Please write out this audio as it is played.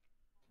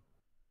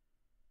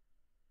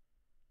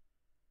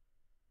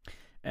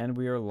And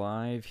we are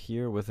live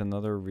here with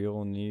another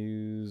real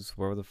news,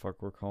 whatever the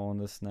fuck we're calling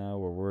this now,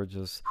 where we're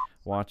just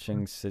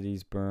watching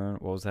cities burn.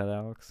 What was that,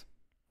 Alex?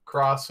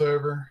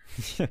 Crossover.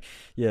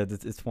 Yeah,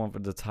 it's one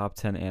of the top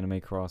 10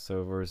 anime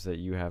crossovers that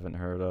you haven't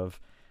heard of.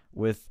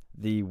 With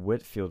the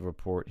Whitfield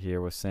report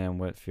here with Sam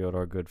Whitfield,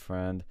 our good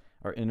friend,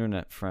 our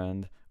internet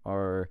friend,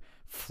 our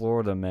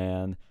Florida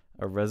man,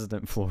 our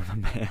resident Florida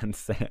man,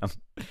 Sam.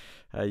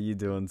 How you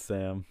doing,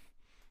 Sam?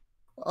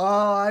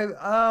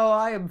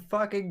 I am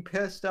fucking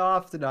pissed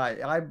off tonight.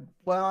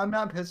 I'm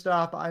not pissed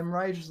off. I'm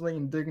righteously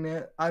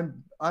indignant.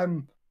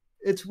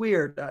 It's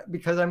weird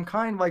because I'm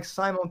kind of like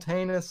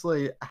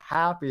simultaneously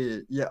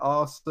happy yet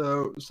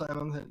also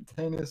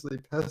simultaneously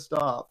pissed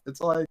off.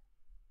 It's like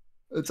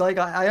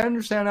I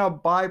understand how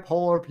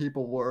bipolar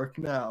people work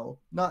now.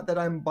 Not that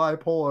I'm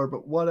bipolar,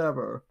 but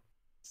whatever.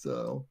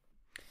 So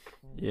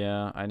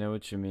Yeah, I know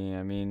what you mean.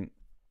 I mean,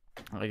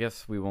 I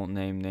guess we won't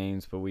name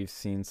names, but we've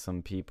seen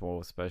some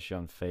people, especially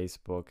on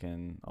Facebook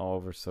and all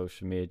over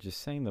social media, just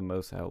saying the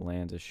most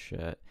outlandish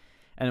shit.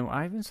 And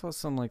I even saw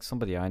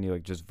somebody I knew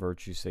like just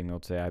virtue signal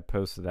today. I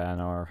posted that in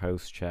our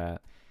host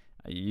chat.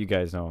 You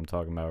guys know what I'm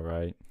talking about,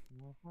 right?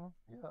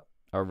 yeah.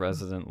 Our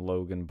resident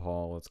Logan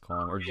Paul, let's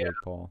call him, or Yeah. Jake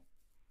Paul.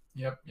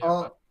 Yep. I know what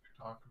All you're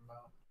talking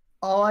about.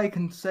 all I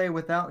can say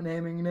without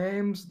naming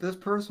names, this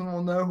person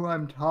will know who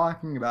I'm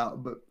talking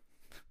about, but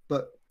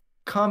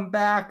come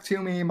back to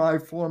me, my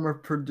former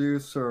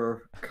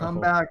producer. Come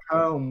Oh, back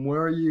home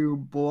where you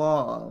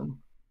belong.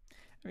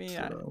 I mean,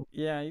 So,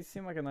 yeah, he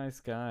seemed like a nice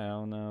guy. I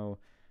don't know.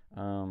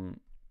 Um,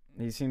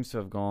 he seems to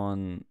have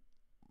gone.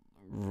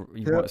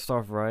 He he'll, went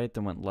started right,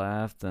 then went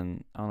left,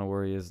 and I don't know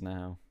where he is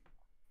now.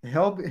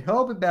 he'll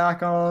be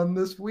back on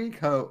this week,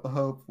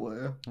 hopefully.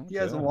 Oh, He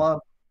has a good. lot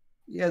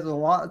he has a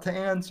lot to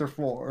answer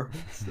for.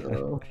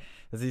 So,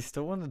 Is he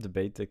still in the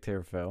debate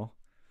dictator Phil?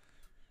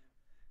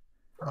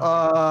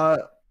 Probably. uh,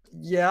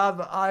 yeah,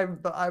 but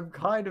I'm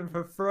kind of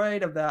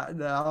afraid of that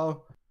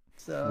now.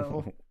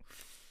 So,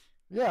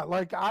 Yeah,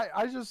 like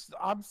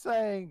I'm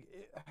saying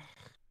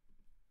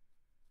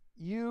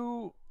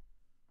you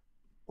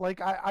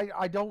like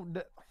I don't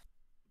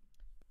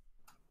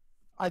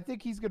I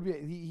think he's gonna be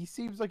he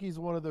seems like he's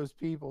one of those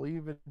people,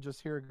 even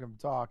just hearing him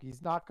talk,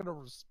 he's not gonna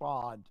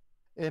respond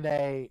in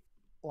a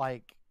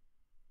like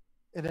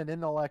in an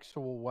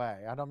intellectual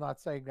way. And I'm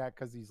not saying that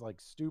because he's like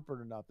stupid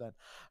or nothing.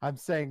 I'm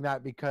saying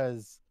that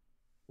because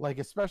like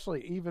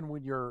especially even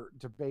when you're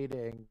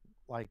debating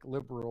like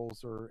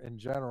liberals or in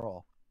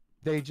general,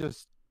 they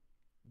just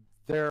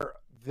they're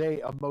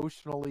they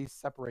emotionally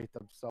separate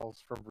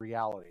themselves from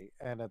reality,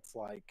 and it's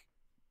like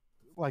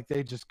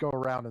they just go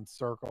around in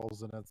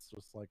circles, and it's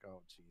just like,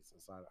 oh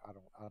Jesus,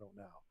 I don't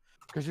know,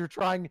 because you're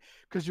trying,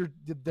 because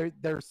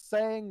they're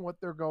saying what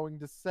they're going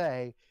to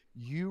say,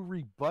 you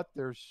rebut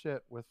their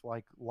shit with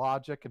like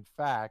logic and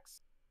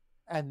facts,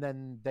 and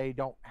then they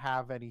don't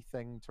have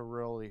anything to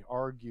really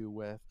argue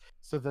with,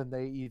 so then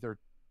they either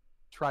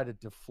try to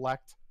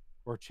deflect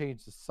or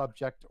change the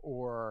subject,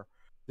 or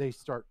they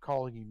start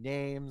calling you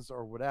names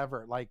or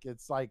whatever. Like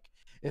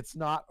it's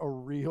not a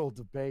real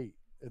debate.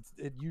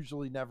 It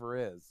usually never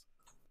is.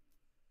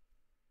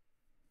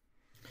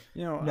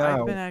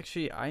 I've been no.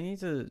 actually. I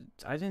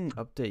didn't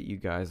update you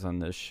guys on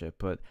this shit,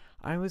 but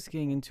I was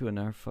getting into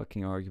another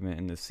fucking argument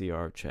in the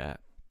CR chat.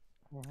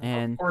 Mm-hmm. Of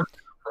And, course,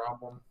 it's a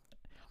problem.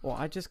 well,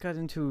 I just got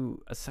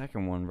into a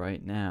second one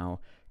right now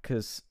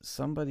because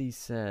somebody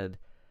said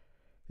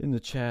in the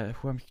chat,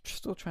 who I'm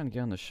still trying to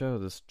get on the show,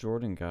 this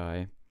Jordan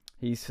guy,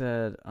 he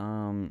said,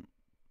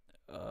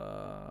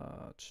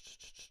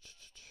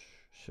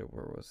 shit,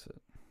 where was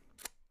it?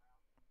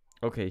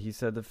 Okay, he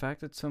said the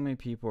fact that so many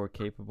people are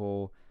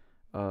capable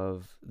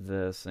of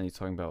this, and he's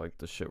talking about like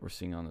the shit we're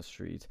seeing on the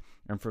streets,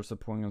 and for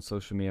supporting on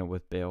social media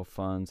with bail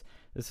funds,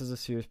 this is a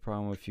serious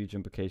problem with huge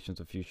implications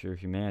of future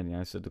humanity.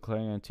 I said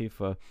declaring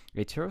Antifa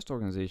a terrorist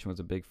organization was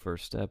a big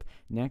first step.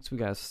 Next, we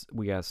got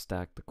to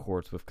stack the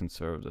courts with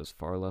conservatives.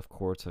 Far left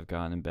courts have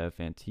gotten in bed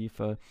with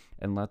Antifa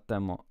and let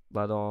them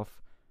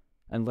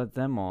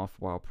off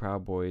while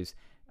Proud Boys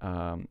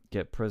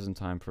get prison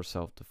time for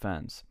self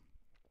defense.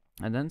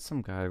 And then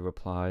some guy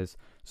replies,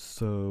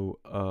 so,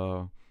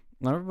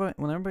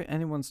 whenever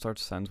anyone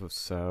starts a sentence with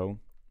so,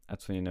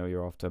 that's when you know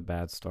you're off to a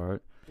bad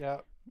start. Yeah.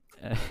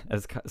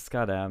 As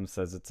Scott Adams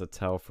says, it's a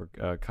tell for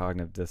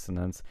cognitive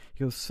dissonance.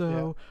 He goes,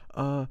 Yeah.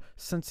 so,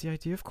 since the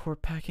idea of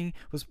court packing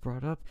was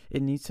brought up,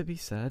 it needs to be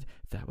said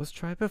that was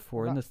tried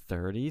before Well, in not, the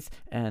 30s,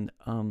 and,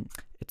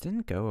 it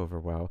didn't go over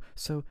well.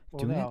 So,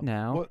 well, doing it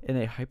no. now in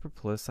a hyper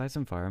politicized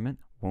environment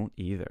won't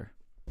either.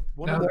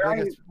 One Now, of the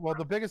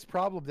Right. biggest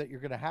problem that you're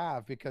going to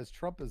have, because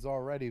Trump is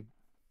already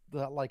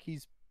like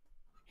he's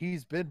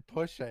been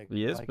pushing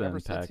He has like ever been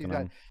since he packing got.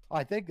 them.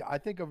 I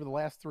think over the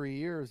last 3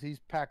 years he's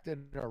packed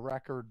in a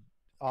record.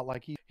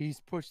 Like he's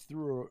pushed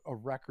through a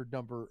record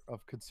number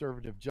of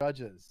conservative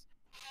judges.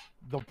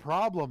 The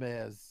problem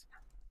is,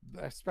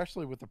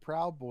 especially with the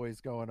Proud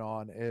Boys going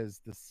on, is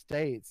the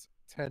states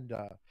tend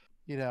to,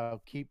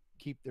 keep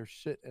their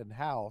shit in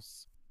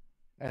house,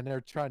 and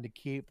they're trying to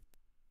keep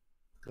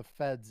the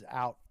feds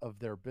out of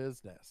their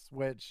business,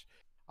 which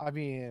I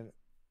mean,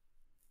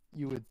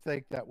 you would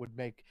think that would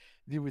make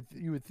you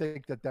would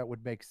think that that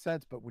would make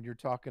sense, but when you're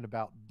talking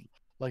about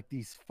like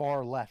these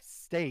far left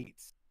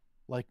states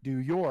like New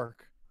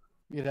York,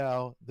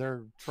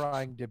 they're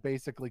trying to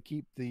basically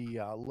keep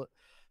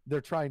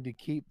they're trying to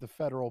keep the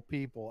federal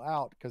people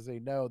out because they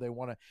know they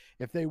want to,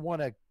 if they want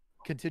to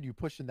continue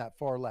pushing that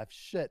far left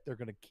shit, they're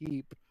going to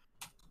keep,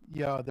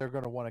 they're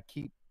going to want to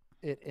keep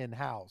it in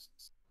house.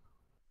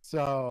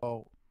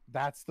 So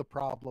that's the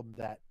problem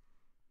that,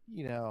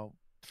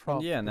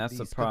 Trump Yeah, and and that's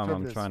the these problem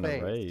I'm conservatives trying to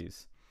face.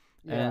 raise.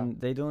 Yeah.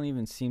 And they don't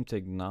even seem to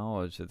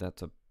acknowledge that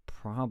that's a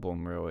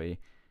problem, really.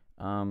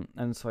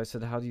 And so I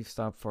said, how do you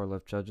stop far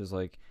left judges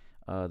like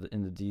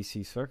in the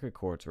D.C. Circuit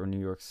Courts or New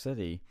York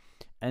City?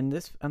 And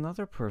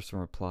another person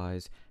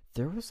replies,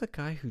 there was a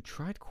guy who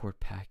tried court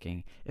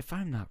packing. If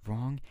I'm not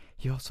wrong,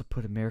 he also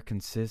put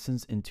American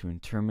citizens into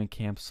internment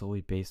camps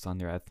solely based on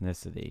their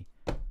ethnicity.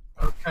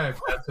 Okay,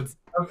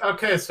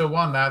 okay. So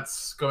one,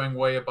 that's going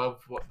way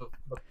above what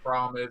the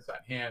problem is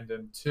at hand,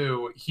 and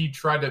two, he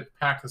tried to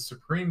pack the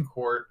Supreme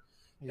Court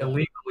Yeah.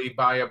 illegally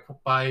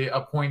by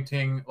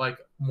appointing like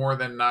more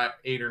than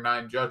 8 or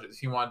 9 judges.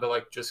 He wanted to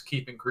like just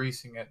keep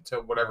increasing it to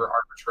whatever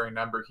arbitrary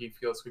number he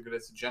feels could get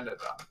his agenda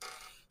done.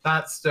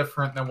 That's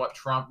different than what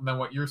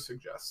you're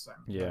suggesting.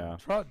 Yeah.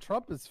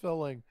 Trump is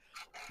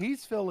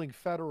he's filling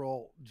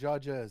federal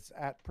judges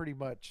at pretty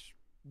much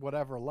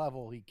whatever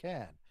level he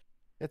can.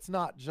 It's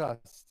not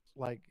just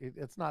like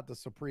it's not the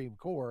Supreme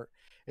Court.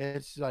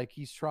 It's like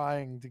he's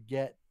trying to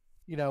get,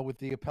 with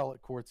the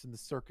appellate courts and the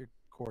circuit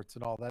courts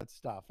and all that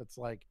stuff. It's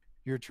like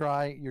you're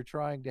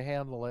trying to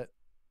handle it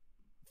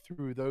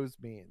through those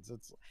means.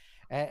 It's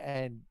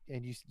and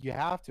you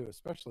have to,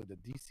 especially the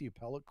DC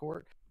appellate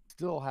court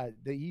still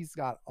he's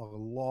got a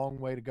long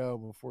way to go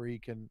before he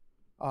can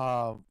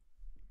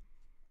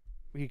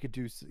he could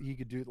do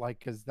like,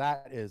 because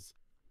that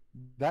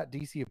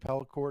DC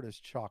appellate court is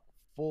chock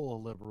full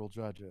of liberal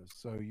judges.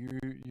 So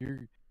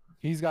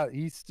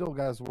he's still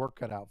got his work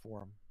cut out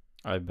for him.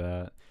 I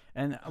bet.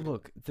 And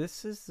look,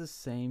 this is the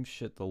same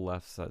shit the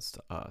left says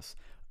to us.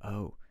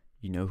 Oh,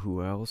 you know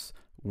who else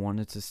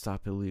wanted to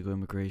stop illegal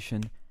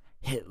immigration?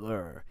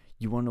 Hitler.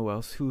 You want to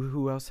know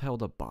who else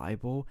held a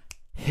Bible?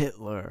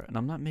 Hitler. And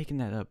I'm not making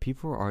that up.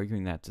 People are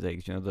arguing that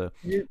today. You know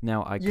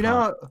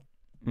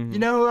you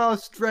know who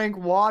else drank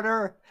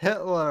water?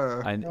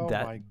 Hitler.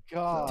 My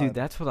God, dude,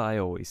 that's what I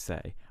always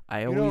say.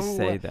 I always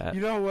say that.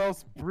 You know who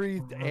else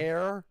breathed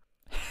air?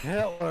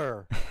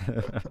 Hitler.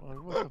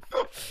 What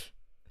the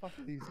fuck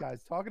are these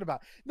guys talking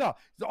about? No,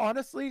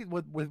 honestly,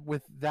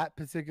 with that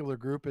particular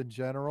group in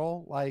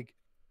general, like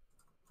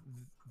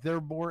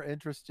they're more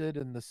interested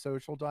in the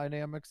social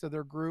dynamics of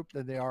their group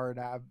than they are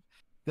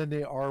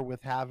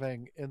with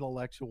having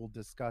intellectual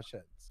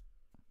discussions.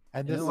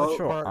 And this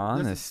intellectual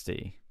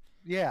honesty.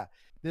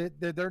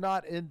 They're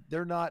not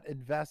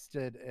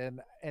invested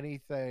in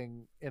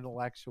anything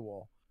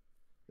intellectual.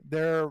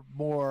 They're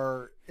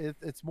more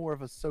it's more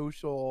of a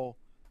social,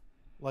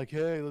 like,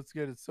 hey, let's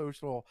get it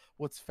social,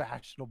 what's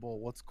fashionable,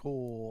 what's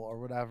cool, or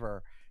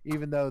whatever,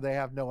 even though they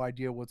have no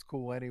idea what's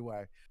cool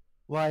anyway.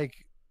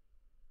 Like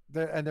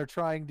they're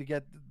trying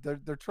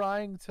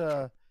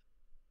to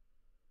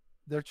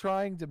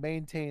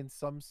maintain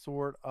some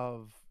sort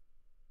of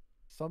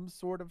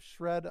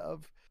shred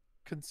of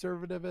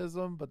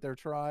conservatism, but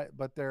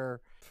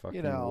they're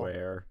fucking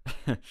where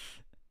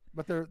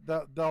but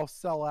they'll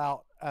sell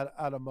out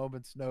at a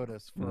moment's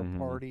notice for a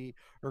party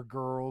or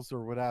girls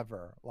or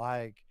whatever,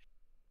 like,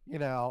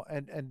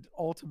 and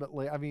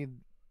ultimately, I mean,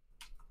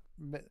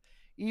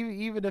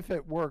 even if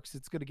it works,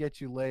 it's going to get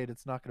you laid.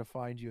 It's not going to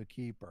find you a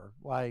keeper.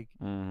 Like,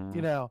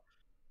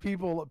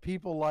 people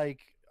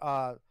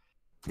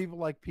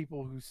like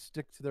people who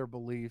stick to their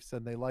beliefs,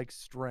 and they like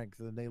strength,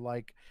 and they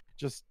like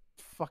just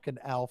fucking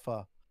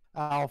alphas.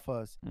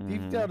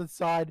 Deep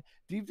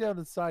down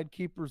inside,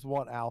 keepers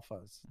want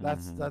alphas.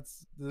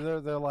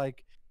 They're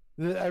like,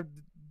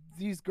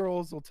 these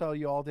girls will tell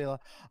you all day long,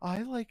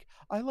 I like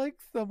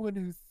someone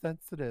who's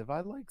sensitive.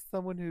 I like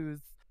someone who's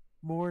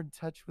more in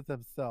touch with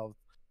themselves.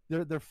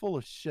 They're full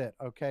of shit.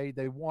 Okay,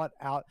 they want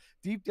out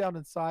deep down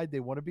inside.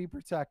 They want to be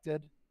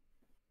protected.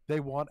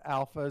 They want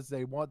alphas.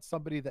 They want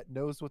somebody that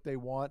knows what they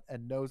want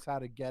and knows how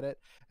to get it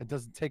and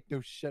doesn't take no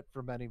shit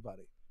from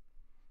anybody.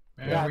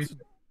 Man,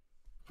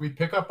 we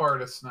pick up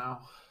artists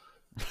now.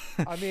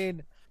 I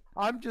mean,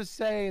 I'm just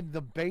saying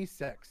the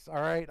basics,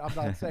 all right? I'm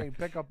not saying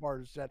pick up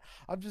artists yet.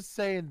 I'm just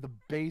saying the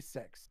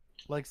basics.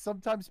 Like,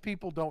 sometimes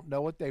people don't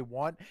know what they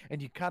want,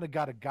 and you kind of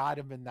got to guide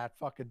them in that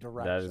fucking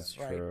direction. That is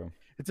true. Right?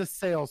 It's a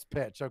sales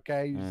pitch,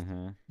 okay?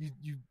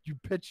 You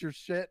pitch your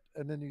shit,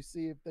 and then you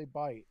see if they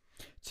bite.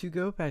 To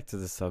go back to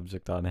the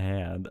subject on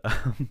hand,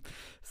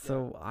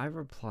 so I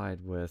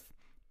replied with,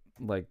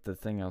 like, the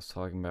thing I was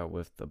talking about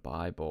with the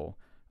Bible.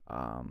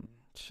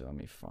 Let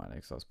me find it,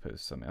 because I was posting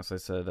something else. I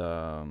said,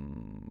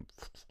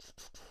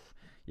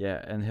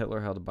 yeah, and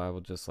Hitler held the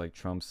Bible just like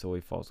Trump's silly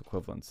false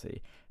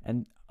equivalency.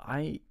 And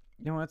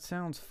it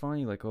sounds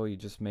funny, like, oh, you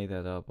just made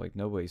that up. Like,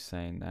 nobody's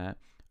saying that.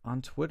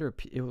 On Twitter,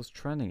 it was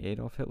trending.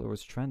 Adolf Hitler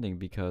was trending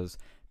because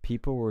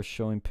people were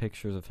showing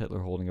pictures of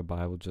Hitler holding a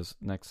Bible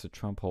just next to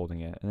Trump holding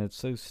it, and it's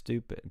so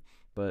stupid.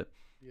 But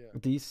Yeah.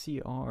 these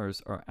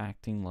CRs are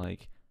acting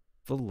like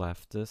the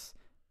leftists,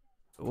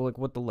 well, like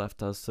what the left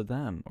does to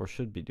them, or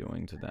should be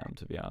doing to them,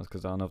 to be honest,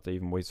 because I don't know if they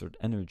even wasted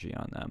energy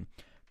on them.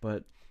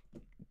 But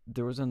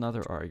there was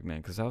another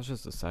argument, because that was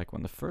just the second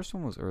one. The first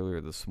one was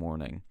earlier this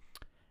morning,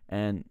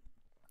 and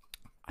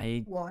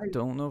I Well,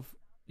 don't know if,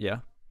 yeah.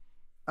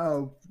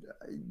 oh,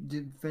 I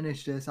did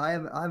finish this. I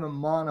have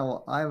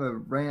a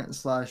rant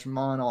slash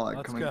monologue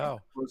Let's coming go.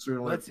 closer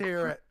to Let's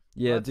hear it.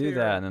 Yeah, Let's do hear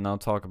that, it. and then I'll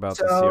talk about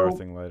the CR So-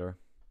 thing later.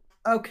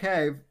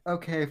 Okay,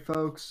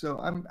 folks. So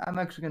I'm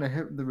actually gonna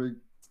hit the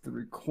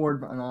record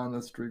button on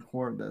this to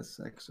record this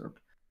excerpt.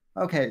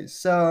 Okay,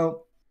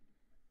 so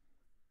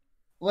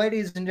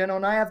ladies and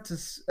gentlemen, I have to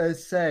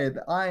say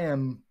that I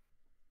am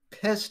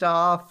pissed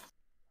off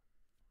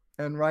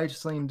and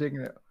righteously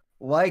indignant.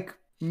 Like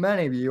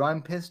many of you,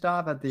 I'm pissed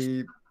off at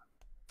the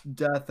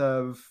death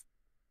of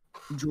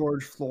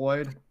George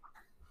Floyd,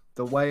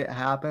 the way it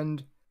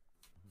happened.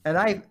 And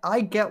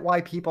I get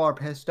why people are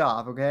pissed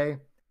off, okay?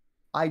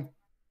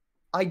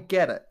 I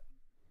get it.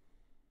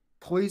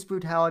 Police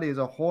brutality is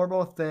a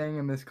horrible thing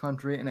in this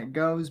country, and it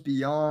goes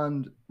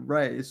beyond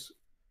race,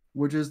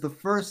 which is the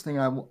first thing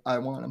I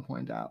want to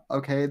point out.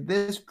 Okay,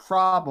 this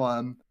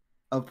problem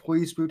of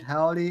police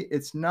brutality,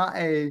 it's not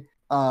a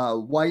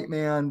white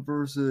man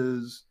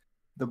versus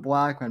the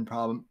black man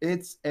problem.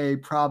 It's a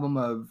problem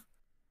of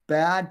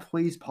bad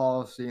police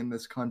policy in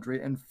this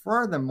country, and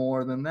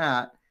furthermore than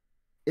that,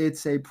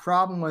 it's a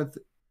problem with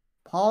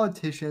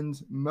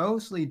politicians,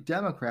 mostly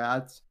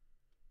Democrats,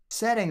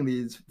 setting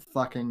these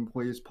fucking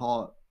police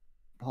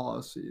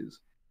policies.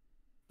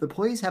 The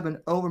police have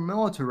been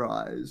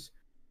over-militarized,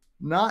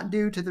 not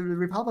due to the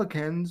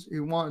Republicans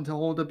who want to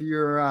hold up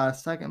your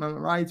Second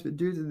Amendment rights, but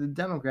due to the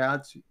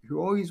Democrats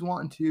who always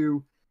want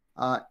to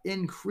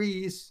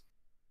increase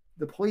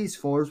the police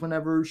force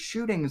whenever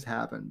shootings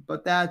happen.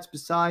 But that's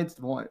besides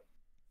the point.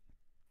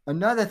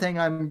 Another thing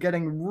I'm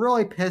getting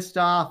really pissed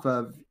off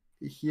of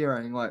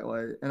hearing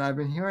lately, and I've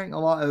been hearing a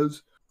lot,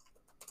 is,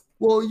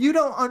 well, you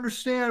don't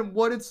understand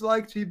what it's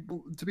like to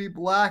be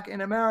black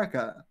in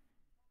America.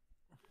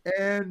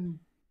 And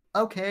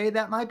okay,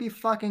 that might be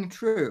fucking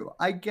true.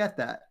 I get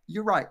that.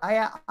 You're right.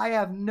 I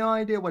have no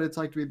idea what it's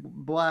like to be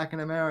black in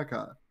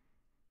America.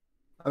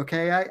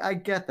 Okay, I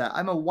get that.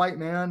 I'm a white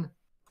man,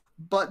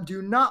 but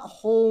do not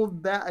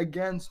hold that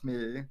against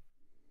me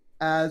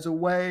as a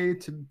way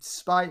to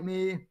spite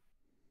me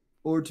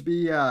or to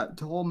be to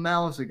hold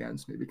malice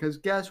against me, because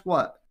guess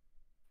what?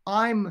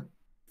 I'm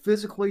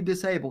physically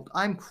disabled.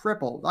 I'm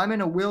crippled. I'm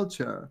in a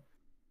wheelchair.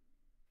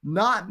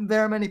 Not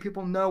very many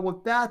people know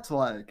what that's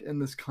like in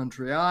this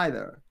country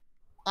either.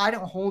 I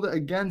don't hold it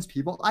against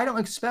people. I don't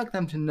expect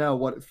them to know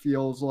what it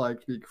feels like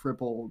to be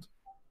crippled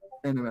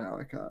in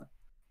America.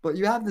 But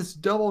you have this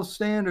double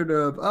standard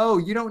of, oh,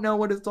 you don't know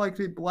what it's like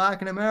to be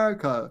black in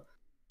America,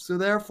 so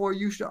therefore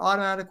you should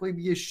automatically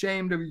be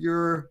ashamed of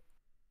your,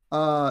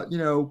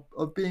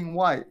 of being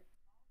white.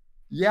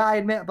 Yeah, I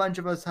admit a bunch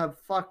of us have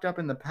fucked up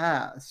in the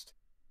past.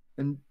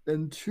 And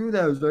to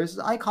those voices,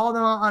 I call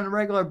them out on a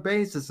regular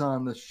basis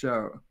on this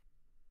show.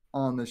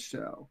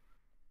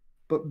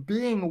 But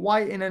being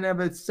white in and of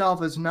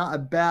itself is not a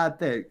bad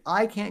thing.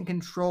 I can't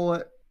control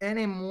it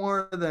any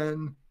more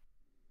than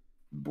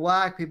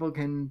black people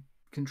can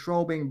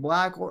control being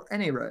black or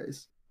any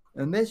race.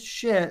 And this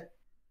shit,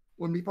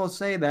 when people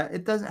say that,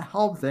 it doesn't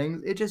help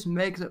things. It just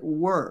makes it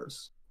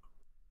worse.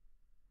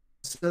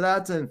 So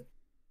that's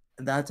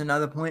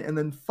another point. And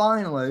then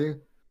finally,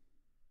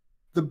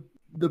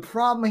 the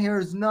problem here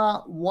is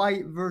not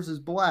white versus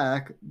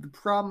black. The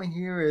problem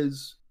here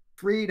is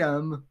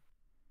freedom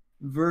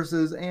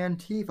versus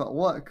Antifa.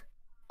 Look,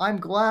 I'm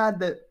glad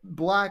that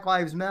Black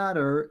Lives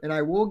Matter, and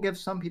I will give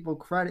some people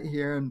credit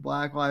here in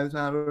Black Lives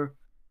Matter.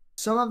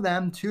 Some of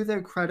them, to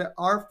their credit,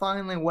 are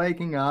finally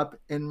waking up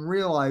and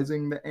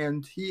realizing that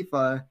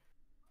Antifa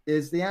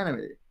is the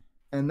enemy.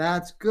 And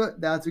that's good.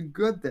 That's a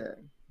good thing.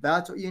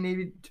 That's what you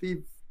need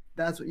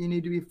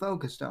to be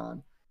focused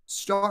on.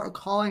 Start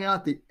calling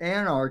out the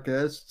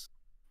anarchists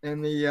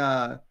and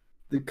the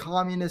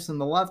communists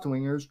and the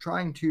left-wingers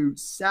trying to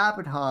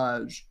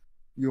sabotage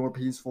your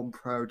peaceful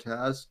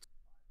protest,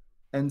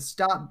 and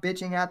stop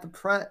bitching at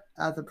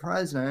the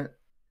president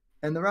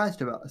and the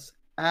rest of us.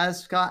 As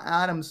Scott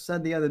Adams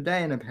said the other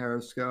day in a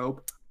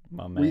Periscope,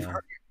 My man.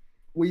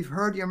 we've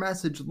heard your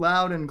message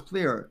loud and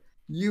clear.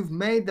 You've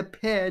made the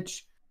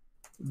pitch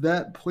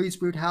that police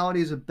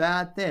brutality is a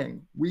bad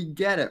thing. We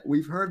get it.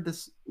 We've heard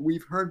this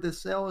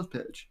sales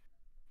pitch.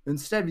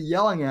 Instead of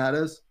yelling at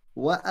us,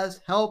 let us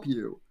help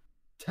you.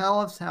 Tell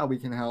us how we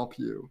can help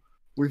you.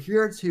 We're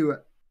here to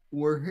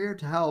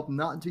help,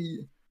 not to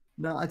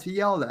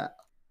yell at.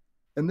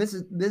 And this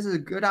is a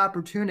good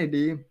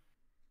opportunity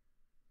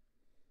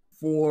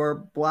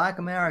for Black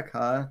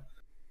America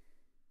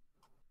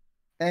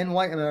and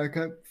white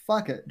America,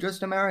 fuck it,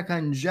 just America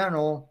in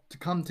general, to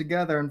come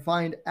together and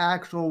find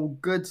actual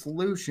good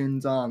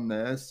solutions on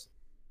this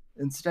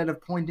instead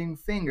of pointing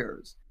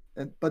fingers.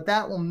 But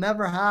that will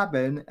never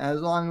happen as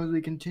long as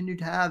we continue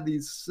to have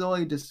these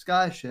silly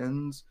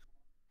discussions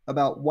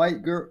about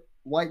white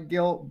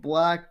guilt,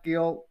 black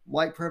guilt,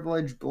 white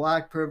privilege,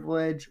 black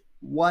privilege,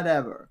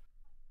 whatever.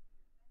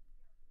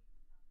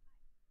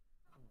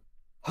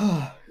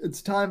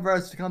 It's time for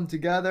us to come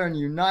together and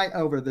unite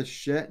over this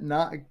shit,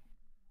 not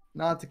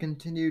to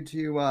continue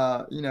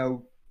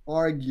to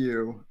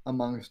argue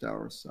amongst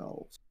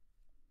ourselves.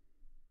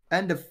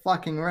 End of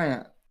fucking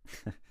rant.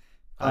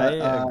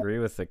 I agree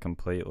with it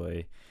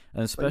completely,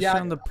 and especially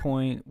on the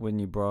point when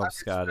you brought up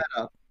Scott.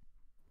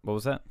 What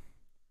was that?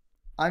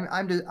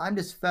 I'm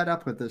just fed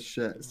up with this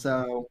shit.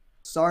 So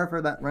sorry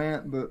for that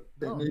rant, but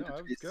it needed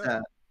to be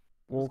said.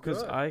 Well,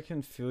 because I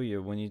can feel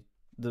you when you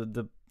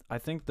I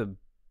think the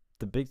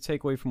big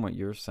takeaway from what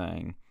you're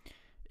saying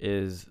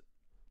is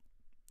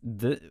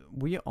that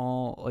we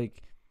all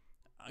like,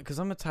 because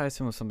I'm gonna tie this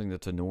in with something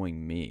that's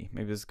annoying me.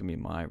 Maybe this is gonna be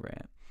my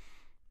rant.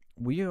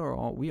 We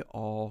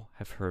all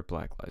have heard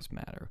Black Lives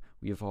Matter.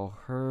 We have all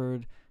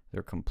heard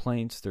their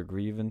complaints, their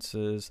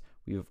grievances.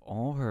 We have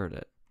all heard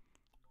it.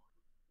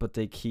 But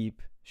they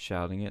keep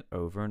shouting it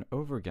over and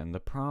over again.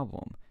 The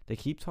problem. They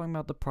keep talking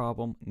about the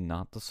problem,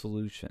 not the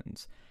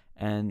solutions.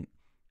 And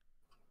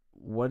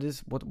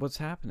what's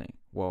happening?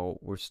 Well,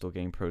 we're still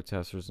getting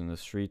protesters in the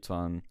streets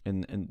during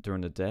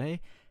the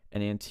day,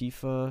 and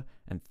Antifa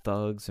and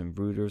thugs and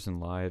looters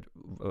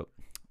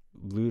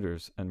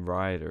and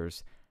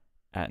rioters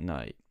at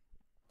night.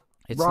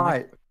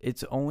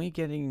 It's only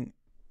getting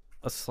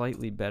a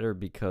slightly better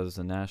because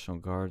the National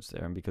Guard's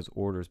there and because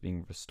order's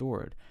being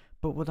restored.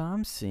 But what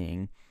I'm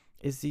seeing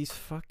is these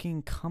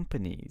fucking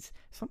companies,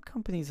 some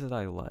companies that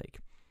I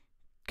like,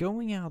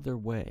 going out of their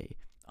way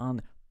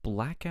on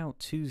Blackout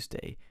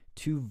Tuesday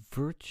to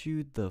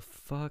virtue the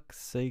fuck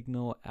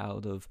signal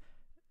out of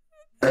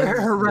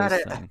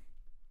Reddit.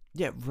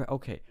 Yeah,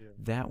 okay. Yeah.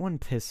 That one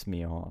pissed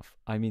me off.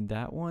 I mean,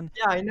 that one...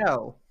 Yeah, I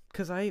know.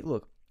 Because I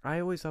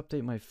always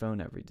update my phone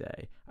every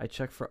day. I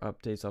check for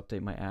updates,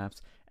 update my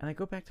apps, and I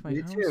go back to my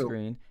home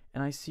screen,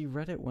 and I see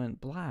Reddit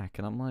went black,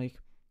 and I'm like,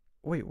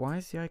 wait, why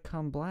is the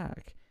icon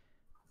black?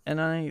 And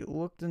I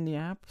looked in the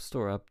App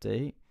Store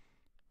update,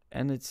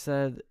 and it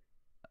said,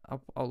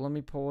 let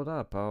me pull it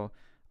up. I'll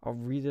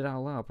read it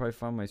out loud. I'll probably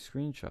find my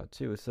screenshot,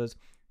 too. It says,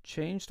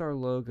 changed our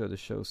logo to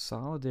show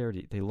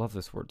solidarity. They love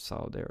this word,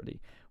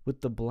 solidarity.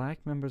 With the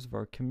black members of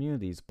our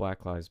communities,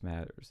 Black Lives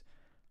Matters.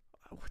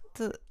 What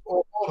the...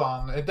 Well, hold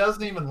on. It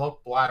doesn't even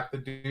look black. The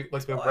dude,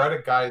 like the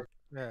Reddit guy.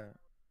 Yeah.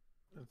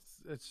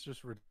 It's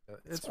just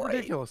ridiculous. It's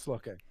ridiculous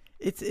looking.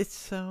 It's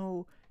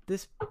so...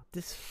 This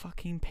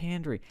fucking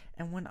pandering.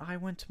 And when I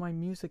went to my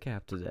music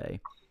app today,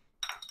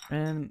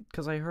 and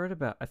because I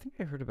think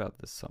I heard about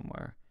this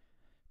somewhere,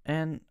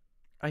 and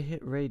I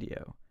hit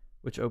radio,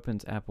 which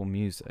opens Apple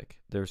Music,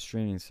 their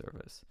streaming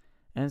service,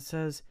 and it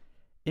says,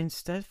 in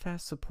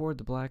steadfast support of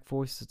the black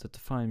voices that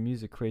define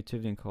music,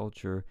 creativity, and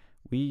culture,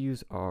 we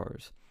use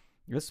ours.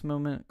 This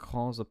moment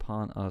calls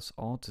upon us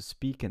all to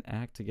speak and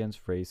act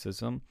against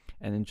racism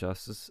and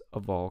injustice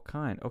of all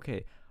kind.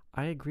 Okay,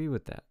 I agree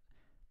with that.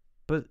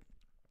 But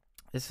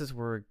this is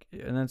where,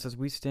 and then it says,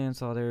 we stand in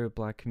solidarity with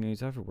black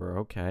communities everywhere.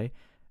 Okay.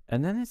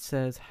 And then it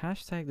says,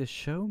 hashtag the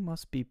show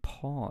must be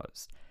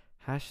paused.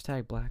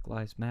 Hashtag Black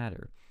Lives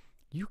Matter.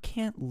 You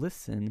can't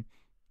listen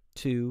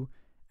to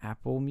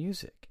Apple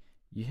Music.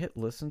 You hit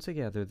listen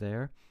together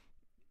there,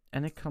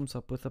 and it comes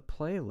up with a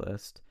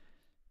playlist.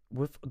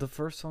 With the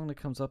first song that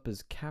comes up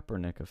is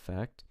Kaepernick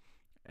Effect,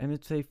 and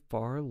it's a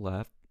far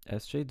left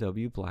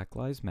SJW Black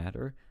Lives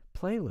Matter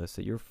playlist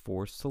that you're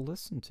forced to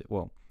listen to.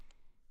 Well,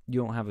 you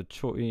don't have a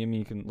choice. I mean,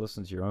 you can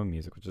listen to your own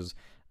music, which is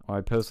why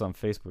I post on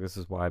Facebook. This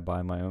is why I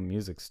buy my own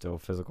music still,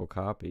 physical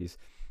copies.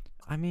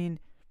 I mean,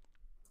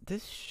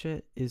 this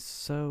shit is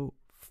so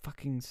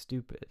fucking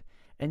stupid.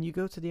 And you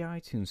go to the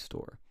iTunes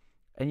store,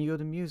 and you go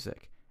to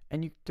music,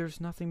 and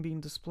there's nothing being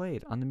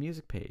displayed on the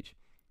music page.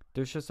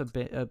 There's just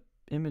a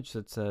image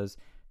that says,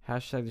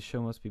 hashtag the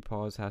show must be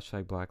paused,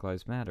 hashtag Black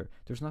Lives Matter.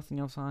 There's nothing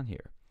else on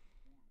here.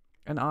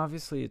 And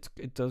obviously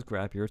it does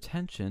grab your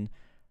attention,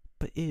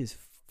 but it is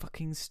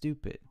fucking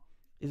stupid.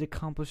 It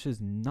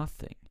accomplishes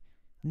nothing.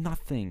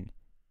 Nothing.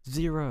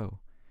 Zero.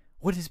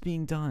 What is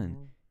being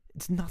done?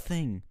 It's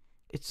nothing.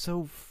 It's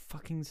so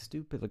fucking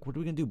stupid. Like, what are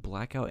we gonna do?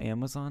 Black out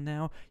Amazon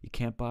now? You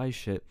can't buy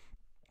shit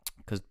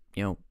because,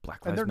 Black Lives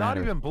Matter. And they're not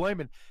even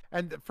blaming.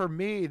 And for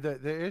me,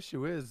 the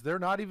issue is they're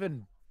not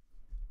even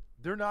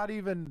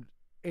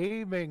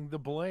aiming the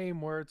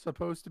blame where it's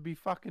supposed to be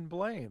fucking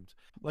blamed.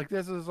 Like,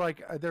 this is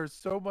like, there's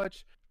so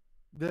much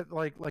that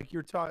like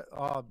you're taught.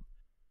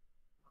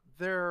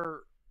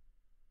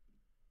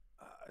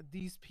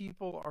 These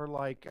people are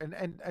like,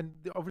 and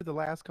over the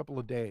last couple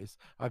of days,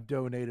 I've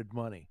donated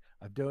money.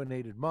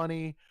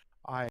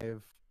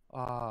 I've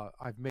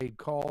made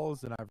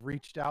calls, and I've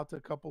reached out to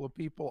a couple of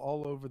people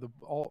all over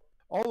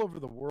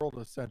the world,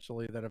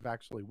 essentially, that have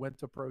actually went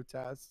to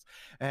protests.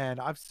 And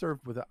I was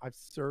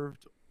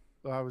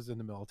in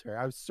the military.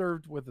 I've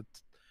served with a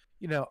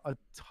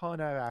ton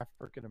of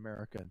African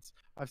Americans.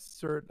 I've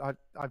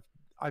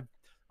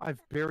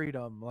I've buried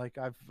them. Like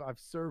I've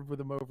served with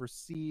them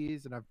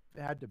overseas, and I've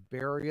had to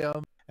bury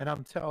them. And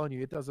I'm telling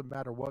you, it doesn't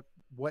matter what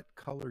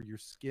color your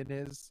skin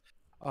is.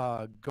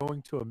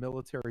 Going to a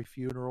military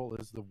funeral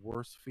is the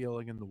worst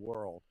feeling in the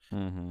world.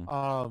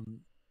 Mm-hmm.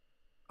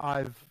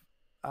 I've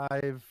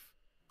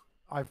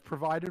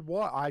provided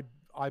what I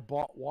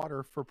bought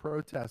water for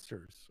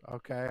protesters.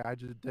 Okay, I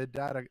just did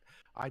that.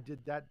 I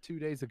did that 2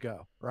 days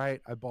ago.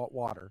 Right, I bought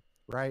water.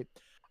 Right,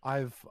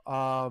 I've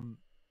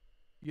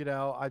you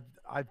know,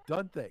 I've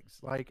done things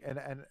like and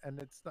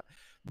it's not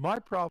my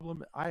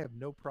problem. I have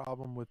no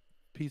problem with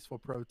peaceful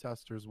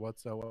protesters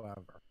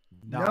whatsoever.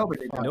 Not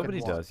Nobody does. fucking Nobody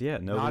one. does. Yeah,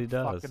 nobody Not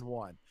does. fucking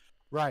one.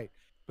 Right.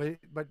 But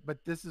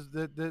this is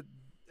the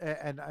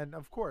and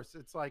of course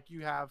it's like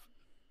you have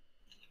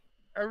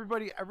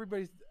everybody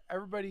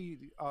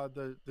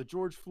the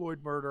George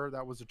Floyd murder,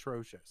 that was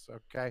atrocious.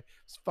 Okay,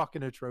 it's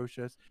fucking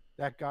atrocious.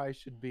 That guy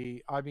should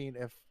be, I mean,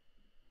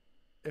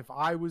 if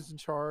I was in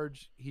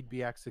charge, he'd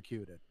be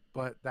executed.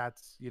 But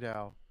that's, you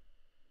know,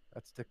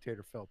 that's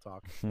dictator Phil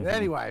talk. But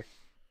anyway,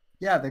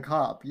 Yeah, the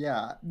cop.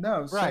 Yeah,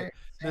 no, right,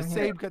 the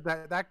same same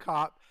that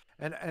cop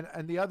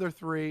and the other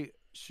three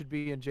should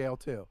be in jail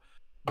too.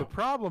 The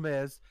problem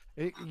is,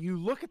 you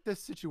look at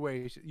this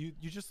situation, you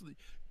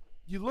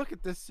look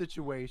at this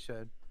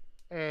situation,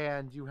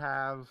 and you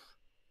have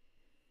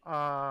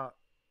part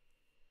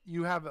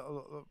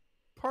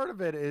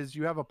of it is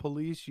you have a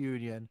police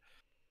union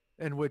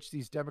in which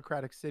these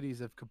democratic cities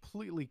have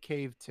completely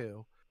caved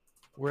to,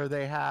 where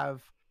they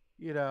have,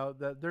 you know,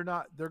 they're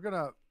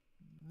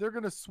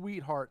gonna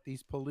sweetheart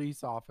these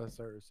police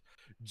officers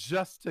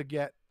just to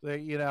get,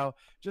 you know,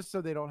 just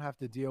so they don't have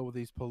to deal with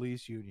these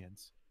police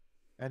unions.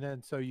 And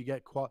then so you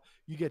get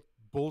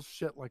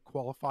bullshit like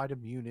qualified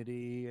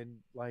immunity and,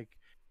 like,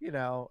 you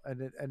know, and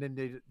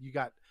then you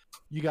got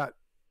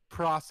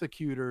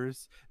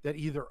prosecutors that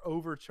either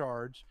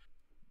overcharge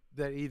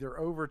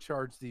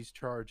these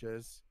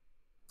charges,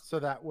 so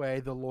that way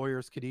the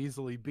lawyers could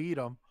easily beat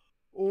them,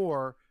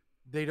 or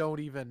they don't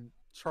even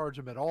charge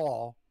them at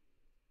all,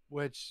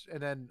 and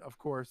then of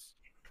course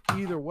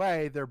either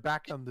way they're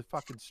back on the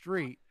fucking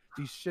street.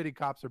 These shitty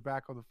cops are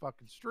back on the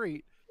fucking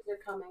street. They're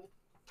coming.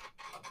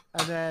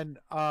 And then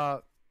I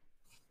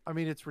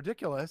mean, it's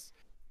ridiculous.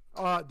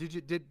 Did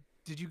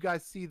you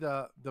guys see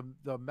the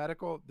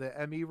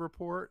ME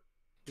report,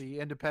 the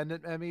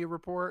independent ME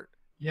report?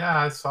 Yeah,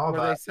 I saw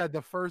Where that. they said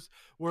the first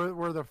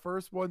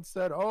one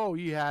said, oh,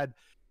 he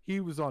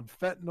was on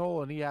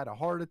fentanyl and he had a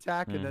heart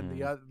attack, and then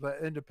the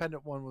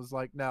independent one was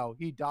like, no,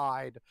 he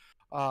died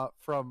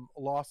from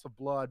loss of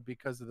blood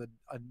because of a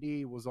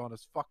knee was on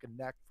his fucking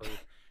neck for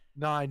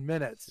 9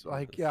 minutes.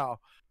 Like, yeah,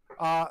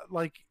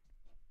 like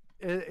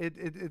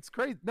it's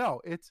crazy.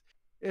 No, it's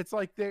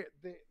like they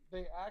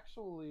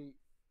actually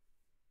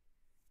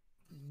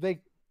the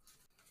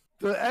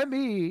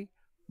ME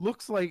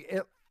looks like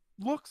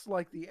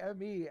the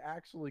ME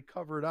actually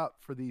covered up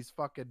for these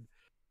fucking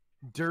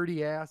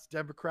dirty ass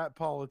Democrat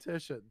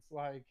politicians.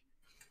 Like,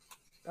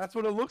 that's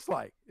what it looks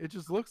like. It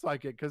just looks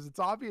like it because it's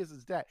obvious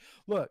as day.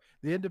 Look,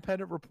 the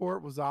independent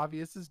report was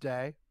obvious as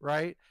day,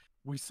 right?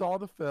 We saw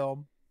the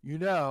film. You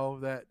know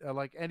that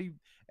like any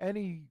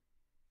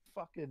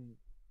fucking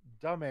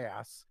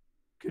dumbass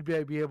could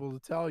be able to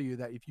tell you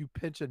that if you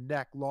pinch a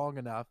neck long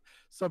enough,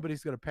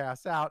 somebody's going to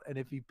pass out, and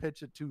if you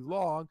pinch it too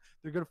long,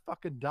 they're going to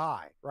fucking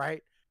die,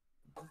 right?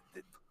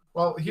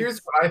 Well, here's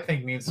what I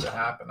think needs to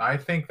happen. I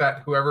think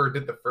that whoever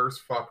did the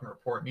first fucking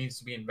report needs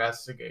to be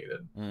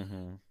investigated.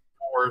 Mm-hmm.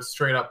 Or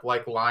straight up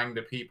like lying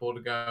to people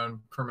to go and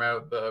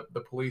promote the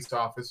police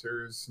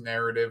officer's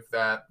narrative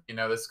that, you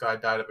know, this guy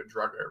died of a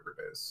drug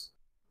overdose.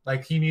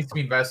 Like, he needs to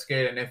be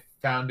investigated, and if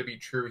found to be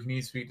true, he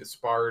needs to be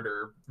disbarred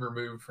or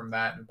removed from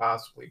that and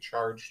possibly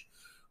charged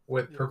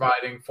with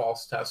providing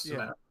false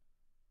testimony. Yeah.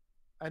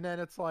 And then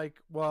it's like,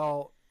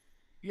 well,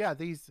 yeah,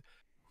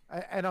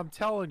 and I'm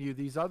telling you,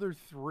 these other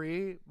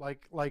three,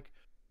 like,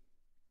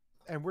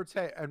 and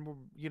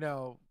you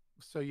know,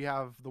 so you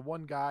have the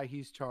one guy,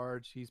 he's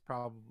charged, he's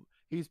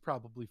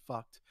probably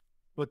fucked,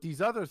 but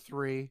these other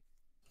three,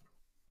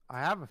 I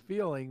have a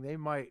feeling they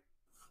might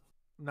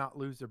not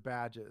lose their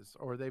badges,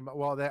 or I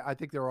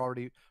think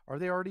are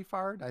they already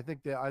fired? I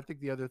think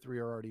the other three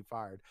are already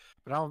fired,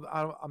 but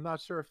I'm not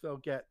sure if they'll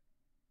get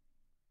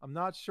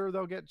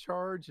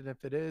charged, and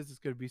if it is, it's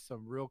going to be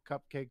some real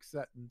cupcake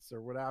sentence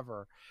or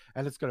whatever,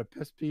 and it's going to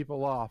piss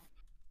people off.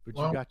 But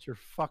you got your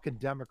fucking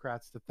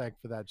Democrats to thank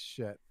for that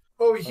shit.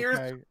 Oh, here's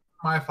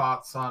my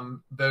thoughts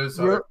on those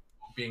other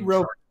people being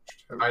charged.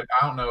 I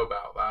don't know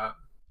about that.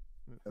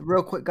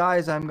 Real quick,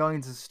 guys, I'm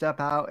going to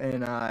step out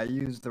and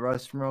use the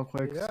restroom real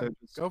quick. Yeah, so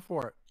just go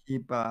for it.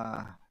 Keep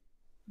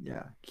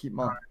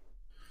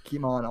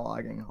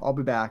monologuing. I'll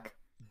be back.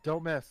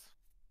 Don't miss.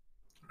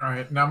 All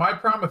right. Now, my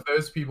problem with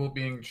those people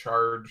being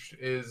charged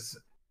is,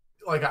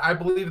 like, I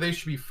believe they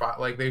should be fired,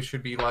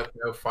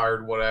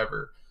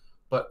 whatever.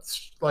 But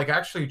like,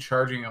 actually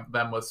charging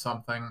them with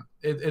something,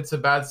 it's a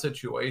bad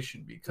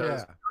situation,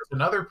 because there's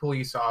another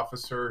police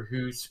officer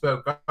who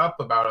spoke up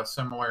about a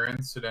similar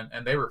incident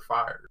and they were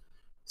fired.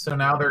 So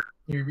now they're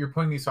You're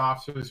putting these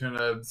officers in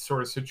a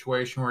sort of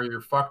situation where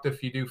you're fucked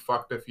if you do,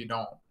 fucked if you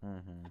don't.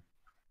 Mm-hmm.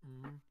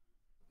 Mhm.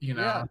 You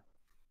know. Yeah.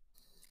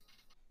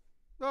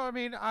 No, I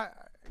mean, I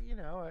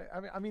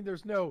mean,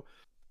 there's no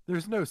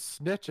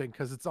snitching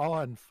because it's all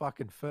on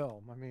fucking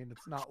film. I mean,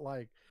 it's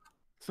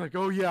like,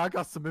 oh yeah, I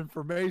got some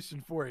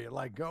information for you.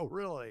 Like, oh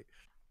really?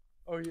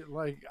 Oh, you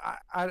like,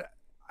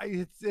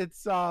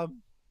 it's a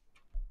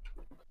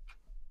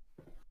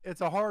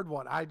hard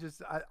one. I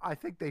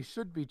think they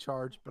should be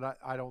charged, but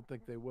I don't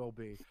think they will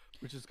be,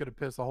 which is going to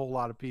piss a whole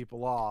lot of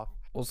people off.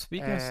 Well,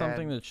 speaking of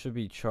something And that should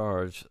be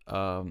charged,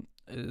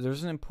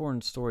 there's an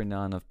important story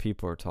not enough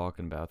people are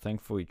talking about.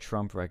 Thankfully,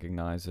 Trump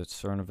recognized it.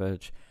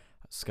 Cernovich,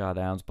 Scott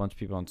Adams, a bunch of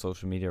people on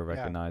social media are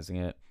recognizing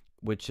it,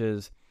 which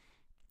is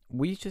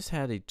we just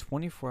had a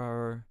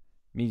 24-hour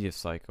media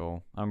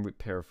cycle. I'm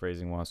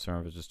paraphrasing one of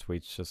Cernovich's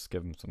tweets, just to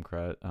give him some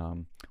credit,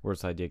 where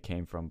this idea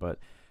came from. But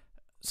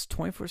it's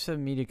 24/7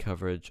 media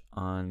coverage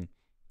on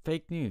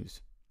fake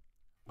news.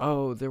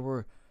 Oh, there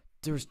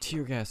was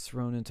tear gas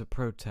thrown into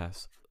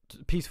protests,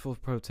 peaceful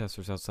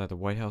protesters outside the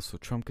White House so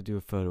Trump could do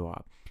a photo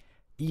op.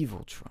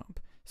 Evil Trump,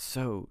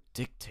 so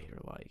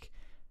dictator-like.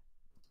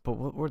 But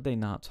what were they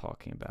not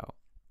talking about?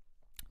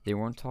 They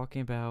weren't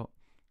talking about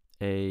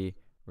a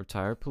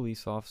retired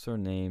police officer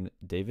named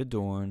David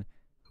Dorn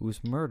who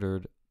was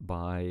murdered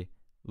by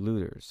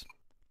looters.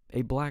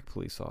 A black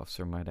police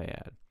officer, might I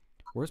add.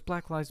 Where's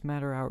Black Lives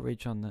Matter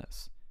outrage on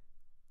this?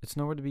 It's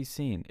nowhere to be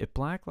seen. If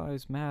Black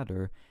Lives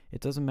Matter,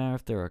 it doesn't matter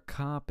if they're a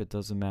cop, it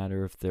doesn't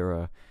matter if they're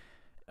a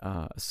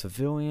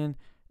civilian,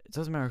 it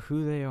doesn't matter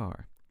who they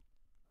are.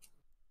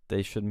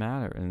 They should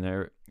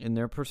matter in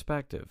their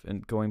perspective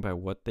and going by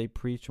what they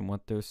preach and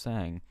what they're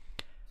saying.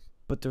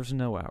 But there's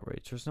no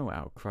outrage, there's no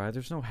outcry,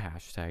 there's no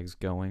hashtags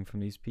going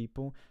from these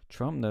people.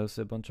 Trump knows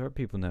it, a bunch of other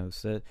people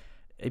knows that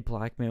a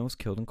black man was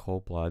killed in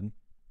cold blood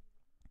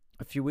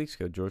a few weeks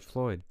ago. George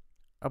Floyd,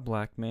 a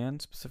black man,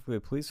 specifically a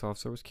police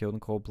officer, was killed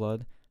in cold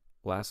blood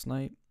last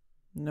night.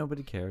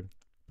 Nobody cared.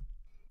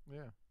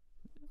 yeah,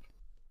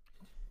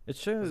 It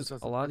shows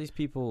a lot of these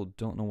people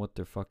don't know what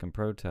they're fucking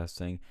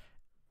protesting,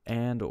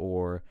 and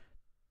or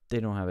they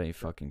don't have any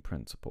fucking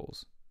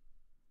principles.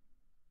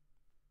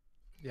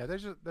 yeah.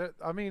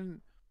 I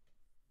mean,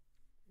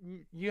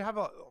 you have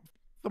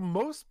the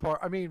most part.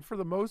 I mean, for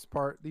the most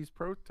part, these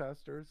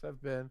protesters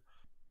have been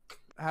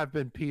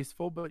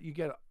peaceful, but you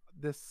get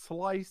this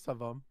slice of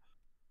them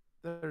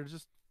that are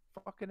just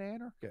fucking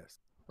anarchists,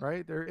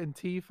 right? They're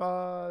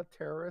Antifa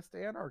terrorist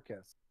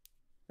anarchists,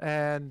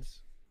 and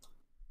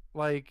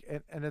like,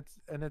 and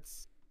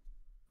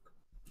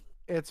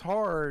it's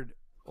hard,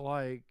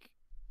 like,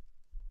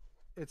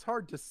 it's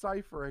hard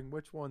deciphering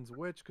which one's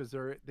which because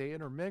they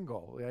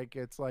intermingle. Like,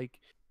 it's like,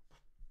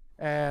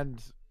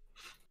 and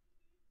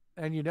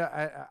you know,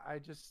 I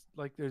just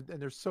like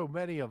there's so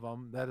many of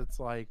them that it's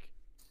like,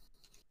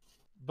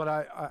 but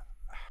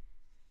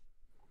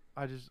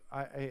I just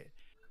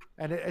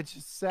and it's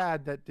just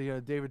sad that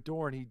David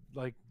Dorn, he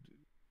like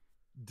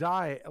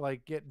die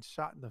like getting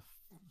shot in the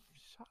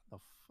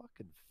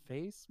fucking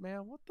face,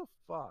 man. What the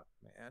fuck,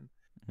 man?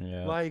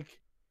 Yeah. Like,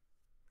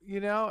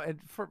 and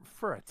for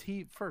a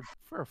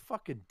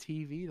fucking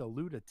TV to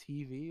loot a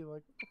TV,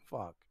 like, what the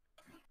fuck?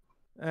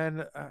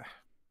 And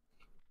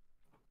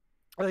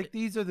like,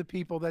 these are the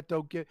people that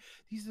don't give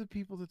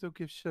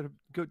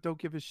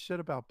a shit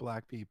about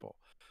black people.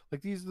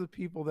 Like, these are the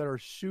people that are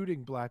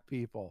shooting black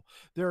people.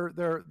 They're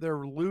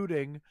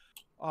looting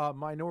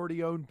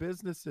minority owned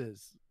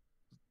businesses.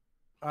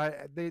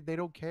 They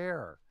don't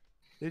care.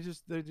 They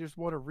just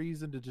want a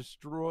reason to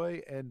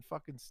destroy and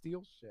fucking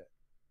steal shit.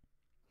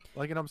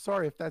 Like, and I'm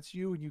sorry if that's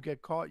you and you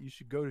get caught, you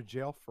should go to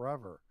jail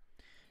forever.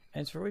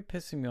 And it's really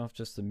pissing me off.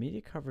 Just the media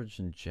coverage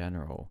in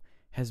general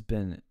has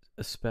been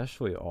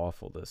especially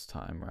awful this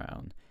time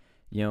around.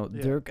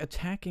 They're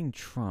attacking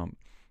Trump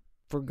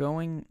for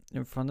going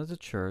in front of the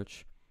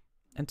church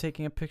and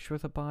taking a picture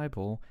with a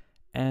Bible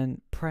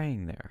and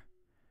praying there.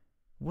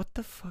 What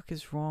the fuck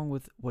is wrong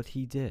with what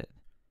he did?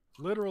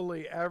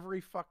 Literally every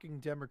fucking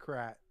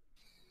Democrat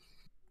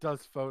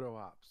does photo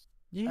ops.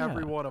 Yeah.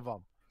 Every one of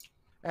them.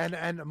 And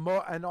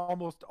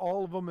almost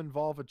all of them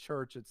involve a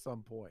church at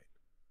some point.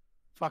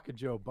 Fucking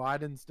Joe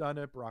Biden's done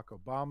it. Barack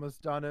Obama's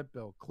done it.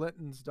 Bill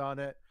Clinton's done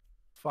it.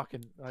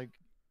 Fucking, like,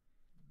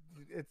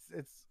 it's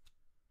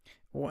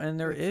well, and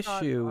their it's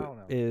issue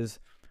is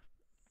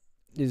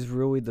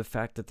really the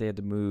fact that they had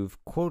to move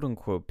quote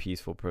unquote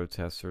peaceful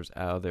protesters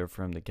out of there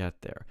for him to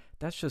get there.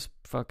 That's just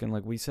fucking,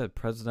 like we said,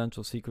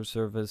 presidential Secret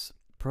Service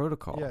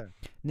protocol. Yeah.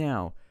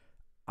 Now,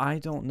 I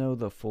don't know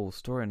the full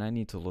story and I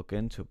need to look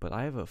into it, but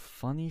I have a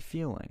funny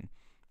feeling.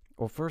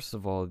 Well, first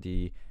of all,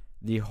 the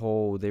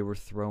whole they were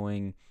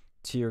throwing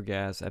tear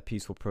gas at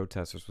peaceful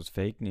protesters was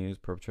fake news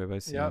perpetrated by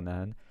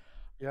CNN.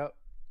 Yep.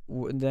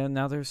 Then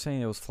now they're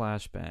saying it was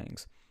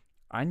flashbangs.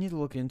 I need to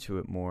look into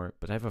it more,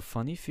 but I have a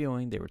funny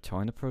feeling they were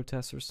telling the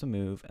protesters to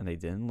move and they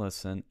didn't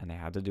listen and they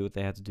had to do what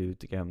they had to do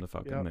to get them to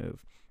fucking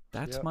move.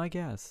 That's my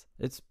guess.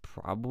 It's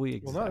probably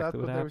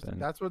exactly what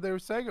happened. That's what they were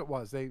saying it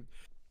was. They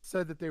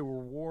said that they were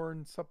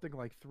warned something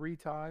like 3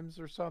 times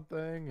or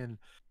something,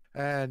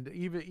 And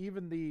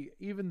even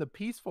the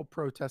peaceful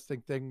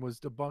protesting thing was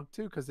debunked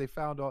too, because they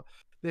found a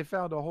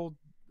whole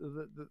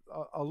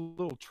a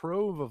little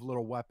trove of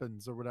little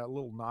weapons or whatever,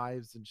 little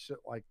knives and shit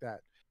like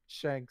that,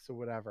 shanks or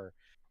whatever.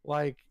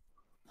 Like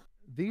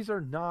these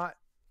are not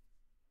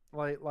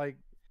like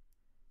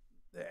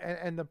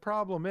and the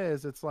problem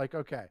is it's like,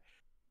 okay,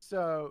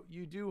 so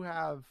you do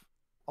have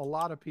a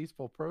lot of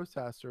peaceful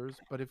protesters,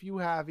 but if you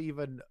have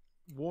even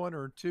one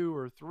or two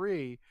or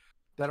three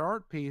that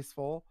aren't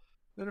peaceful,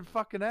 then it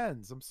fucking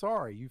ends. I'm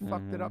sorry, you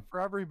fucked it up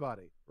for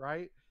everybody,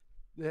 right?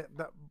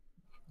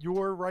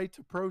 Your right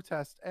to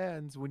protest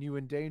ends when you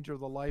endanger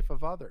the life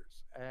of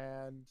others.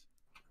 And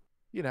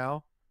you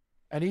know,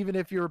 and even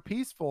if you're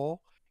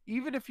peaceful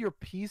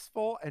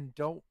and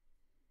don't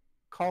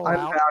call I'm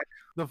out back.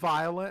 the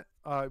violent,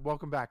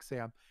 welcome back,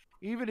 Sam.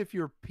 Even if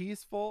you're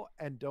peaceful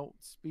and don't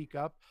speak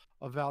up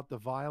about the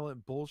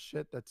violent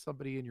bullshit that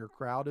somebody in your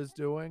crowd is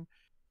doing,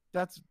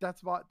 that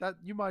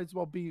you might as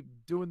well be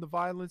doing the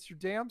violence your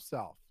damn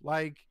self.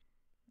 Like,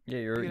 Yeah,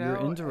 you're you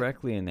you're know,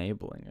 indirectly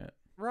enabling it.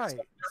 right.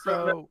 Different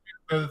So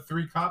than the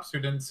 3 cops who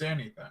didn't say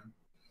anything.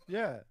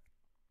 yeah,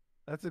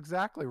 that's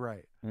exactly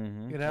right.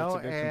 Mm-hmm. You That's know,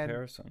 a good and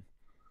comparison.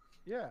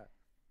 yeah.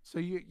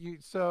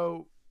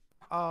 So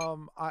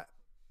I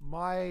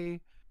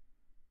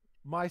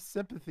my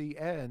sympathy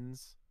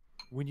ends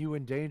when you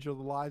endanger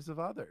the lives of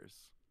others.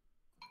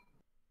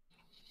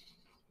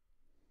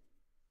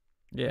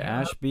 Yeah,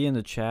 Yeah. Ash B in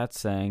the chat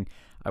saying,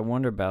 I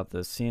wonder about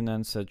this.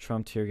 CNN said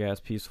Trump tear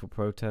gas peaceful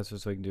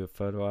protesters so he can do a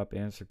photo op.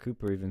 Anderson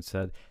Cooper even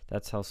said,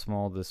 that's how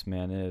small this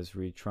man is,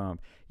 read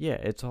Trump. Yeah,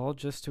 it's all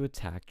just to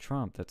attack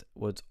Trump. That's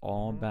what it's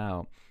all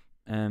about.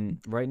 And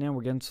right now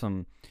we're getting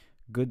some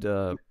good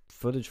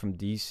footage from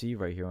D.C.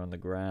 right here on the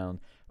ground.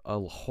 A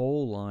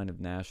whole line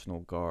of National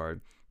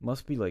Guard.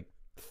 Must be like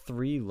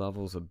 3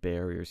 levels of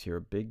barriers here.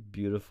 A big,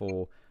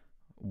 beautiful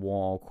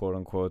wall, quote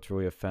unquote. It's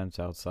really a fence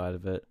outside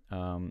of it.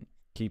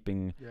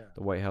 Keeping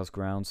the White House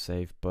grounds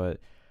safe, but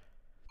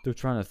they're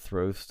trying to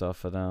throw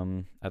stuff at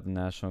them at the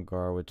National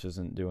Guard, which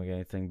isn't doing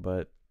anything.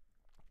 But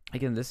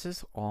again, this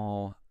is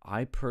all,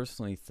 I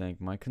personally think,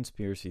 my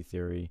conspiracy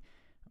theory,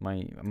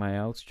 my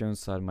Alex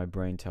Jones side of my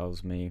brain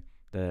tells me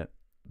that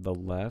the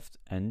left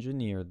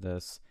engineered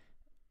this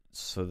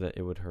so that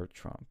it would hurt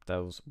Trump.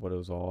 That was what it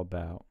was all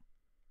about.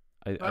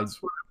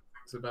 That's what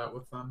everything's about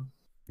with them.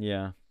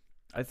 Yeah.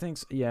 I think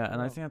so, yeah,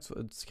 and I think that's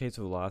it's the case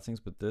with a lot of things,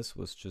 but this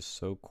was just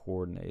so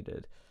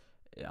coordinated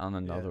on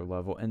another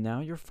level. And now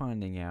you're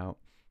finding out,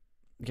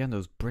 again,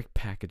 those brick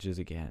packages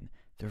again.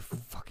 They're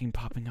fucking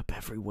popping up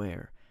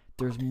everywhere.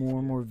 There's more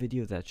and more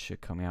video of that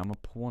shit coming out. I'm gonna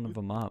pull one of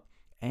them up.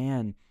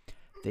 And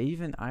they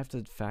even, I have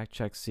to fact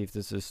check to see if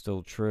this is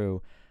still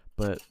true,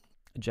 but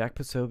Jack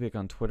Posobiec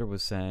on Twitter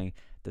was saying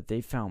that they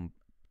found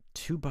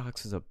 2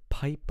 boxes of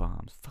pipe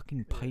bombs,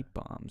 fucking pipe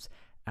bombs,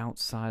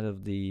 outside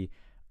of the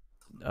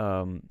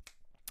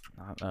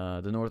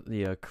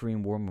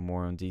Korean War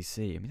Memorial in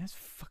D.C. I mean, that's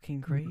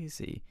fucking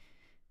crazy.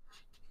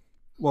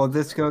 Well,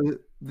 this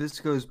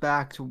goes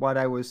back to what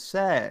I was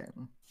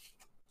saying.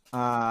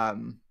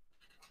 You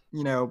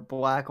know,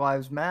 Black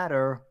Lives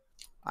Matter.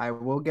 I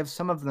will give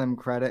some of them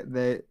credit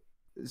that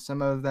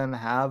some of them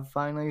have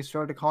finally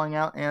started calling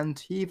out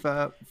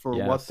Antifa for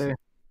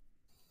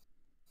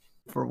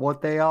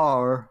what they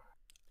are.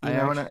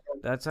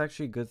 That's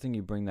actually a good thing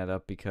you bring that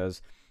up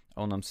because,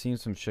 and I'm seeing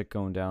some shit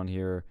going down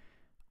here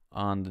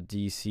on the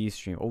DC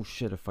stream. Oh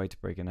shit, a fight's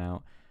breaking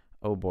out.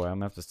 Oh boy, I'm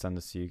gonna have to send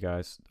this to you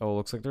guys. Oh, it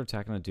looks like they're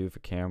attacking a dude with a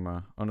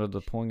camera. Oh no,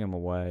 they're pulling him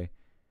away.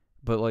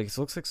 But like, it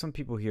looks like some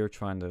people here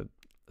trying to,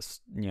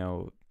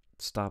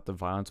 stop the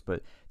violence.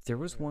 But there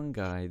was one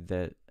guy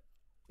that,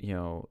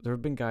 there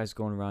have been guys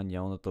going around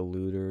yelling at the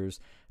looters.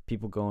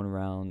 People going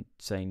around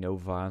saying no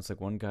violence.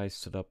 Like one guy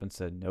stood up and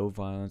said, "No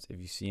violence. If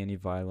you see any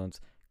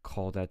violence,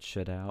 call that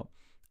shit out."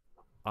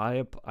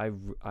 I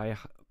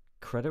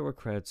credit where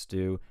credit's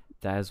due.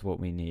 That is what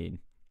we need.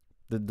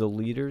 The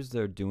leaders that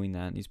are doing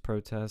that in these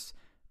protests,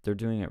 they're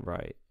doing it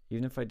right.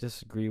 Even if I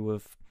disagree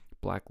with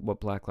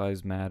what Black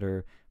Lives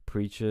Matter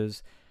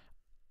preaches,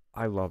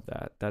 I love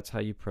that. That's how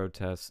you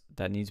protest.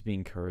 That needs to be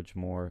encouraged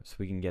more so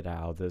we can get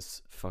out of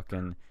this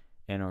fucking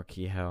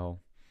anarchy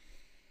hell.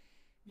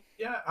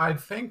 Yeah, I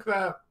think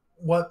that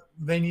what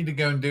they need to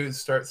go and do is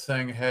start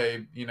saying,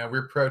 hey,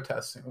 we're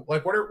protesting.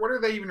 Like, what are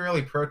they even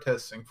really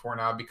protesting for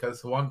now?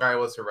 Because the one guy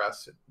was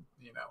arrested,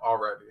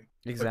 already.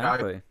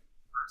 Exactly.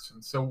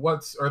 So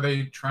are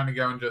they trying to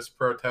go and just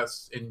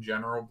protest in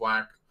general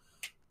black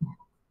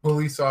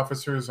police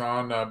officers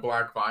on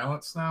black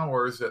violence now?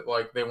 Or is it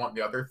like they want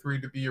the other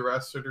 3 to be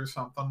arrested or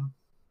something?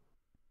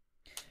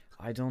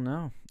 I don't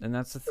know. And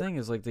that's the thing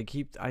is like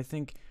I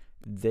think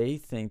they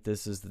think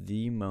this is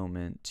the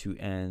moment to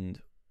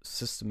end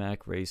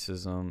systematic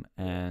racism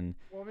and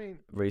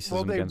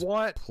racism against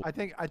I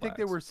think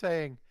they were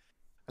saying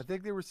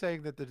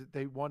that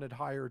they wanted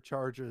higher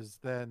charges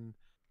than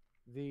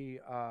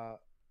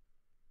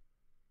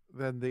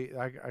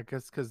I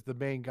guess because the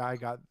main guy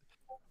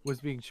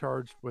was being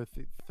charged with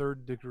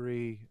third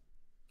degree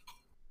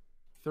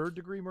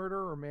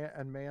murder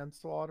and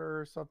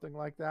manslaughter or something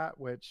like that,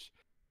 which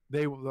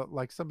they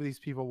like some of these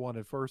people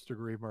wanted first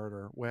degree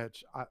murder,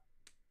 which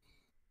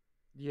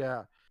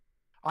yeah,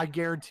 I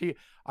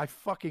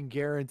fucking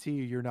guarantee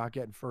you're not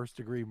getting first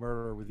degree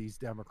murder with these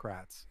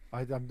Democrats.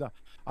 I'm not,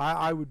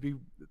 I would be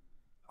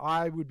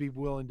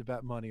willing to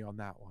bet money on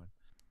that one.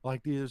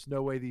 Like, there's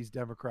no way these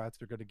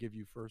Democrats are going to give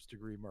you first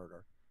degree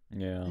murder.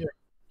 Yeah. Yeah.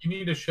 You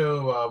need to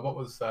show what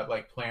was that,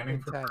 like planning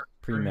for Intent.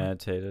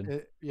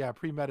 Premeditated. Yeah,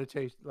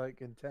 premeditation,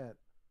 like intent.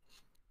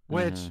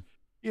 Which, Mhm.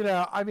 you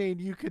know, I mean,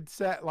 you could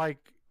set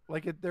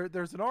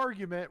there's an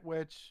argument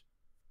which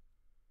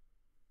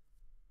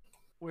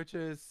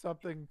is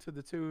something to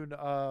the tune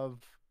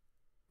of,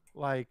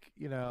 like,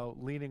 you know,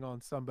 leaning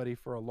on somebody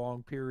for a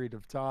long period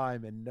of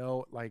time and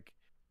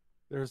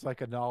there's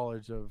like a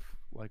knowledge of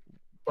like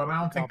but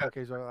I don't think that.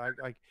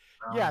 complications,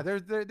 yeah, there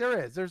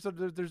is there's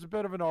a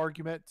bit of an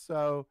argument.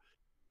 So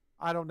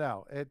I don't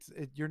know,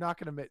 you're not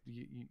going to make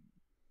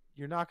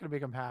you're not going to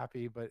make them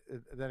happy, but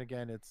then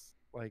again, it's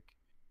like,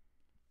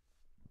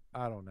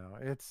 I don't know,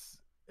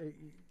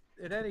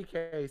 in any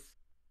case,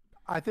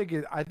 I think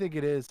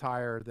it is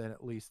higher than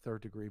at least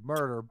third degree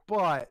murder,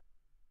 but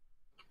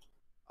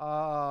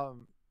I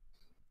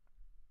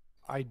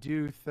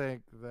do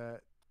think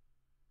that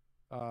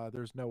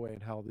there's no way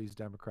in hell these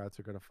Democrats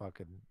are gonna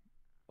fucking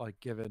like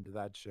give in to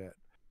that shit.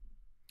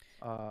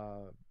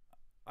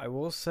 I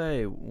will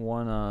say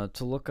one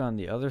to look on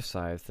the other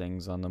side of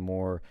things, on the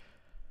more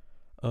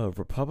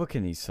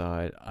Republican-y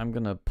side. I'm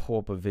gonna pull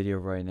up a video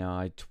right now.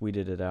 I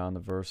tweeted it out on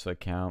the Versa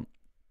account.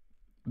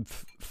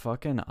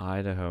 Fucking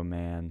Idaho,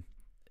 man,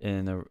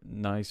 in a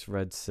nice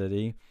red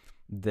city,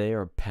 they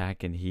are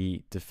packing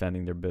heat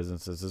defending their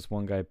businesses. This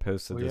one guy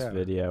posted this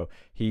video.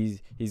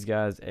 He's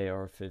got his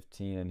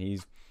AR-15 and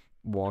he's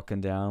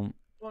walking down,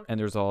 and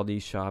there's all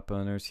these shop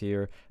owners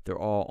here. They're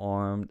all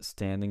armed,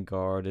 standing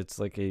guard. It's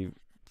like a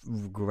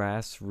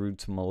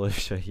grassroots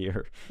militia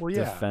here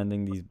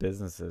defending these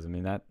businesses. I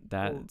mean,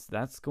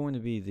 that's going to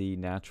be the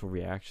natural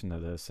reaction to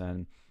this,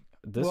 and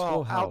this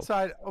will help.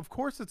 Outside, of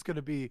course, it's going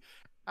to be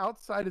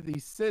outside of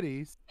these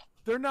cities.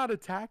 They're not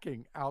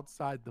attacking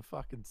outside the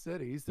fucking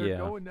cities. They're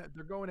going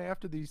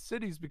after these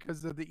cities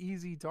because they're the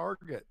easy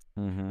target,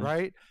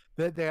 right?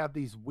 That they have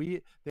this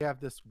weak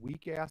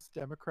ass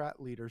Democrat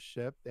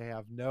leadership. They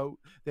have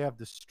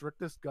the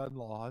strictest gun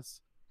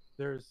laws.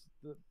 There's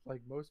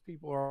like, most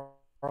people are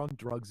on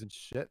drugs and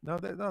shit.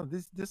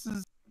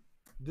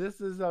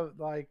 This is a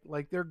like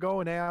they're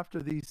going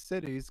after these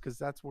cities because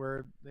that's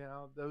where, you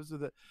know, those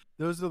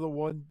are the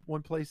one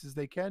places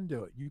they can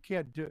do it. You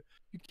can't do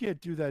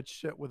that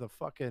shit with a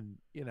fucking,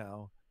 you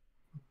know,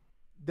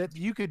 that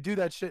you could do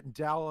that shit in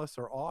Dallas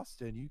or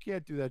Austin. You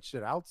can't do that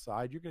shit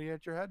outside. You're gonna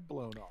get your head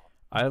blown off.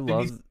 I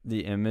love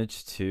the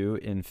image too.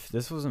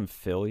 This was in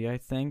Philly, I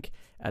think,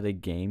 at a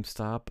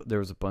GameStop. There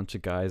was a bunch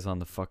of guys on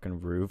the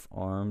fucking roof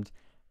armed.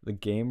 The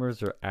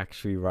gamers are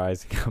actually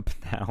rising up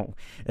now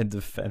and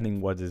defending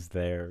what is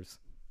theirs.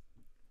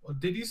 Well,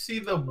 did you see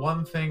the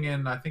one thing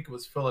in, I think it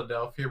was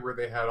Philadelphia, where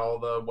they had all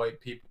the white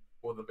people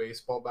with the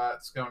baseball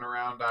bats going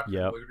around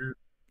after looters?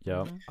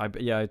 Yep. I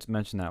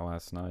mentioned that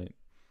last night.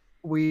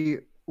 We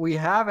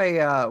have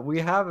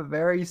a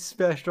very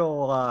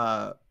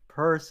special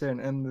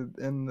person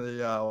in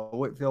the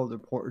Whitfield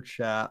Report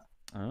chat.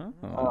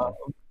 Oh.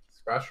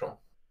 Special.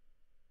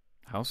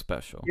 How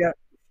special?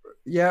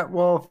 Yeah,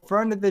 well,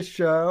 friend of the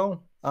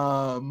show.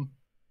 So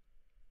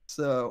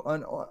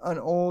an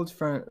old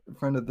friend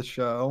of the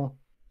show.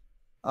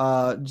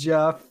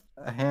 Jeff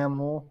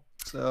Hamill.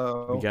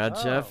 So we got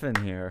Jeff in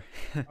here.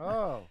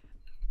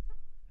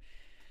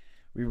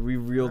 we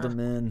reeled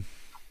him in.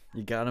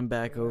 You got him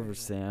back over,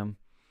 Sam.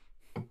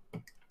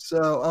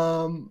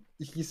 So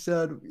he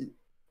said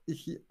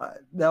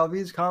now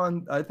these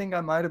comments, I think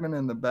I might have been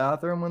in the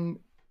bathroom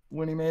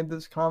when he made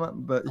this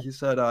comment, but he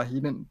said he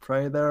didn't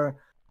pray there.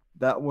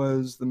 That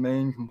was the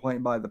main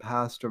complaint by the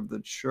pastor of the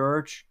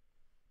church.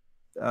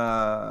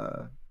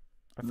 I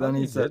then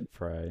he said, did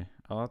pray.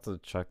 I'll have to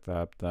check that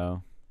up,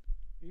 though.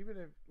 Even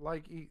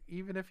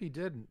if he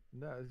didn't,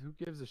 no, who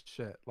gives a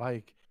shit?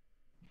 Like,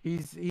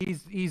 he's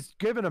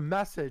given a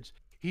message.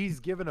 He's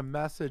given a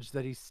message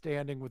that he's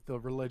standing with the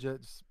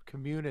religious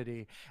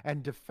community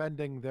and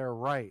defending their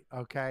right.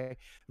 Okay,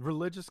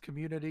 religious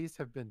communities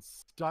have been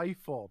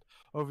stifled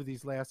over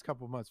these last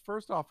couple of months.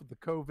 First off, with the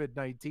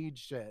COVID-19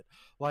 shit,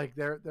 like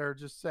they're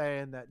just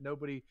saying that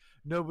nobody's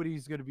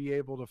going to be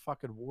able to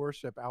fucking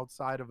worship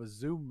outside of a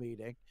Zoom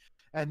meeting,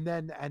 and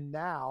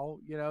now,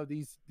 you know,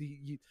 this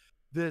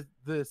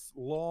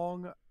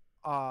long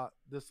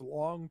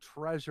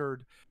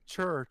treasured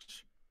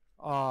church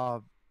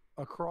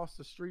across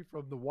the street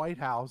from the White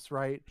House,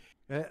 right,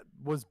 it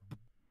was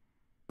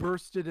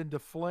bursted into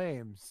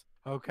flames.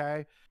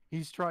 Okay,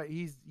 he's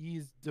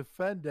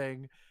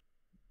defending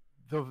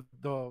the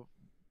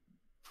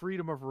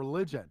freedom of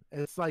religion.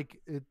 It's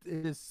like it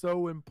is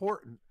so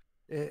important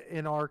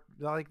in our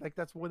like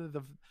that's one of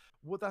the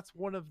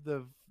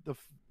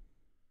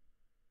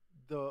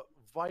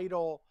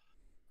vital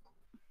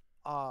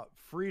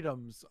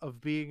freedoms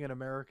of being an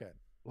American.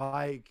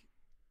 Like,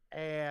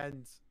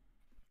 and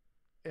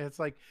It's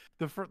like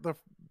the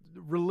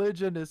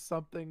religion is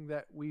something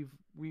that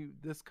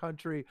this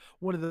country,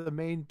 one of the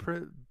main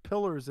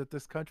pillars that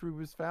this country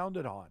was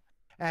founded on,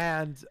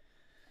 and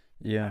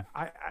Yeah.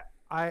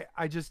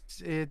 I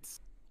just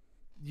it's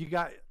you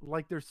got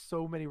like there's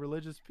so many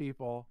religious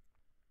people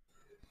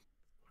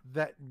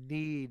that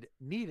need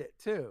it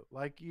too.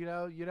 Like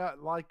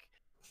like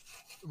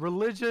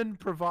religion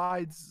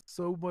provides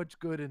so much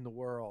good in the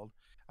world.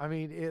 I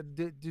mean,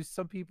 do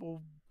some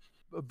people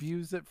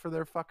abuse it for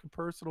their fucking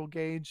personal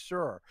gain?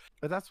 Sure,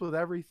 but that's with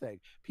everything.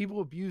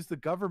 People abuse the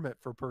government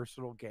for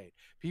personal gain.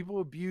 People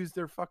abuse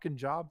their fucking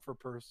job for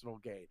personal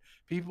gain.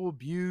 People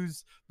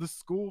abuse the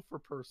school for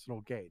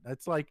personal gain.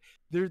 That's like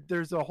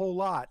there's a whole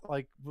lot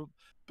like,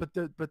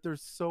 but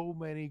there's so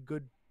many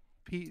good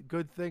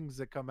things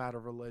that come out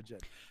of religion.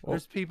 Well,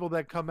 There's people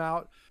that come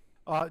out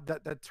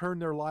that turn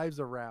their lives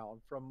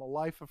around from a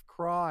life of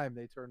crime.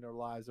 They turn their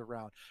lives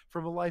around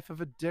from a life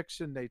of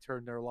addiction. They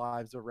turn their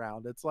lives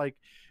around. It's like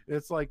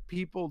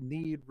people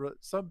need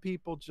some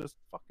people just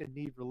fucking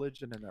need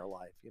religion in their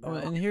life. You know.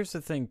 and here's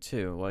the thing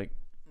too. Like,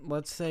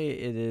 let's say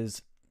it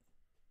is,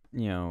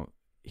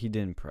 he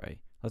didn't pray.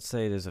 Let's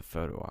say it is a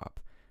photo op.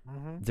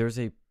 Mm-hmm. There's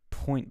a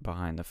point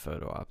behind the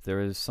photo op.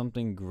 There is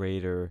something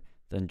greater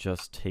than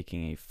just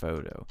taking a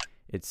photo.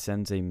 It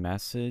sends a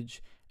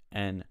message,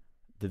 and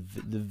the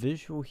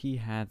visual he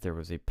had there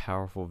was a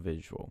powerful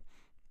visual.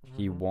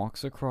 He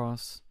walks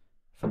across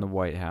from the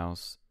White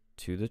House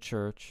to the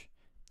church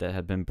that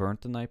had been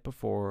burnt the night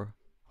before,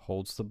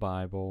 holds the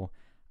Bible.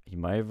 He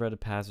might have read a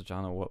passage.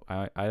 I don't know what.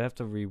 I'd have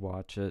to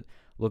rewatch it,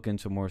 look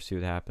into more, see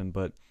what happened.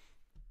 But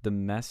the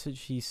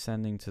message he's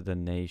sending to the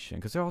nation,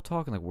 because they're all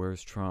talking like,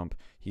 where's Trump?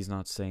 He's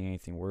not saying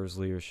anything. Where's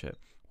leadership?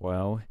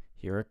 Well,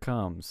 here it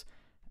comes.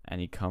 And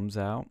he comes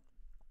out,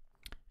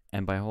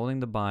 and by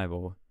holding the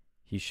Bible,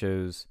 he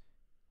shows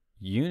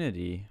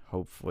unity,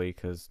 hopefully,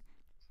 because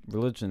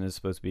religion is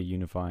supposed to be a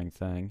unifying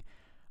thing,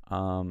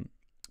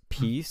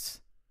 peace,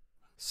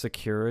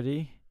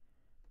 security,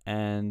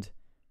 and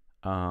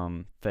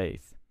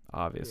faith,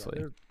 obviously.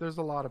 Yeah, there's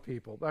a lot of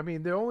people. I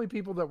mean, the only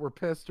people that were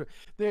pissed,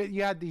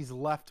 you had these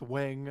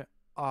left-wing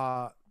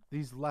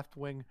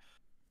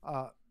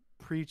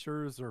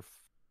preachers or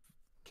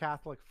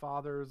Catholic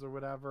fathers or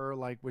whatever,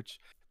 like, which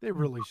they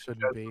really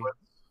shouldn't be.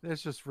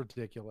 It's just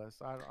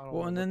ridiculous. I don't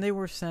Well, and then they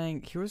were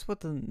saying, here's what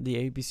the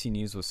ABC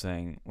News was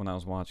saying when I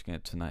was watching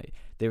it tonight.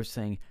 They were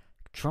saying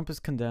Trump is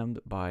condemned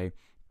by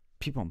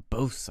people on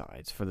both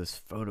sides for this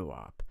photo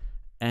op.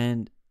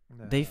 And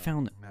they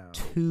found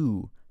just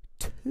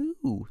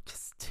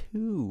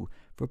two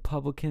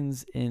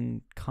Republicans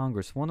in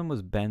Congress. One of them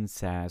was Ben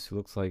Sass, who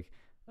looks like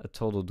a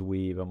total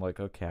dweeb. I'm like,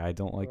 okay, I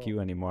don't like you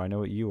anymore. I know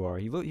what you are.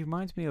 He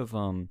reminds me of,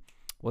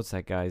 what's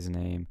that guy's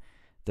name?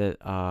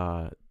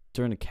 That,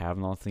 during the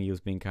Kavanaugh thing, he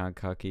was being kind of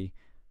cucky.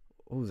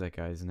 What was that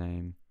guy's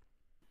name?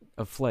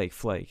 Jeff Flake.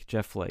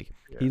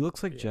 Yeah, he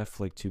looks like Jeff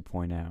Flake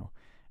 2.0.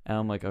 And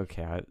I'm like,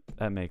 okay,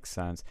 that makes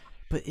sense.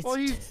 But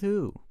it's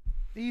two.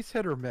 He's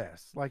hit or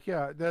miss. Like,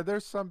 yeah,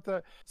 there's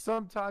something.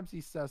 Sometimes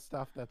he says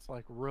stuff that's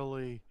like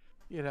really,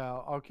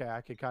 okay,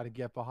 I can kind of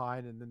get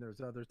behind. And then there's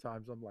other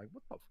times I'm like,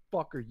 what the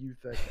fuck are you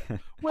thinking?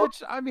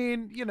 Which, I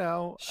mean,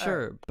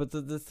 Sure, but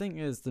the thing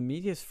is, the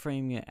media's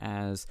framing it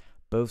as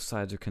both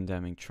sides are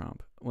condemning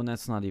Trump, when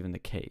that's not even the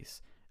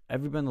case.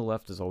 Everybody on the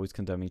left is always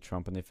condemning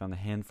Trump, and they found a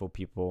handful of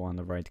people on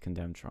the right to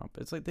condemn Trump.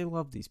 It's like they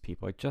love these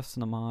people. Like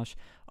Justin Amash,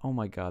 oh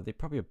my God, they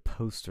probably have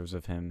posters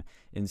of him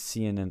in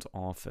CNN's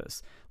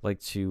office,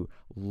 like to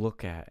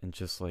look at and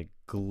just like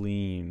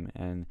gleam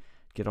and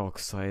get all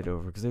excited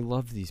over, because they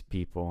love these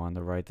people on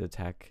the right to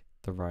attack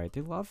the right.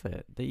 They love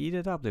it. They eat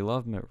it up. They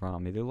love Mitt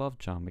Romney. They love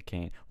John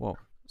McCain. Well,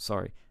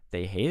 sorry.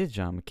 They hated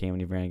John McCain when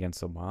he ran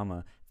against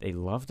Obama. They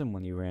loved him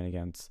when he ran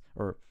against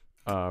or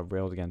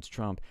railed against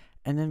Trump.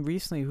 And then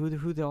recently, who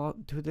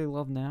they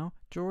love now?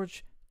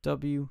 George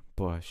W.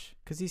 Bush,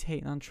 because he's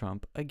hating on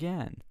Trump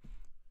again.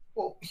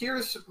 Well,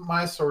 here's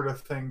my sort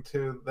of thing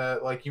too,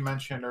 that like you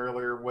mentioned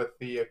earlier with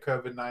the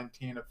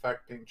COVID-19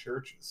 affecting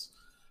churches.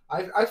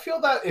 I feel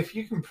that if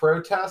you can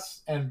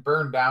protest and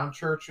burn down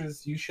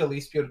churches, you should at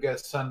least be able to get a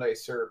Sunday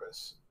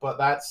service. But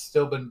that's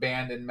still been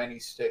banned in many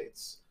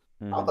states.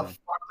 Mm-hmm. How the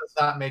fuck does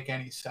that make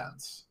any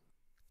sense?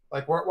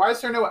 Like, why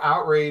is there no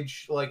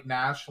outrage, like,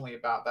 nationally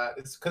about that?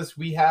 It's because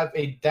we have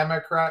a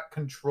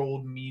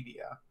Democrat-controlled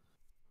media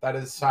that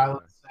is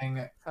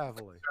silencing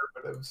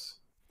conservatives.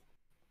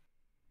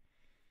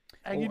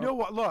 And you know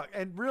what? Look,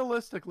 and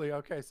realistically,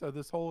 okay, so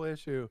this whole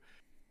issue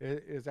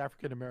is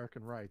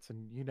African-American rights.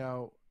 And,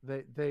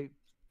 they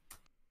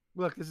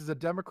look, this is a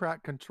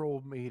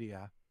Democrat-controlled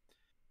media.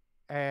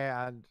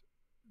 And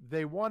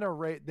they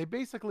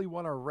basically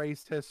want to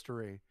erase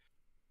history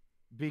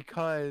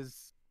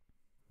because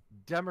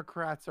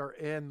Democrats are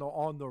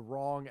on the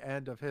wrong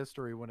end of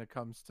history when it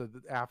comes to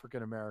the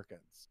African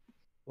Americans.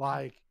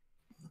 Like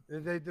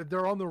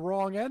they're on the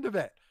wrong end of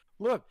it.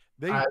 Look,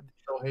 I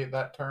still hate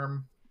that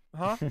term.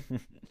 Huh?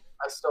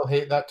 I still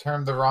hate that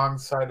term, the wrong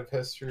side of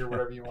history or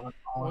whatever you want to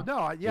call it.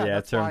 Well, no, yeah,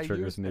 that term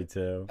triggers me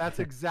too. That's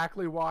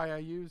exactly why I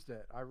used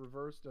it. I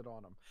reversed it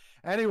on them.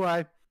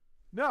 Anyway,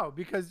 No,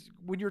 because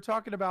when you're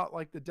talking about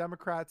like the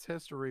Democrats'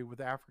 history with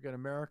African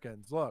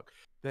Americans, look,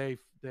 they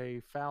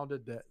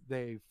founded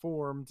they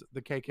formed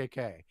the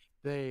KKK.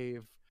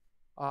 They've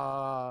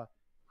uh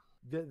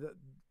the,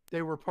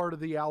 they were part of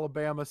the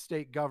Alabama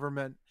state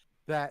government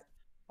that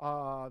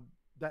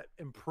that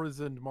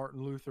imprisoned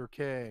Martin Luther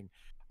King.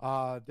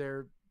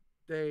 They're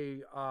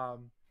they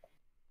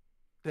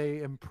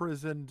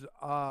imprisoned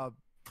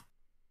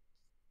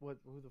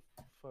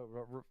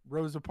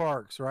Rosa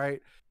Parks,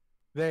 right?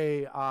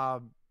 They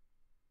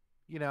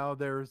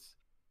there's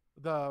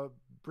the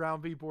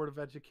Brown v. Board of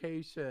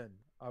Education,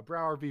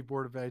 Broward v.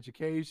 Board of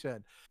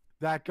Education.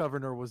 That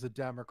governor was a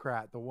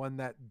Democrat, the one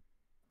that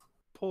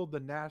pulled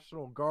the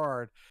National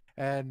Guard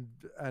and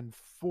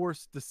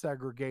forced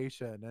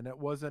desegregation. And it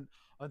wasn't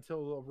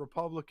until a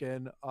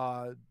Republican,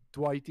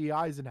 Dwight D.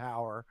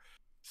 Eisenhower,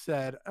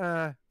 said,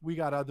 we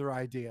got other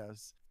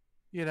ideas.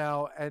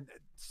 And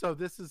so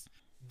this is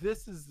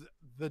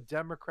the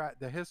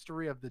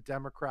history of the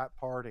Democrat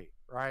Party,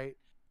 right?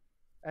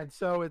 And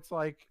so it's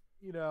like,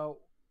 you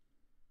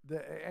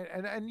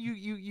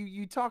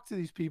talk to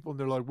these people and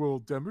they're like, well,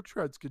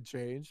 Democrats could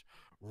change.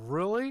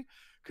 Really?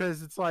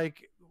 Because it's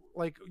like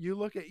you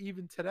look at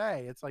even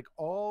today, it's like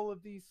all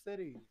of these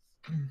cities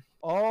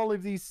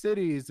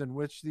in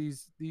which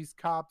these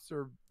cops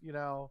are,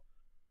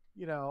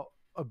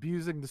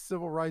 abusing the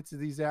civil rights of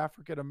these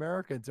African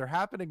Americans are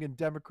happening in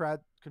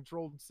Democrat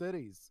controlled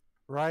cities,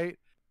 right?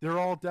 They're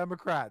all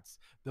Democrats.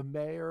 The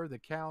mayor, the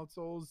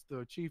councils,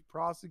 the chief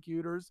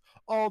prosecutors,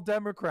 all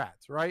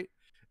Democrats, right?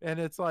 And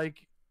it's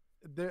like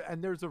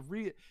there's a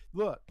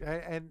look,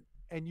 and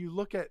you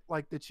look at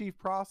like the chief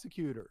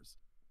prosecutors,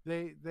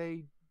 they're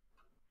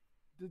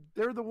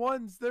the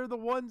ones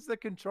that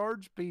can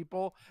charge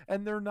people,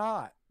 and they're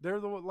not. They're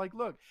the like,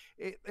 look,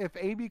 if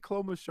Amy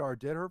Klobuchar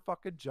did her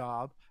fucking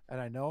job, and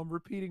I know I'm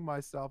repeating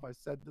myself, I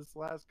said this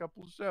last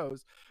couple of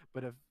shows,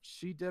 but if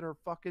she did her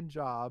fucking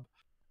job,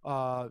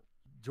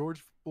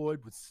 George Floyd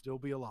would still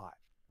be alive.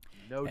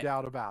 No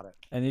doubt about it.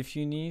 And if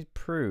you need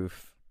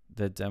proof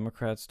that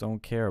Democrats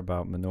don't care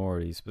about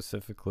minorities,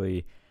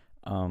 specifically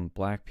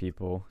black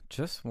people,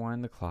 just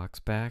wind the clocks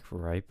back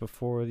right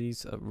before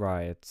these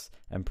riots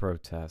and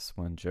protests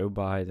when Joe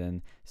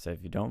Biden said,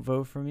 if you don't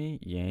vote for me,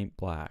 you ain't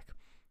black.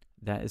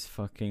 That is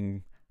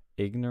fucking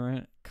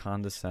ignorant,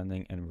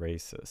 condescending, and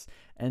racist.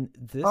 And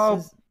this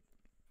is...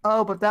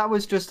 Oh, but that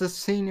was just a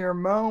senior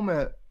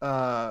moment,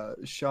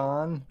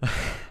 Sean.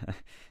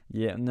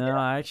 Yeah, no,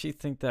 I actually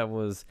think that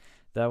was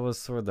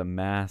sort of the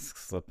mask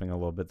slipping a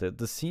little bit.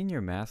 The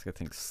senior mask, I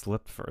think,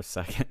 slipped for a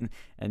second,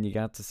 and you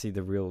got to see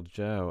the real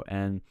Joe.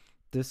 And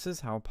this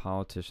is how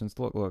politicians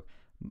look. Look,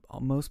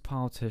 most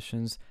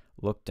politicians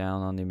look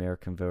down on the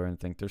American voter and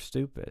think they're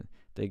stupid.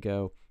 They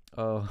go,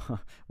 oh,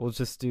 we'll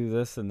just do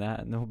this and that,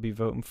 and they'll be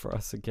voting for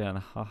us again.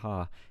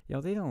 Haha.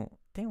 They don't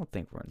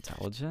think we're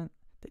intelligent.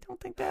 They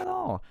don't think that at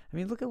all. I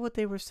mean, look at what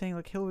they were saying,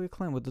 like Hillary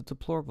Clinton with the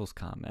deplorables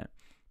comment.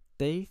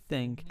 They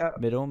think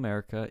middle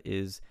America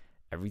is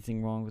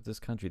everything wrong with this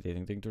country. They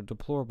think they're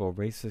deplorable,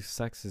 racist,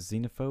 sexist,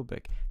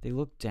 xenophobic. They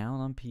look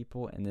down on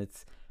people, and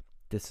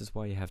this is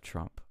why you have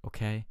Trump,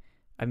 okay?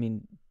 I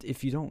mean,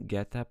 if you don't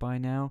get that by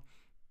now,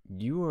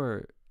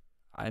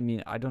 I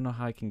don't know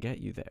how I can get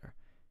you there.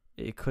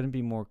 It couldn't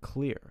be more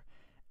clear.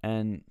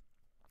 And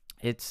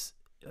it's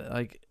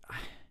like,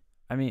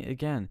 I mean,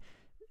 again,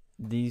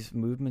 these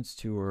movements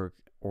are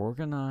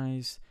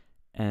organized,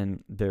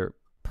 and they're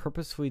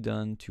purposefully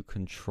done to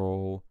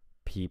control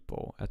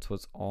people. That's what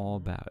it's all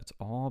about. It's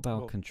all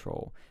about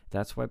control.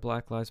 That's why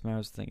Black Lives Matter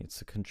is a thing. It's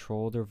to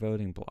control their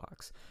voting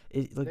blocks.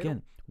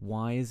 Again,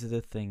 why is it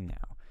a thing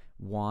now?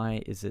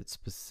 Why is it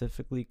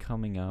specifically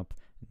coming up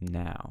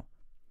now?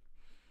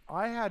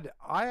 I had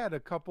a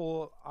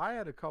couple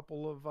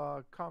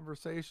of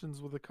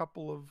conversations with a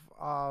couple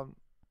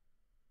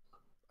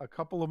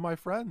of my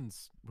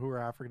friends who are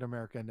African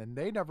American, and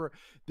they were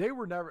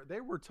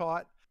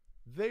taught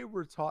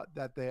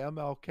that the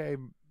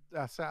MLK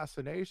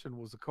assassination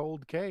was a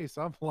cold case.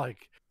 I'm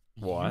like,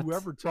 what?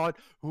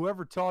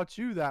 Whoever taught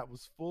you that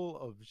was full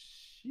of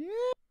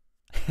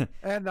shit.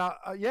 And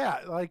yeah,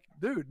 like,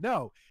 dude,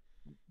 no,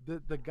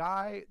 the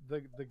guy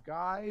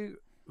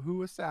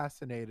who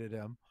assassinated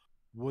him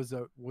was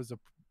a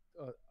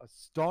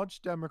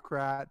staunch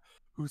Democrat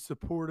who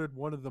supported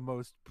one of the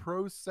most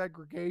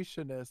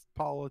pro-segregationist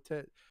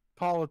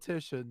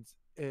politicians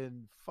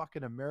in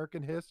fucking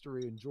American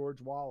history, in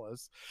George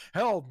Wallace.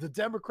 Hell, the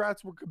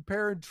Democrats were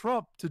comparing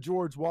Trump to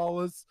George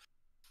Wallace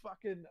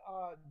fucking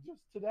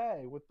just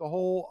today with the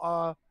whole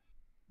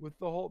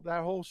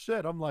that whole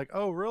shit. I'm like,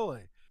 oh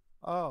really?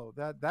 Oh,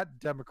 that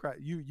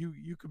Democrat,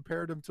 you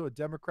compared him to a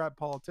Democrat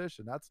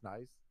politician. That's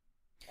nice.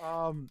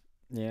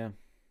 Yeah.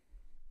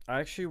 I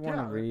actually want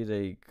to read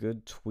a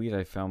good tweet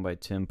I found by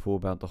Tim Pool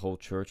about the whole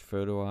church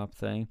photo op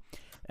thing.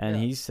 And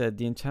he said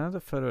the intent of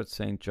the photo at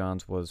St.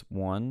 John's was,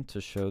 1,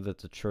 to show that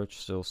the church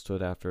still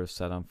stood after it was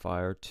set on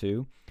fire.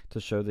 2, to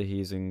show that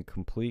he's in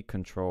complete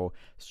control,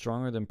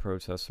 stronger than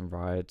protests and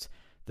riots.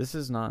 This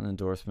is not an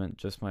endorsement,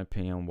 just my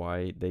opinion on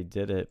why they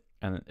did it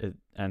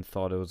and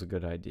thought it was a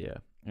good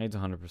idea. He's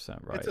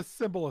 100% right. It's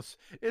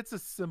a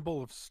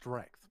symbol of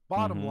strength.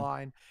 Bottom Mhm.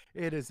 line,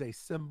 it is a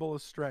symbol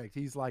of strength.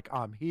 He's like,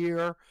 I'm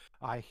here.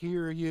 I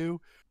hear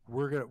you.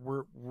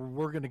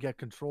 We're gonna get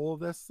control of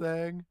this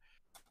thing,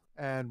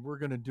 and we're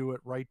gonna do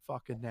it right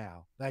fucking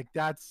now. Like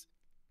that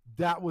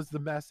was the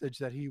message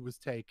that he was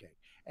taking.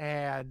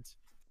 And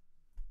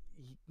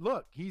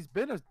look, he's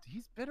been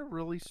a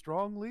really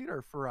strong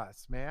leader for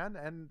us,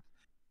 man.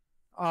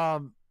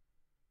 Um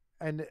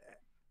and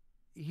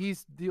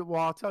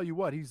well, I'll tell you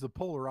what, he's the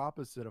polar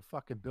opposite of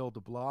fucking Bill de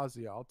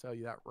Blasio. I'll tell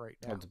you that right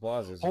now. Well, de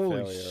Blasio's a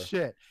Holy failure.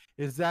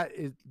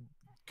 shit.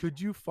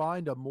 Could you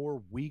find a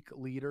more weak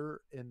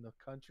leader in the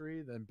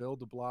country than Bill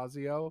de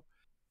Blasio?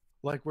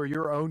 Like, where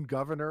your own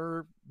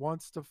governor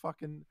wants to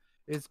fucking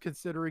is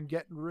considering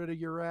getting rid of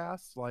your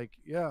ass? Like,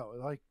 yeah,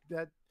 like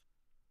that.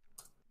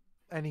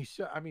 And he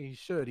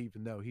should,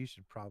 even though he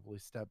should probably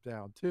step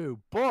down too.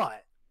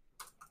 But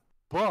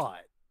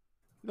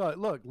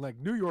look, like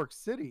New York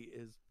City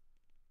is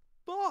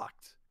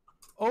fucked.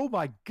 Oh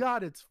my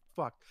God, it's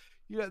fucked.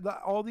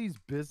 All these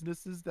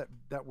businesses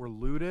that were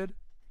looted,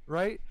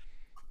 right?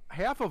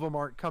 Half of them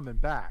aren't coming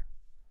back.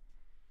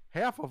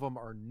 Half of them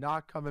are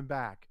not coming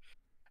back.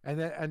 And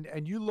then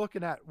and you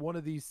looking at one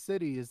of these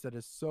cities that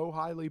is so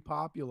highly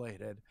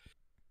populated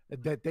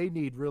that they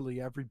need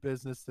really every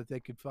business that they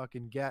could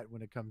fucking get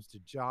when it comes to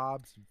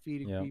jobs and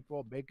feeding Yep.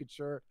 people, making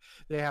sure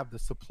they have the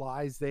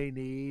supplies they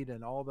need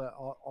and all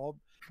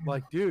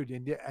like, dude,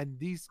 and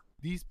these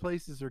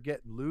places are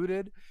getting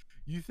looted.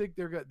 You think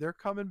they're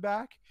coming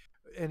back?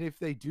 And if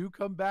they do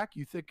come back,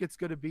 you think it's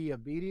going to be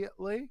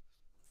immediately?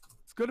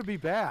 It's going to be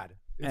bad.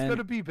 It's going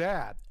to be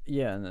bad.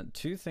 Yeah, and then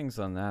 2 things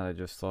on that I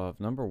just thought of.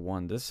 Number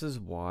 1, this is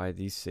why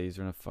these cities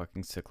are in a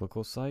fucking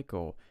cyclical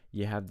cycle.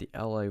 You have the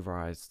LA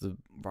riots, the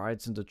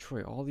riots in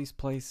Detroit, all these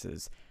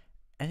places,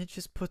 and it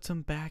just puts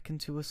them back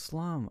into a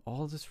slum.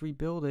 All this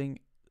rebuilding,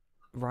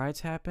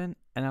 riots happen,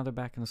 and now they're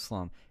back in a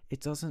slum. It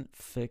doesn't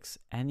fix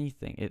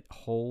anything. It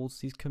holds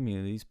these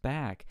communities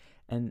back.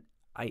 And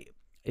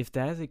if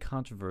that is a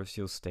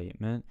controversial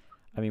statement,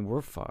 I mean,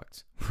 we're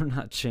fucked. We're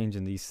not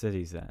changing these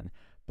cities then.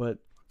 But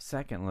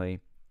secondly,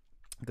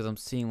 because I'm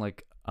seeing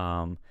like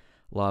a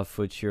lot of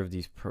footage here of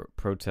these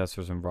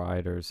protesters and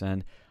rioters,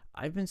 and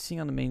I've been seeing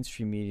on the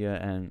mainstream media,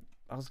 and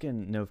I was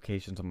getting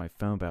notifications on my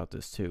phone about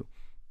this too,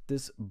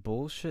 this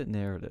bullshit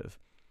narrative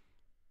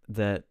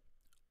that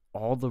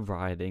all the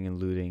rioting and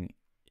looting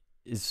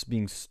is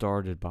being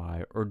started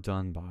by or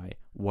done by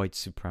white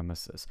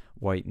supremacists,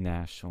 white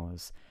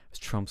nationalists,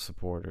 Trump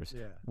supporters.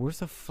 Yeah. Where's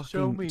the fucking?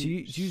 Show me. Do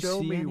you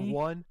show see me any?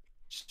 one.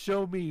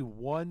 Show me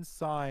one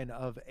sign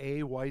of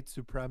a white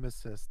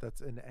supremacist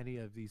that's in any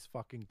of these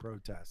fucking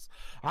protests.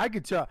 I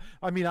could tell.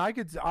 I mean,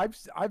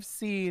 I've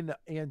seen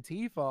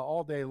Antifa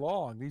all day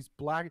long. These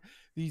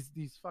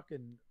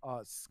fucking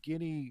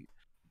skinny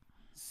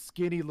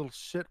little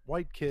shit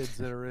white kids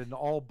that are in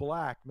all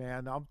black,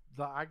 man.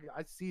 I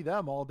see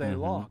them all day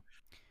long.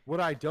 What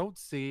I don't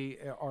see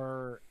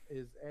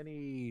is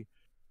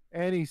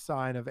any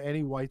sign of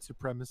any white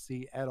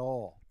supremacy at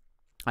all.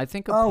 I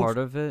think a part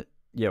of it.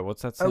 Yeah,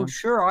 what's that? Sam? Oh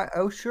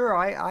sure,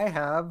 I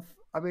have.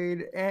 I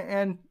mean,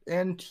 and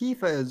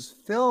Antifa is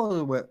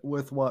filled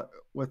with white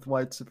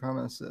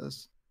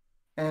supremacists,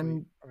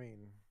 and I mean,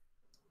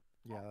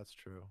 yeah, that's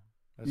true.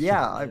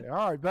 Yeah,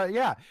 all right, but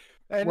yeah,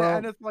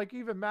 and it's like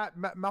even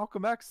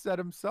Malcolm X said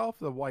himself,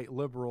 the white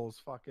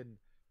liberals fucking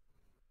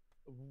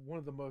one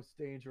of the most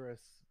dangerous.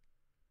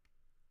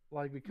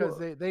 Like, because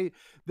they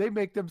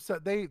make them so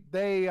they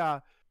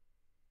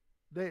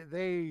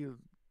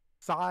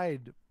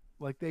side,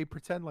 like they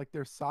pretend like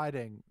they're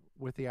siding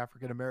with the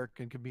African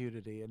American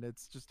community, and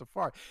it's just a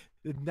farce.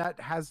 And that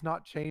has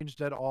not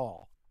changed at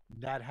all.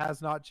 That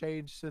has not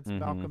changed since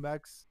Malcolm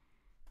X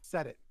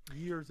said it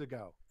years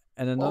ago.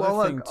 And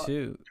another thing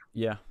too.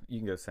 Yeah, you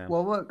can go, Sam.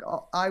 Well, look,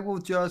 I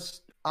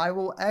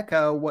will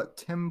echo what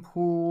Tim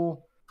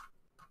Pool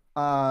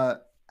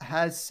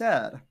has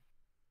said.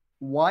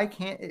 Why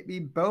can't it be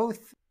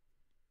both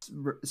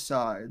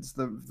sides,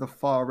 the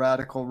far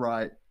radical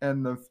right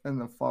and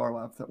the far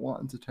left that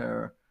want to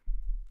tear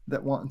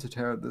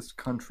this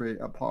country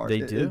apart? They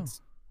do.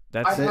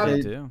 They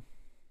do.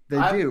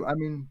 They do. I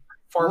mean,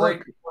 far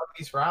right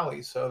these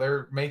rallies, so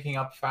they're making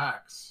up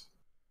facts.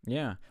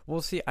 Yeah.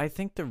 Well, see, I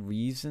think the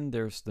reason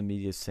there's the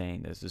media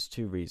saying this is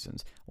 2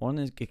 reasons. One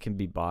is it can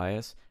be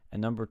biased,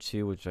 and number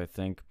 2, which I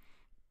think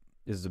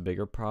is the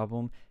bigger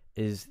problem,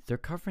 is they're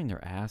covering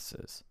their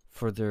asses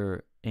for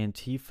their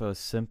Antifa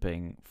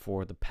simping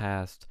for the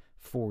past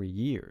 4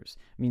 years.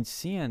 I mean,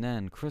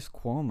 CNN, Chris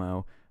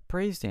Cuomo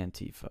praised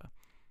Antifa.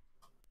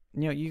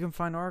 You know, you can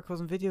find articles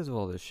and videos of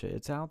all this shit.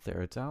 It's out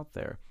there. It's out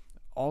there.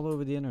 All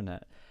over the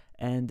internet.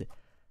 And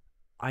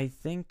I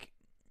think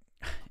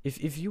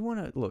if you want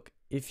to, look,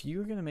 if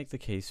you're going to make the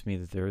case to me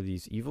that there are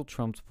these evil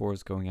Trump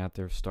supporters going out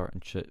there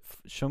starting shit,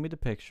 show me the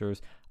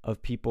pictures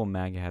of people in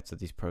MAGA hats at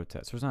these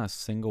protests. There's not a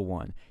single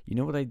one. You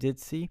know what I did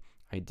see?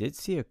 I did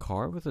see a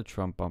car with a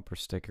Trump bumper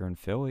sticker in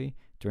Philly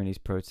during these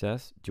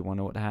protests. Do you want to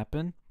know what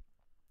happened?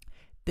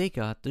 They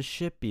got the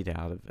shit beat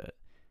out of it.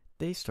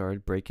 they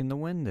started breaking the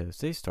windows.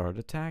 They started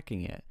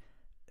attacking it.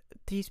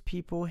 These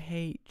people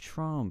hate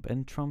Trump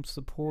and Trump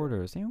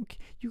supporters. They don't.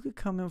 You could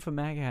come in from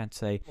MAGA and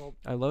say, Well,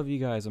 "I love you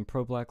guys. I'm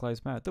pro Black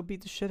Lives Matter." They'll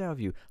beat the shit out of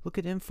you. Look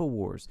at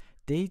Infowars.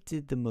 They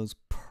did the most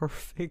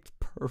perfect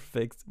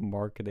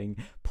marketing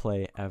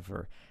play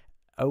ever.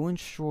 Owen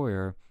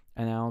Schroyer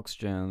and Alex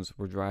Jones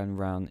were driving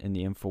around in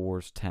the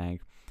Infowars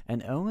tank,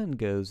 and Owen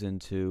goes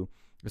into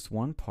this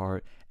one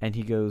part, and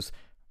he goes,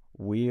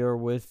 "We are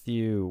with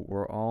you.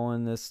 We're all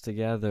in this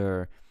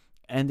together."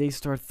 And they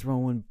start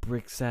throwing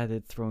bricks at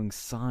it, throwing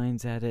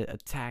signs at it,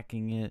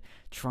 attacking it,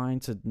 trying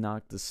to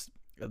knock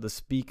the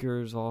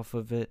speakers off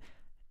of it.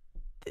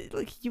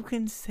 Like, you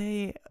can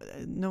say,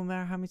 no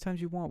matter how many times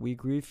you want, we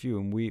agree with you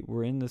and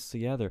we're in this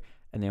together,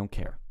 and they don't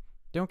care.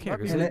 They don't care Let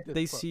me because read they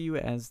this quote. see you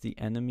as the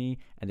enemy,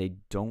 and they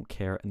don't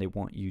care, and they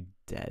want you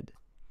dead.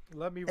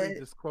 Let me read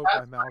this quote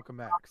by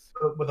Malcolm X.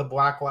 With the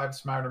Black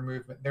Lives Matter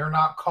movement, they're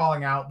not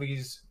calling out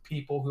these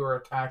people who are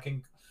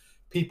attacking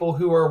people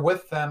who are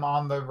with them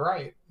on the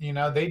right. You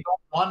know, they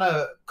don't want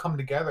to come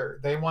together.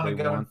 They want to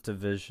They go. want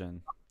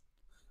division.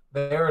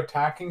 They're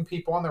attacking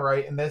people on the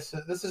right, and this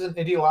is an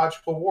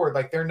ideological war.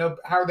 Like,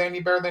 how are they any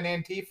better than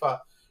Antifa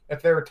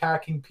if they're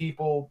attacking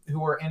people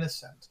who are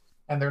innocent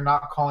and they're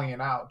not calling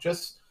it out?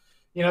 Just,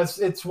 you know,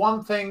 it's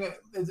one thing.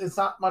 It's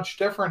not much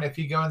different if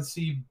you go and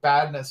see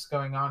badness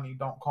going on, you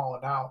don't call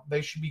it out.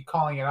 They should be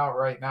calling it out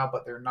right now,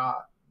 but they're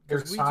not. They're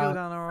Because we do it silent.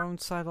 on our own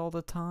side all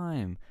the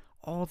time.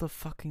 All the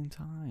fucking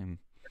time.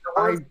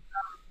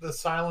 The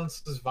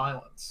silence is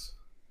violence.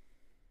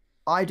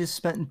 I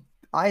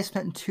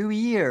spent 2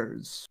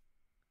 years,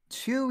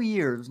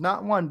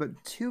 not one, but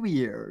 2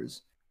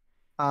 years,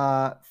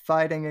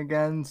 fighting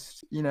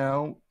against,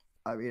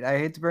 I mean, I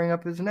hate to bring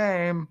up his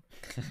name,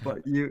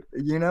 but you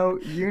know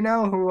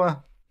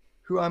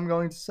who I'm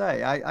going to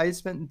say. I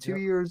spent 2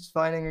 years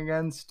fighting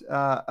against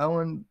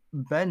Owen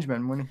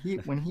Benjamin when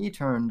he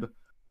turned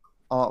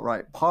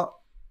alt-right,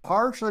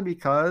 partially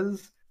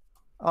because,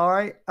 all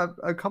right,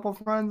 a couple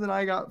friends and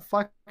I got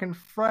fucking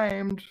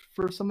framed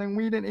for something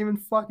we didn't even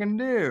fucking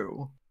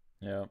do.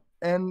 Yeah.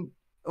 And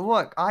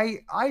look, I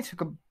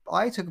took a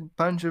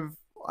bunch of,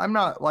 I'm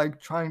not like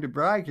trying to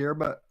brag here,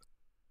 but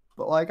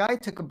like I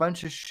took a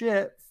bunch of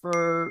shit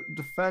for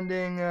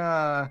defending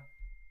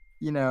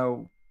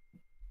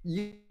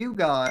you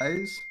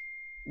guys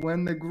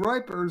when the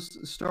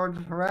Groypers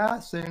started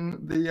harassing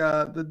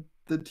the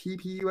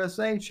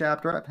TPUSA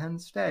chapter at Penn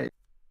State.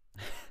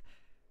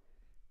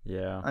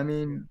 Yeah. I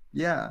mean,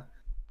 yeah.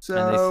 So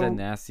And they said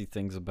nasty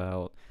things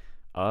about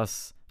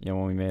us,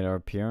 when we made our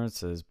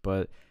appearances,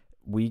 but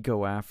we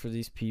go after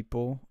these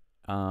people,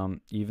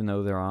 even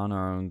though they're on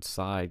our own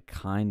side,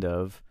 kind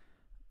of.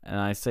 And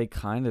I say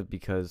kind of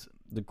because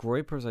the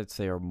Groypers, I'd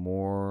say, are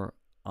more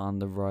on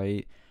the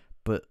right,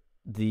 but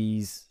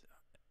these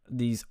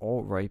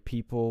alt-right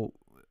people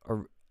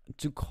are,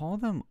 to call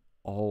them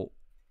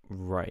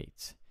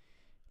alt-right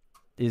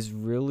is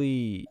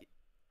really,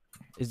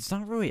 it's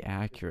not really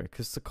accurate,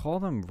 because to call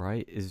them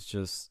right is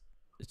just,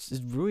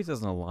 it really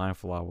doesn't align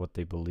with a lot of what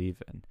they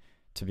believe in,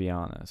 to be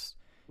honest.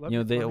 A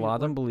lot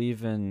of them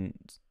believe in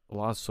a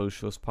lot of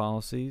socialist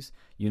policies,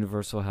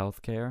 universal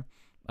health care,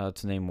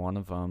 to name one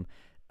of them.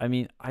 I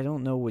mean, I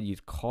don't know what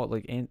you'd call it.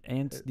 Like,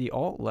 and the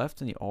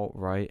alt-left and the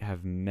alt-right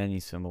have many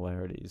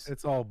similarities.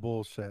 It's all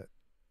bullshit.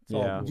 It's Yeah.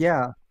 all bullshit.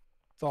 yeah.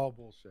 It's all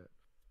bullshit.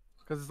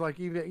 Because it's like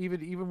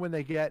even when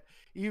they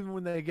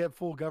get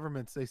full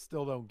governments, they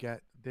still don't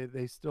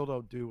they still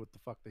don't do what the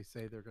fuck they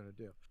say they're gonna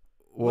do.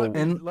 Well,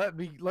 Let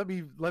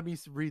me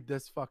read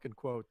this fucking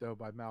quote though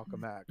by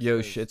Malcolm X. yo,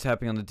 'cause- shit's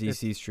happening on the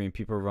DC stream.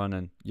 People are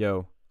running.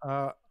 Yo,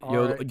 all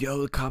right.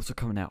 the cops are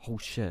coming out. Oh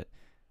shit.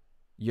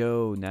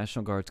 Yo,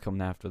 National Guard's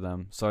coming after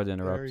them. Sorry to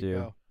interrupt There you.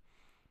 go.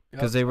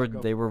 Because Yep,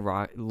 they go.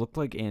 were it looked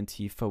like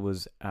Antifa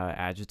was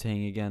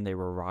agitating again. They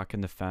were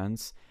rocking the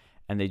fence,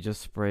 and they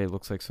just sprayed,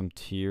 looks like some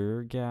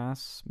tear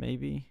gas,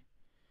 maybe.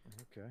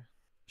 Okay.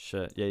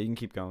 Shit. Yeah, you can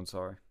keep going.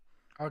 Sorry.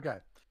 Okay.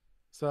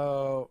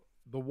 So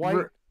the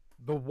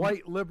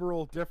white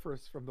liberal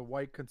differs from the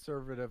white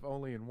conservative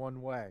only in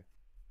one way.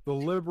 The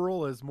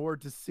liberal is more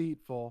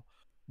deceitful,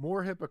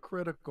 more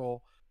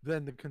hypocritical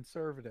than the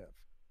conservative.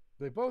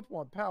 They both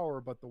want power,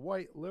 but the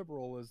white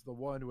liberal is the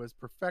one who has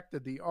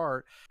perfected the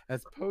art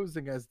as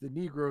posing as the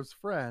Negro's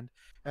friend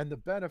and the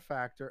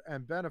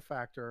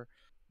benefactor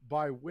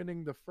by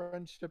winning the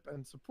friendship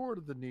and support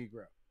of the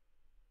Negro.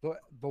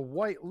 The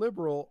white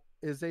liberal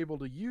is able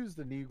to use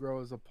the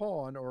Negro as a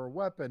pawn or a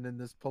weapon in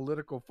this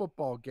political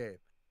football game.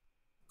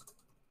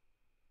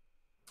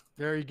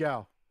 There you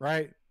go.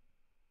 Right?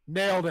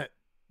 Nailed it,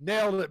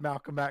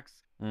 Malcolm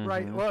X.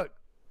 Right? Mhm. Look,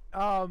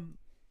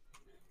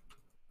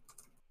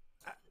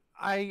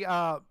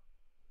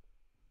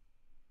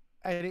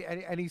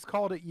 and he's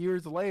called it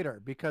years later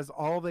because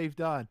all they've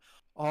done,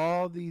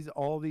 all these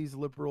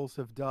liberals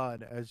have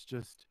done as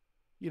just,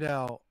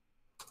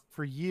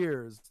 for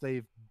years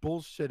they've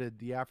bullshitted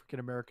the African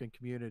American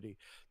community,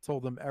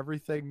 told them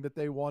everything that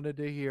they wanted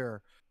to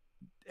hear,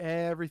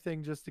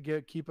 everything just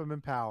to keep them in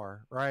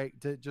power, right?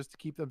 Just to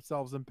keep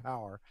themselves in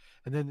power.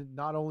 And then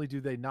not only do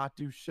they not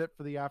do shit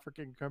for the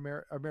African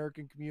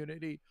American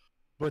community,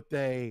 but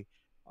they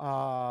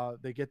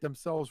get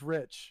themselves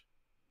rich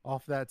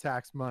off that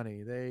tax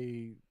money.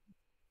 They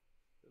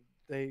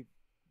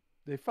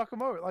fuck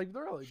them over, like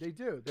literally they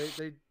do.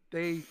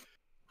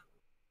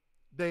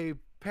 They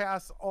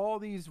pass all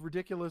these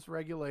ridiculous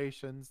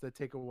regulations that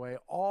take away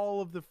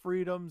all of the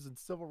freedoms and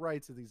civil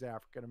rights of these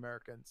African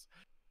Americans.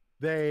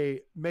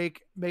 They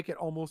make it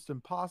almost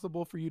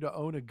impossible for you to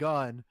own a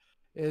gun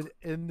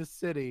in the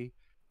city.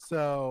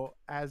 So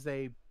as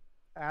a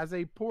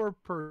poor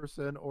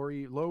person or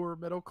a lower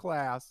middle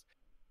class,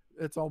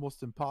 it's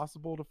almost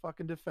impossible to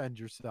fucking defend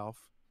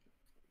yourself.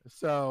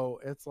 So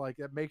it's like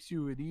it makes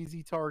you an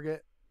easy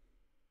target,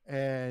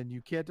 and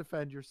you can't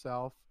defend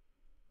yourself.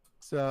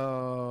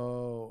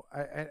 So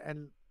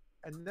and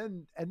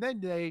then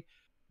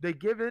they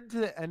give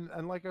into,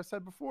 and like I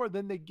said before,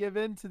 then they give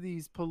in to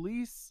these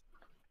police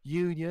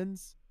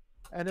unions,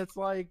 and it's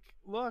like,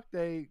 look,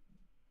 they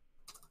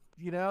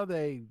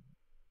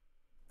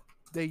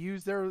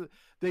use the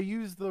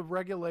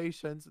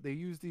regulations, they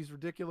use these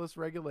ridiculous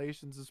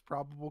regulations as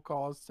probable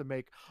cause to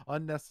make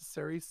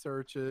unnecessary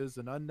searches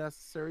and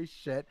unnecessary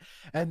shit,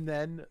 and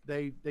then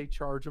they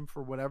charge them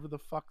for whatever the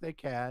fuck they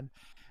can,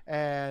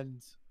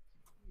 and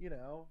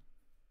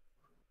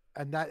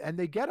and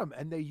they get them,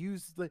 and they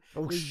use the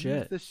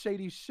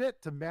shady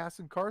shit to mass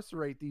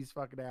incarcerate these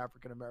fucking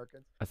African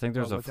Americans. I think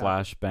there's a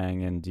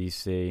flashbang in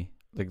DC.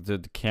 Like the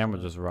camera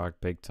just rocked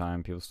big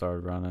time. People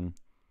started running.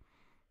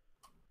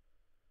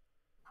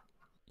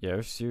 Yeah,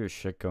 there's serious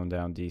shit going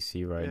down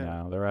DC right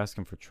now. They're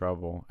asking for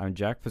trouble. I mean,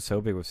 Jack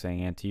Posobiec was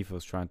saying Antifa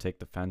was trying to take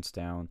the fence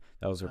down.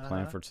 That was their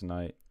plan for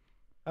tonight.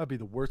 That'd be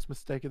the worst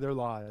mistake of their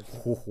lives.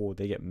 Oh,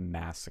 they get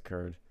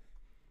massacred.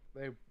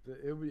 It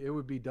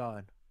would be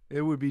done.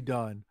 It would be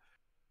done.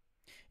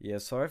 Yeah,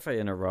 sorry if I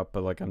interrupt,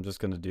 but like I'm just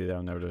gonna do that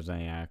whenever there's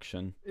any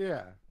action.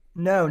 Yeah.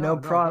 No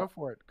problem. Go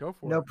for it. Go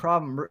for it. No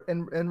problem.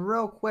 And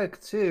real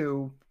quick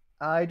too,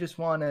 I just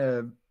want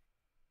to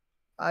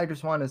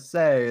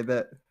say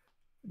that,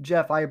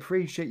 Jeff, I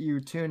appreciate you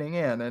tuning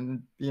in,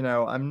 and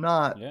I'm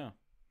not. Yeah.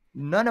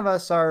 None of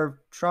us are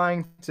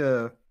trying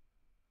to,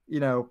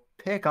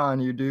 pick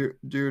on you,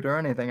 dude, or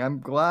anything. I'm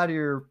glad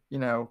you're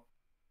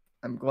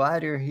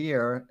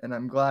here, and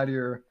I'm glad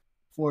you're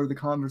for the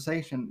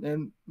conversation.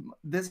 And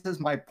this is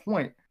my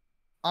point.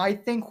 I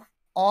think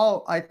a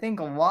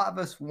lot of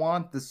us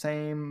want the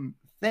same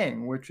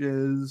thing, which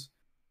is,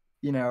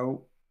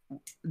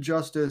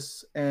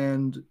 justice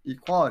and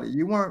equality.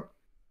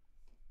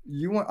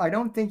 I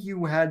don't think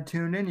you had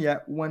tuned in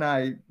yet when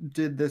I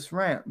did this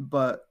rant,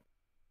 but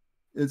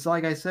it's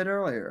like I said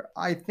earlier,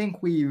 I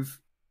think we've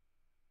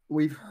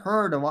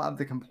heard a lot of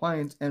the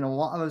complaints, and a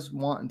lot of us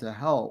wanting to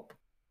help,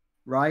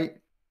 right?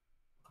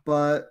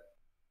 But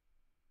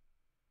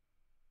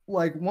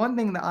like one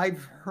thing that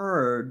I've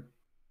heard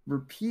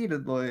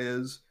repeatedly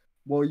is,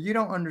 well, you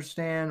don't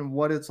understand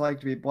what it's like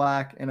to be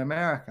black in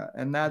America.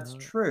 And that's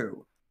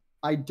true.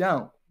 I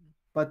don't.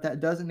 But that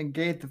doesn't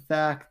negate the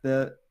fact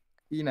that,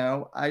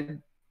 I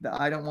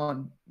don't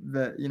want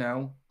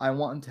that, I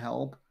want to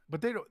help.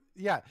 But they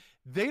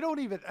don't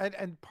even,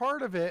 and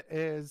part of it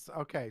is,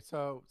 okay,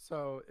 so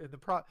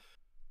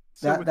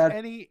with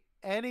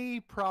any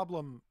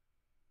problem,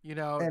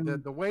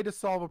 the way to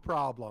solve a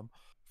problem,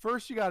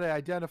 first you got to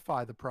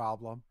identify the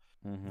problem,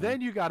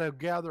 then you got to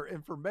gather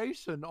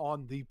information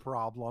on the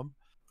problem,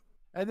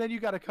 and then you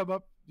got to come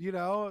up,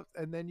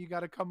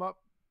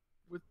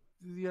 with,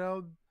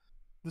 the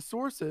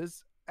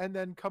sources, and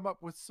then come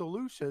up with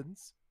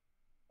solutions,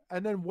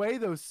 and then weigh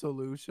those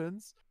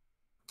solutions,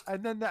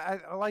 and then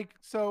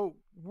so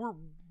we're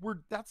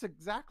that's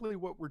exactly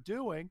what we're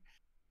doing,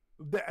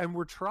 and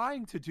we're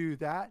trying to do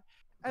that.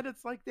 And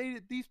it's like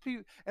these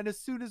people, and as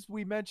soon as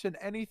we mention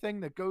anything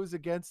that goes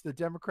against the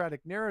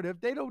Democratic narrative,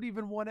 they don't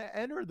even want to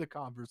enter the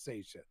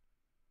conversation.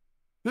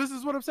 This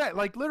is what I'm saying.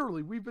 Like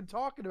literally, we've been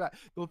talking about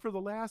for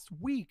the last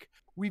week.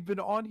 We've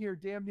been on here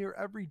damn near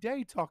every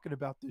day talking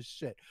about this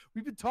shit.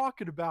 We've been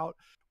talking about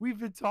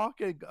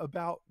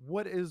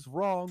what is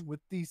wrong with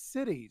these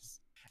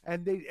cities,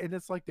 and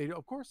it's like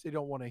of course they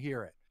don't want to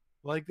hear it.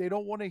 Like they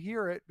don't want to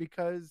hear it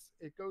because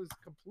it goes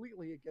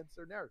completely against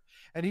their narrative.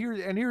 And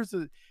here's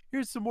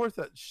some more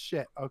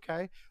shit.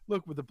 Okay,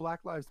 look, with the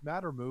Black Lives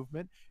Matter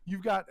movement,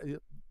 you've got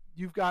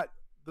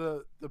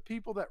the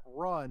people that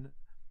run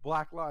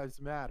Black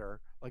Lives Matter,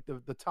 like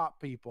the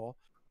top people,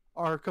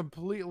 are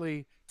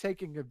completely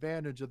taking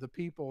advantage of the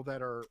people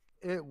that are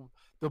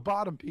the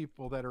bottom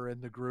people that are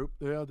in the group.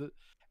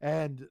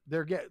 And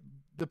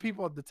the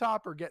people at the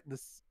top are getting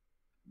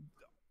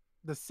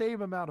the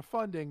same amount of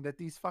funding that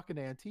these fucking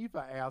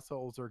Antifa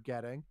assholes are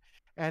getting.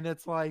 And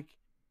it's like,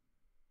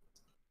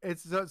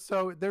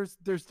 so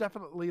there's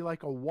definitely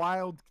like a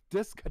wild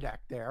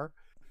disconnect there.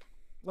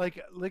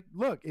 Like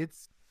look,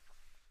 it's,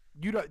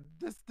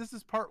 this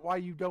is part why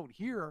you don't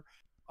hear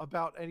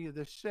about any of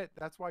this shit.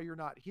 That's why you're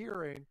not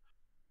hearing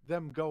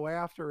them go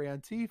after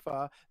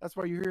Antifa. That's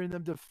why you're hearing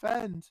them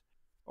defend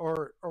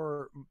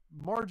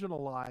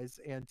marginalize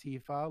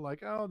Antifa,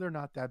 like, oh, they're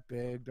not that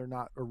big,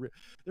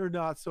 they're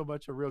not so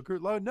much a real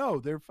group. No,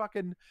 they're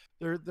fucking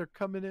they're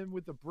coming in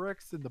with the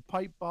bricks and the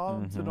pipe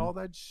bombs and Mhm. all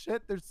that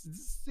shit. There's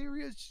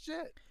serious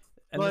shit.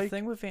 And the Like-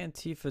 thing with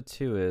Antifa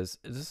too is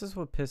this is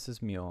what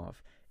pisses me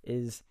off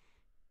is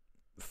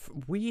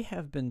we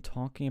have been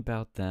talking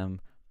about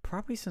them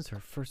probably since our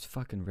first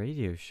fucking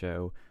radio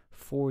show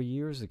 4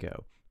 years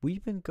ago.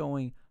 We've been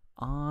going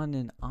on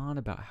and on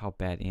about how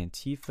bad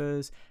Antifa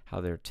is,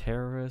 how they're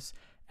terrorists,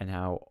 and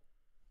how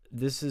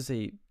this is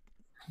a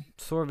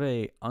sort of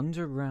a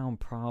underground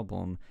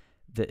problem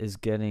that is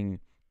getting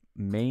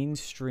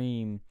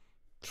mainstream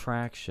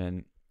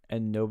traction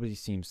and nobody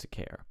seems to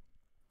care.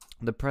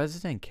 The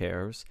president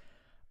cares,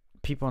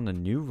 people on the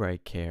new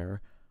right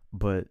care,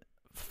 but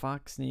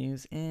Fox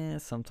News,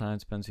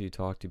 sometimes depends who you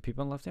talk to.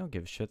 People on the left, they don't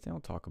give a shit. They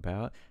don't talk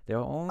about it. The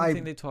only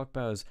thing they talk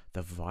about is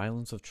the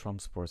violence of Trump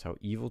supporters, how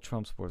evil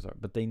Trump supporters are.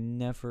 But they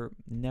never,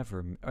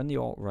 on the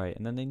alt-right,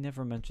 and then they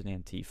never mention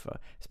Antifa,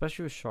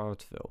 especially with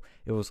Charlottesville.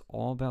 It was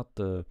all about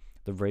the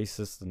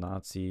racists, the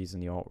Nazis,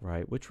 and the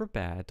alt-right, which were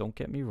bad, don't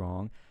get me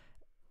wrong.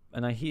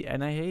 And I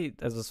hate,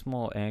 as a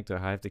small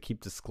anecdote, I have to keep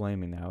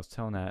disclaiming that. I was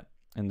telling that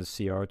in the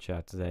CR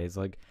chat today. It's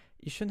like,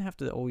 you shouldn't have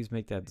to always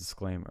make that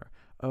disclaimer.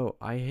 Oh,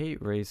 I hate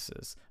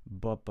racists,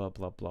 blah, blah,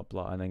 blah, blah,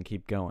 blah, and then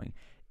keep going.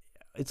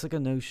 It's like a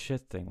no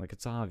shit thing. Like,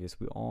 it's obvious.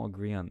 We all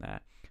agree on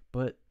that.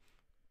 But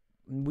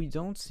we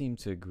don't seem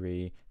to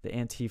agree that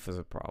Antifa's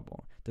a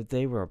problem, that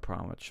they were a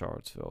problem at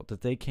Charlottesville,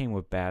 that they came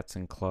with bats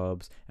and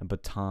clubs and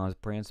batons,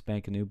 brand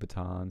spanking new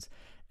batons,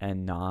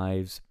 and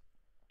knives,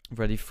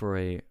 ready for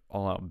a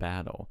all-out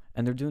battle.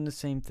 And they're doing the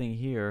same thing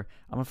here.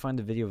 I'm going to find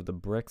a video of the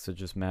bricks that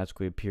just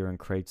magically appear in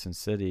crates and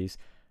cities,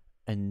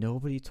 and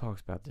nobody talks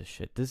about this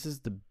shit. This is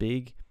the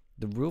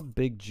real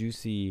big,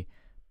 juicy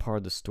part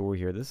of the story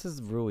here. This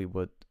is really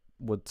what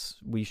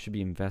we should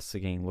be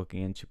investigating,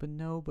 looking into, but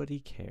nobody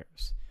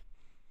cares.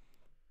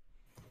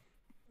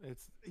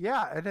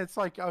 And it's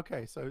like,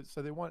 okay, so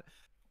they want,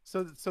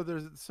 so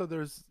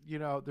there's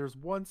there's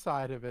one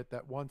side of it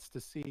that wants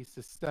to see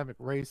systemic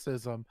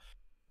racism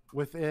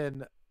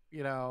within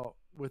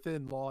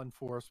within law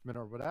enforcement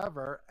or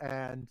whatever,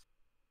 and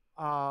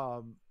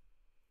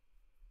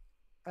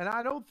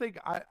I don't think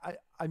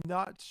I'm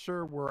not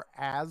sure we're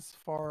as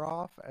far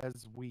off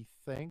as we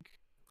think,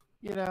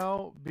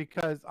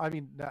 because I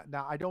mean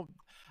now I don't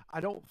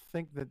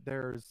think that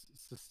there's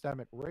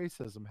systemic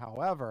racism.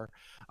 However,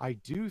 I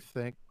do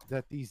think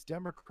that these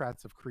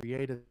Democrats have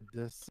created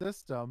this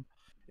system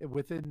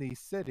within these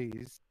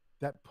cities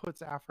that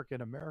puts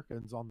African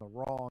Americans on the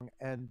wrong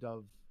end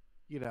of,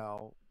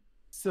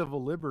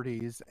 civil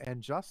liberties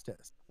and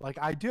justice. Like,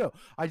 I do.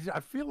 I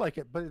feel like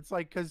it, but it's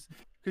like, because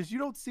you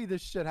don't see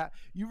this shit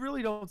you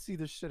really don't see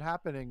this shit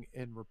happening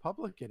in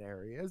Republican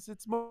areas.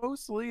 It's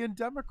mostly in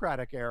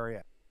Democratic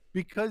area,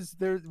 because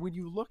when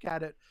you look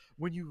at it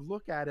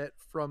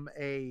from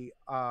a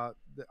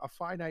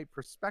finite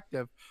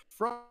perspective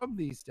from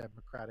these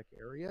Democratic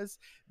areas,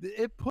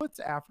 it puts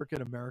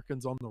African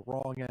Americans on the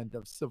wrong end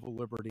of civil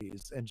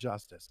liberties and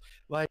justice.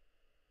 Like,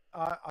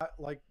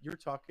 like you're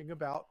talking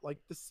about, like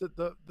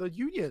the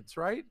unions,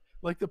 right?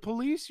 Like the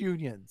police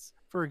unions,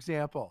 for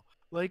example.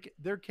 Like,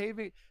 they're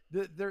caving.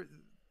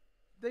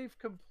 They've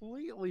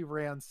completely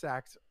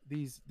ransacked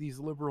these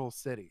liberal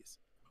cities,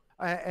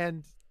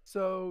 and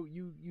so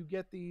you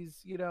get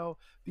these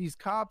these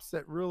cops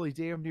that really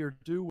damn near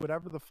do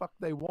whatever the fuck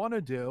they want to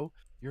do.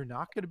 You're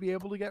not going to be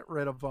able to get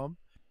rid of them.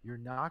 You're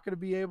not going to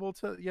be able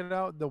to,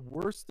 the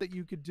worst that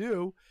you could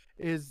do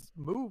is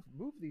move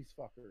these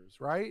fuckers,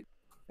 right?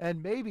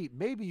 And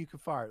maybe you could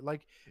fire.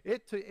 Like,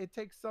 it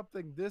takes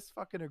something this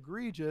fucking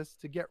egregious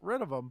to get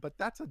rid of them, but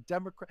that's a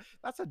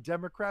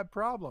Democrat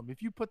problem.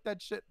 If you put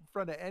that shit in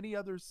front of any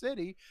other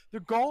city,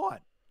 they're gone.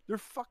 They're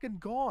fucking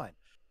gone.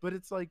 But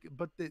it's like,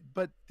 but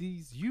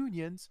these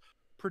unions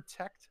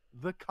protect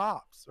the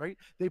cops, right?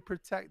 They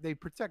protect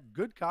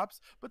good cops,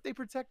 but they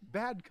protect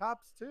bad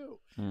cops too.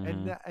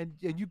 Mhm. And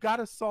you got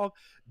to solve.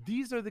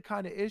 These are the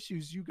kind of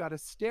issues you got to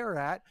stare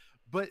at,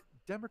 but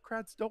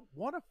Democrats don't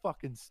want to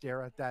fucking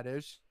stare at that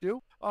issue.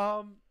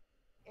 And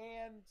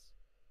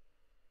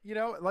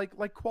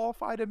like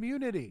qualified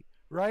immunity,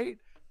 right?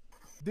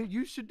 That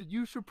you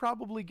should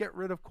probably get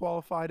rid of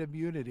qualified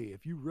immunity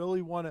if you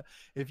really want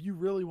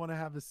to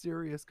have a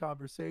serious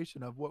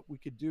conversation of what we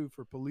could do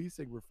for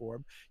policing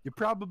reform. You're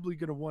probably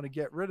going to want to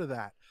get rid of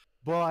that.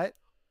 But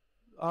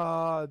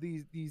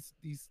these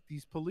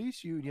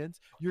police unions,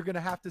 you're going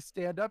to have to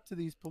stand up to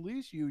these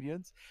police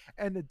unions,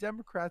 and the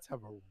Democrats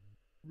have a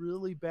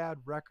really bad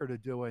record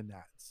of doing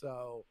that.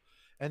 So,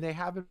 and they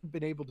haven't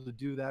been able to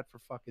do that for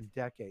fucking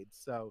decades.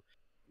 So,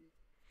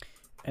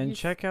 and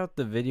check out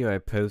the video I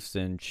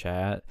posted in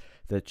chat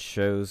that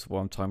shows what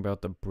I'm talking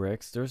about, the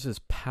bricks. There's this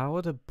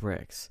pallet of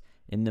bricks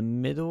in the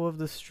middle of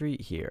the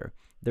street here.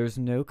 There's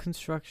no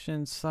construction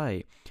in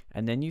sight.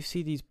 And then you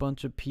see these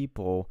bunch of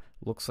people,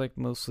 looks like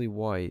mostly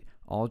white,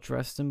 all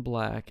dressed in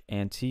black,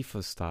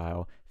 Antifa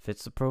style,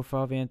 fits the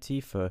profile of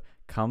Antifa,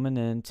 coming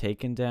in,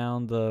 taking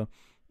down the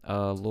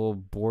a little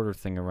border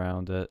thing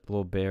around it,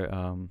 little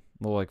little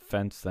like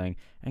fence thing,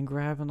 and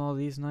grabbing all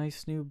these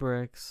nice new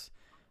bricks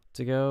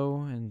to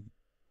go and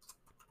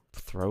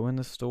throw in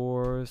the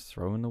stores,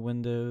 throw in the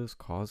windows,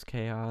 cause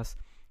chaos.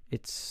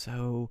 It's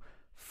so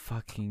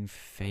fucking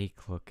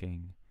fake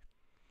looking.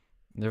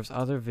 There's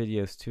other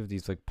videos too of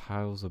these like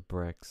piles of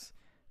bricks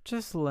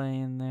just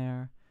laying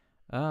there,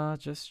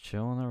 just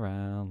chilling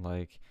around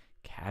like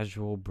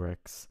casual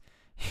bricks.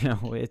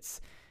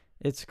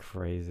 It's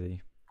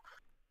crazy.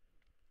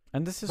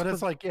 And this is But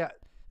it's like,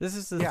 this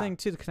is the thing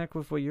too, to connect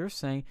with what you're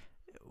saying.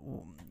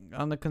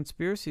 On the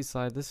conspiracy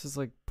side, this is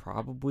like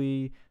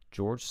probably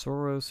George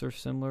Soros or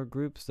similar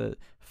groups that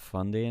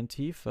fund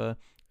Antifa,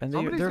 and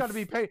somebody's got to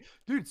be paying,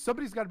 dude.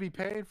 Somebody's got to be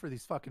paying for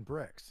these fucking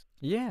bricks.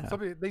 Yeah.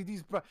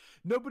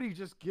 Nobody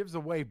just gives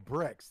away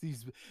bricks.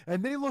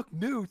 And they look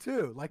new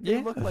too. Like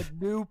they look like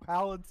new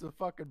pallets of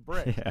fucking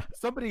bricks. Yeah.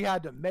 Somebody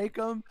had to make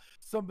them.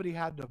 Somebody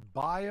had to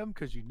buy them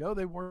because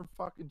they weren't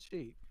fucking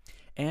cheap.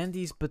 And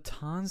these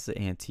batons that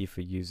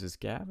Antifa uses,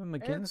 Gavin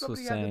McInnes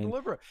was saying,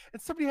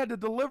 and somebody had to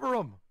deliver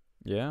them.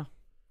 Yeah.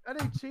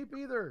 That ain't cheap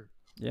either.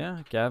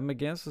 Yeah, Gavin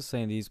McInnes was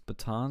saying these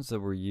batons that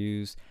were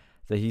used,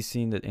 that he's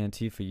seen that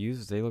Antifa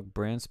uses, they look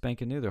brand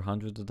spanking new. They're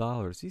hundreds of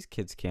dollars. These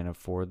kids can't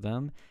afford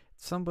them.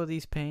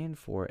 Somebody's paying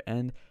for it.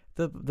 And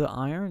the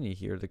irony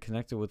here, to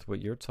connect it with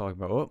what you're talking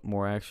about. Oh,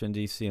 more action in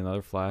D.C.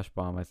 Another flash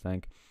bomb, I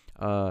think.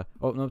 Oh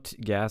no,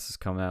 gas is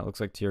coming out. It looks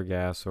like tear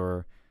gas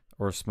or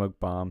a smoke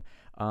bomb.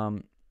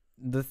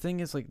 The thing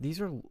is, like, these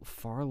are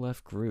far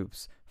left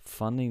groups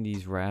funding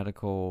these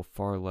radical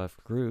far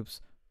left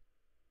groups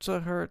to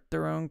hurt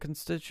their own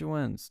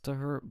constituents, to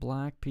hurt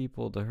black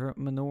people, to hurt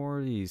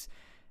minorities.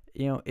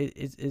 And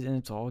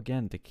it's all,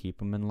 again, to keep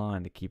them in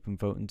line, to keep them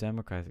voting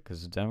Democrat,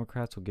 because the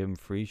Democrats will give them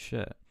free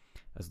shit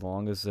as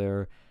long as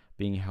they're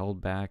being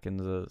held back in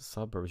the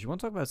suburbs. You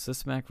want to talk about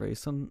systematic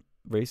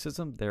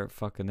racism? There it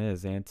fucking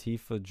is.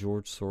 Antifa,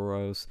 George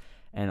Soros,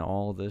 and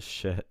all this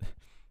shit.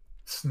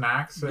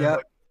 Snacks. Yep.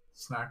 Like,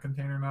 snack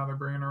container now they're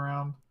bringing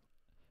around.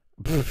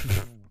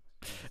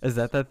 Is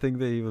that thing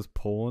that he was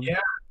pulling? Yeah,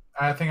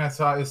 I think I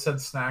saw it said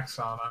snacks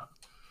on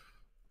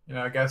it.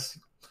 I guess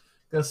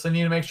they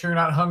need to make sure you're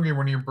not hungry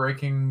when you're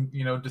breaking,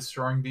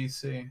 destroying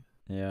DC.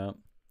 Yeah.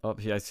 Oh,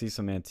 yeah, I see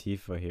some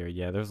Antifa here.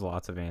 Yeah, there's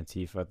lots of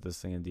Antifa at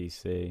this thing in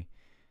DC.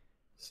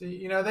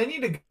 See, they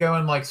need to go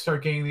and like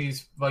start getting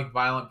these like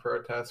violent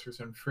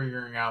protesters and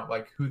figuring out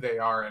like who they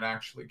are and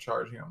actually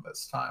charging them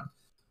this time.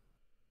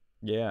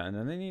 Yeah, and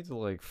then they need to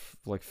like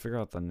figure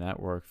out the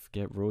network,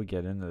 really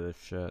get into this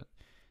shit,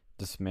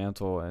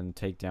 dismantle and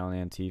take down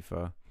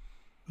Antifa.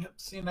 Yep.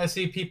 See, and I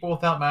see people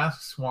without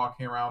masks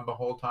walking around the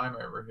whole time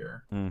over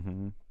here.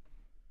 Mm-hmm.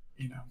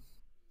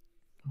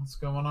 What's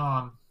going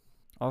on?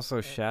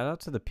 Also, shout out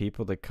to the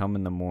people that come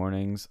in the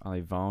mornings on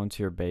a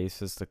volunteer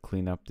basis to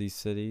clean up these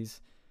cities.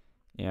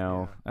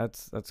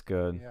 That's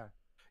good.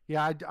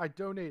 Yeah. I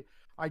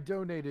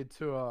donated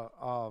to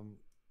a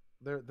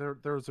there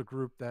was a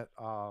group that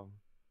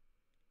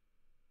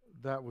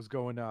that was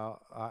going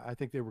I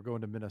think they were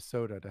going to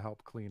Minnesota to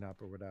help clean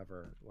up or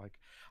whatever. Like,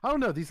 I don't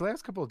know, these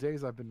last couple of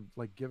days I've been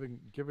like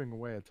giving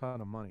away a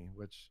ton of money,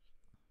 which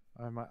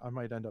I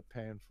might end up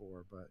paying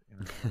for, but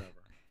whatever.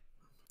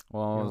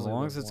 Well, as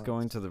long as it's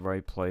going to the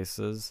right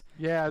places,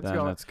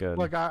 that's good.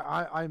 Like,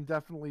 I'm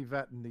definitely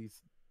vetting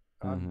these.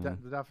 I'm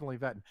definitely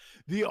vetting.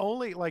 The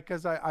only, like,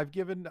 because I've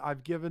given to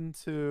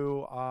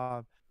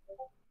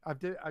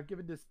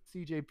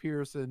CJ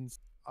Pearson's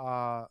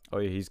oh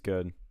yeah, he's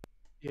good.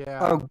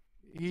 Yeah.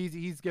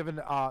 He's given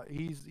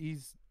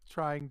he's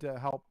trying to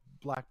help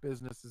black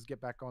businesses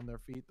get back on their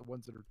feet, the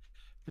ones that have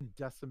been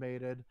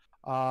decimated.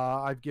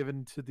 I've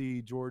given to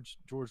the George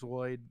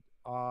Floyd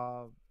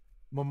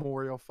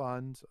Memorial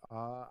Fund.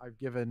 I've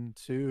given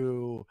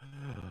to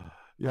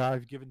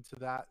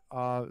that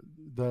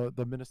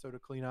the Minnesota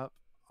cleanup.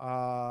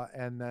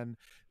 And then,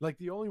 like,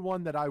 the only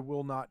one that I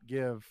will not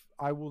give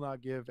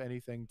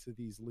anything to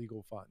these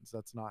legal funds.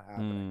 That's not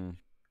happening.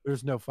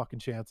 There's no fucking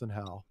chance in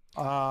hell.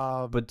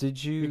 But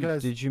did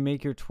you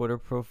make your Twitter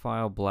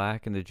profile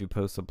black, and did you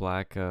post a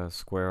black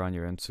square on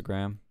your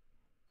Instagram?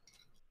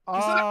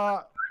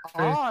 I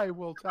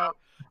will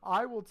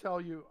tell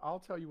you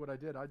what I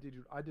did.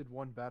 I did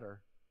one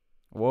better.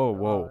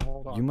 Whoa.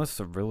 Hold on. You must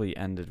have really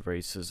ended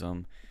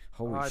racism.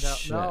 Holy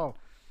shit. No.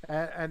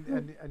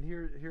 And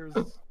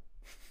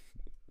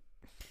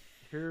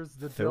here's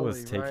the Phil dilly,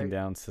 is taking right?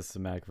 down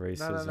systematic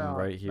racism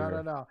right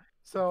here. No.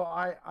 So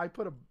I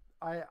put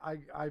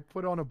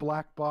on a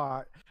black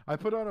box. I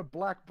put on a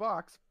black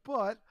box,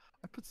 but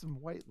I put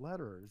some white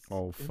letters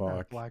in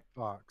that black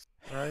box,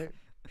 right?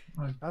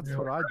 That's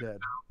what I did.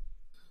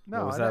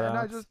 No,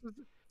 I just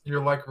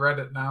you're like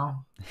Reddit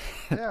now.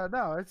 Yeah,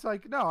 no, it's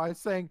like, no, I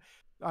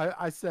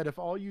said, if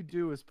all you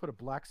do is put a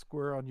black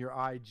square on your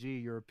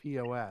IG, you're a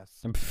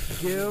POS.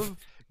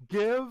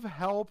 Give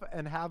help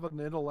and have an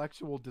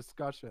intellectual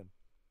discussion.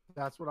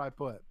 That's what I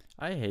put.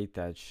 I hate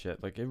that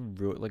shit. Like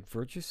like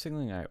virtue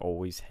signaling. I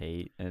always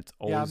hate, and it's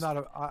Yeah, I'm always not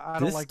a. I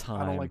don't this like. I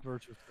don't time. like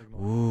virtue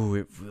signaling. Ooh,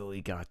 it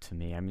really got to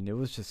me. I mean, it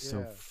was just so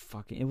Yeah.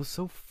 fucking. It was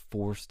so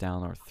forced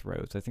down our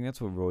throats. I think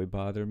that's what really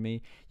bothered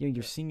me. You know,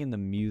 you're singing the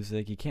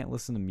music. You can't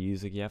listen to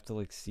music. You have to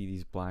like see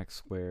these black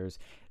squares.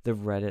 The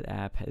Reddit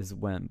app has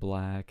went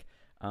black.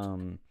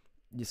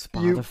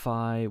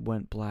 Spotify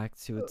went black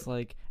too. It's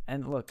like,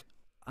 and look,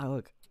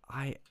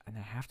 I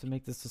have to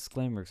make this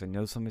disclaimer because I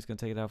know somebody's gonna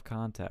take it out of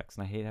context,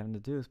 and I hate having to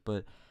do this,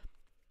 but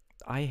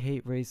I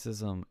hate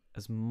racism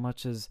as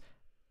much as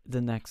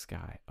the next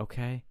guy.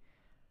 Okay.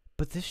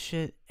 But this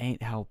shit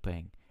ain't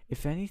helping.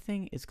 If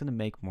anything, it's going to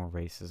make more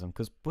racism.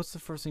 Because what's the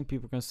first thing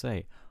people are going to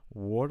say?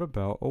 What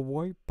about a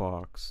white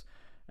box?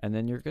 And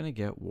then you're going to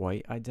get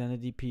white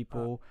identity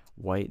people,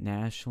 white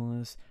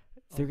nationalists.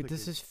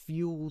 This is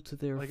fuel to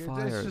their like,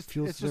 fire.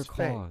 Fuel it's to their just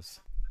fake. cause.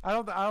 I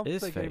don't It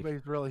is think fake.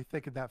 anybody's really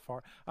thinking that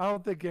far. I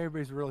don't think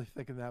anybody's really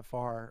thinking that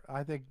far.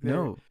 I think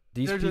No,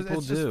 these people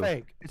it's just do.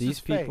 fake. It's These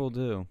just people fake.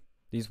 do.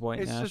 These white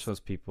It's just-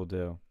 nationalist people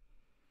do.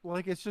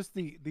 Like, it's just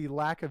the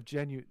lack of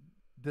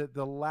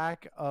the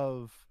lack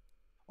of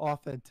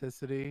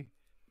authenticity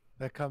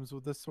that comes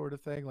with this sort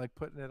of thing, like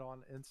putting it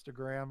on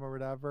Instagram or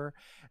whatever.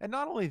 And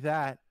not only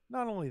that,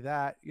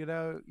 you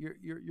know,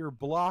 you're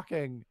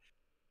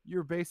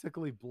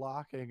basically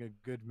blocking a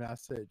good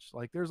message.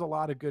 Like, there's a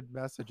lot of good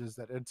messages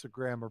that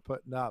Instagram are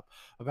putting up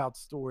about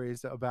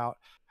stories about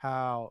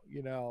how,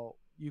 you know,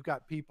 you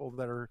got people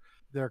that are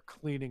they're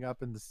cleaning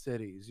up in the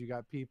cities. You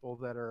got people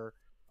that are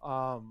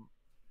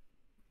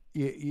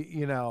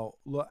you know,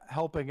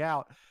 helping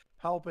out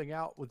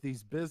with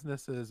these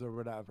businesses or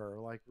whatever,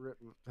 like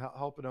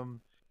helping them,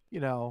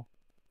 you know,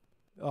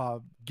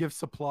 give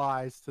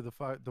supplies to the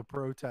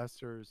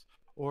protesters,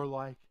 or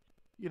like,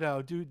 you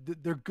know,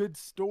 they're good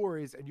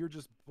stories, and you're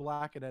just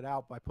blacking it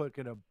out by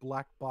putting a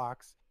black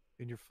box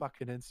in your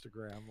fucking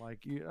Instagram. Like,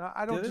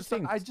 I don't just I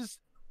don't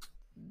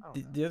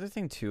know. The other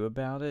thing too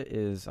about it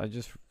is I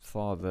just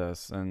thought of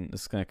this, and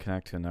it's going to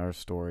connect to another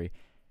story.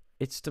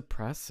 It's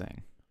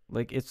depressing.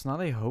 Like, it's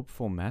not a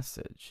hopeful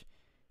message.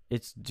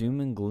 It's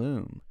doom and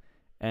gloom.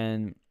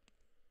 And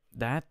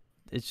that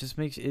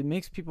it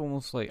makes people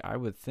almost, like, I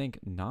would think,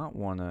 not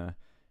want to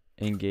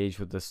engage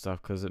with this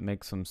stuff because it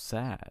makes them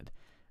sad.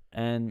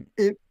 And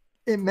it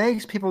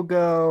makes people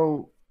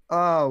go,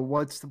 oh,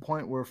 what's the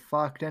point? We're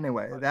fucked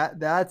anyway.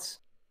 That's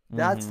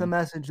the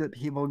message that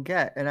people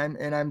get. And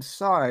I'm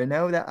sorry.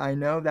 I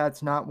know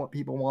that's not what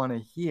people want to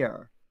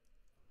hear,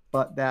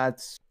 but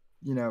that's,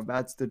 you know,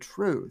 that's the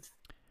truth.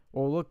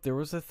 Well, look, there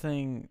was a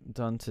thing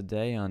done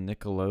today on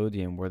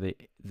Nickelodeon where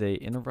they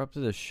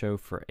interrupted a show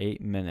for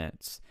 8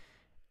 minutes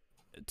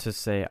to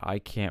say "I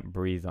can't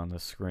breathe" on the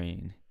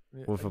screen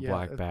with a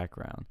black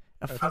background.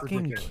 A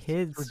fucking ridiculous.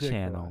 kids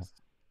channel.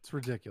 It's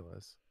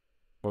ridiculous.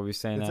 What were we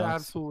saying? It's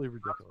Alex? absolutely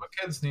That's ridiculous. what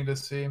kids need to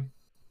see.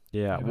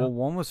 Yeah. You know? Well,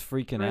 one was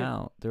freaking Right.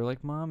 out. They're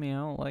like, "Mommy, I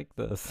don't like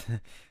this."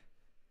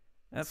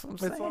 That's what I'm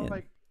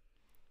saying.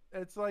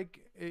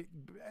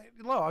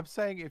 No, I'm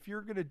saying, if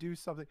you're gonna do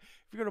something,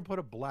 if you're gonna put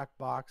a black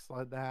box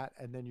like that,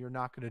 and then you're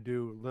not gonna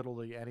do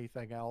literally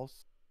anything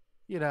else,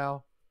 you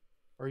know,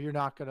 or you're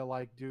not gonna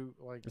like do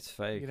like, It's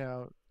fake. you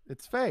know,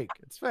 it's fake.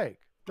 It's fake.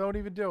 Don't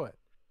even do it.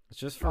 It's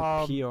just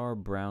for PR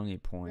brownie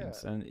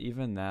points, yeah. and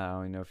even that,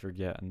 I don't know if you're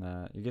getting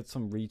that. You get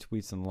some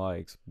retweets and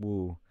likes.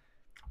 Woo.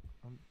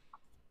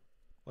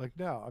 Like,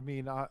 no, I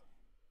mean,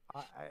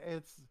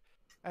 it's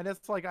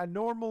like, I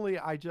normally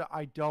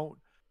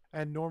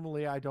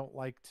don't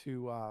like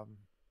to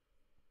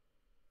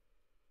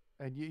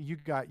and you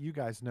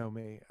guys know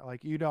me,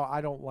 like, you know,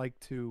 I don't like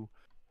to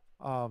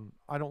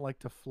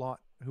flaunt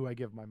who I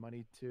give my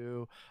money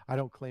to. I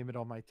don't claim it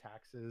on my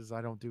taxes.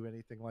 I don't do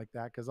anything like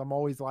that, because I'm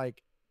always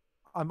like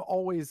I've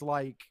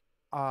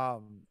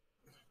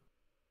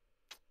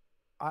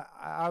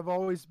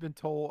always been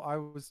told, I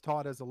was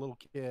taught as a little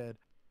kid,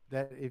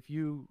 that if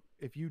you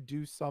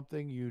do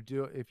something,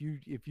 if you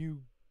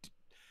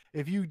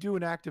do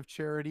an act of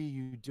charity,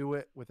 you do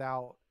it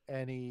without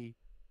any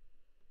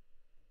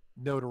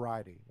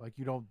notoriety. Like,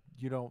 you don't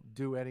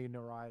do any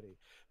notoriety,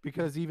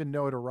 because even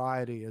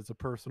notoriety is a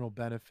personal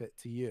benefit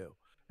to you,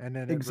 and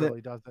then it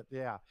really doesn't.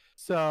 Yeah.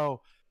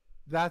 So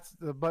that's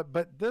the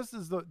but this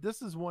is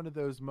one of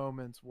those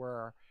moments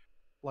where,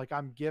 like,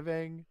 I'm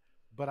giving,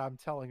 but I'm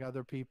telling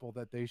other people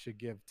that they should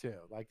give too.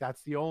 Like,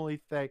 that's the only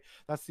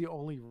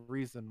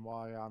reason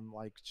why I'm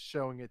like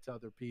showing it to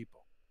other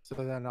people. So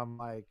then I'm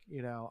like,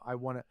 you know, I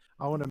want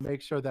to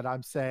make sure that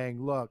I'm saying,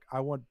 look,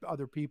 I want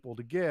other people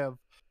to give,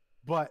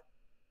 but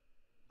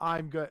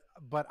I'm good,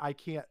 but I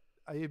can't.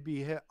 I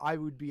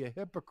would be a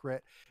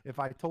hypocrite if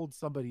I told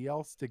somebody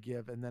else to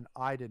give and then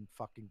I didn't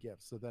fucking give.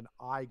 So then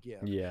I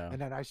give, Yeah. and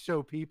then I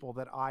show people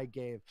that I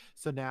gave.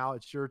 So now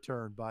it's your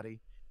turn, buddy.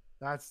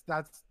 That's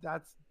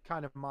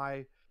kind of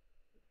my,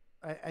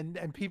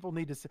 and people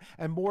need to see,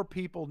 and more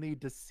people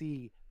need to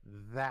see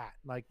that.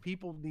 Like,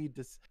 people need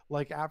to,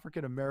 like,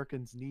 African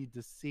Americans need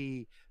to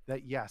see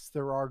that, yes,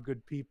 there are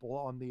good people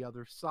on the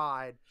other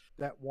side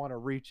that want to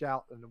reach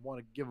out and want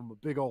to give them a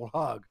big old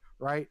hug,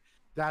 right?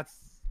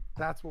 That's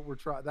That's what we're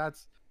trying.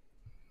 That's,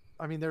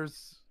 I mean,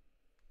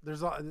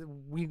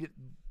 we need,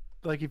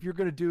 like, if you're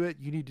gonna do it,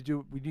 you need to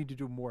do. We need to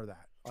do more of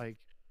that. Like,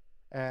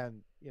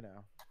 and you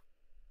know,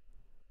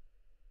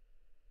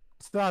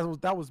 so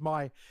that was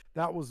my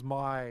that was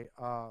my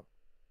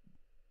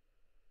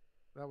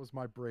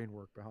brain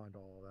work behind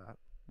all of that.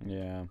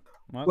 Yeah.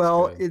 Well, that's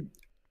Well, good.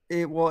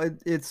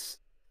 it's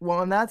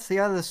well, and that's the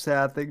other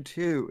sad thing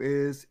too,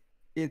 is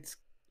it's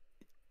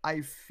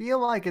I feel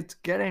like it's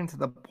getting to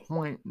the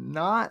point,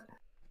 not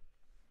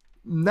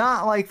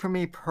like for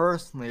me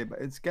personally, but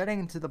it's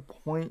getting to the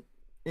point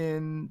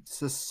in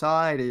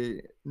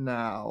society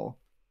now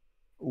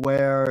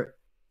where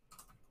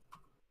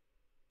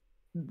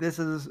this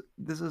is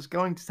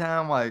going to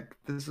sound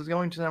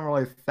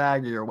really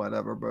faggy or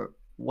whatever, but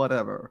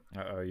whatever.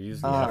 Uh-oh,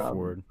 use the F Um,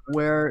 word.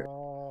 where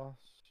Oh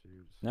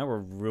shoot. Now we're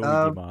really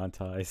um,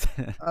 demonetized.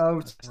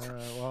 oh,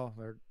 Well,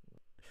 they're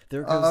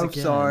There it goes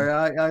again. sorry,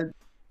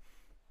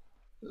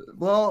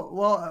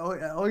 well,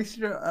 at least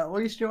you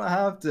don't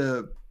have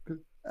to.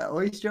 At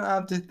least you don't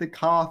have to hit the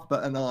cough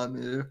button on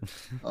me.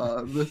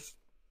 This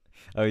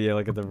Oh yeah,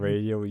 like at the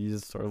radio, where you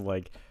just sort of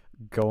like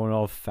going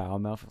all foul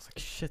mouth. I was like,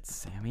 shit,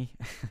 Sammy,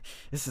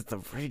 this is the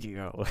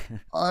radio.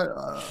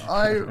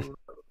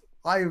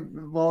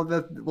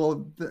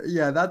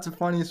 yeah, that's a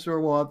funny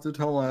story. We'll have to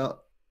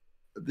tell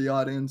the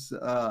audience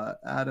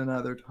at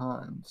another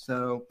time.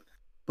 So,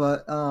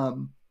 but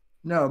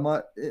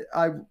no,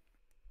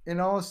 in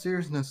all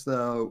seriousness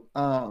though,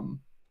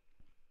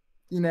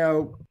 you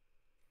know,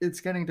 it's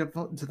getting to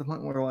the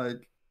point where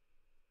like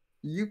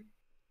you,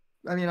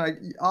 I mean, like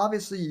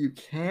obviously you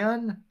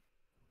can,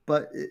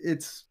 but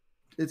it's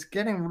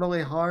getting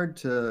really hard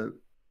to,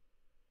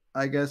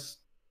 I guess,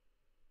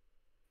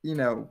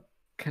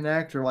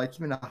 connect or like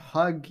even a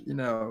hug,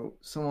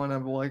 someone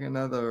of like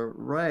another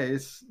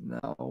race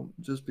now,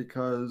 just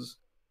because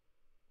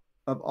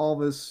of all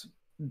this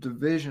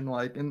division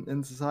like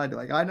in society.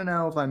 Like I don't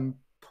know if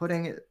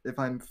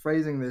I'm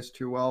phrasing this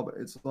too well, but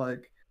it's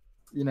like,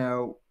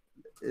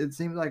 it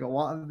seems like a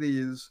lot of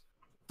these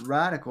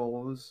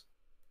radicals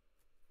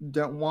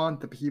don't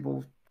want the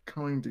people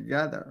coming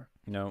together,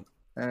 No,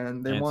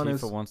 and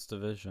Antifa wants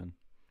division.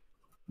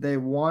 they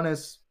want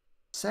us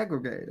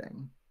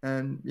segregating.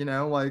 And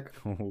like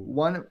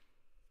one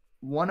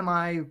of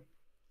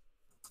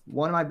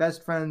my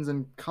best friends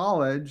in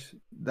college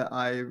that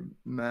I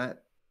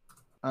met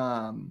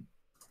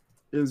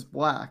is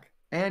black,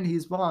 and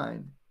he's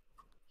blind.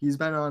 He's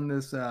been on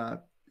this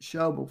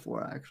show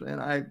before actually,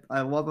 and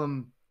I love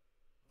him.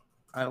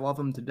 I love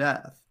him to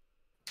death.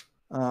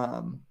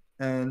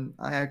 And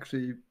I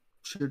actually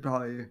should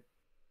probably,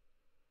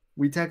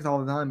 we text all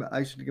the time, but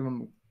I should give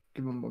him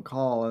a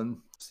call and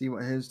see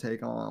what his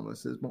take on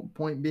this is. But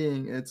point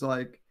being, it's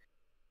like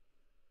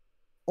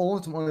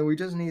ultimately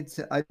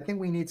I think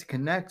we need to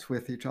connect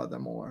with each other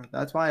more.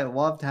 That's why I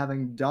loved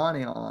having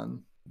Donnie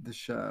on the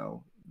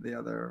show the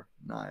other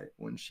night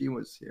when she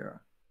was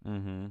here.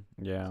 Mm-hmm.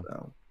 Yeah.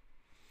 So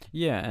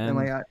Yeah, and and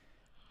like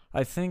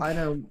I think I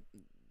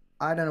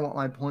don't know what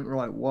my point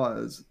really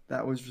was.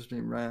 That was just me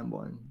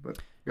rambling, but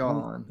go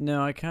on.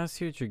 No, I kind of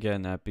see what you're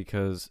getting at,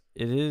 because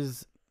it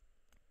is,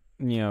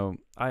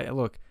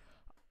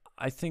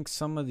 I think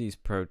some of these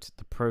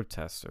the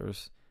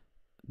protesters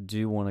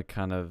do want to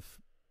kind of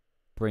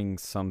bring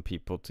some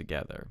people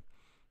together.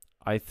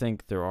 I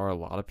think there are a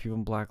lot of people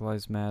in Black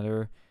Lives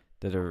Matter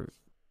that are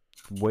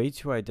way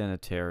too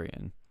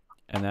identitarian,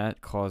 and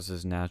that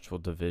causes natural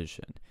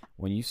division.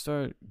 When you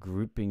start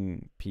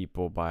grouping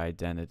people by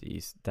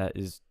identities,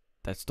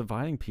 that's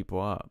dividing people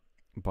up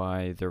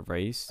by their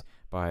race,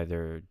 by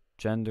their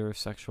gender,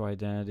 sexual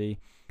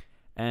identity.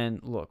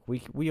 And look,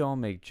 we all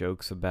make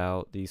jokes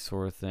about these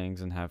sort of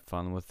things and have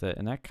fun with it,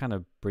 and that kind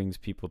of brings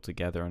people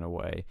together in a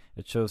way.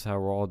 It shows how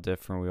we're all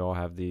different. We all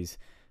have these,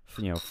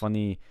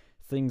 funny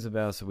things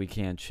about us that we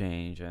can't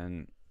change,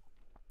 and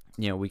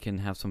we can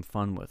have some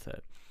fun with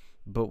it.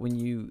 But when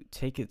you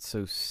take it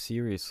so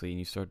seriously and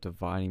you start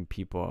dividing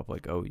people up,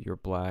 like, oh, you're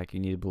black, you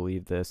need to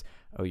believe this.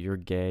 Oh, you're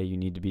gay, you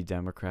need to be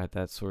Democrat,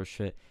 that sort of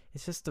shit.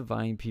 It's just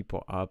dividing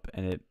people up,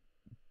 and it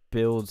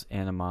builds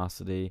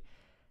animosity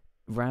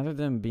rather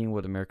than being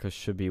what America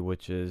should be,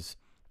 which is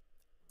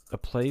a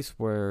place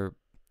where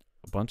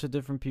a bunch of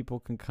different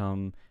people can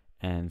come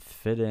and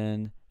fit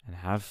in and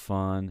have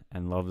fun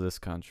and love this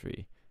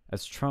country.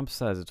 As Trump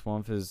says, it's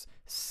one of his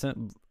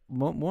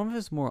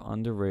more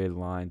underrated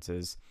lines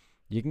is,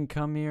 you can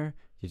come here,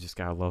 you just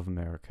gotta love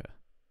America.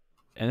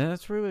 And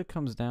that's really what it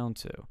comes down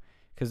to.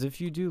 Because if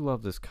you do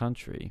love this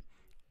country,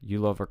 you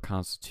love our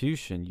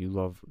Constitution, you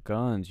love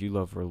guns, you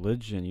love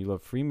religion, you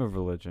love freedom of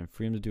religion,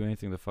 freedom to do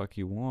anything the fuck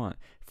you want,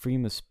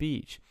 freedom of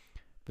speech.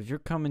 But if you're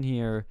coming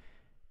here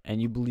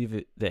and you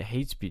believe that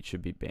hate speech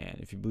should be banned,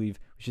 if you believe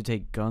we should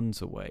take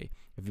guns away,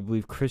 if you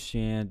believe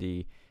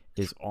Christianity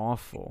is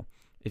awful,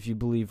 if you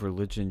believe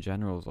religion in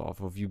general is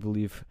awful, if you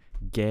believe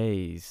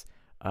gays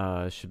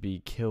should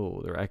be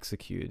killed or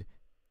executed,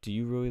 do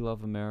you really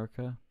love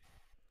America?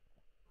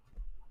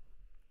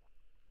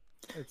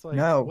 It's like,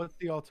 No. what's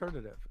the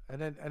alternative?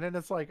 And then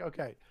it's like,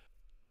 okay,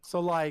 so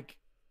like,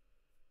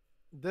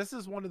 this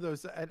is one of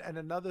those, and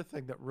another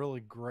thing that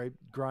really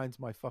grinds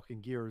my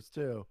fucking gears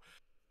too.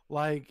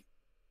 Like,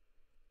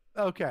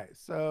 okay,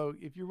 so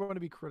if you want to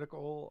be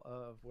critical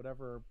of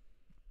whatever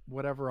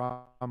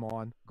I'm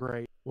on,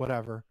 great,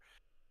 whatever.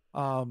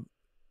 Um,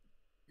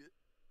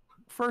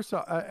 first,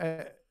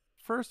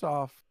 first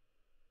off,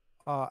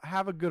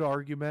 have a good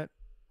argument,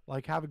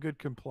 like have a good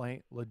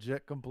complaint,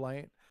 legit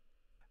complaint,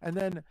 and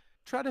then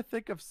try to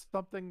think of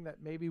something that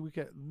maybe we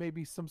could,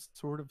 maybe some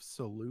sort of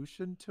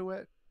solution to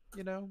it.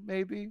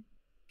 Maybe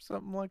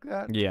something like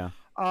that. Yeah.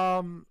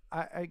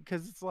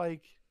 Because it's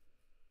like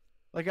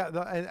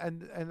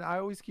and I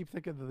always keep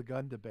thinking of the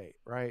gun debate,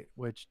 right?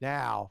 Which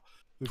now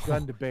the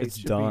gun debate It's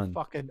should done. be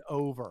fucking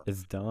over.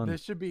 It's done.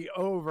 This should be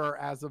over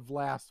as of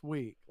last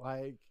week.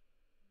 Like,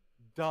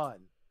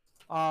 done.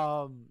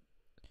 Um,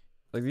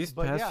 Like these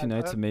but past yeah, few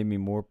nights have made me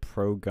more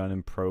pro gun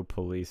and pro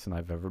police than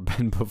I've ever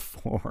been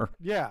before.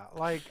 yeah,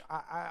 like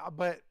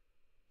but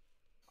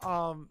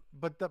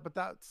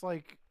that's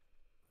like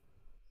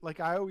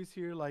I always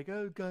hear like,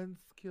 oh, guns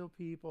kill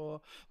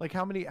people. Like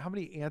how many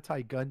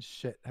anti-gun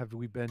shit have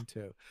we been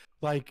to?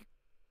 Like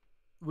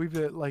we've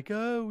been like,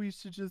 oh, we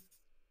should just,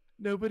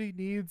 nobody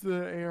needs an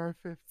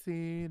AR-15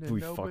 and We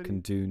nobody,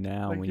 fucking do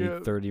now. like, We yeah,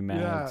 need 30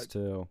 mags yeah.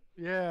 too.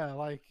 yeah,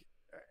 like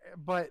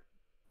but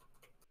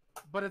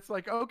it's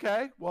like,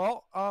 okay,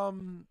 well,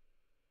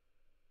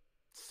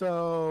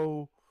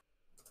 so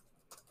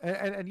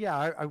and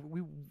yeah,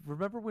 we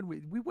remember when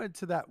we went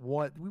to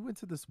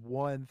this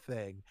one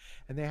thing,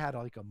 and they had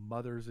like a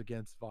Mothers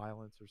Against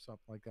Violence or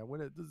something like that. When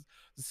it was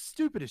the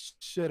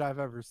stupidest shit I've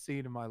ever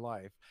seen in my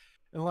life,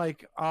 and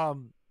like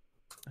and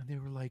they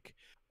were like,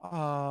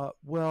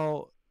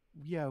 well,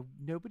 yeah,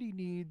 nobody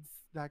needs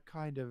that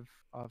kind of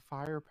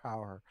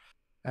firepower,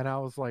 and I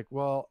was like,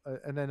 well,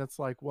 and then it's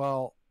like,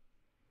 well,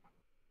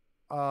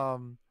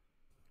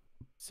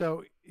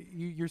 so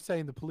you're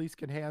saying the police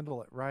can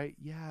handle it, right?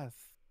 Yes,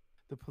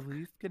 the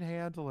police can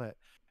handle it.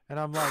 And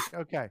I'm like,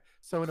 okay,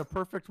 so in a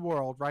perfect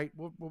world, right?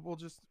 We'll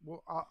just,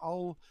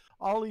 I'll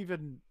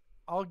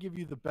give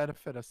you the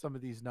benefit of some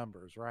of these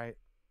numbers, right?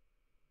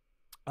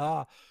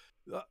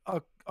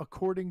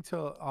 According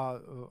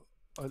to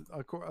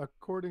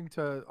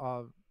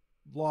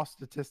lost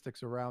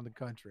statistics around the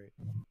country,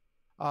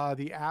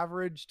 the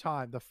average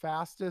time, the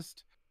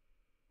fastest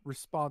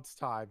response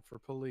time for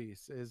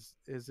police is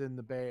in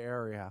the Bay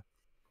Area,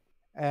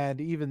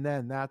 and even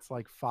then that's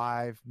like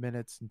 5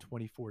 minutes and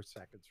 24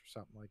 seconds or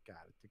something like that,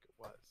 I think it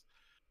was.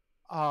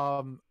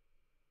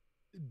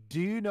 Do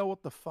you know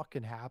what the fuck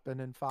can happen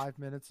in 5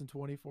 minutes and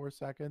 24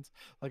 seconds?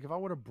 Like if I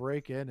want to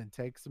break in and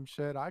take some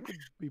shit, I could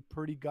be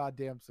pretty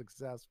goddamn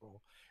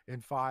successful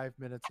in 5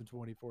 minutes and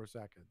 24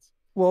 seconds.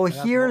 Well, And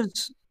that's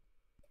here's.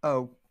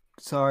 Oh,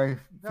 sorry.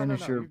 No,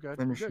 Finish you're your good.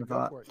 finish You're your good. Go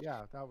thought. for it.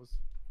 Yeah, that was.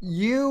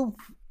 You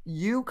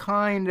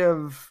kind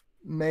of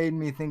made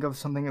me think of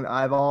something that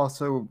I've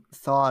also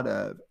thought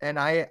of, and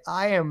I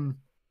am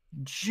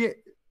Jeff.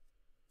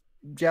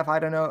 I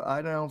don't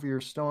know if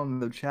you're still in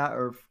the chat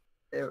or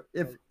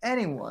if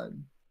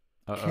anyone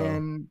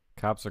can.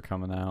 Cops are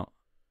coming out.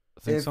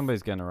 I think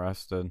somebody's getting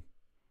arrested.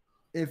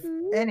 If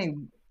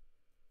anyone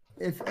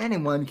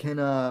can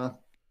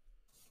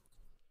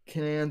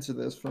answer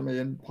this for me,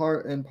 and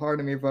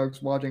pardon me,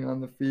 folks watching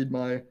on the feed,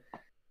 my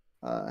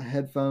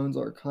headphones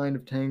are kind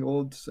of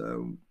tangled,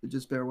 so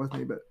just bear with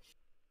me. But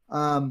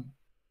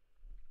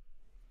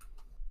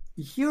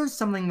here's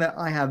something that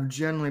I have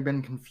generally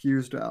been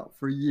confused about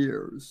for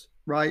years,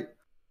 right?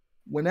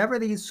 Whenever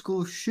these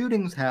school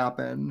shootings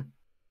happen,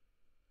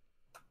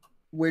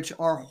 which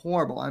are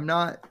horrible, I'm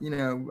not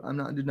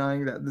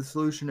denying that the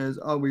solution is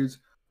always,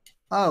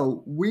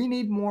 oh, we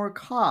need more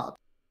cops,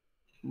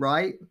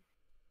 right?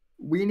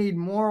 We need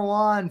more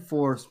law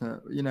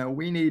enforcement.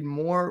 We need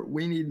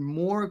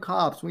more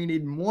cops. We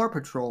need more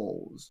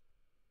patrols.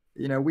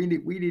 We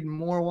need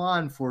more law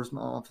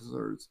enforcement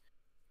officers.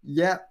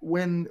 Yet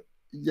when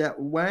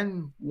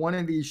one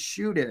of these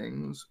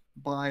shootings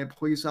by a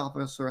police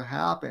officer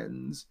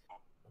happens,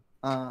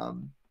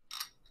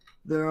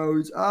 they're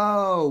always,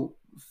 oh,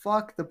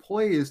 fuck the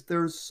police.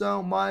 There's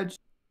so much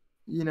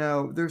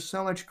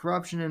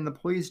corruption in the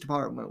police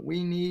department.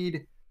 We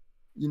need,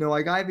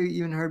 like I've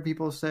even heard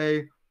people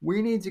say,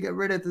 we need to get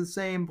rid of the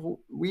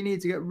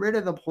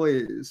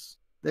police.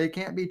 They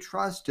can't be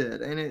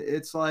trusted. And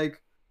it's like,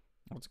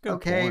 that's a good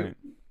okay,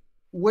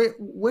 point.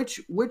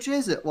 Which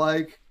is it?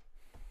 Like,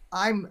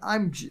 and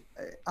the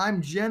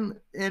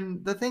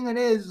thing that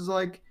is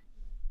like,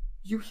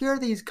 you hear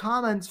these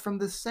comments from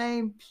the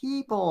same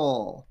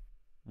people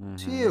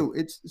too.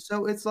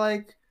 It's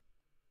like,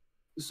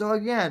 so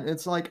again,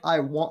 it's like I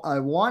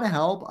want to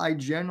help. I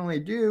generally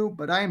do,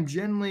 but I am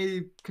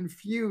generally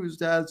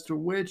confused as to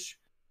which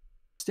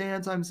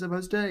stance I'm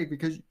supposed to take,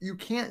 because you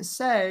can't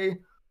say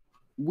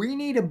we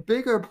need a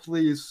bigger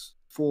police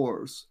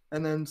force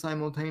and then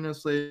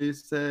simultaneously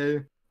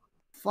say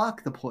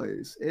fuck the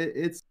police.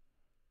 It's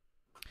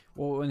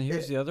well, and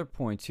here's the other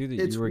point too that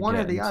it's you were one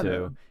or getting the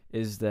other. to,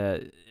 is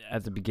that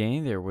at the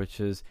beginning there, which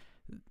is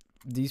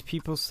these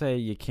people say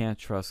you can't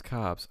trust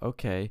cops.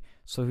 Okay,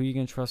 so who are you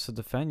gonna trust to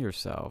defend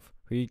yourself?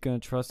 Who are you going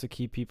to trust to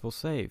keep people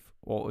safe?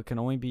 Well, it can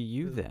only be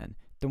you Yeah. then.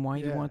 Then why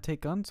do you Yeah. want to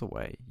take guns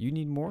away? You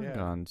need more Yeah.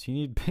 guns. You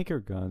need bigger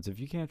guns. If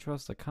you can't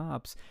trust the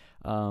cops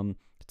to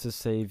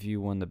save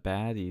you when the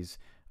baddies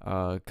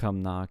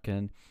come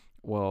knocking,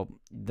 well,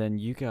 then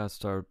you got to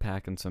start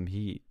packing some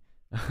heat.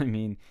 I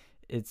mean,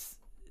 it's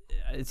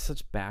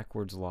such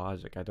backwards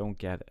logic. I don't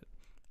get it.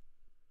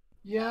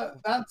 Yeah,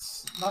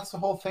 that's the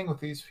whole thing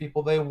with these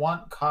people. They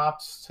want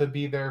cops to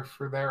be there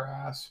for their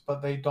ass,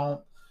 but they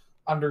don't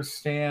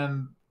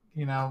understand,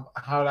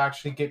 how to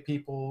actually get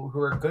people who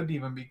are good to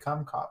even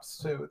become cops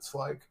too. It's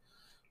like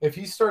if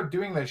you start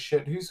doing this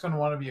shit, who's going to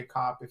want to be a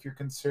cop if you're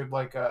considered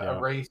like a Yeah.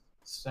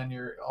 racist and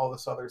you're all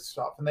this other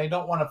stuff? And they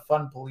don't want to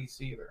fund police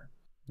either.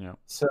 Yeah.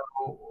 So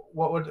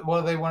what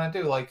do they want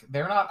to do? Like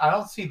they're not. I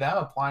don't see them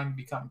applying to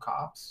become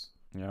cops.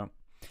 Yeah.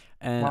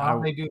 And Why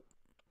don't they do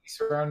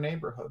police around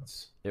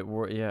neighborhoods?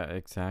 yeah,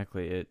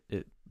 exactly.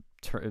 It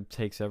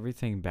takes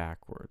everything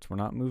backwards. We're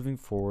not moving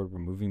forward. We're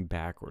moving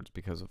backwards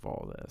because of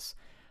all this.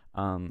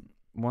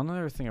 One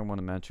other thing I want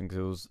to mention, because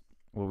it was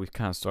what we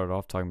kind of started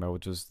off talking about,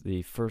 which was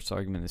the first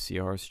argument in the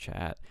CR's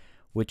chat,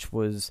 which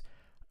was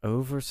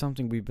over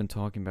something we've been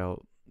talking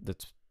about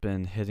that's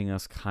been hitting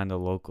us kind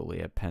of locally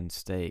at Penn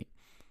State,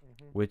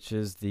 which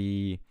is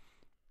the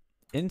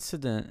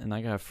incident, and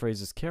I gotta phrase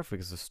this carefully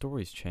because the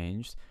story's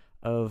changed,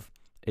 of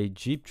a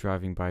Jeep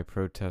driving by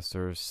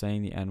protesters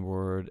saying the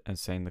N-word and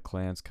saying the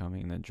Klan's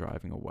coming and then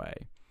driving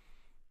away.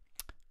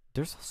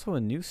 There's also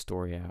a news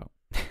story out.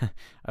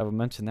 I will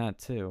mention that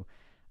too.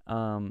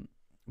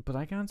 But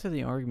I got into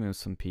the argument with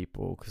some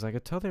people because I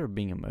could tell they were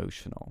being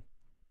emotional.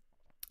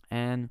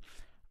 And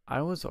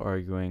I was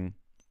arguing,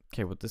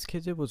 okay, what this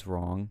kid did was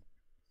wrong,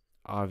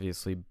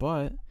 obviously,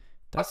 but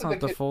that's not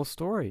the full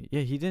story.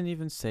 Yeah, he didn't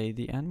even say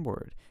the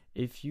N-word.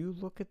 If you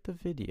look at the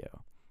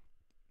video,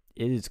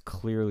 it is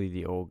clearly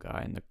the old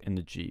guy in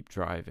the Jeep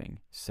driving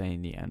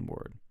saying the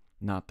N-word,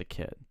 not the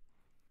kid.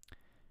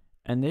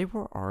 And they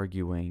were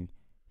arguing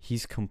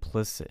he's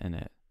complicit in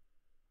it.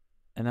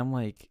 And I'm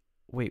like,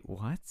 wait,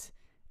 what?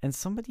 And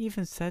somebody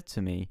even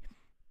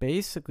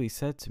basically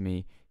said to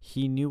me,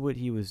 he knew what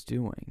he was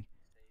doing.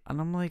 And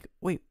I'm like,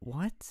 wait,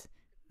 what?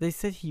 They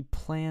said he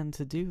planned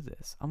to do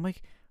this. I'm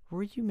like,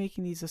 where are you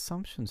making these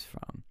assumptions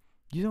from?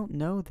 You don't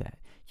know that.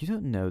 You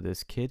don't know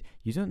this kid.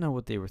 You don't know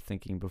what they were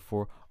thinking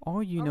before.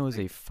 All you know is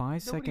a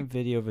 5-second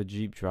video of a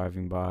Jeep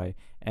driving by,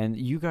 and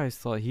you guys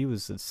thought he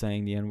was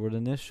saying the N-word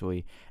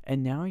initially.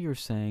 And now you're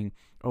saying,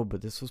 oh,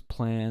 but this was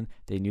planned.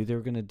 They knew they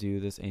were going to do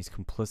this, and he's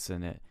complicit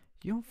in it.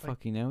 You don't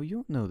fucking know. You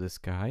don't know this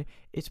guy.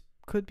 It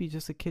could be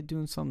just a kid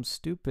doing something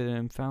stupid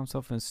and found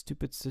himself in a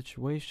stupid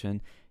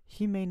situation.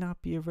 He may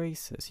not be a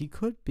racist. He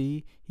could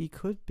be.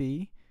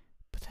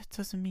 But that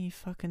doesn't mean he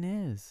fucking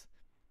is.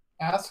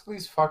 Ask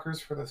these fuckers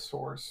for the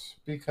source,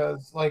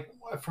 because, like,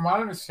 from what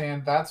I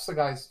understand, that's the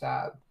guy's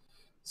dad.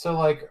 So,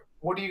 like,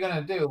 what are you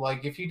gonna do?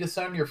 Like, if you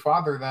disown your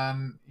father,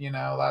 then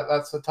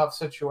that's a tough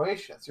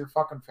situation. It's your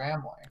fucking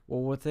family.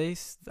 Well,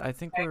 I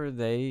think where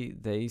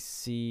they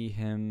see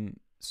him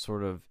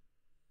sort of,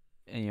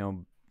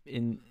 in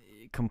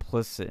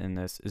complicit in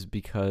this is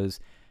because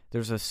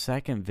there's a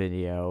second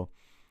video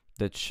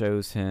that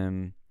shows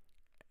him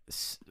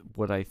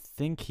what I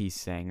think he's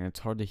saying, and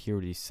it's hard to hear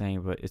what he's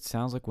saying, but it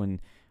sounds like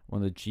when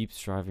the Jeep's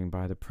driving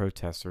by the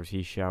protesters,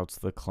 he shouts,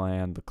 "The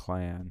Klan, the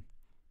Klan."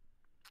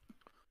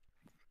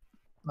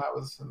 That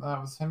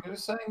was him who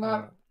was saying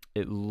that?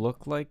 It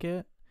looked like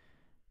it.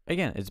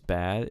 Again, it's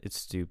bad, it's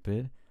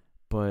stupid,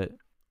 but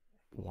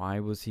why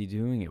was he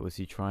doing it? Was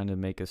he trying to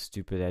make a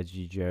stupid,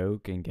 edgy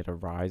joke and get a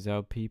rise out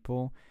of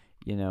people?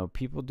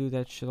 People do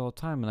that shit all the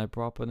time, and I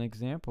brought up an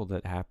example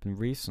that happened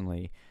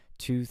recently.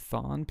 2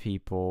 Thon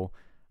people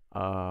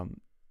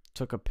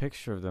took a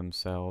picture of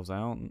themselves.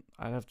 I'd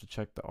have to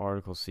check the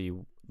article, see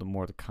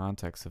the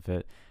context of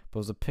it, but it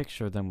was a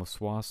picture of them with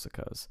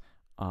swastikas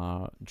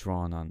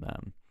drawn on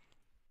them.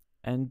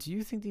 And do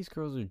you think these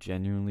girls are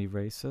genuinely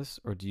racist,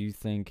 or do you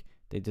think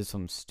they did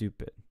something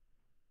stupid?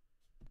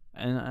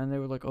 And they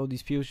were like, oh,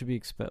 these people should be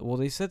expelled. Well,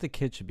 they said the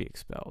kid should be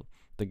expelled,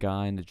 the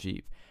guy in the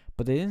Jeep,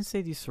 but they didn't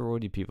say these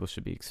sorority people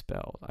should be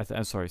expelled.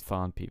 I'm sorry,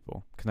 Thon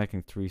people.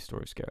 Connecting 3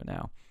 stories together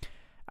now.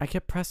 I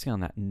kept pressing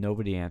on that.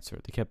 Nobody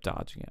answered. They kept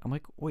dodging it. I'm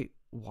like, wait,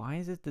 why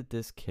is it that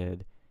this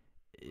kid,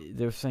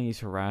 they're saying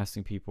he's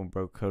harassing people and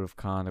broke code of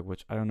conduct,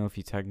 which I don't know if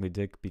he technically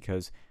did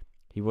because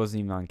he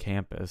wasn't even on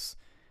campus.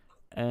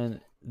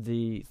 And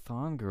the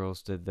Thon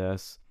girls did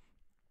this,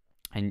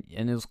 and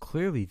it was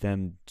clearly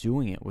them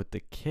doing it with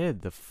the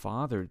kid. The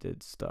father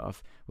did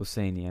stuff, was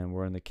saying the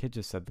N-word, and the kid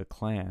just said the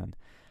Klan,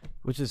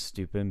 which is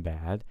stupid and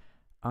bad.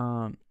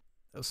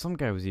 Some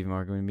guy was even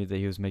arguing with me that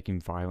he was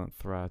making violent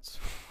threats,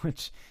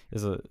 which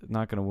is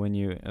not going to win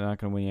you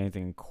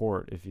anything in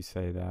court if you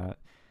say that.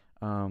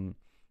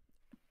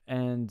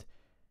 And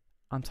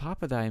on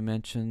top of that, I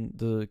mentioned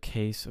the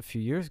case a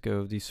few years ago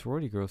of these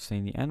sorority girls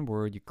saying the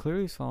N-word. You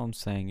clearly saw them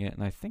saying it,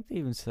 and I think they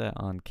even said it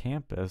on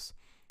campus,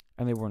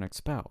 and they weren't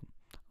expelled.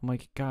 I'm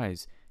like,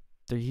 guys,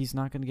 he's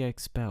not going to get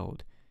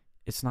expelled.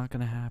 It's not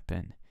going to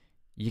happen.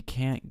 You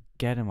can't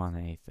get him on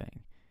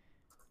anything.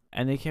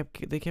 And they kept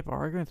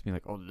arguing with me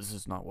like, "Oh, this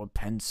is not what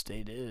Penn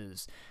State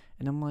is,"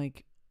 and I'm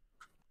like,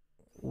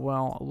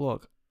 "Well,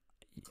 look,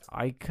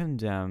 I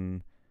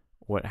condemn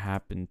what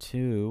happened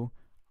too.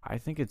 I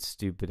think it's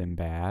stupid and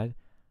bad,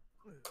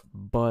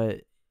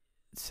 but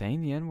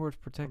saying the N-word's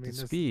protected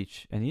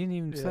speech, and he didn't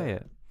even say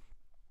it."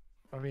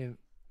 I mean,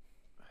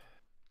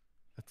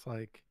 it's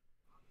like,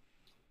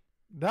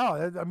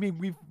 no, I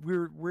mean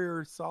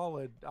we're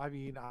solid. I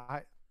mean,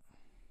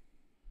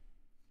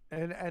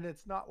 and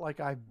it's not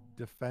like I'm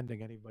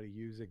defending anybody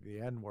using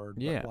the N-word,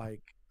 Yeah. but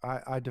like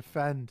I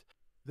defend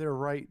their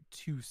right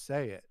to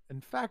say it.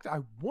 In fact, I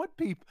want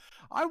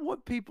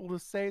people to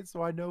say it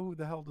so I know who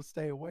the hell to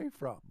stay away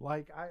from.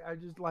 Like I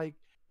just like,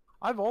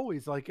 I've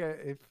always like,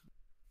 if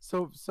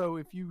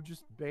if you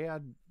just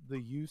ban the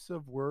use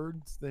of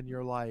words, then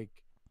you're like,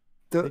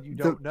 that you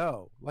don't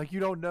know. Like, you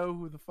don't know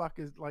who the fuck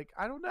is, like,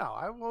 I don't know.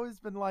 I've always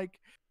been like,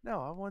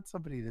 no, I want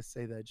somebody to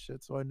say that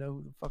shit so I know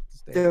who the fuck to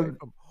stay away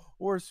from.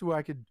 Or who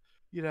I could,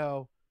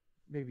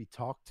 maybe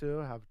talk to,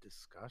 have a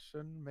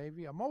discussion,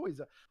 maybe. I'm always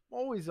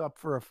up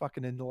for a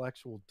fucking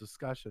intellectual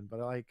discussion, but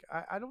like,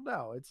 I don't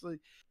know. It's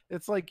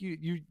like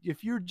you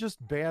if you're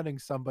just banning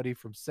somebody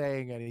from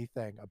saying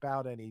anything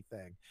about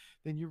anything,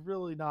 then you're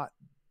really not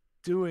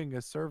doing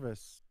a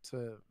service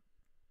to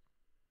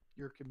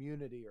your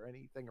community or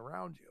anything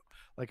around you.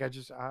 Like, I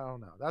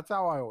don't know. That's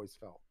how I always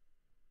felt.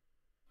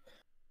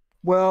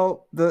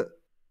 Well, the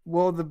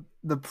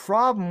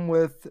problem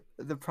with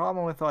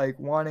like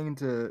wanting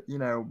to,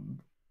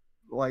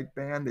 like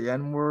ban the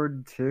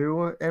N-word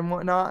too and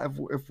whatnot,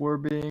 if we're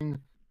being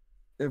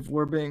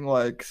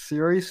like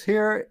serious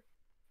here,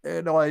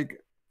 and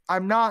like,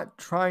 I'm not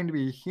trying to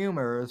be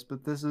humorous,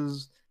 but this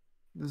is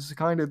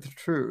kind of the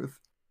truth.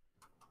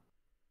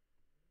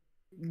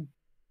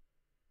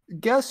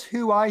 Guess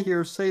who I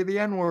hear say the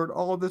N-word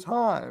all the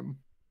time?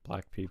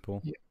 Black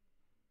people.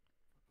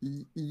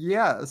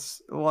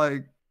 Yes,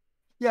 like,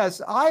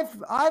 yes, I've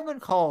been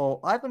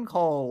called, an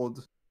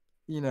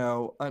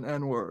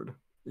N-word,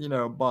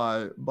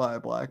 by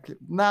black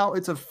people. Now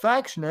it's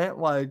affectionate,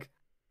 like,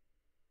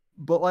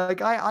 but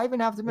like, I even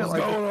have to admit, What's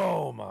like, going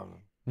on, man?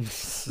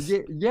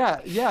 yeah,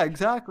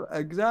 exactly.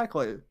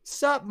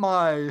 Except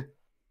my,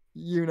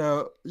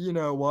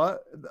 what?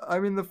 I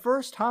mean, the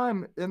first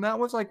time, and that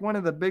was like one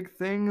of the big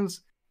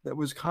things that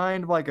was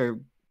kind of like a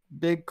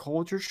big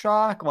culture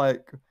shock,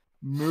 like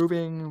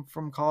moving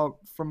from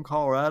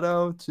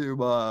Colorado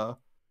to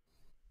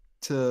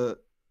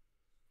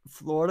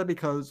Florida,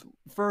 because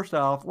first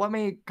off, let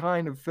me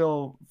kind of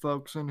fill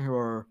folks in who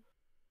are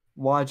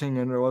watching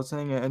and are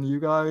listening, and you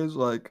guys,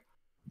 like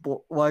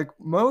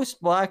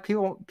most black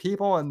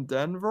people in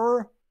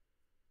Denver,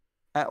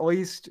 at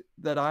least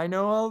that I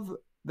know of,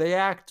 they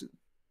act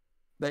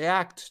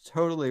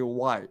totally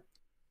white.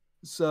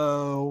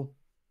 So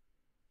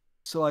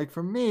like,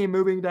 for me,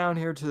 moving down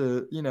here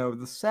to,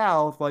 the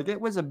South, like, it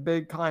was a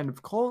big kind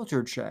of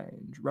culture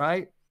change,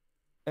 right?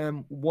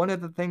 And one of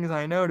the things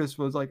I noticed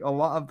was, like, a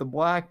lot of the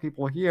black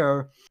people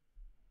here,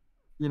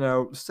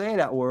 say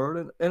that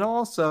word. And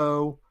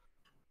also,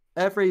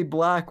 every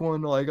black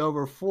one, like,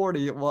 over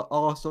 40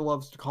 also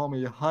loves to call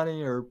me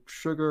honey or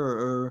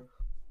sugar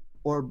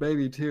or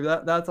baby too.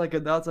 That's like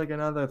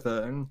another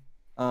thing.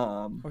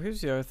 Well,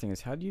 here's the other thing: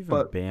 is how do you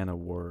even ban a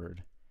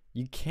word?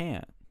 You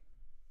can't.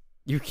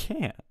 The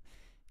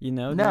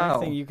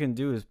only thing you can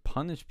do is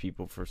punish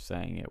people for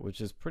saying it,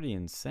 which is pretty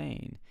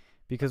insane.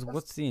 Because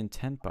what's the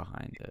intent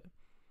behind it?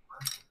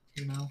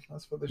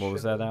 That's what What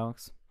was that,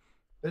 Alex?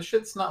 This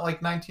shit's not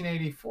like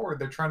 1984.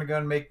 They're trying to go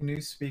and make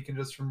newspeak and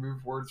just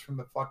remove words from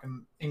the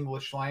fucking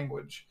English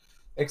language.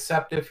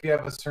 Except if you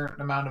have a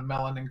certain amount of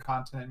melanin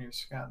content in your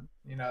skin,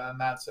 then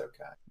that's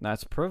okay.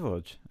 That's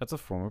privilege. That's a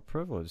form of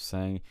privilege,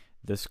 saying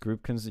this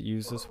group can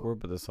use this word,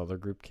 but this other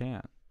group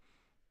can't.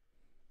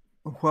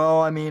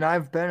 Well, I mean,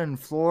 I've been in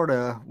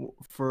Florida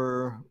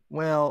for,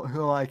 well,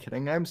 who am I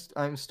kidding?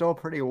 I'm still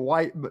pretty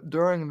white, but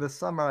during the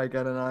summer I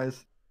get a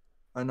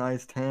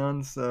nice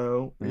tan,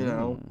 so,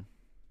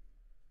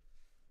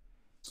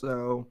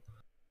 so.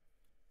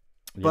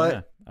 But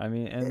yeah, I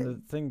mean, and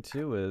the thing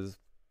too is,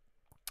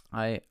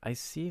 I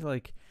see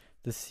like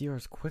the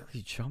CRs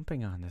quickly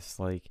jumping on this,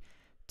 like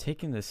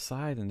taking this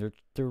side, and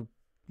they're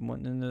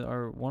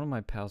one of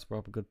my pals brought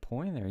up a good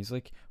point there. He's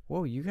like,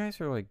 "Whoa, you guys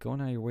are like going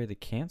out of your way to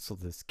cancel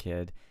this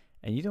kid,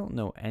 and you don't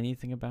know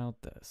anything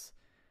about this."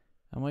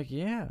 I'm like,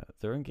 "Yeah,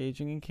 they're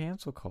engaging in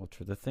cancel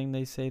culture. The thing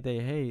they say they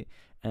hate,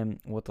 and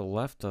what the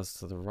left does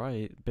to the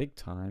right, big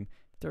time,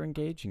 they're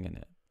engaging in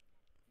it."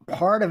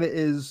 Part of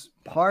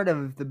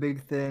the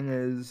big thing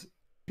is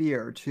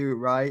fear too,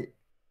 right?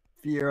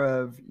 Fear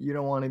of, you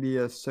don't want to be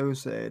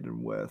associated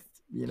with,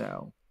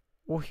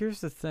 Well, here's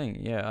the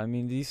thing. Yeah, I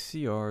mean, these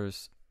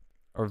CRs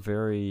are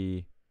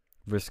very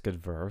risk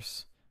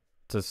adverse,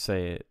 to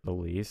say it the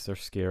least. They're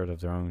scared of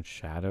their own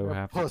shadow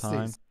half the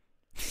time.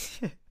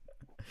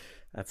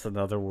 That's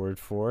another word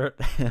for it.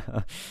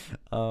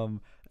 And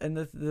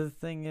the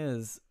thing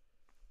is,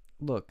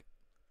 look,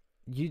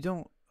 you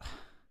don't.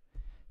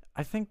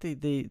 I think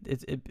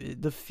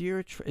the fear,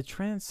 it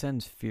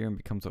transcends fear and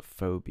becomes a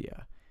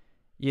phobia.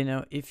 You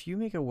know, if you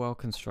make a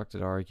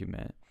well-constructed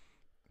argument,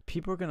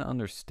 people are going to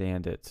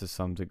understand it to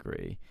some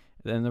degree.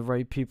 And the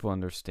right people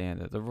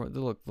understand it.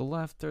 Look, the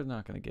left, they're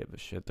not going to give a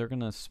shit. They're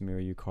going to smear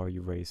you, call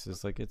you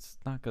racist. Like, it's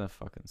not going to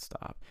fucking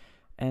stop.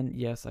 And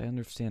yes, I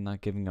understand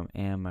not giving them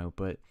ammo,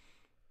 but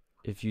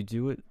if you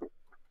do it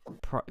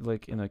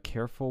like in a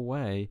careful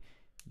way,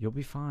 you'll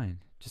be fine.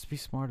 Just be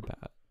smart about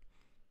it.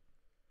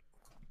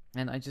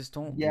 And I just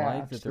don't Yeah,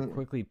 like that they're absolutely.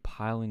 quickly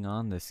piling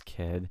on this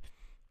kid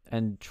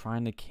and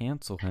trying to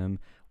cancel him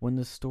when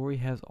the story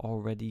has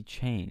already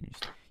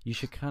changed. You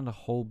should kind of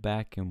hold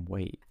back and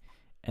wait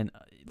and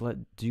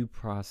let due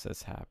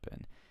process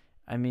happen.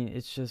 I mean,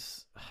 it's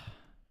just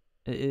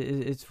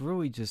it's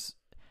really just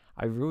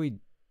it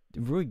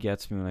really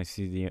gets me when I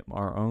see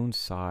our own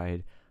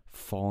side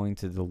falling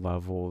to the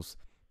levels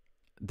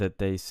that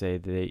they say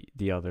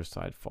the other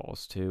side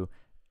falls to.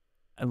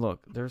 And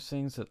look, there's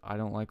things that I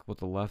don't like what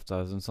the left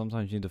does, and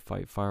sometimes you need to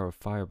fight fire with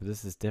fire, but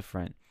this is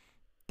different.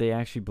 They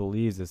actually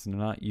believe this, and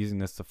they're not using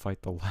this to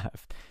fight the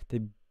left.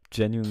 They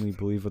genuinely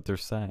believe what they're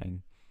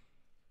saying.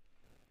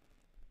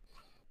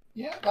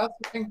 Yeah, that's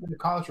the thing with the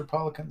college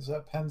Republicans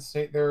at Penn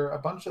State. They're a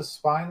bunch of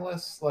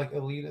spineless, like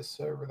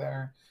elitists over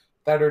there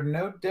that are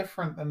no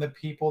different than the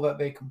people that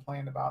they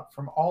complain about.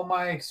 From all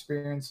my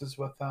experiences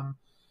with them,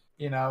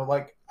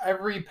 like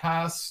every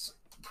past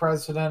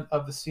president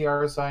of the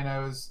CRs I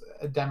know is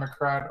a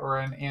Democrat or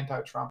an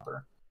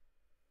anti-Trumper.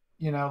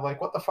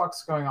 Like what the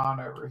fuck's going on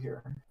over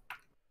here?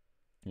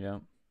 Yeah,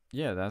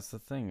 yeah, that's the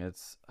thing.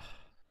 It's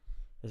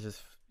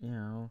just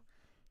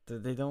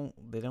they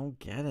don't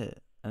get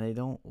it, and they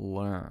don't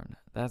learn.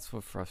 That's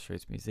what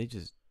frustrates me. Is they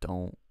just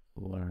don't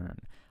learn.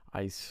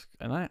 I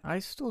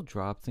still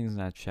drop things in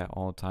that chat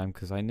all the time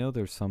because I know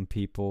there's some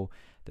people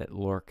that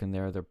lurk in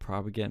there. They're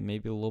probably getting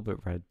maybe a little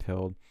bit red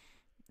pilled.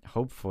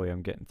 Hopefully,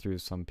 I'm getting through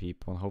some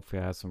people, and hopefully,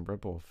 I have some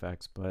ripple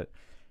effects. But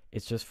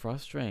it's just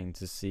frustrating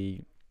to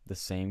see the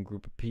same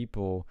group of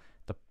people,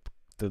 the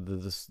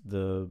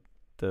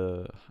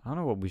I don't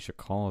know what we should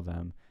call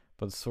them,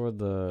 but sort of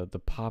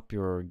the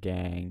popular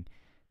gang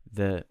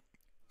that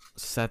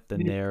set the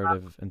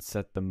narrative and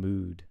set the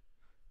mood.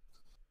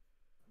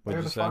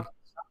 What'd you say?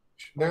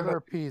 They're they're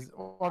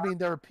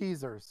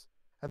appeasers,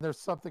 and there's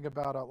something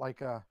about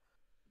the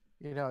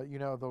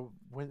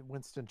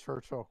Winston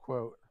Churchill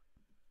quote.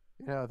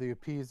 The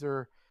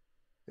appeaser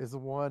is the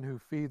one who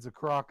feeds a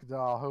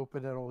crocodile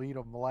hoping it'll eat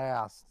him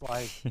last.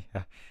 Like,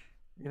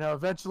 Yeah.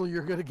 Eventually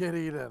you're gonna get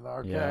eaten.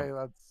 Okay,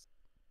 Yeah.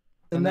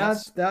 And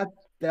that's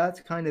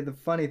kind of the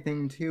funny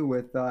thing too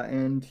with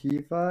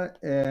Antifa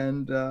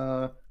and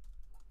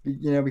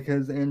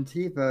because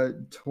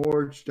Antifa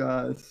torched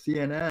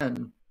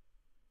CNN.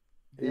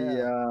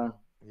 Yeah.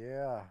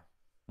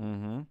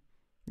 Mm-hmm.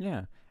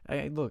 Yeah.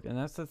 Look, and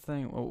that's the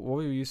thing. What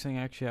were you saying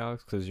actually,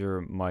 Alex? Because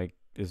your mic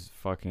is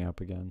fucking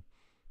up again.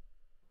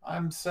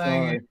 I'm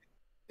saying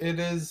it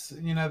is,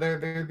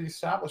 they're the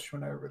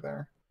establishment over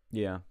there.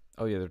 Yeah.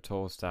 Oh yeah, they're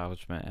total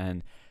establishment,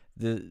 and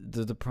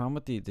the problem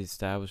with the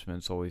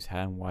establishment's always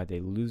had and why they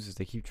lose is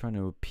they keep trying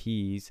to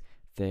appease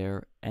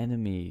their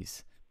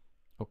enemies.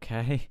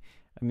 Okay?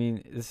 I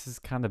mean, this is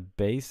kind of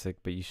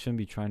basic, but you shouldn't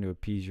be trying to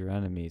appease your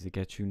enemies. It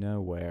gets you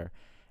nowhere,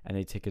 and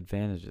they take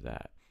advantage of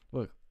that.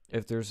 Look,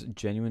 if there's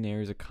genuine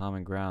areas of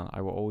common ground,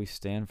 I will always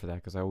stand for that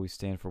because I always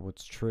stand for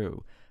what's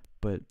true.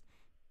 But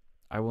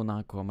I will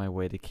not go on my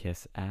way to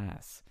kiss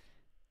ass.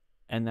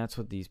 And that's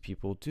what these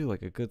people do.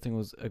 Like, a good thing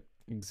was an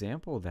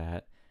example of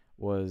that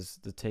was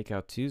the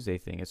Takeout Tuesday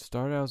thing. It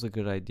started out as a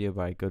good idea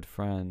by a good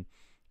friend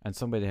and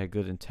somebody that had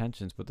good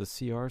intentions, but the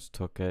CRs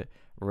took it,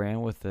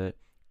 ran with it,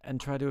 and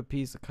tried to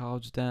appease the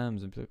college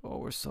Dems and be like, "Oh,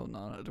 we're so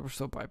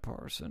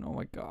bipartisan. Oh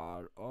my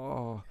God,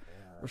 oh,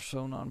 we're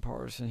so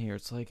nonpartisan here."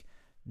 It's like,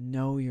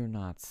 no, you're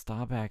not.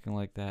 Stop acting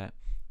like that.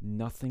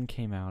 Nothing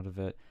came out of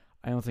it.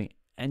 I don't think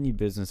any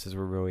businesses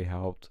were really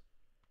helped.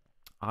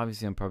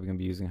 Obviously, I'm probably gonna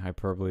be using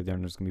hyperbole there,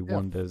 and there's gonna be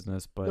one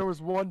business, but there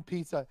was one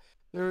pizza.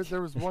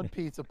 There was one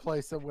pizza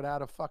place that went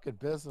out of fucking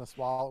business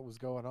while it was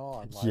going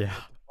on. Like, yeah,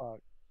 what the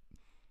fuck?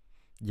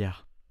 yeah.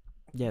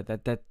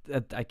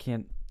 That I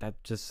can't.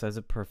 That just says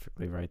it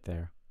perfectly right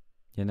there.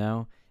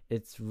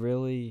 It's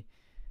really.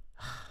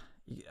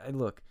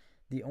 Look,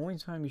 the only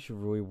time you should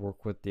really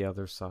work with the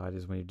other side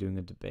is when you're doing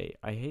a debate.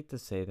 I hate to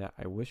say that.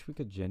 I wish we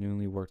could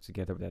genuinely work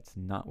together, but that's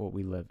not what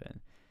we live in.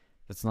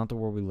 That's not the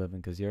world we live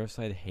in because the other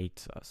side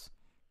hates us.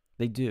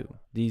 They do.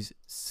 These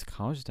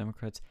college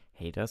Democrats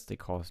hate us. They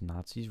call us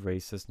Nazis,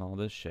 racist, and all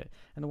this shit.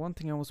 And the one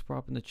thing I almost brought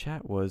up in the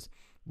chat was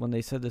when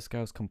they said this guy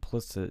was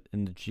complicit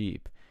in the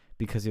Jeep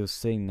because he was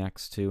sitting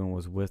next to and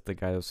was with the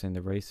guy that was saying the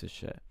racist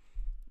shit.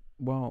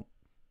 Well,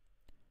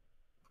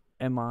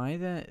 am I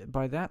that?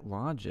 By that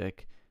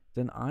logic,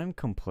 then I'm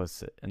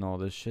complicit in all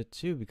this shit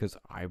too because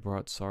I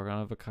brought Sargon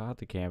of Akkad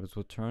to campus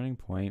with Turning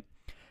Point,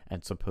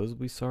 and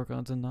supposedly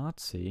Sargon's a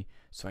Nazi,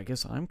 so I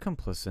guess I'm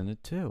complicit in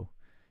it too.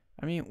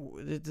 I mean,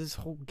 this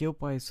whole guilt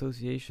by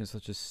association is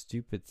such a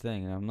stupid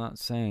thing. And I'm not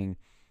saying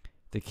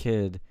the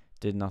kid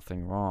did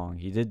nothing wrong.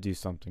 He did do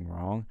something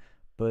wrong.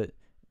 But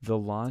the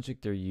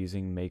logic they're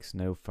using makes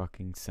no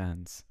fucking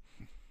sense.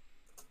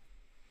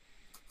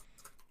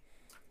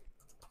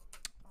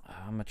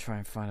 I'm gonna try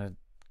and find a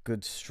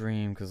good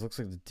stream because it looks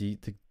like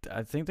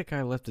I think the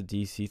guy left the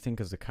DC thing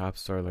because the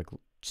cops started like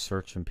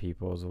searching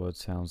people, is what it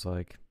sounds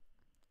like.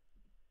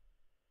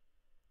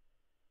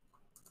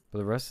 But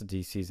the rest of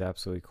DC is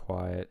absolutely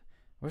quiet.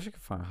 I wish I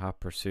could find Hot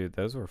Pursuit.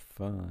 Those were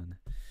fun.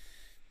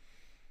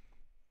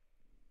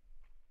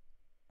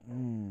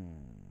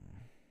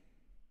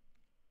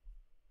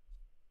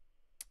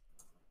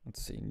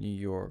 Let's see, New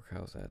York.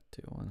 How's that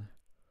doing?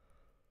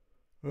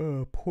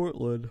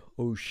 Portland.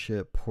 Oh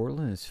shit,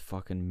 Portland is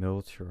fucking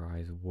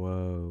militarized.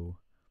 Whoa.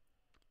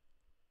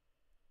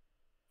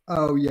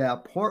 Oh yeah,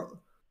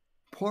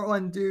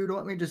 Portland, dude.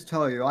 Let me just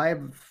tell you, I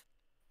have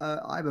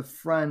a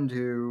friend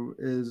who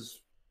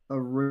is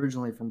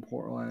originally from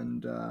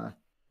Portland.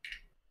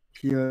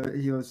 He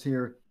was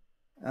here,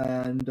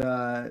 and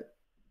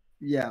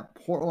yeah,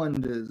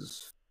 Portland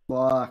is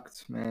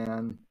fucked,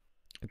 man.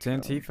 It's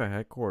Antifa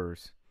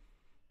headquarters.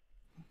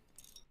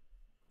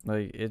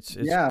 Like it's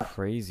Yeah.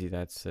 crazy,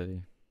 that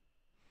city.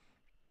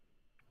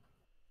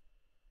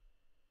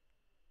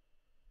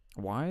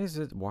 Why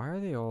are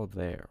they all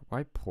there?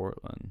 Why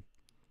Portland?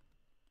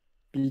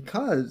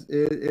 Because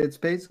it's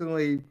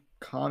basically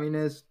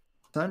communist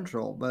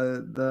central,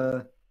 but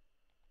the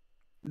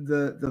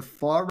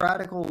far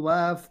radical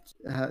left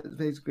has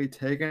basically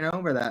taken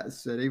over that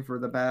city for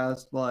the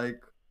past,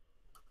 like,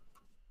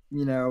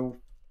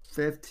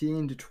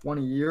 15 to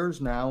 20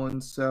 years now,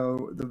 and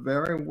so the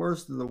very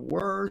worst of the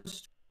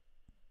worst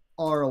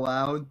are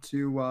allowed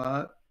to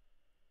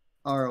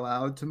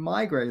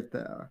migrate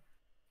there.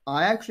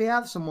 I actually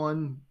have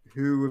someone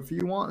who, if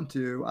you want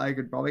to, I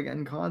could probably get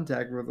in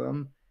contact with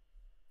him,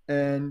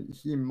 and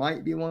he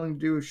might be willing to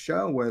do a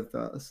show with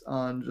us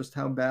on just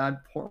how bad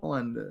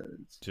Portland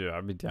is. Dude,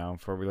 I'd be down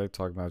for it. We like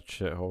talking about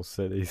shithole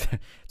cities.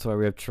 That's why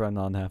we have Trent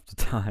on half the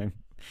time.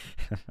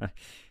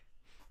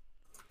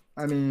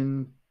 I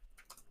mean,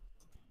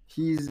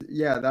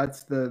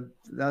 that's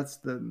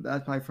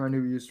my friend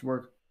who used to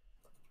work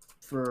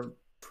for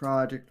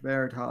Project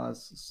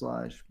Veritas /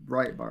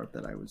 Breitbart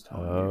that I was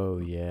telling you. Oh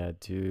yeah,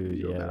 dude.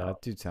 You Yeah, about.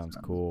 that dude sounds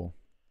cool.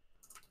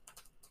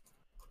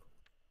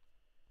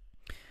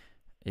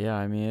 Yeah,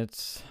 I mean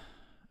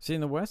see,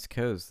 in the West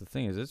Coast, the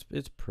thing is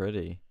it's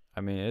pretty.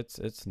 I mean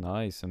it's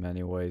nice in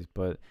many ways,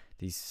 but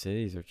these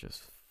cities are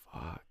just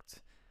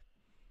fucked.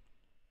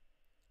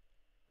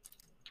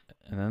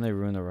 And then they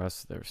ruin the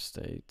rest of their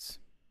states.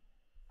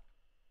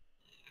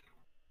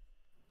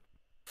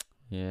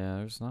 Yeah,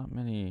 there's not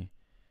many.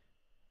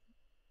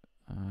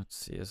 Let's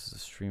see, this is a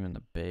stream in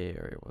the Bay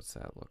Area. What's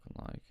that looking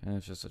like? And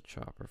it's just a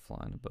chopper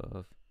flying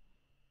above.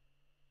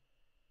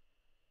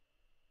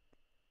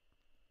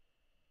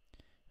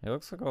 It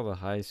looks like all the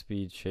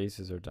high-speed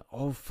chases are done.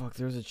 Oh, fuck,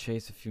 there was a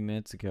chase a few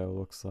minutes ago,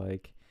 looks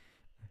like.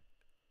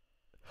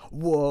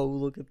 Whoa,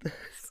 look at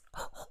this.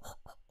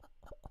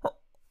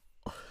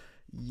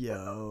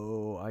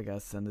 Yo, I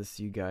gotta send this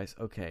to you guys.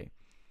 Okay,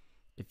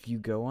 if you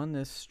go on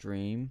this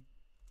stream,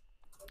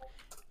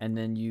 and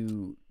then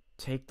you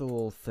take the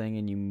little thing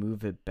and you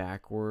move it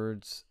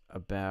backwards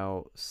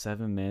about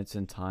 7 minutes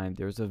in time,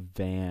 there's a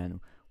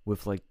van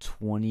with like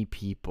 20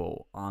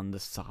 people on the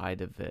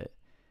side of it,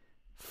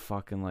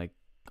 fucking like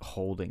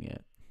holding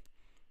it.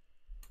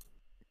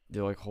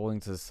 They're like holding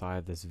to the side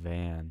of this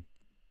van.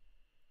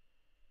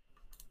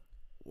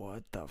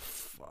 What the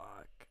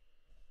fuck?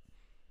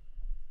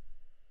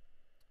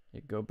 Yeah,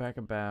 go back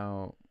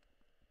about.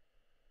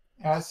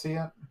 Yeah, I see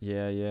it.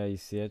 Yeah, you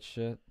see that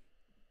shit?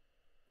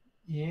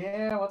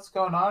 Yeah, what's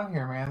going on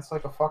here, man? It's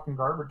like a fucking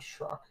garbage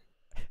truck.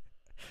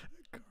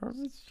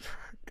 Garbage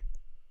truck.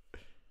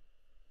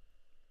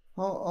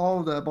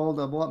 Hold up.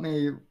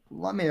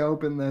 Let me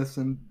open this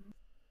in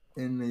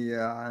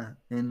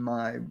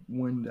my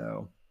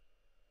window.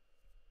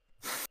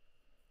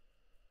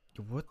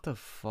 What the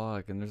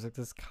fuck? And there's like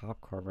this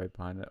cop car right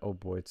behind it. Oh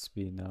boy, it's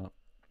speeding up.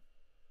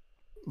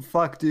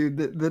 Fuck, dude.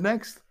 The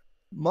next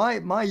my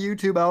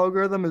YouTube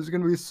algorithm is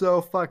gonna be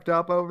so fucked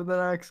up over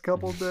the next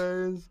couple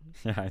days.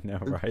 Yeah, I know,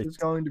 right? It's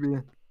going to be.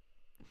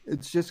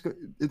 It's just going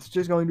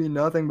to be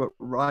nothing but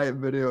riot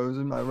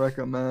videos in my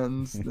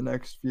recommends the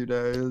next few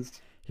days.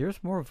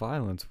 Here's more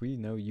violence we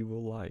know you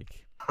will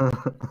like.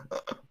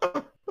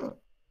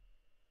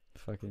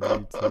 Fucking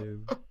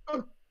YouTube.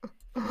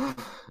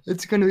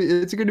 It's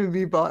gonna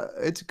be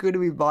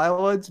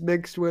violence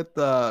mixed with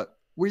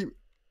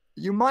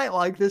you might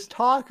like this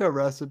taco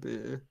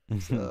recipe.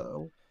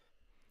 So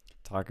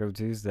Taco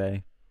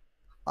Tuesday.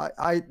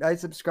 I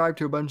subscribe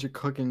to a bunch of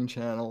cooking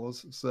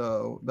channels,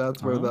 so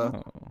that's where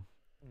that's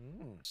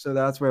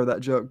where that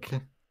joke.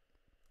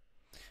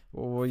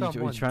 Well, what are you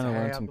trying to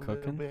learn some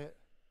cooking?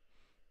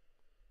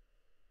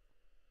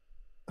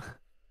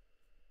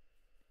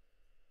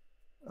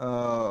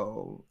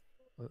 Oh.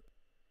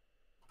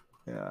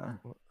 Yeah.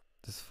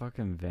 This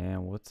fucking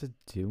van, what's it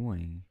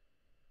doing?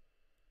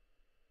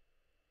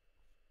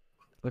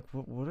 Like,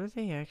 what are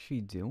they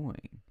actually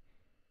doing?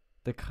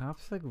 The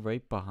cops like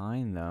right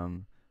behind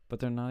them, but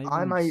they're not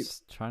even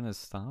trying to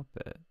stop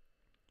it.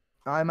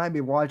 I might be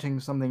watching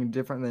something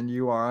different than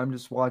you are. I'm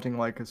just watching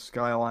like a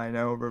skyline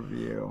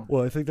overview.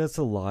 Well, I think that's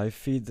a live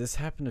feed. This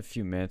happened a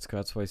few minutes ago.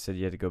 That's why I said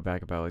you had to go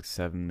back about like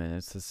 7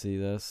 minutes to see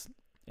this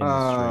in the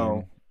Oh.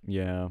 stream.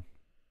 Yeah.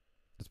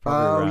 It's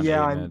probably Oh around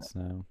yeah, 8 minutes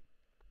now.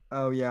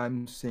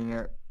 I'm seeing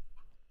it.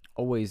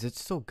 Oh wait, is it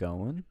still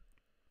going?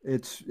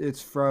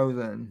 It's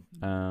frozen.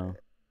 Oh.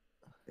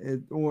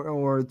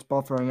 Or it's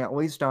buffering at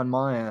least on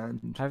my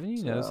end. Haven't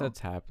you noticed So that's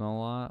happening a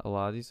lot? A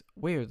lot of these.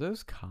 Wait, are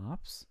those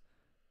cops?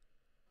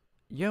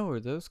 Yo, are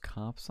those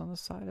cops on the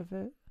side of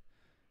it?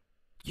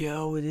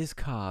 Yo, it is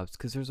cops,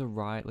 because there's a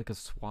riot, like a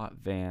SWAT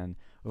van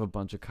with a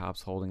bunch of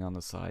cops holding on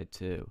the side,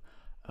 too.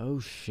 Oh,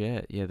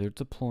 shit. Yeah, they're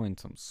deploying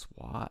some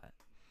SWAT.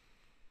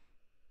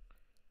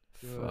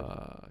 Good.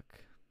 Fuck.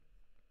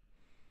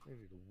 I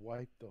need to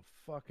wipe the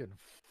fucking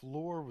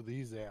floor with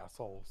these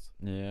assholes.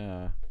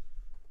 Yeah.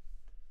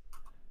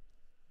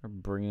 They're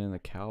bringing in the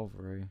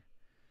cavalry.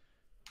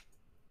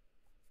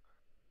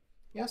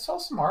 Yeah, I saw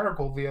some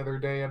article the other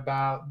day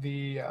about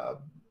the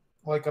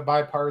like a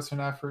bipartisan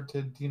effort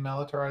to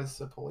demilitarize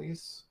the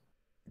police.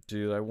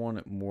 Dude, I want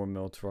it more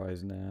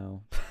militarized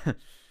now.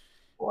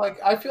 Like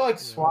I feel like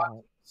Yeah,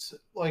 SWAT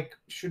like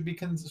should be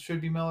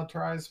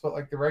militarized, but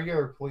like the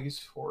regular police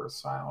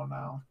force, I don't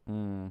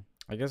know.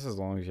 I guess as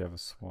long as you have a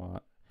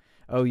SWAT.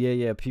 Oh,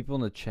 yeah. People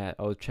in the chat.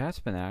 Oh,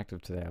 chat's been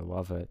active today. I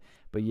love it.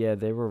 But yeah,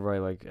 they were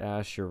right. Like,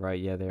 Ash, you're right.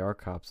 Yeah, they are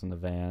cops in the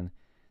van.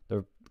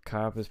 The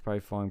cop is probably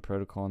following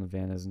protocol and the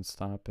van isn't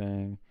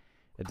stopping.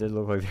 It did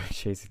look like they were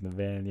chasing the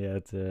van. Yeah,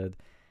 it did.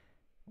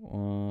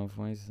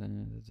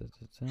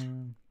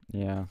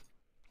 Yeah.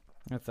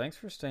 Yeah, thanks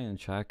for staying in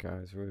chat,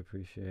 guys. Really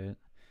appreciate it.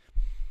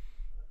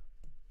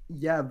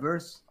 yeah,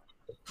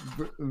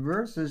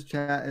 versus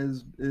chat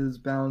is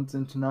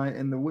bouncing tonight,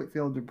 and the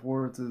Whitfield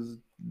reports is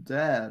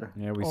dead.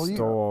 Yeah, we Oh, you-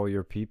 stole all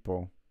your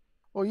people.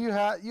 Well, you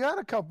had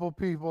a couple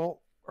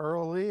people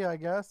early, I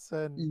guess,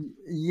 and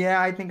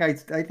Yeah, I think I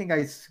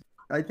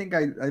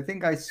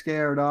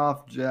scared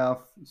off Jeff.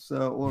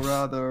 So or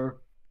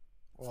rather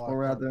well,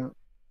 or I rather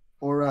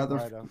or rather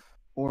might have.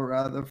 or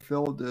rather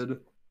Phil did.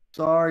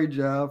 Sorry,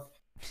 Jeff.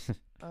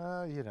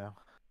 You know,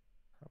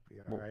 I'll be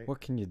all right. What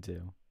can you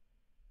do?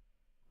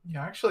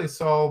 Yeah, I actually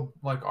saw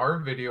like our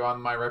video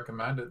on my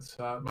recommended,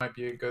 so that might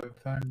be a good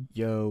thing.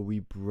 Yo, we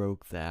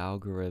broke the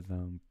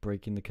algorithm.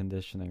 Breaking the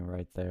conditioning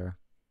right there.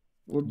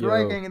 We're Yo.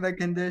 breaking the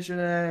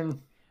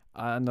conditioning.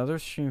 Another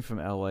stream from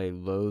LA,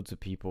 loads of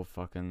people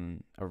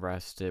fucking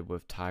arrested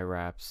with tie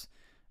wraps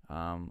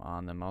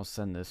on them. I'll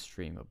send this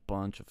stream, a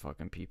bunch of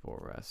fucking people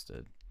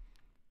arrested.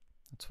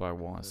 That's what I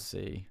want to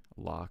see.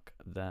 Lock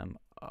them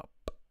up.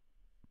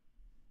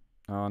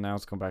 Oh, now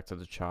it's going back to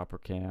the chopper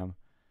cam.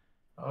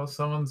 Oh,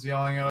 someone's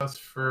yelling at us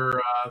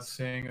for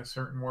saying a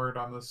certain word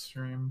on this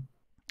stream.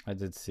 I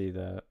did see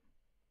that.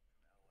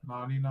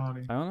 Naughty,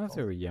 naughty. I don't know if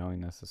they were yelling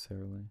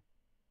necessarily.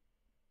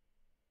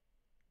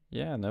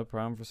 Yeah, no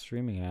problem for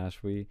streaming,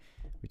 Ash. We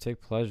take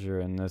pleasure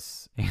in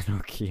this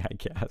anarchy, I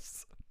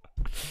guess.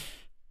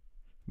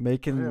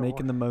 making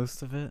the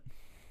most of it.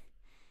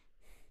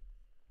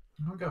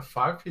 I've got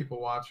 5 people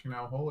watching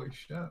now. Holy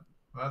shit.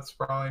 That's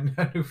probably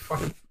a new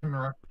fucking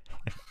record.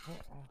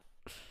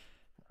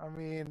 I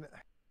mean,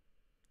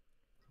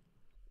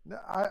 no,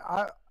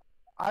 I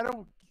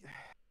don't.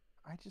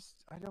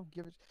 I don't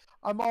give it.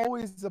 I'm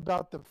always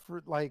about the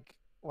fruit, like,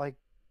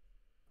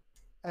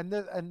 and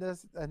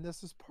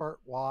this is part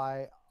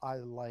why I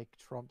like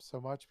Trump so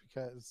much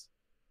because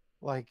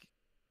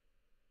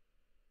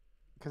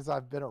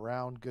I've been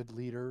around good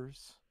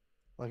leaders.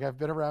 Like I've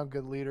been around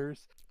good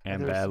leaders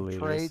And there's bad some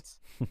leaders. traits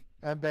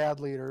and bad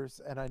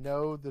leaders, and I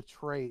know the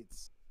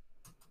traits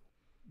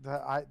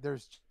that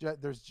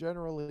there's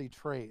generally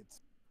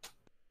traits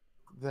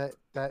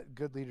that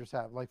good leaders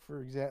have. Like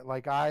for example,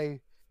 like I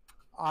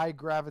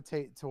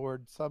gravitate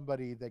toward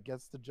somebody that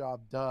gets the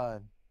job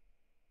done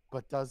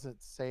but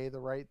doesn't say the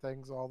right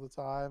things all the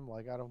time.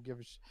 Like I don't give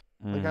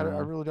a like I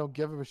really don't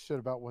give a shit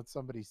about what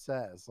somebody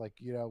says. Like,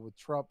 you know, with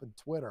Trump and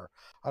Twitter,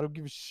 I don't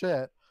give a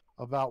shit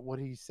about what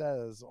he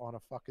says on a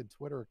fucking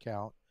Twitter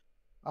account.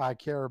 I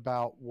care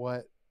about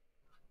what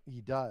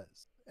he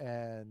does,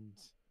 and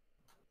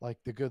like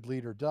the good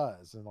leader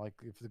does. And like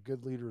if the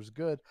good leader is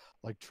good,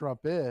 like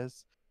Trump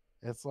is,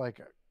 it's like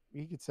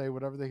he could say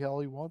whatever the hell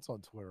he wants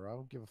on Twitter. I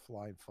don't give a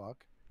flying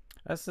fuck.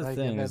 That's the Like,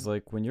 thing, and is then-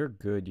 like when you're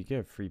good, you get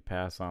a free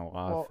pass on a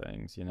lot of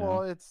things, you know?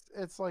 Well,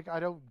 it's like I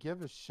don't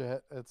give a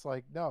shit. It's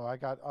like, no, I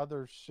got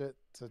other shit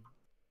to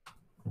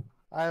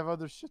I have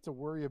other shit to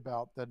worry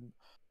about than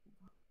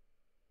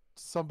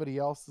somebody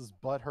else's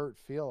butthurt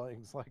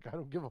feelings. Like I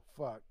don't give a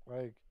fuck.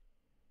 Like,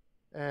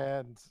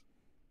 and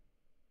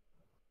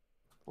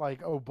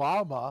like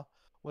Obama,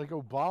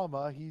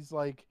 he's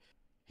like,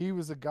 he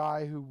was a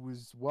guy who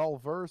was well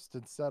versed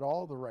and said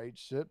all the right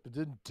shit, but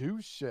didn't do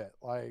shit.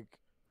 Like,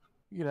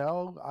 you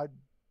know,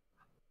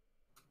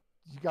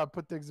 you got to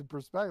put things in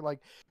perspective,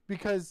 like,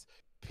 because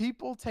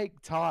people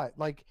take time,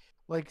 like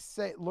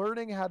say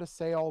learning how to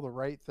say all the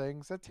right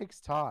things, that takes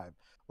time.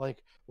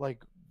 Like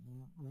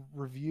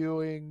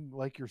reviewing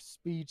like your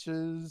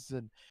speeches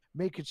and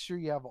making sure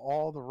you have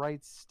all the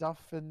right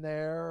stuff in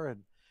there,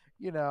 and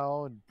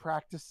and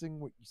practicing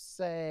what you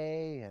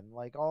say, and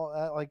like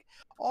all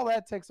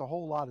that takes a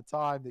whole lot of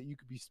time that you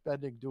could be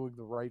spending doing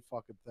the right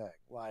fucking thing.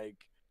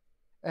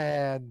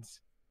 And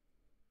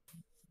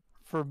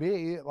for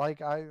me,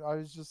 I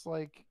was just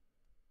like,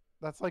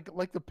 that's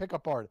like the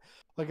pickup art,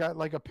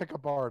 like a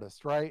pickup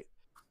artist, right?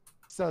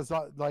 Says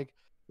like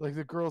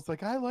the girl's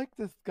like, I like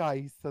this guy.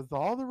 He says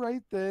all the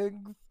right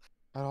things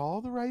at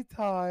all the right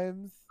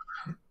times,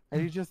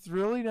 and he just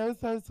really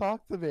knows how to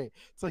talk to me.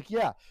 It's like,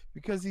 yeah,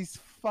 because he's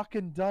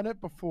fucking done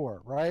it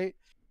before, right?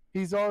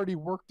 He's already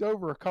worked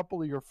over a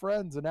couple of your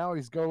friends, and now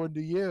he's going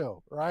to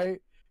you, right?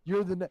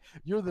 You're the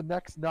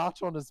next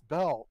notch on his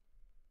belt,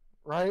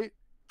 right?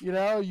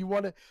 You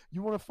want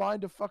to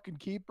find a fucking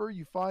keeper.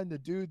 You find the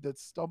dude that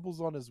stumbles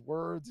on his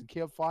words and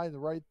can't find the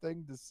right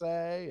thing to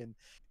say, and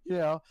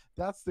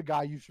that's the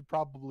guy you should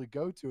probably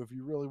go to if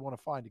you really want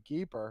to find a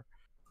keeper.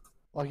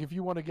 Like if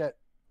you want to get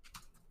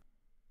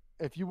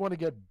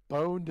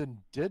boned and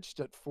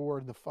ditched at 4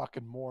 in the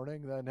fucking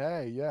morning, then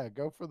hey, yeah,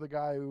 go for the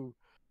guy who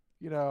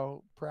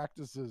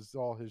practices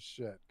all his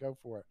shit. Go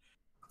for it.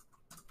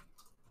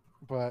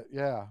 But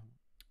yeah,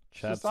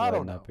 Chat's I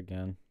don't lighting up know.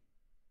 again.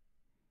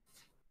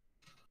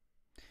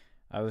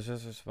 I was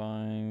just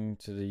responding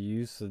to the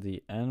use of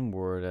the N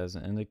word as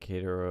an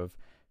indicator of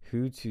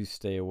who to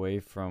stay away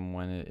from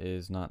when it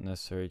is not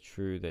necessarily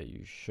true that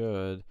you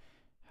should.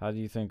 How do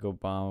you think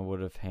Obama would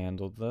have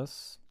handled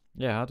this?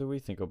 Yeah, how do we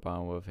think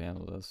Obama would have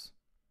handled this?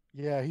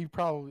 Yeah, he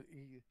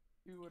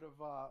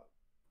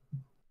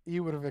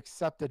would have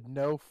accepted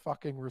no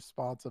fucking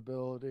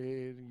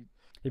responsibility.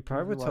 He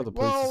probably would be tell like, the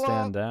police to "Well,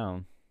 stand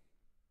down.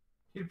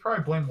 He'd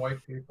probably blame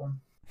white people.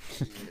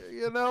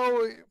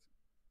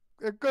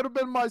 It could have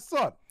been my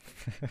son.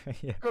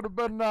 Yeah. Could have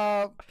been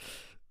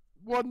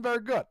wasn't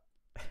very good.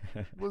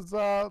 I'm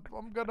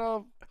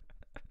gonna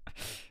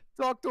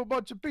talk to a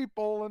bunch of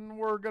people and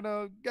we're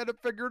gonna get it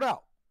figured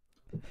out.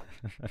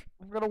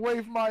 I'm gonna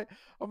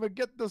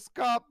get this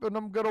cop and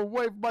I'm gonna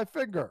wave my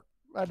finger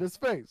at his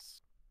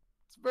face.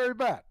 It's very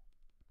bad.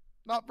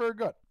 Not very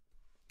good.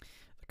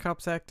 The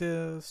cops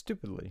acted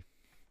stupidly.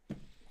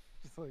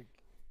 It's like,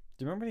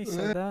 Do you remember when he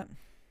said that?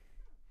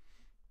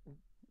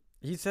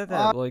 He said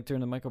that like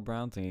during the Michael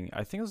Brown thing.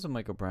 I think it was the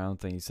Michael Brown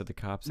thing. He said the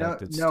cops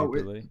acted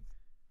stupidly.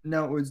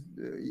 No, it was.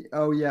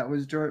 Oh yeah, it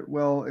was during.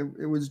 Well,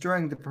 it was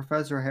during the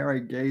Professor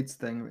Harry Gates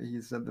thing. He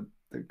said the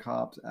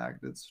cops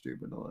acted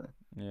stupidly.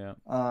 Yeah.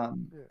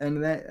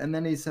 And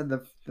then he said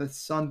the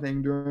son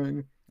thing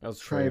during That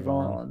was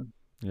Trayvon.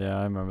 Yeah,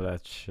 I remember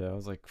that shit. I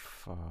was like,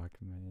 fuck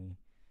me.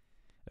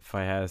 If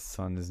I had a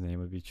son, his name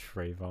would be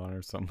Trayvon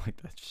or something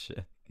like that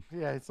shit.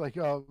 yeah, it's like,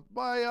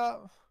 my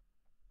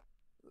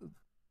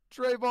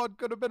Trayvon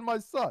could have been my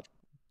son.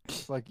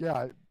 It's like, yeah,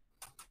 I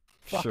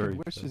fucking Sure.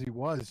 wishes he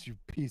was, you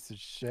piece of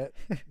shit.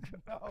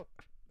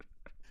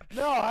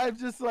 No, I'm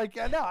just like,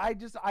 no, I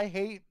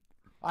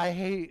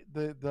hate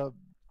the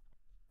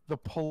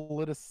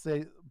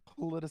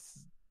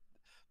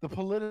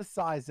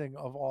politicizing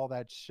of all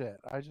that shit.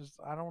 I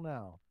don't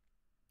know.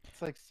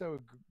 It's like so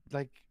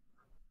like,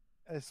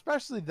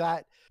 especially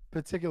that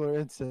particular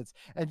instance.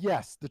 And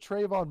yes, the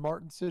Trayvon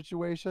Martin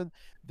situation,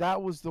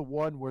 that was the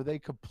one where they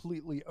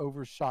completely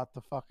overshot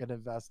the fucking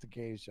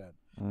investigation.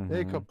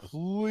 They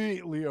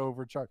completely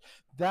overcharged.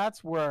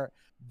 That's where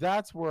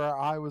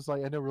I was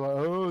like, and they were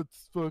like, oh,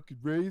 it's fucking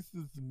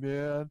racist,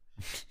 man.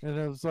 And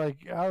I was like,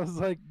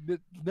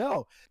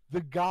 no,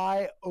 the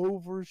guy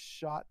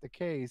overshot the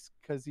case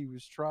because he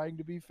was trying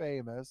to be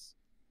famous.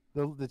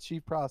 The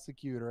chief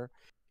prosecutor,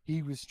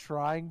 he was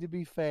trying to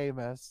be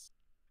famous.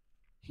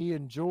 He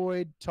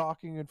enjoyed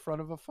talking in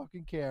front of a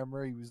fucking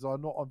camera. He was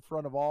on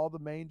front of all the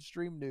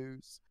mainstream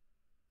news.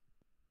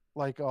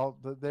 Like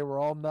they were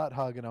all nut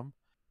hugging him.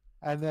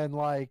 And then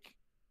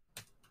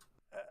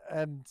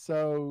and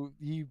so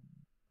he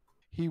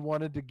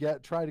wanted to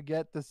try to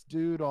get this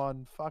dude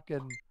on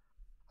fucking,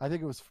 I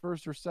think it was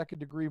 1st or 2nd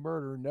degree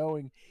murder,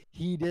 knowing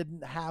he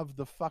didn't have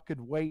the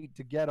fucking weight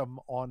to get him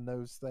on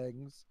those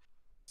things.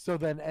 So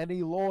then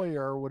any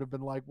lawyer would have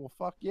been like, well,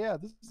 fuck yeah,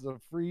 this is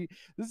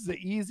an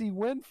easy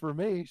win for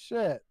me.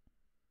 Shit.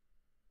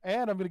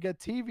 And I'm going to get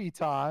TV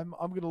time.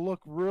 I'm going to look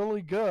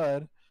really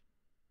good.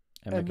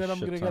 And then I'm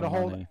going to get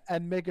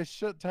make a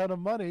shit ton of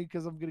money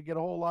because I'm going to get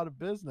a whole lot of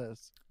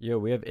business. Yo,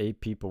 we have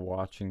 8 people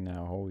watching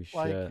now. Holy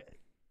shit.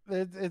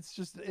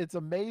 It's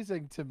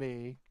amazing to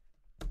me,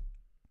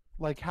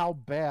 like how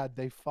bad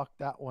they fucked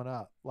that one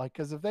up. Like,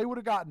 because if they would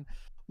have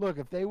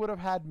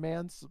had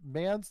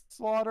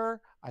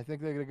manslaughter, I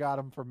think they could have got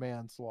him for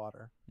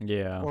manslaughter.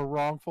 Yeah. Or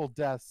wrongful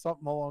death,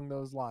 something along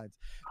those lines.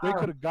 They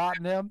could have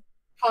gotten him.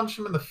 Punch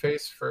him in the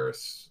face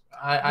first.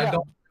 I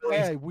don't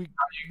really.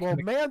 Hey,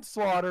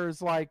 manslaughter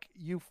is like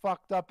you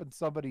fucked up and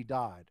somebody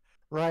died,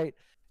 right?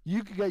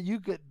 You could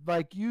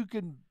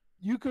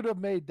have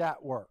made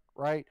that work,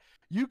 right?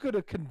 You could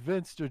have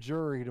convinced a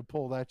jury to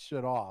pull that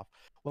shit off.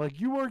 Like,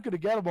 you weren't going to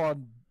get him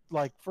on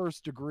like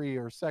 1st degree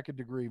or 2nd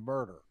degree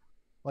murder.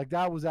 Like,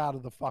 that was out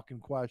of the fucking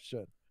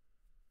question.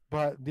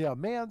 But yeah,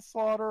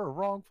 manslaughter or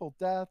wrongful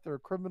death or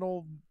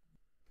criminal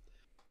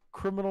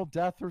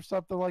death or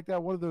something like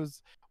that. One of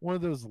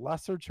those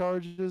lesser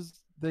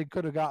charges they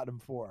could have gotten him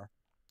for.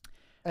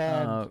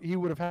 And Uh, he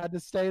would have had to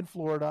stay in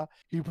Florida.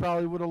 He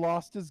probably would have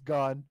lost his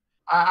gun.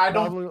 I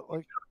don't Probably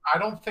like I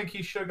don't think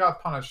he should have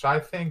got punished. I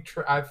think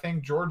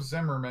George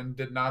Zimmerman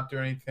did not do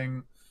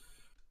anything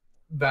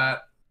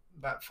that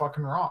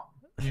fucking wrong.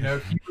 You know,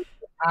 he was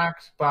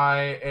attacked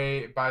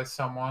by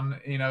someone,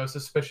 you know, a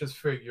suspicious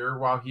figure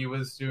while he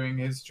was doing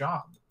his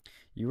job.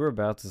 you were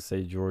about to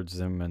say George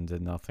Zimmerman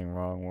did nothing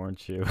wrong,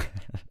 weren't you?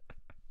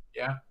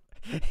 Yeah.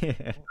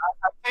 Yeah.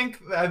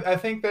 I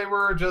think they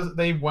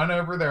went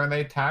over there and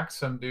they attacked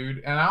some dude,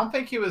 and I don't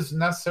think he was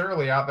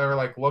necessarily out there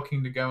like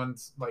looking to go and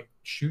like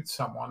shoot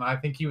someone. I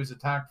think he was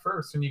attacked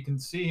first, and you can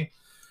see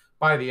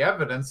by the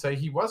evidence that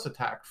he was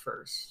attacked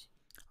first.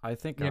 I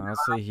think You know,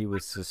 honestly he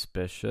was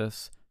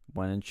suspicious,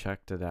 went and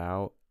checked it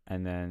out,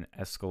 and then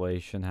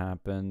escalation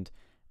happened,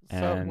 so.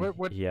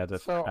 and he had to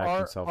So act in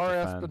R.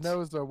 self-defense.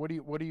 Espinoza,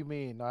 what do you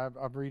mean? I'm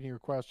reading your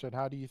question.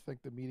 How do you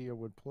think the media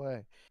would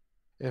play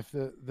if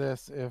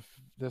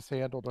this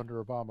handled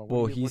under Obama?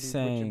 Well, What do you he's mean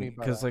saying by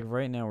because that? like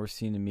right now we're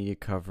seeing the media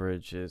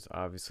coverage is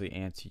obviously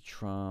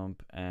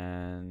anti-Trump,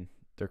 and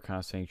they're kind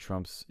of saying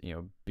Trump's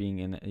being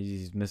in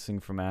he's missing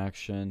from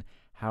action.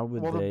 How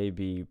would Well, they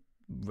be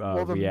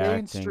the reacting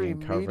mainstream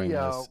and covering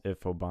media, this if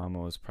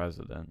Obama was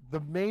president?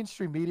 the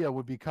mainstream media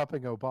would be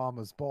cupping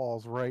Obama's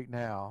balls right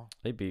now.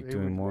 They'd be They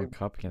doing would- more they-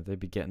 cupping it. They'd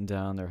be getting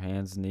down their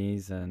hands and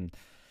knees and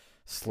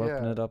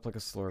slurping Yeah. it up like a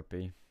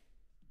Slurpee.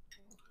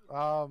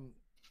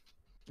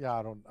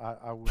 Yeah,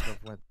 I wouldn't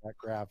have went that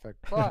graphic,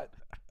 but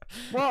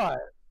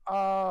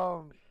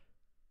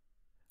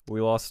We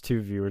lost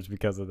 2 viewers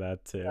because of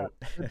that too.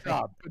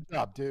 yeah, good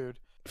job, dude.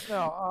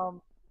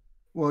 No,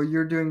 Well,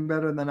 you're doing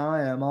better than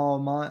I am. All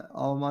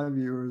my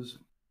viewers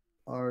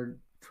are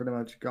pretty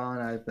much gone,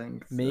 I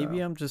think. Maybe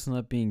so. I'm just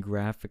not being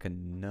graphic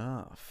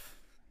enough.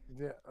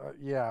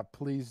 yeah,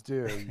 please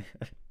do.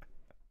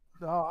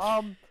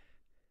 No,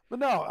 but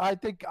no, I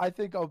think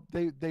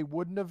they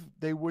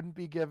wouldn't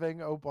be giving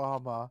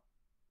Obama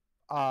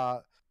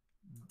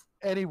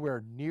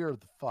anywhere near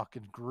the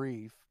fucking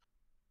grief,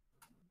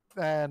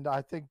 and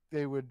I think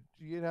they would,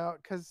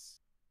 because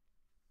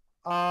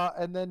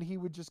and then he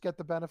would just get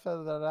the benefit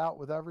of that out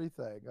with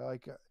everything,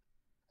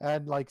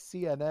 and like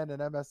CNN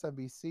and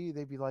MSNBC,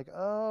 they'd be like,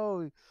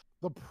 oh,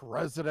 the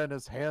president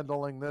is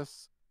handling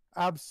this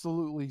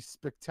absolutely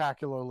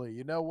spectacularly.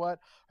 You know what?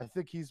 I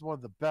think he's one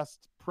of the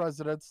best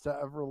presidents to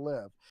ever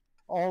live.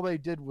 All they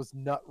did was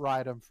nut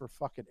ride him for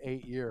fucking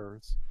 8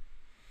 years.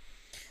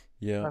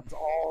 Yeah. That's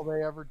all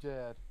they ever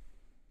did.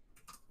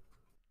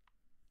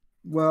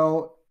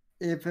 Well,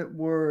 if it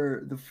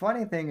were, the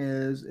funny thing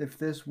is, if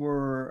this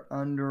were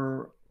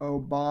under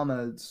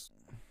Obama's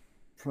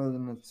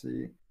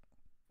presidency,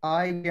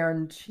 I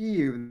guarantee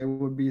you they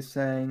would be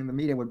saying, the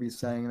media would be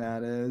saying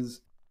that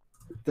is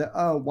that,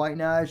 oh, white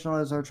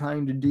nationalists are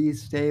trying to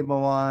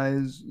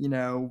destabilize,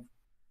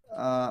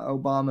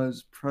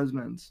 Obama's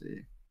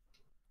presidency,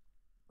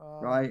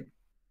 right?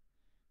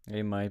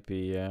 They might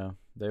be, yeah.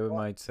 They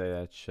might say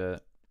that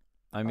shit.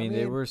 I mean,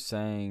 they mean- were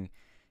saying,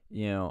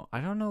 I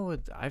don't know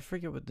I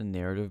forget what the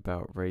narrative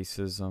about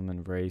racism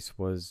and race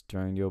was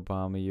during the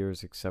Obama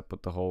years, except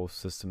with the whole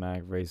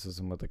systematic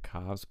racism with the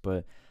cops.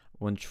 But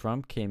when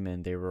Trump came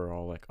in, they were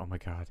all like, oh my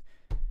God,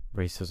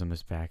 racism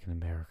is back in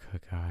America,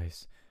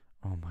 guys.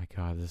 Oh my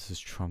God, this is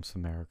Trump's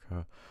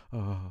America.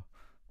 Oh.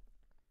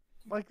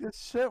 Like this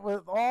shit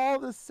with all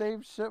the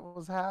same shit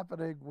was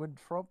happening when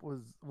Trump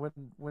was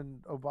when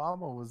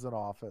Obama was in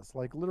office.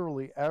 Like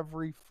literally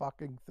every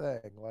fucking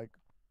thing. Like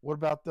what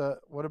about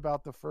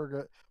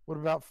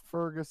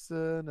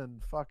Ferguson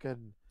and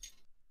fucking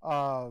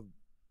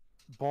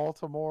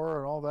Baltimore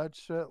and all that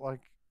shit?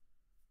 Like,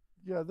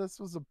 yeah, this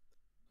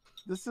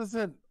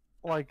isn't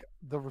like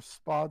the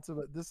response of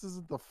it. This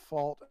isn't the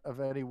fault of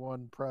any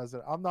one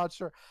president. I'm not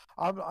sure.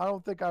 I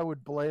don't think I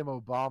would blame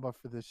Obama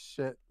for this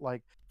shit,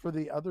 like for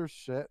the other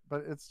shit,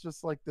 but it's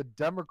just like the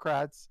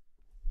Democrats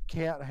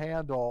can't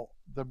handle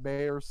the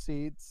mayor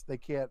seats. They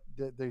can't.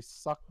 They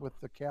suck with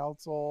the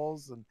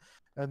councils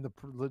and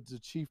the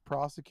chief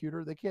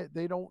prosecutor. They can't.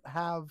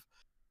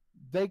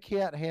 They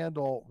can't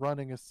handle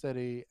running a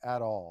city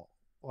at all.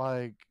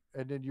 Like,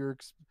 and then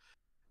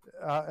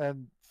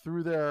and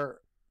through their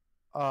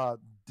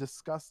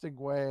disgusting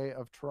way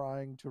of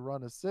trying to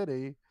run a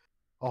city,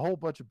 a whole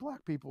bunch of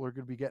black people are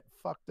going to be getting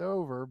fucked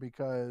over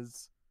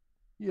because,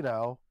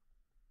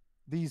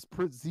 these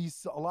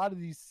a lot of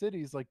these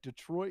cities like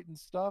Detroit and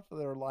stuff,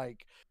 they're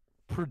like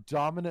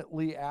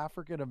predominantly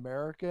African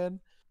American,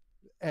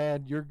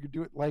 and you're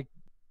doing like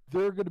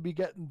they're going to be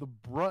getting the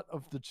brunt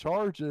of the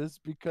charges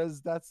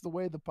because that's the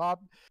way the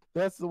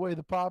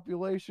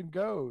population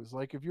goes.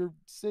 Like if your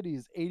city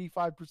is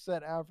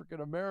 85%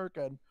 African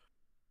American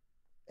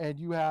and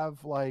you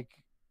have like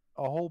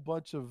a whole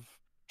bunch of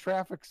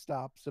traffic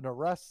stops and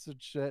arrests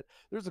and shit,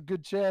 there's a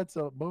good chance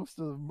that most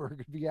of them are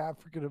going to be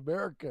African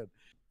American.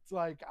 It's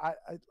like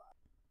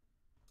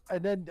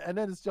and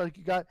then it's like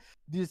you got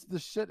the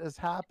shit is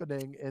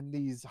happening in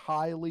these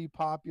highly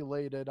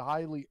populated,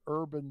 highly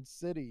urban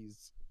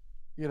cities,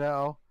 you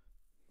know,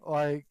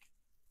 like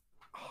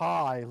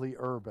highly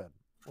urban.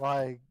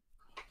 Like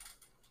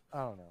I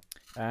don't know.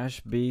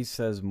 Ash B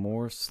says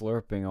more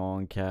slurping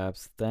on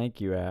caps. Thank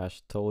you,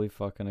 Ash. Totally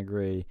fucking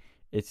agree.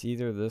 It's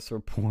either this or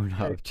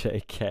Pornhub,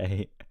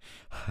 JK.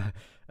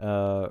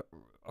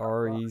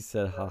 RE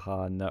said,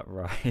 haha, nut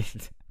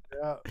right.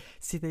 Yeah.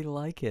 See, they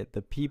like it.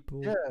 The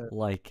people Yeah.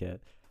 like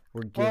it.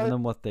 We're giving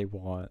them what they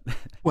want.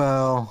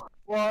 Well,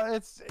 Well,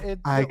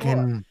 I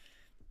can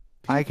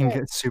people-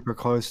 get super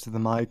close to the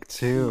mic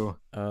too.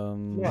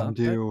 Not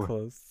do- that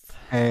close.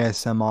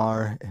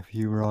 ASMR if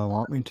you really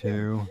want me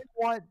to. They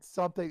want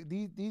something.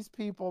 These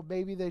people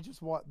maybe they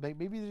just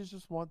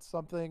want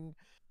something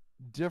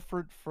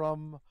different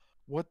from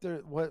what's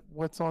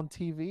on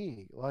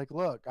TV. Like,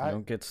 look, You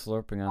don't get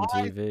slurping on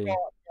TV. yeah,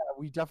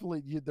 we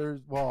definitely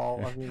there's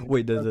well, I mean,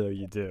 Wait, no,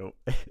 you do.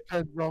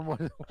 depends on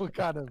what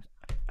kind of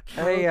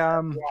Hey,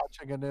 you're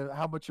watching and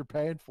how much you're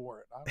paying for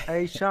it.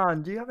 hey,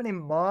 Sean, do you have any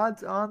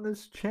mods on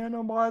this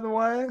channel, by the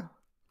way?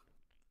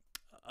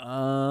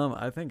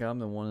 I think I'm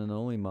the one and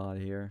only mod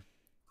here.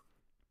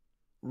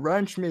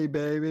 Wrench me,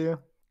 baby.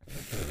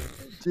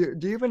 Do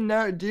you even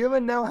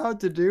know how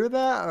to do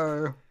that,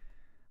 or?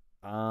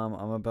 I'm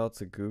about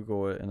to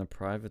Google it in a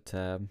private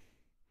tab.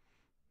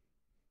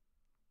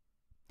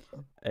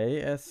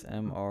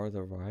 ASMR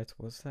the right?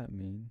 What's that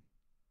mean?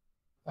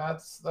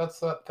 That's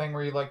that thing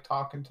where you like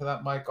talking to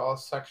that mic all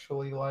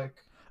sexually, like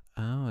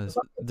Oh,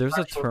 there's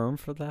a term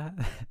for that?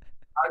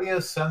 audio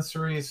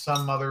sensory,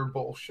 some other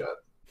bullshit.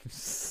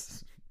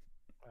 It's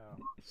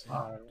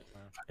not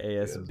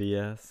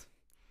ASBS.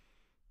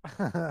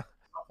 something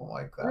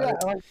like that.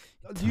 Yeah,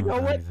 like, you know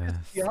what? Totally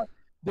Yeah,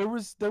 there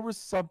was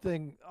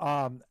something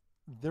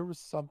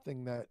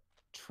that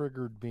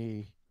triggered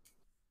me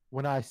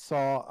when I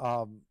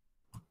saw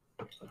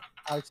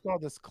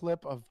this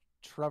clip of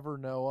Trevor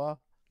Noah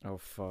Oh,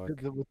 fuck.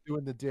 with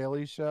doing the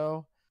Daily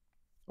Show,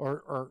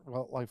 or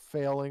well, like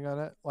failing on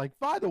it. Like,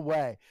 by the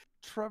way,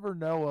 Trevor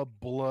Noah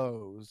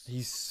blows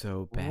He's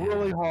so bad.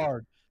 really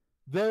hard.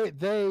 They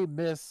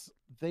miss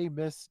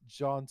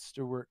Jon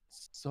Stewart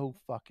so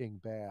fucking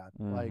bad.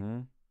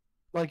 Mhm.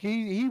 Like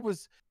he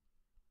was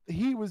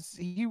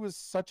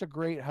such a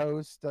great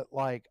host that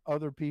like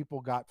other people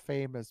got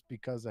famous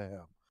because of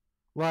him.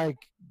 Like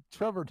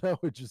Trevor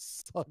Noah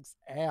just sucks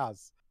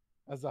ass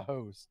as a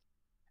host.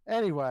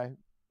 Anyway,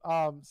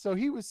 so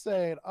he was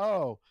saying,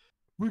 "Oh,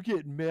 we're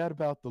getting mad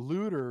about the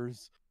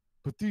looters,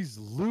 but these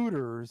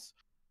looters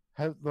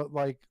have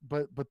like,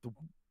 but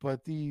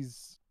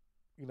these,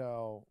 you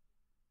know,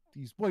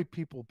 these white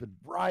people have been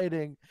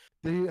rioting.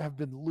 They have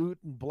been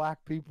looting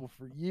black people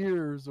for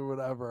years or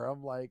whatever."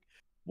 I'm like,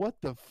 what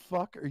the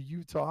fuck are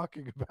you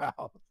talking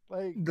about?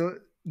 Like,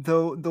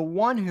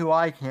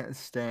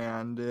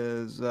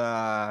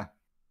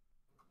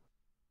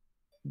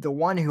 The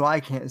one who I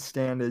can't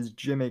stand is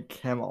Jimmy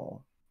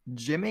Kimmel.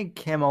 Jimmy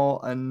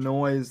Kimmel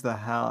annoys the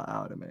hell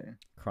out of me.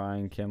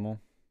 Crying Kimmel.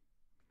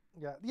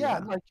 yeah,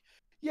 like,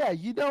 yeah,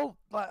 you know,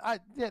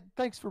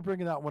 thanks for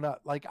bringing that one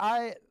up. Like,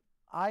 I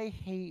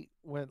hate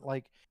when,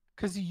 like,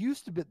 because he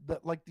used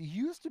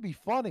to be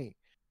funny.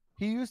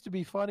 He used to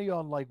be funny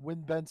on like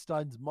Win Ben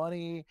Stein's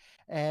Money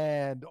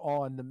and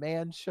on the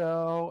Man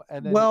Show,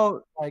 and then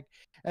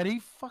and he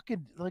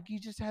fucking, like, he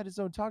just had his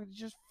own talk. He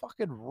just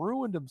fucking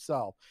ruined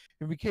himself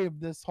and became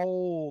this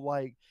whole,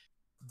 like,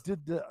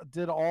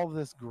 did all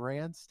this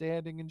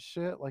grandstanding and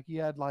shit. Like, he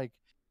had, like,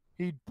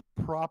 he'd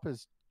prop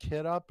his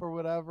kid up or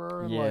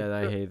whatever. And Yeah,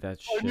 like, I hate that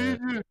I need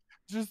shit. you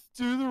just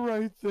do the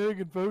right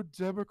thing and vote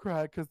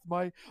Democrat because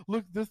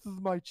this is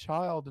my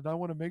child and I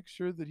want to make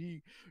sure that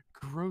he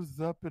grows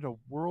up in a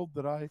world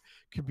that I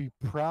can be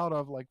proud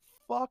of. Like,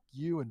 fuck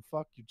you and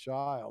fuck your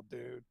child,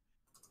 dude.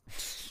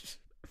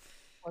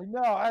 Like,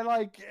 no,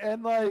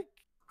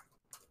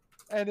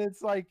 and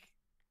it's like,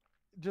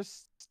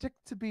 just stick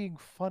to being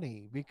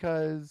funny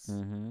because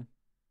Mhm.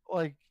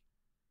 like,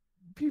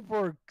 people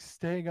are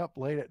staying up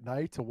late at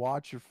night to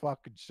watch your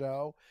fucking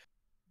show.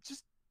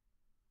 Just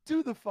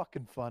do the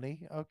fucking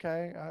funny,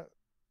 okay?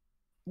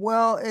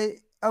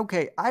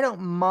 Okay, I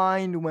don't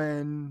mind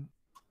when.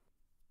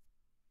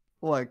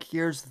 Look,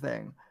 here's the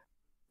thing.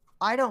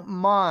 I don't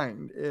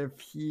mind if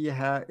he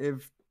has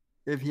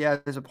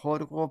a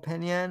political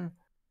opinion.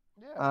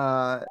 Yeah,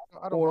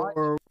 I don't mind.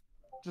 Or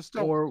Just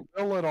don't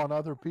spill it on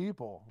other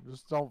people.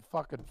 Just don't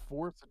fucking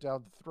force it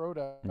down the throat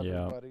of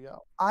everybody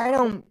else. I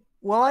don't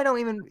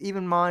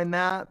even mind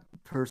that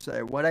per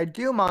se. What I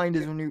do mind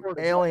is when you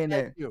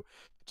alienate.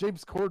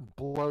 James Corden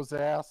blows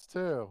ass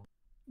too.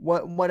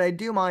 What I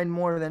do mind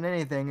more than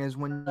anything is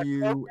when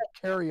you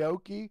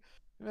karaoke.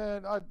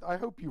 Man, I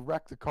hope you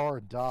wreck the car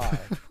and die.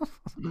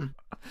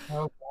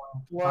 Well,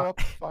 I hope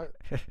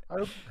the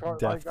car,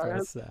 Death like,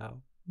 for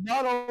Sal.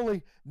 not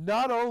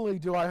only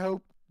do I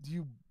hope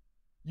you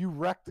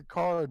wreck the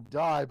car and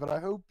die, but I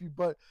hope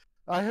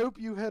I hope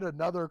you hit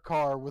another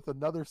car with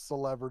another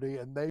celebrity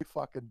and they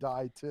fucking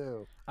die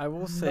too. I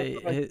will say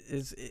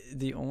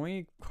the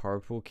only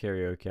carpool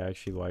karaoke I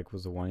actually like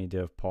was the one he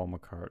did with Paul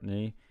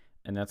McCartney,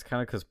 and that's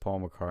kind of because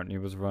Paul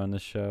McCartney was running the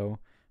show.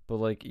 But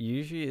like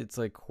usually it's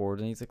like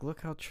Corden. He's like,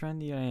 look how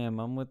trendy I am.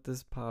 I'm with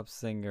this pop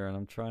singer and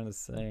I'm trying to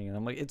sing. And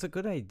I'm like, it's a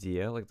good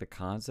idea. Like the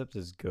concept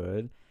is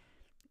good,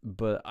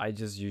 but I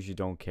just usually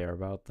don't care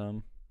about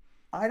them.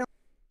 I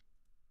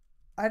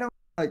don't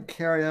like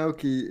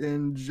karaoke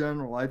in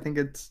general. I think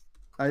as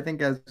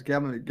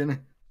Gavin McGinnis,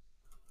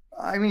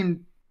 I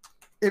mean,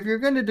 if you're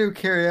gonna do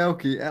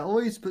karaoke, at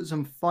least put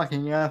some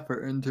fucking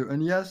effort into it.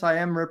 And yes, I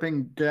am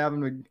ripping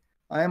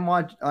I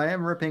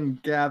am ripping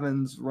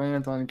Gavin's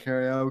rant on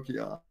karaoke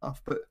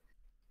off, but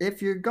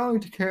if you're going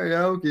to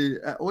karaoke,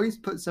 at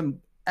least put some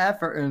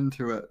effort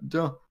into it.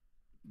 Don't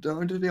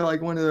just be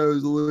like one of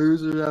those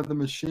losers at the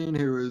machine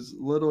who is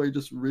literally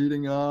just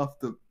reading off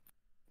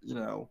you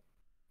know,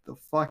 the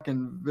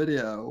fucking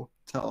video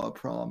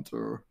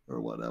teleprompter or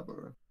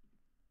whatever.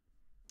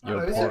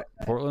 Yo,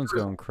 Portland's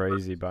going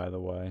crazy, by the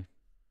way.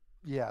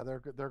 Yeah,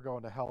 they're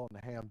going to hell in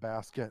a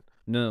handbasket.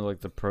 No,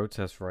 like the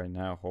protests right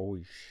now.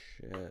 Holy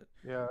shit.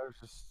 Yeah,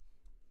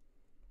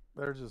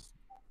 they're just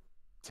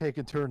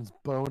taking turns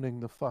boning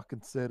the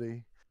fucking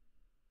city.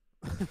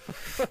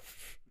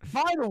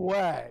 By the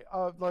way,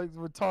 like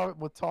with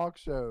talk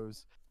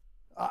shows,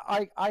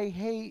 I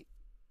hate,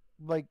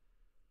 like,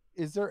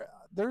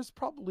 there's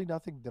probably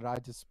nothing that I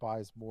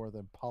despise more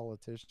than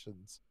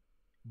politicians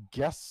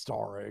guest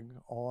starring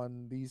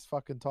on these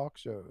fucking talk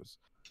shows.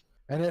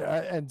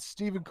 And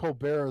Stephen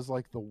Colbert is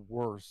like the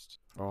worst.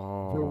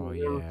 Oh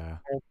yeah.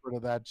 Culprit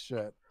of that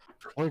shit.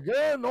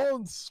 Again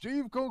on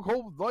Steve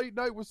Colbert Late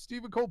Night with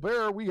Stephen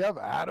Colbert, we have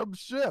Adam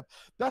Schiff.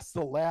 That's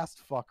the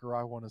last fucker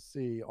I want to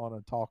see on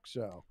a talk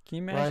show. Can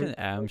you imagine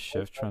Adam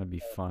Schiff trying to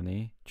be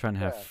funny, trying to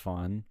have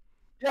fun?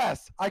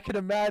 Yes, I can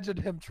imagine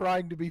him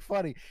trying to be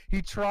funny.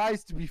 He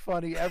tries to be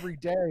funny every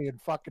day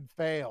and fucking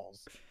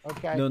fails.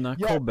 Okay. No,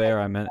 not Colbert.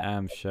 I meant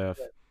Adam Schiff.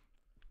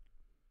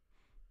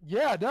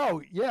 Yeah,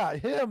 no, yeah,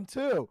 him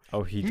too.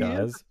 Oh, he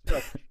does?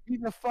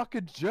 He's a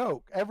fucking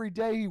joke. Every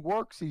day he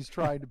works, he's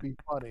trying to be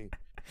funny.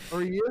 Or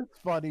he is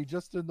funny,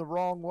 just in the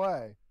wrong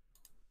way.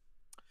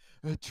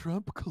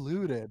 Trump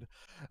colluded.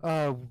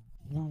 I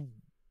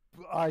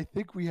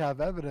think we have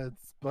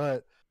evidence,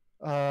 but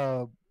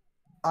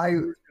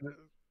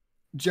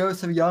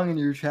Joseph Young in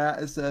your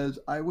chat says,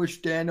 I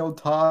wish Daniel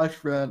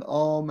Tosh ran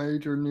all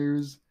major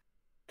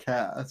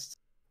newscasts.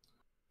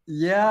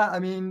 Yeah, I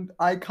mean,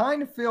 I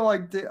kind of feel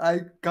like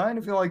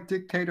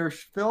Dictator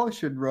Phil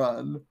should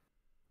run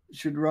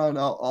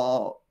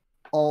all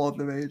of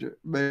the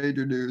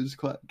major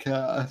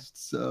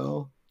newscasts.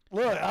 So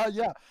look,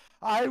 yeah,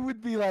 I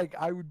would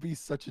be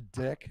such a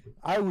dick.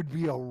 I would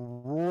be a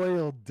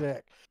royal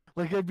dick.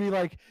 Like, it'd be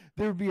like,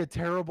 there'd be a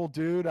terrible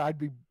dude. I'd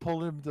be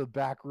pulling him to the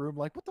back room.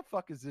 Like, what the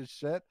fuck is this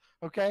shit?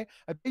 Okay.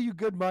 I pay you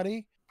good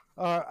money.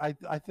 I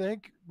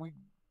think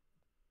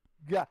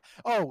yeah.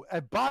 Oh,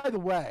 and by the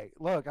way,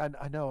 look, I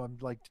know I'm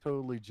like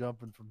totally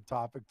jumping from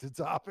topic to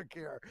topic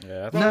here.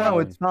 Yeah. No,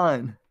 it's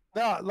fine.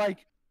 No,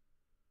 like,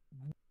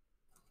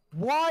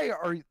 why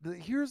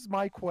here's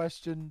my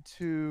question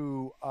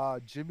to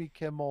Jimmy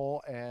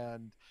Kimmel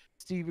and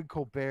Stephen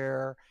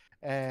Colbert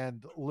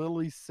and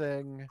Lily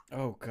Singh.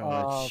 Oh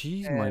god,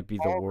 she might be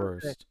the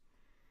worst.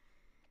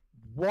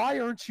 Why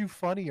aren't you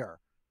funnier?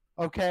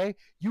 Okay,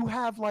 you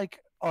have like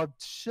a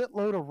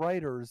shitload of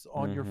writers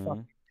on your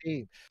fucking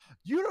team.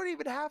 You don't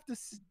even have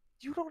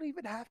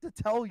to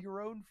tell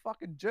your own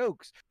fucking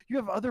jokes. You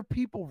have other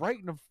people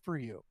writing them for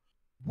you.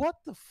 What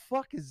the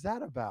fuck is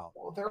that about?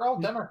 Well, they're all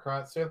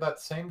Democrats. They have that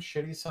same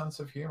shitty sense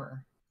of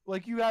humor.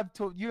 Like you have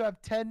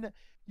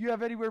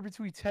anywhere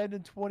between 10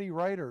 and 20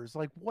 writers.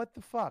 Like, what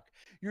the fuck?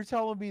 You're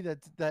telling me that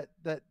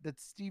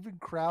Steven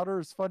Crowder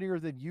is funnier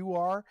than you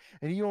are,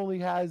 and he only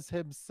has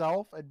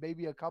himself and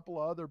maybe a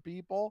couple of other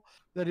people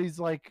that he's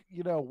like,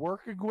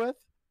 working with?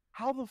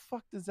 How the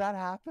fuck does that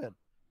happen?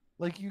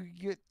 Like, you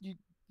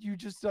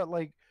just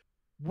like,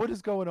 what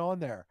is going on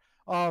there?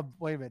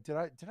 Wait a minute.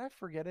 Did I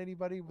forget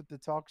anybody with the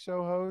talk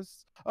show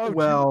hosts? Oh,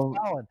 well,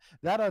 Jimmy Fallon,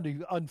 that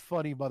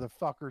unfunny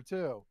motherfucker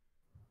too.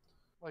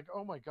 Like,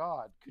 oh my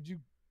god, could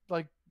you,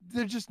 like,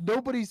 they're just,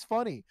 nobody's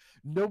funny.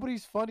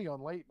 Nobody's funny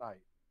on late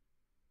night.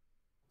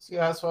 See,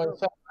 that's why I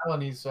said Fallon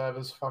needs to have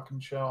his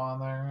fucking show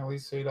on there. At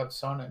least he'd have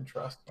some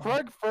interest.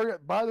 By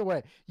the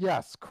way,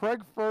 yes,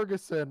 Craig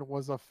Ferguson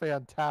was a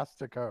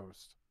fantastic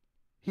host.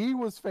 He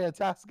was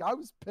fantastic. I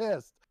was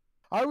pissed.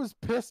 I was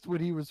pissed when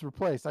he was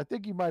replaced. I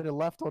think he might have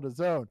left on his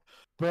own,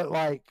 but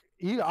like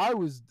I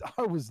was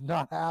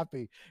not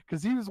happy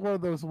because he was one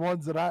of those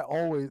ones that I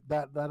always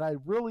that I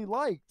really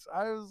liked.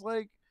 I was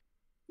like,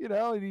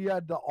 and he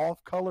had the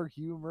off-color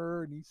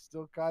humor, and he's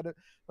still kind of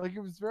like, it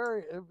was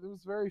very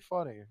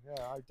funny.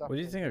 Yeah, I definitely. What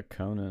do you think of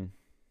Conan?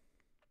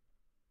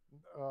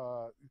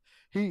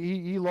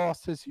 He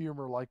lost his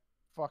humor like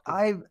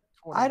fucking.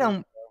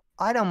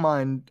 I don't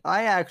mind.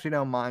 I actually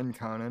don't mind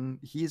Conan.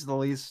 He's the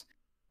least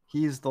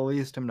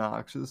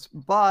obnoxious.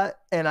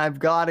 And I've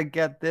got to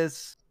get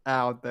this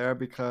out there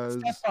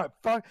because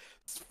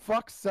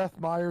Fuck Seth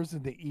Meyers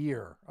in the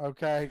ear.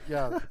 Okay,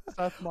 yeah,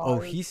 Seth Meyers. Oh,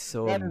 he's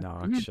so He's the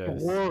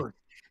obnoxious. worst.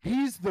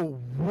 He's the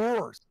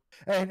worst.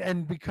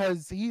 And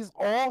because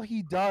all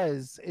he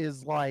does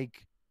is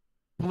like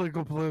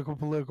political,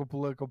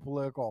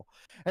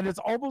 and it's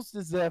almost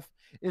as if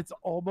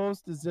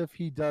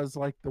he does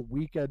like the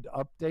Weekend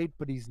Update,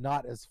 but he's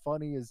not as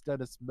funny as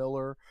Dennis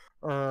Miller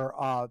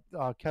or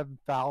Kevin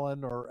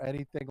Fallon or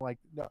anything like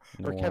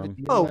or Kevin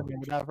Norm. Nealon or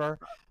whatever.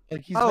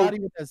 Like he's Oh. not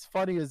even as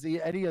funny as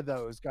any of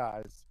those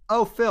guys.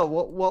 Oh, Phil,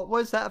 what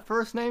was that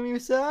first name you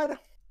said?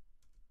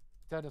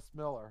 Dennis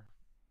Miller.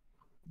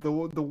 The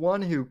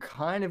one who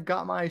kind of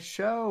got my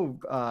show,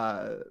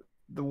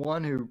 the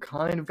one who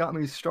kind of got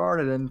me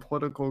started in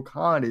political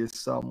comedy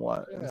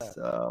somewhat. Yeah.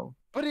 So,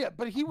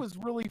 But he was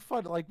really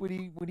fun. Like when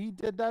he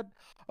did that.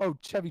 Oh,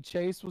 Chevy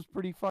Chase was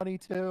pretty funny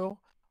too.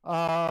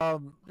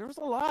 There was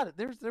a lot.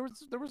 There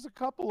was a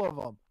couple of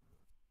them.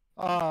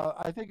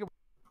 I think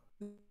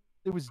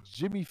it was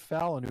Jimmy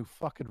Fallon who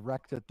fucking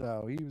wrecked it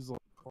though. He was like,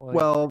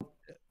 well,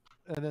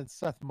 and then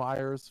Seth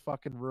Meyers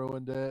fucking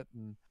ruined it,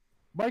 and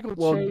Michael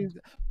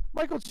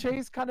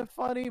Che's kind of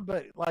funny,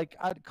 but like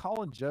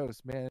Colin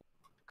Jost, man.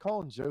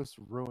 Colin Jost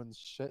ruins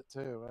shit too.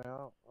 Man. I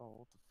don't know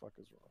what the fuck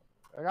is wrong.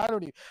 Like, I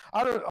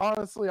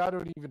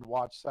don't even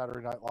watch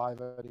Saturday Night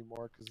Live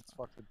anymore because it's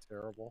fucking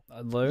terrible.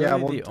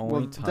 Literally the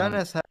only time.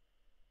 Dennis had,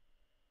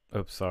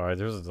 Oh, sorry.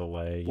 There's a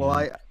delay.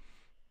 well,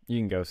 You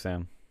can go,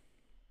 Sam.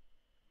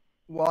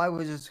 Well, I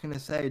was just gonna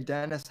say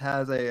Dennis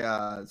has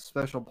a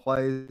special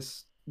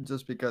place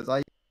just because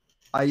I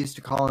used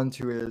to call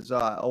into his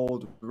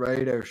old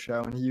radio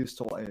show and he used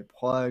to like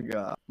plug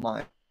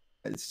my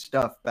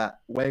stuff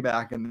way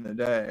back in the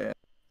day.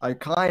 I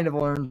kind of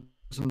learned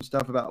some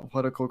stuff about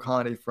political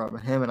comedy from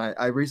him, and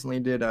I recently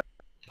did a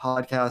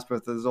podcast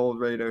with his old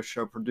radio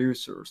show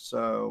producer.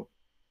 So,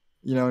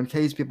 in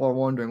case people are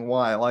wondering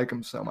why I like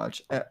him so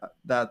much,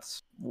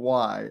 that's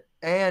why.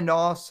 And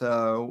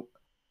also,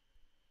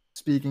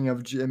 speaking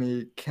of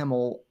Jimmy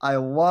Kimmel, I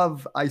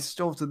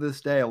still to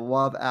this day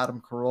love Adam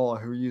Carolla,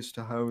 who used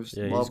to host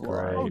Yeah, he's Love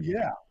great.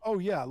 Line. Oh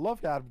yeah, I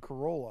loved Adam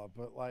Carolla,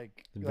 but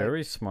like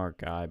Very smart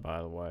guy,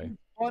 by the way.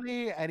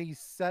 funny, and he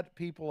set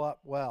people up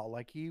well.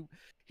 Like he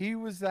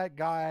was that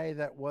guy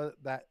that was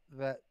that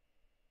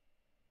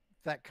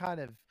kind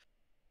of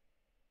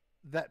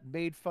that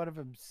made fun of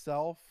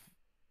himself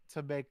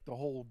to make the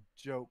whole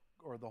joke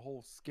or the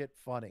whole skit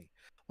funny.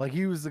 Like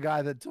he was the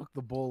guy that took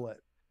the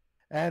bullet.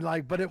 And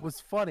like, but it was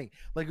funny.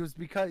 Like it was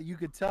because you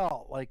could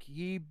tell, like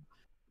he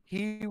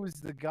was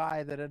the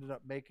guy that ended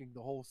up making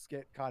the whole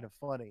skit kind of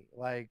funny.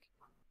 Like,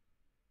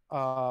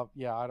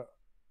 yeah, I don't.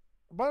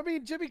 But I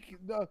mean, Jimmy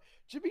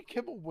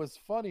Kimmel was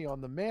funny on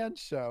the Man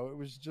Show. It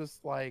was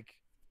just like,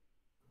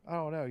 I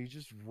don't know. He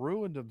just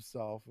ruined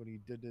himself when he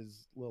did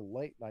his little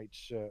late night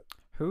shit.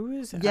 Who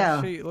is Yeah.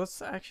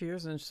 actually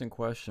here's an interesting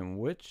question.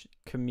 Which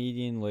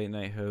comedian, late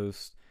night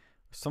host,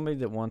 somebody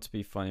that wants to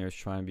be funny or is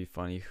trying to be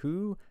funny,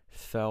 who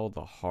fell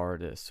the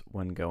hardest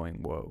when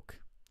going woke?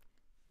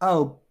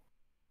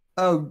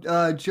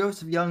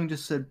 Joseph Young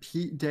just said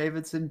Pete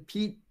Davidson.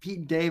 Pete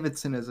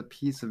Davidson is a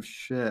piece of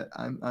shit.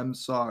 I'm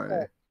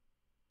sorry.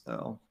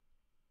 So,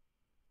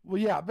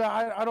 well, yeah, but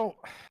I don't.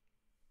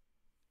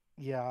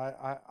 Yeah,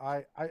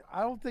 I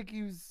don't think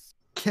he's.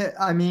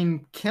 I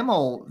mean,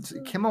 Kimmel,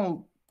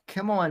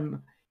 and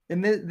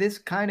in this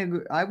kind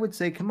of, I would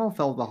say Kimmel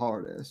fell the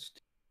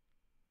hardest.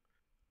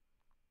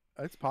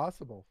 It's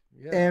possible.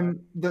 Yeah.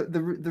 And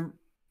the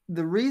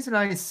reason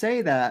I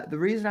say that, the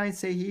reason I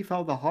say he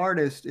fell the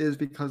hardest is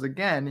because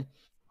again,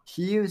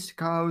 he used to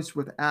co-host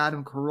with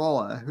Adam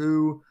Carolla,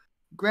 who,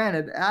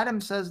 granted, Adam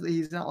says that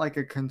he's not like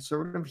a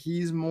conservative,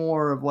 he's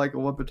more of like a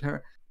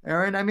libertarian.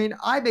 I mean,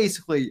 I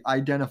basically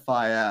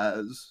identify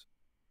as,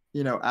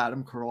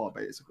 Adam Carolla.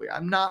 Basically,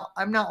 I'm not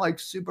like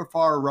super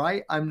far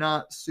right. I'm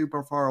not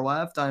super far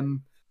left.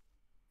 I'm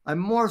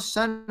more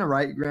center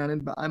right,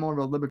 granted, but I'm more of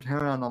a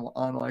libertarian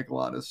on like a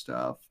lot of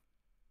stuff.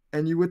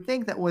 And you would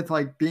think that with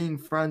like being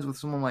friends with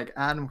someone like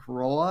Adam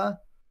Carolla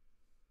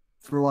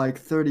for like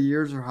 30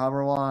 years or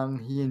however long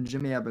he and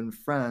Jimmy have been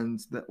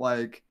friends, that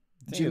like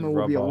Jimmy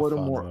will be a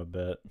little more. A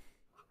bit.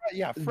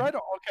 Yeah, Fred.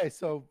 Okay,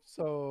 so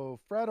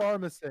Fred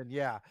Armisen.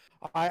 Yeah,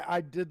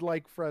 I did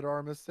like Fred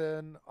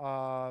Armisen.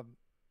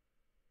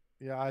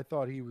 Yeah, I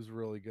thought he was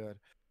really good.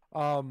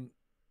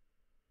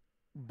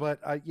 But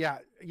yeah,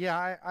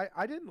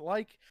 I didn't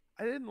like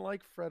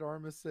Fred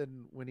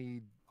Armisen when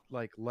he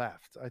like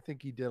left. I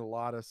think he did a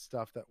lot of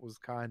stuff that was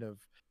kind of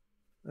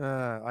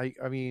I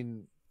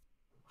mean,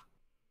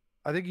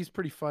 I think he's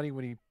pretty funny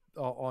when he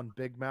on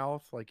Big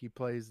Mouth, like he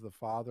plays the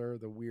father,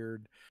 the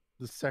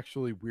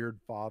sexually weird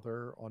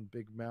father on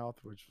Big Mouth,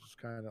 which was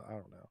kind of, I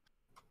don't know.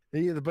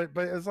 But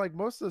it's like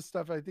most of the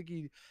stuff, I think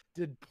he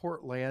did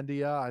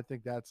Portlandia. I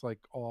think that's like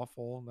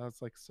awful.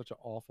 That's like such an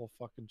awful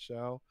fucking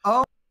show.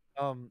 Oh,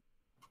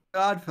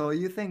 God, Phil,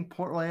 you think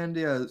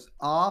Portlandia is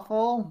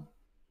awful?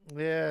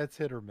 Yeah, it's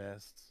hit or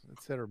miss.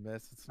 It's hit or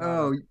miss. It's not.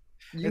 Oh,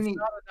 It's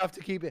not enough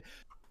to keep it.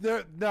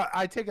 No,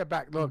 I take it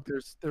back. Look,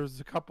 there's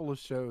a couple of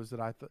shows that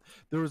I thought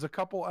there was a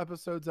couple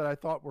episodes that I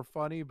thought were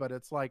funny, but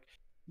it's like,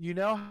 you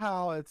know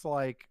how it's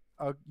like,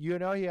 you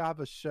know, you have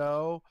a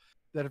show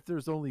that if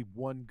there's only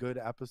one good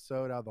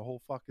episode out of the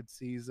whole fucking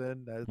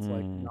season, that it's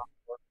like Mm. not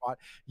worth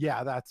watching.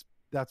 Yeah, that's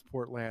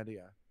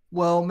Portlandia.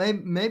 Well,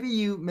 maybe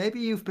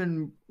you've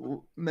been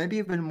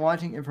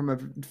watching it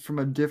from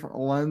a different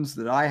lens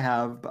that I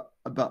have,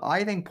 but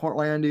I think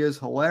Portlandia is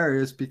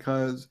hilarious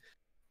because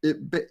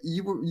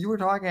you were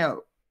talking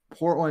about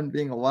Portland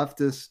being a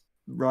leftist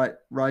right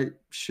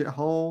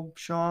shithole,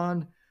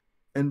 Sean,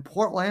 and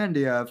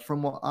Portlandia,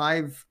 from what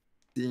I've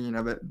seen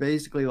of it,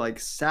 basically like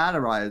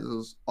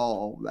satirizes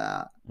all of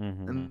that,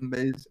 Mm-hmm.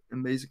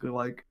 and basically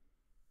like.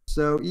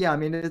 So yeah, I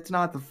mean it's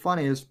not the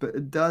funniest, but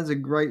it does a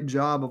great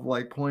job of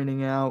like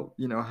pointing out,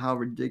 how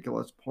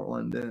ridiculous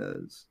Portland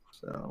is.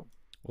 So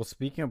Well,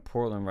 speaking of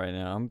Portland right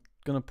now, I'm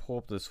gonna pull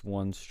up this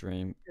one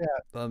stream Yeah.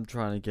 that I'm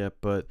trying to get,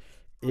 but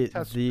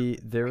Test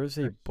there is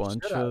a shit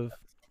bunch out of of that.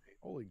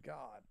 Holy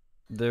God.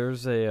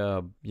 there's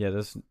a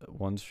this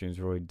one stream's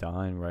really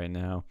dying right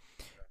now,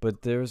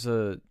 but there's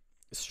a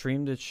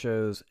stream that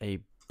shows a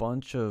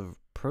bunch of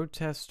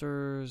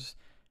protesters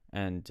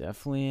and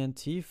definitely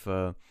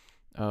Antifa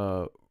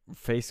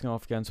facing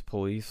off against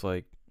police,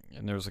 like,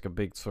 and there's like a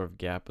big sort of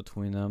gap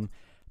between them,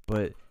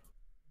 but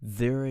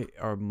there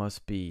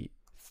must be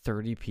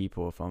 30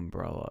 people with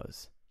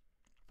umbrellas.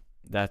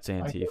 That's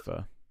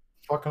Antifa.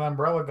 Fucking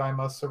umbrella guy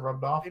must have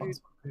rubbed off on Maybe-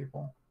 some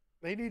people.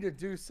 They need to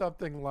do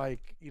something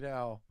like,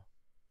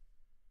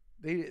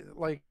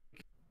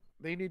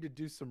 they need to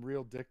do some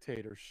real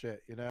dictator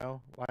shit,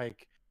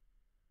 like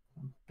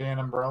Ban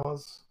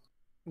umbrellas.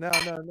 no,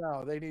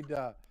 they need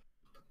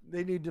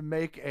to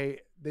make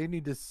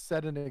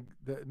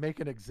make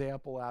an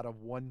example out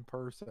of one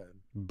person.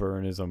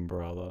 Burn his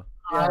umbrella.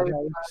 Yeah, I-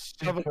 no,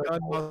 shove a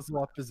gun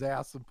muzzle up his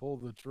ass and pull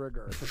the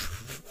trigger.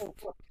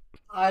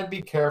 I'd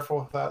be careful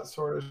with that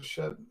sort of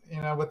shit.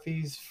 With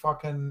these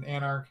fucking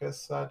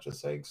anarchists that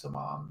just eggs them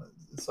on.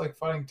 It's like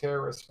fighting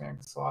terrorists, man.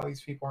 Because a lot of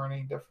these people aren't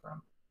any different.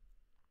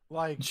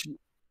 Like, Je-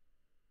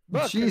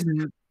 look, Jesus,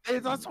 hey,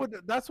 that's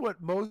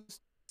what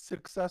most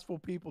successful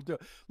people do.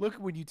 Look,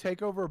 when you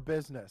take over a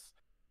business,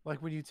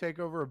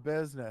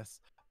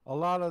 a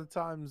lot of the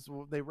times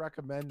they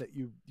recommend that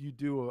you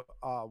do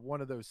one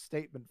of those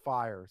statement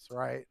fires,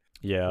 right?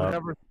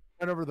 Yeah.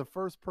 Whenever the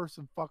first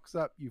person fucks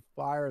up, you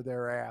fire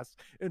their ass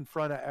in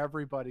front of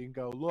everybody and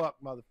go, "Look,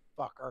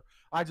 motherfucker,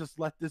 I just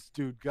let this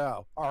dude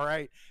go. All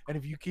right, and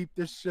if you keep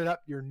this shit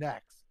up, you're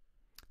next."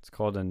 It's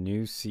called a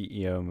new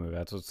CEO move.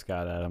 That's what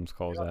Scott Adams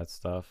calls that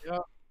stuff.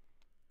 Yep.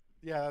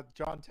 Yeah,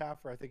 John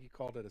Taffer, I think he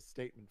called it a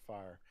statement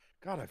fire.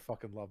 God, I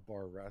fucking love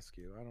Bar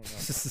Rescue. I don't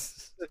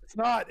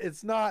know.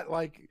 It's not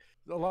like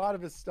a lot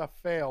of his stuff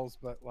fails,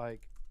 but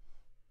like,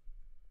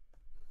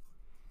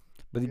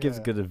 But he gives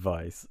Yeah. good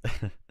advice.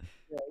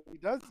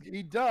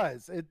 he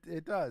does.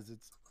 It does.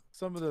 It's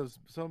some of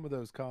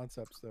those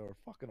concepts though are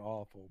fucking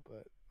awful,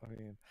 but I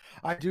mean,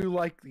 I do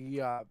like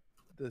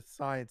the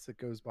science that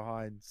goes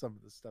behind some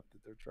of the stuff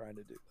that they're trying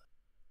to do.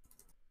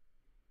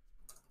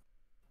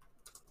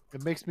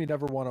 It makes me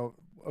never want to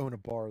own a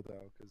bar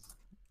though,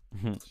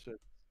 because shit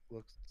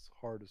looks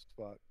hard as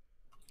fuck.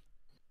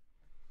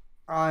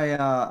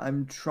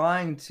 I'm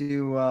trying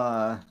to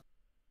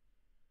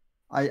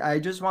I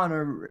just want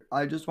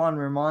to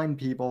remind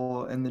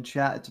people in the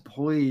chat to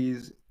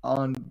please,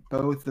 on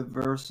both the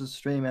Versus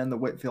stream and the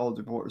Whitfield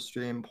Report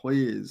stream,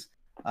 please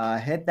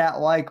hit that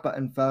like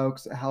button,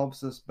 folks. It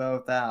helps us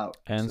both out.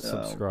 And So,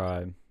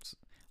 subscribe.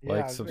 Yeah,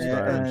 Like,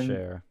 subscribe, and and-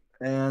 share.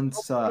 and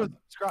sub.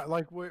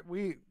 Like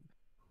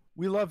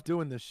we love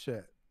doing this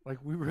shit. Like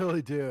we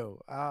really do.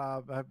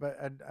 But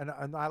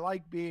I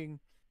like being,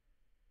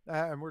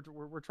 and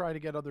we're trying to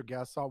get other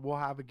guests on. We'll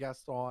have a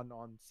guest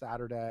on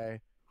Saturday.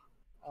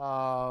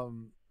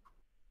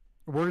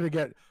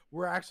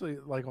 We're actually,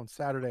 like, on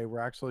Saturday, we're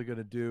actually going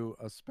to do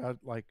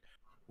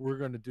we're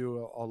going to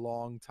do a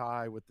long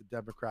tie with the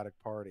Democratic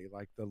Party,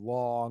 like the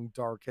long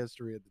dark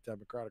history of the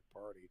Democratic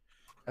Party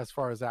as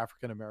far as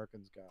African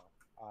Americans go.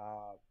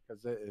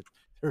 Because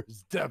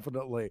there's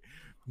definitely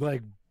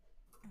like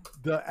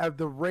the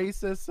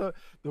racism,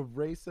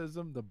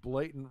 the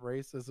blatant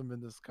racism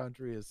in this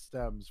country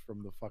stems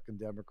from the fucking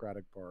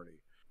Democratic Party.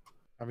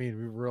 I mean,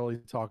 we really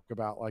talk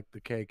about like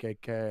the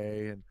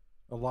KKK and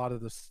a lot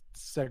of the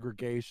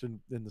segregation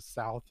in the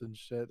South and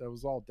shit. That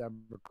was all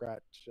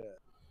Democrat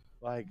shit.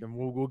 Like, and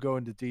we'll go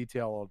into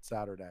detail on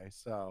Saturday.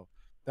 So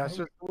that's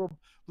just a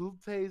little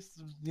taste,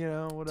 of,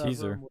 whatever.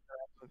 Teaser.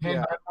 Hey, Yeah.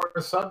 9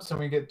 more subs and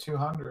we get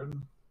 200.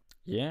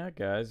 Yeah,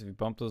 guys, if you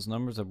bump those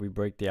numbers up, we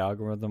break the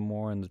algorithm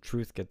more, and the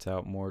truth gets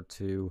out more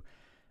to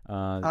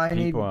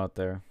people out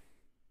there.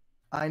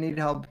 I need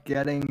help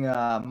getting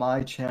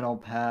my channel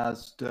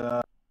past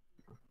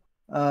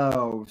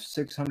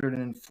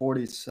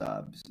 640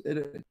 subs.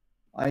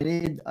 I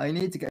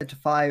need to get to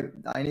 5.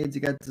 I need to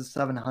get to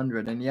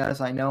 700. And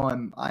yes, I know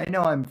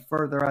I'm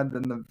further ahead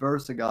than the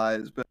Versa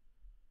guys, but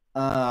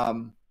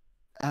and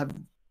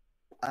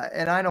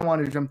I don't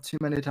want to jump too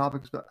many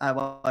topics, but I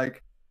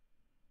like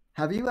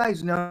have you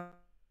guys known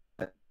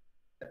that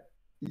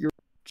your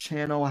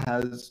channel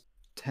has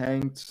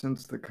tanked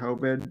since the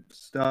COVID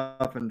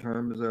stuff in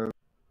terms of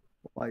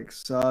like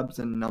subs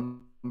and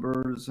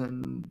numbers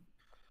and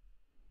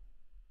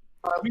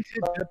We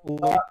did dip a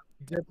little,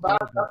 dip a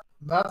little bit.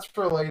 That's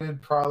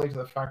related probably to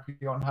the fact we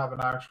don't have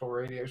an actual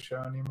radio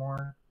show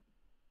anymore.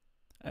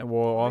 And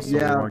well, also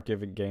Yeah. we weren't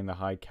getting the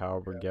high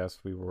caliber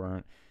guests we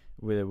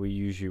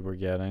usually were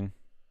getting.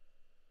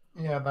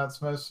 Yeah,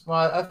 that's most.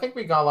 Well, I think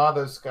we got a lot of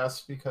those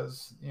guests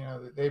because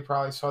they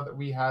probably saw that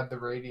we had the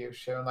radio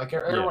show, and like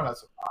everyone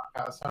has a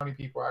podcast. How many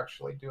people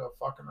actually do a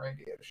fucking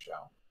radio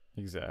show?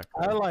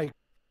 Exactly.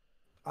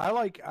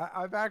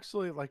 I've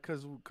actually like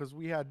because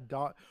we had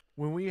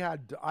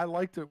I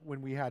liked it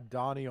when we had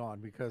Donnie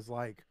on because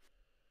like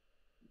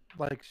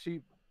she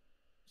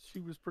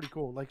was pretty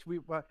cool. Like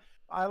but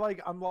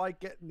I'm like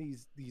getting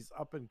these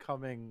up and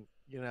coming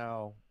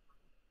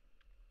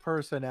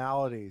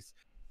personalities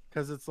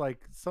because it's like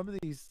some of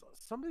these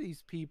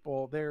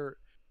people, they're,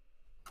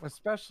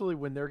 especially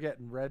when they're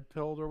getting red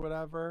pilled or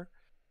whatever,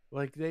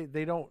 like they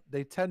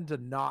tend to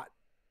not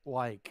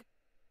like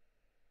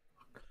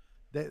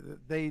they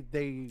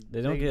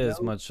don't get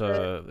as much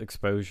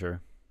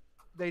exposure.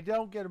 They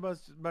don't get much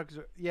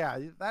yeah,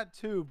 that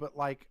too, but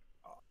like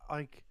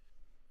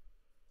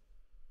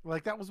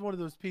that was one of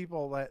those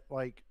people that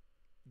like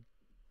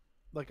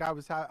I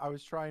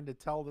was trying to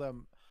tell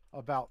them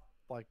about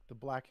like the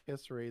Black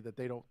history that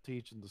they don't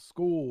teach in the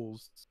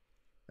schools,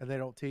 and they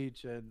don't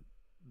teach in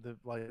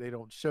they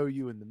don't show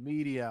you in the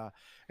media,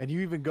 and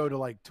you even go to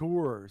like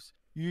tours.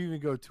 You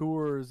even go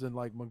tours in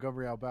like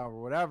Montgomery, Alabama,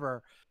 or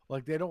whatever.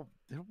 Like they don't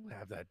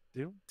have that.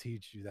 They don't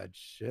teach you that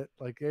shit.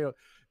 Like you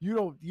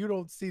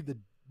don't see the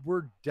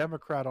word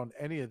Democrat on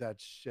any of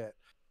that shit.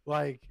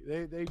 Like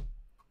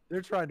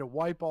they're trying to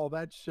wipe all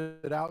that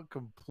shit out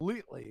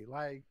completely.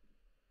 Like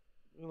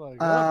we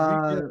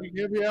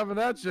can't be having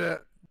that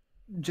shit.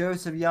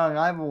 Joseph Young,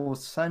 I will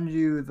send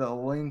you the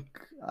link.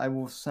 I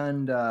will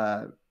send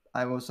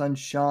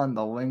Sean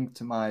the link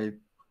to my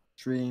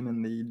stream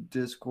in the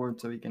Discord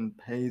so he can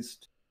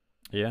paste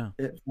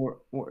it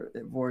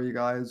for you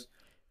guys.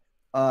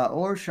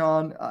 Or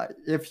Sean,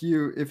 if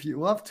you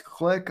left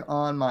click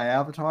on my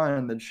avatar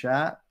in the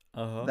chat,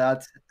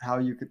 that's how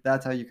you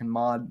can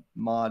mod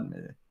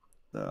me.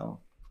 So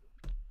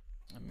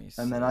let me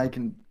see. and then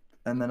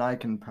I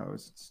can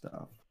post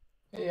stuff.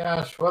 Hey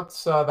Ash,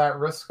 what's that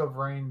Risk of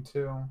Rain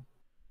 2?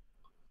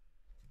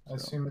 I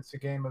assume it's a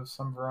game of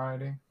some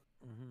variety.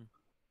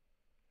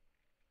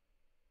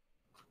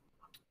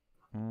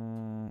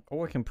 I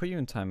can put you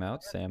in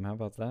timeout, Sam. How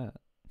about that?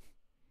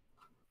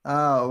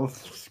 Oh,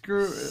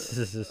 screw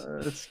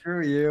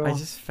you. I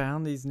just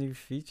found these new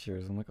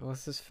features. I'm like, oh,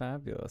 this is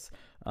fabulous.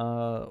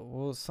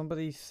 Well,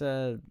 somebody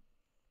said,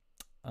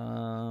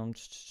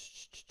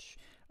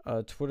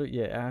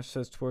 Twitter, Ash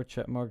says Twitter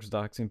chat marks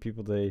doxing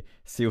people they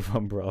see with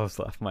umbrellas.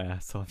 Laugh my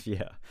ass off.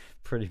 Yeah,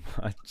 pretty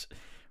much.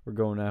 We're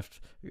going after,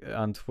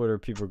 on Twitter,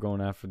 people are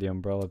going after the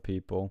umbrella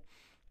people.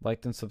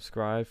 Liked and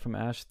subscribed from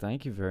Ash.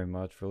 Thank you very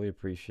much. Really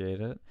appreciate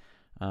it.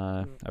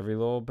 Every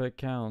little bit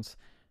counts.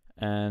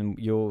 And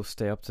you'll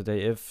stay up to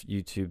date if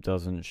YouTube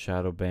doesn't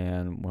shadow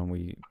ban when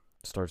we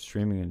start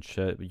streaming and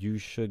shit. You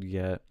should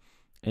get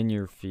in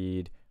your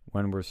feed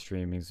when we're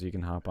streaming so you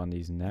can hop on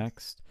these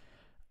next.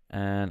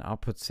 And I'll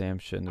put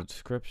Sam's shit in the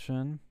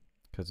description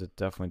because it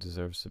definitely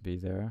deserves to be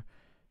there.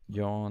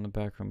 Y'all in the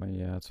background,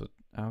 yeah, that's what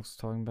Alex was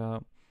talking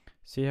about.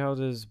 See how it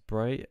is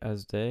bright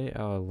as day at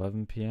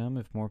 11 p.m.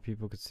 If more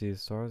people could see the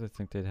stars, I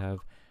think they'd have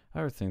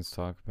other things to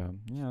talk about.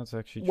 Yeah, it's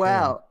actually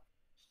true.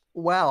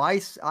 Wow, I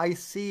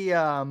see,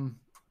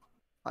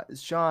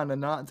 Sean,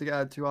 and not to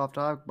get too off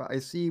topic, but I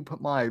see you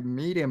put my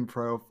Medium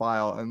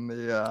profile in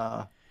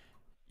the,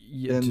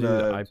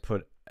 I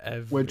put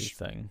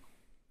everything.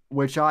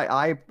 Which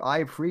I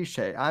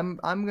appreciate. I'm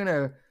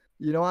gonna,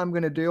 what I'm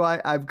gonna do?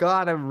 I've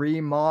got to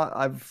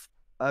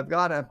I've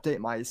got to update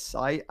my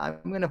site. I'm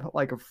gonna put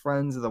like a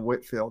Friends of the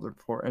Whitfield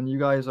report, and you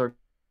guys are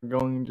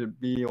going to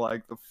be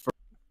like the first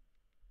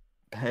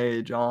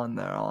page on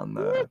there on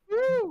the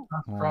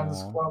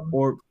Friends Club.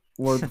 or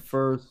the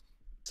first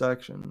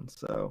section.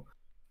 So,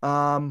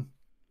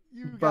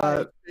 you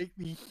guys make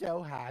me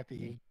so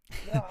happy.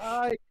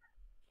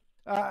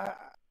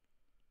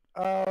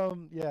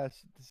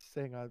 Yes,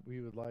 saying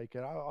we would like it.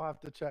 I'll have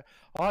to check.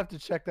 I'll have to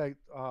check that.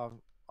 I'll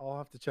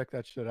have to check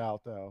that shit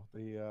out though.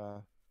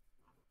 The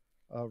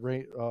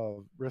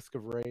Risk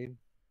of Rain.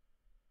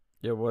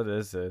 Yeah, what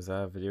is it? Is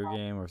that a video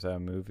game or is that a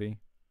movie?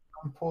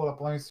 I'm pull it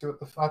up. Let me see what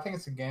I think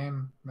it's a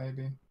game,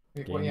 maybe.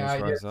 It's definitely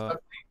a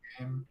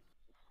game.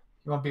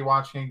 You won't be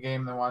watching a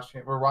game then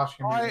watching it. We're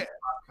watching a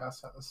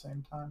podcast at the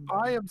same time.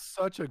 I am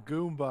such a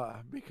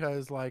Goomba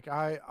because like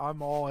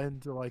I'm all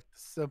into like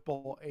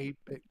simple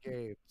 8-bit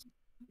games.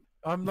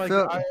 I'm like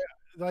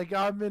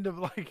I'm into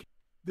like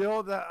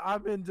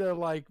I'm into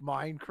like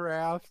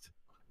Minecraft.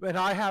 And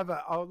I have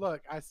a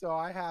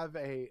I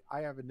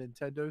have a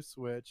Nintendo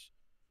Switch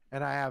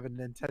and I have a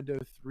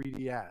Nintendo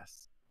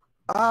 3DS.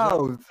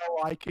 Oh,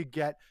 so I could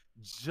get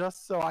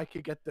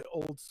the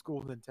old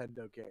school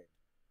Nintendo game.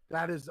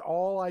 That is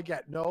all I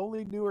get. The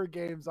only newer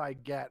games I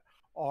get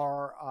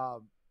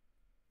are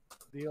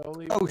the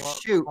only Oh,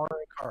 shoot.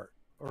 Mario Kart.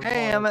 or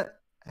Hey, Mario-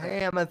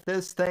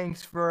 Amethyst,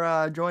 thanks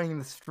for joining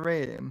the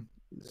stream.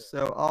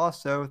 So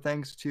also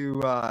thanks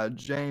to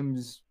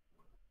James.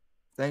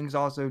 Thanks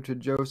also to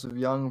Joseph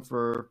Young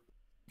for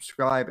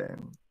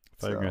subscribing. I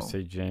thought you were gonna So-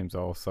 say James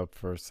Allsup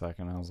for a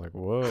second. I was like,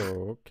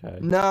 whoa, okay.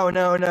 No.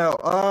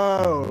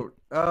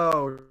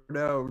 Oh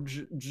no.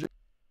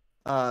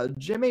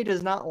 Jimmy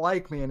does not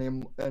like me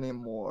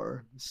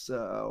anymore.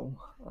 So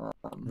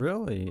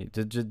Really?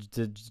 Did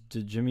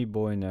Jimmy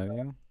Boy know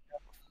you?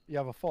 You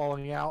have a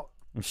falling out.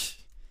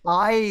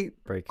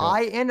 Break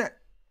up.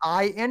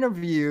 I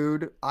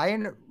interviewed.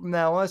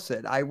 Now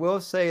listen. I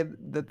will say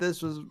that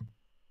this was.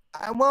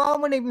 Well, I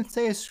wouldn't even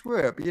say a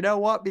script. You know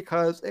what?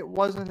 Because it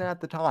wasn't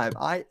at the time.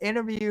 I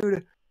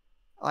interviewed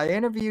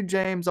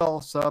James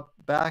Allsup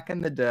back in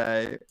the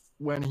day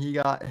when he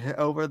got hit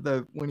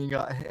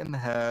in the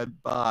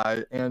head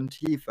by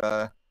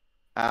Antifa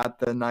at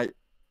the night,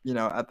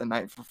 at the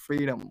Night for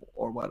Freedom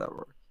or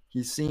whatever.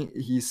 He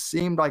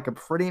seemed like a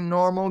pretty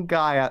normal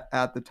guy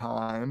at the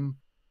time.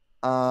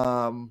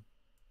 And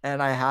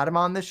I had him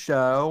on the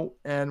show,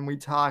 and we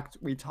talked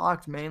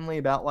mainly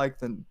about like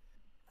the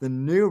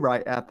new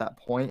right at that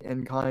point,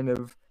 and kind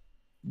of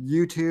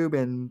YouTube,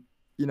 and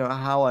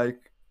how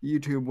like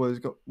YouTube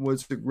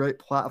was a great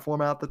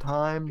platform at the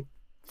time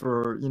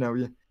for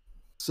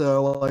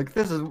so like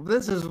this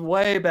is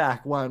way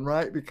back when,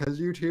 right? Because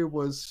YouTube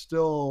was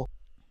still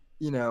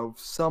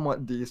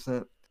somewhat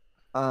decent.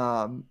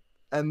 And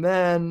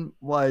then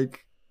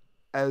like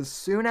as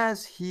soon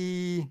as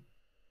he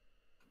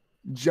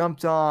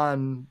jumped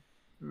on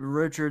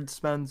Richard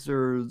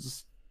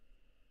Spencer's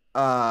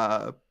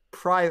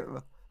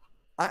private,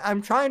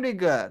 I'm trying to be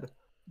good,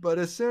 but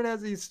as soon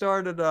as he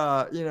started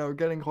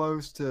getting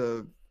close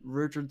to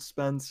Richard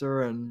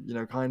Spencer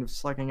and kind of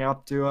sucking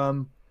up to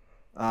him,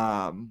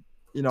 I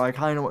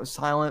kind of went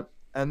silent.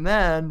 And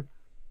then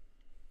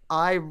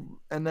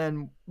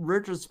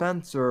Richard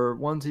Spencer,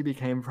 once he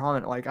became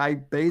prominent, like I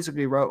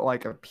basically wrote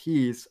like a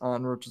piece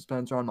on Richard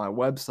Spencer on my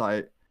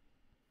website,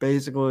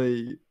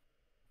 basically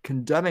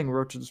condemning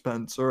Richard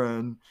Spencer,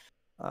 and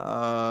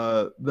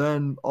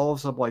then all of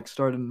a sudden like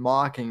started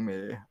mocking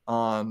me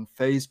on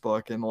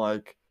Facebook, and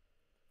like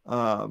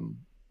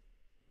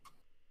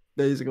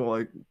basically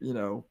like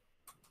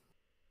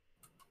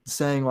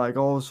saying like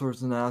all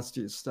sorts of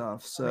nasty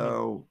stuff.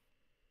 So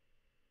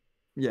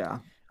yeah.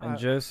 And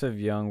Joseph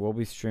Young, we'll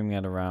be streaming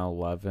at around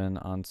 11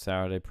 on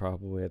Saturday,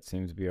 probably. It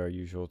seems to be our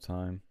usual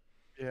time.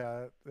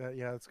 Yeah,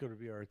 it's going to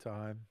be our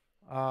time.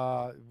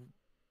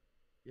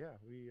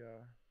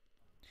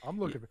 I'm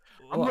looking.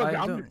 I'm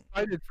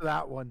excited for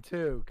that one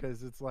too,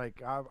 because it's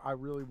like I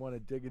really want to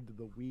dig into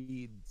the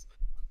weeds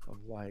of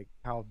like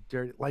how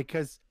dirty, like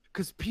because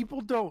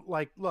people don't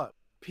look.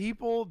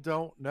 People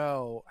don't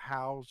know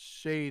how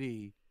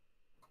shady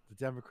the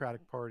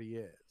Democratic Party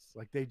is.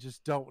 Like they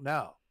just don't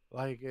know.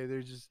 Like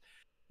they're just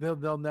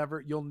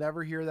you'll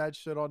never hear that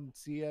shit on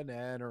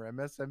CNN or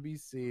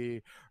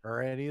MSNBC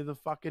or any of the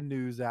fucking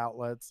news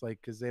outlets,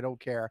 like, because they don't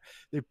care.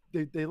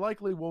 They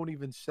likely won't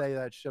even say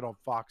that shit on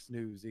Fox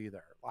News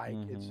either. Like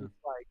it's just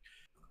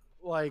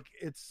like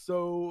it's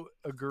so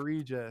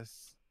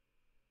egregious,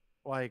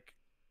 like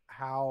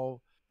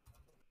how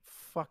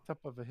fucked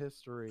up of a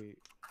history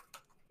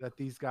that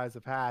these guys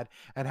have had,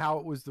 and how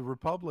it was the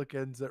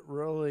Republicans that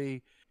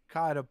really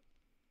kind of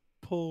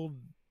pulled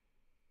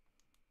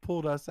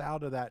us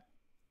out of that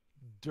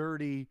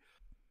dirty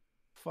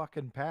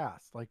fucking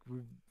past. Like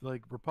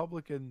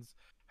Republicans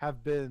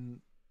have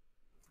been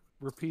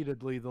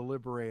repeatedly the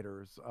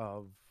liberators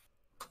of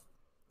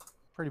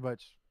pretty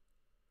much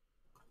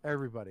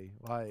everybody.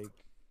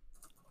 Like,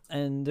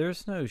 and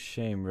there's no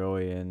shame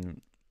really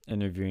in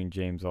interviewing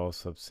James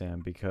Allsup,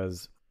 Sam,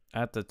 because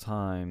at the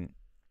time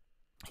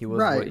he was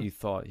Right. what you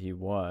thought he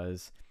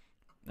was,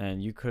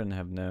 and you couldn't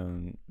have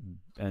known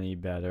any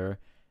better.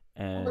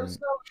 And There's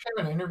no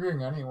shame in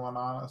interviewing anyone,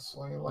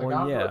 honestly. Like, Well,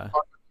 I don't yeah. really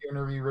fuck if you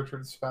interview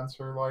Richard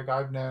Spencer. Like,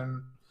 I've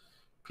known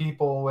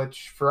people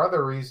which, for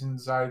other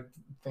reasons, I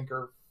think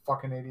are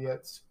fucking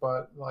idiots.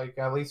 But like,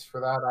 at least for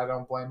that, I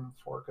don't blame them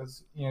for,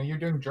 because you're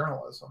doing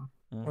journalism.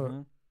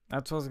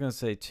 That's what I was gonna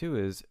say too.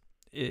 Is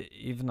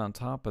even on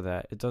top of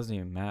that, it doesn't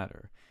even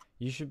matter.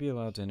 You should be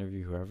allowed to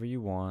interview whoever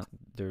you want.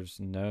 There's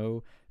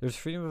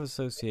freedom of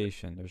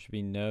association. There should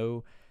be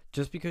no,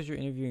 just because you're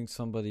interviewing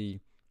somebody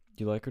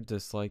you like or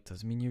dislike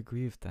doesn't mean you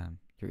agree with them.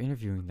 You're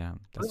interviewing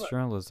them. That's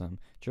journalism.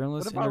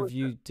 Journalists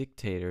interview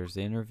dictators.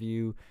 They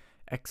interview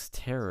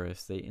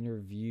ex-terrorists. They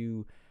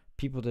interview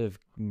people that have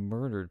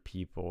murdered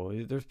people.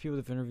 There's people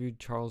that have interviewed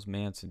Charles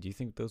Manson. Do you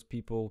think those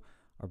people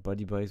are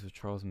buddies with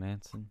Charles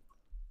Manson?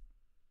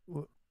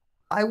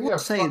 I will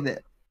say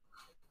that.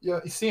 Yeah,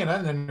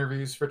 CNN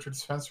interviews Richard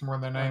Spencer more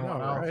than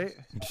anyone else.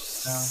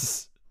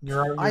 Right?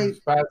 You're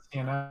bad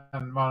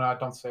CNN. Well, no,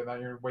 don't say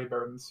that. You're way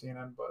better than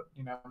CNN. But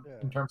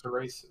in terms of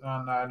race,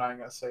 I'm not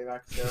gonna say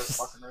that because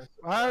they're fucking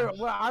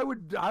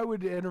racist. I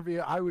would interview.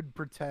 I would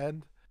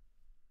pretend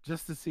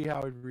just to see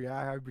how he'd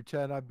react. I'd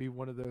pretend I'd be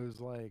one of those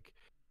like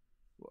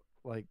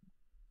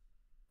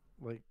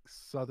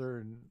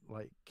Southern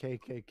like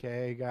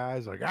KKK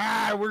guys. Like,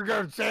 we're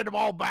gonna send them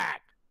all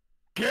back.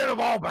 Get them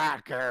all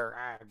back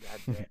there.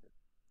 Goddamn.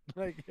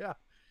 Like, yeah,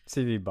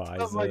 See if he buys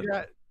something like it.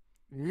 that.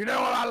 You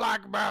know what I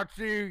like about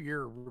you?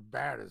 You're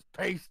bad as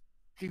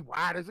pasty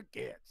white as it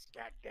gets.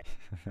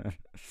 Goddamn.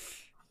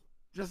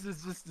 Just to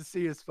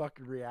see his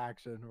fucking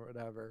reaction or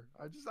whatever.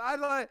 I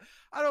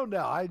don't know.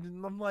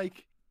 I'm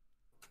like,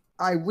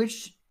 I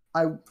wish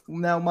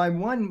now my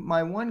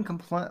one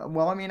complaint.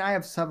 Well, I mean, I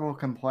have several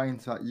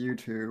complaints about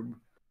YouTube,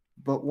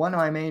 but one of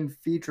my main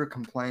feature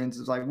complaints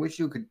is I wish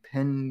you could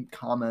pin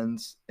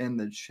comments in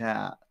the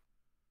chat.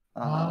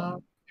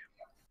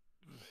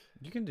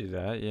 You can do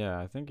that. Yeah,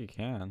 I think you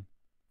can.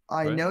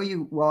 I right? know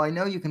you. Well, I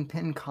know you can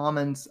pin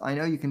comments. I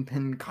know you can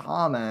pin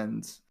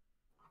comments,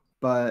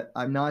 but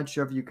I'm not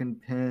sure if you can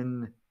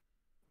pin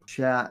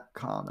chat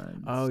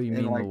comments. Oh, you in,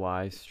 mean like, the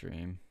live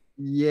stream?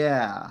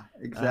 Yeah, Oh,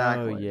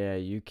 exactly. yeah,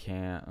 you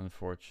can't,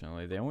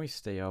 unfortunately. They only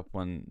stay up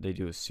when they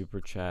do a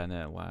super chat and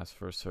it lasts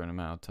for a certain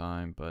amount of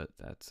time, but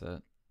that's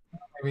it.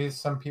 Maybe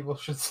some people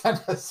should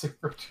send us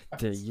super chats.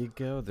 There you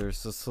go.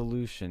 There's a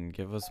solution.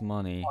 Give us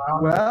money.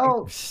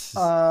 Well,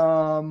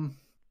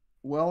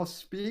 well,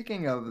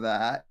 speaking of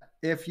that,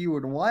 if you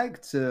would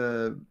like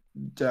to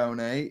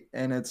donate,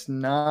 and it's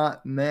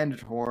not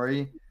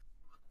mandatory,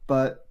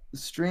 but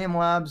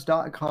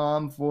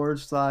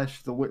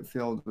streamlabs.com/the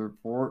Whitfield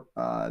Report,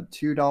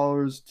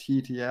 $2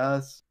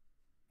 TTS.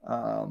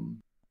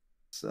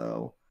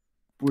 So,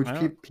 which I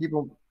don't-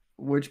 people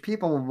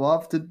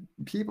love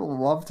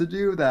to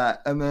do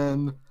that, and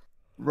then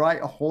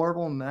write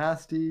horrible,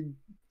 nasty,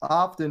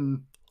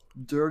 often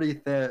dirty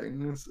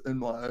things in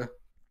my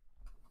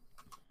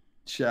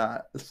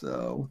chat.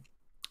 So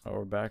Oh,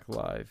 we're back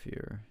live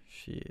here.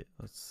 Shit,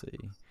 let's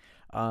see.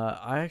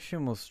 I actually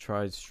almost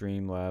tried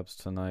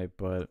Streamlabs tonight,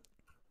 but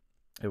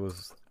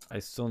I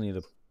still need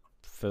to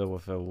fiddle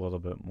with it a little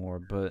bit more.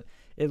 But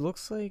it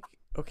looks like,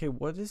 okay,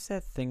 what is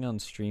that thing on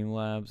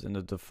Streamlabs in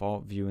the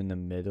default view in the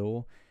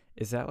middle?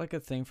 Is that like a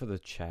thing for the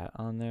chat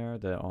on there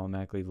that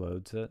automatically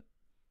loads it?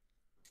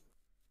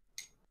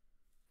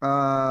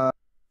 I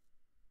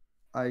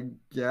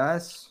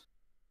guess.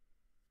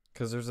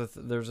 Because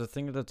there's a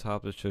thing at the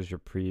top that shows your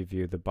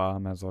preview. The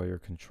bottom has all your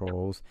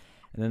controls,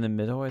 and in the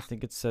middle, I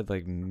think it said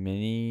like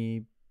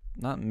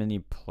not mini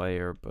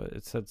player, but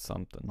it said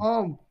something.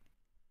 Oh,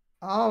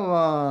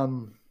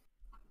 I'll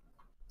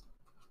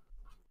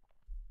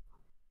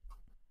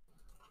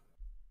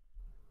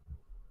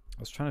I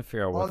was trying to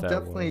figure out what I'll that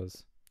definitely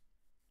was.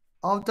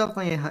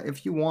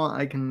 if you want,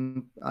 I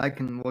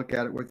can look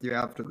at it with you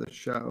after the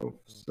show.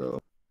 So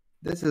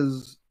this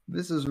is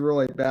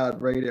really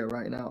bad radio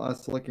right now.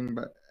 Us talking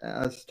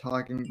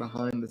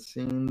behind the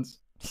scenes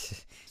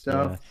stuff,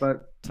 Yeah,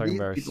 but talking these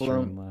about our people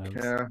don't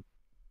Streamlabs. care.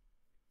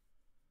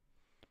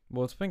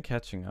 Well, it's been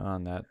catching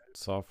on. That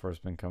software's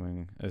been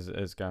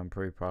has gotten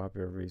pretty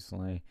popular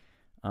recently.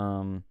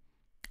 Oh,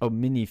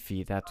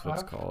 Minifeed, that's what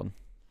it's called.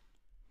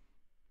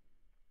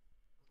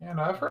 Yeah,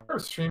 no, I've heard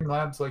of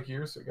Streamlabs like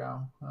years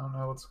ago. I don't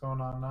know what's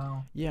going on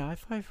now. Yeah,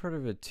 I've heard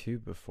of it too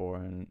before,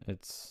 and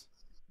it's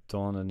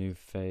dawned a new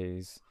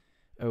phase.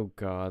 Oh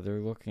God, they're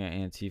looking at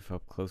Antifa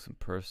up close and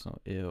personal.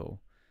 Ew.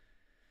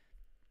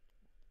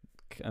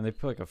 And they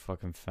put like a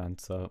fucking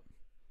fence up.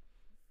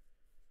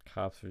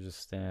 Cops are just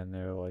standing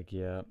there like,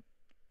 yeah,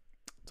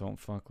 don't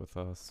fuck with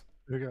us.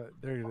 they're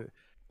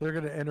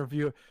gonna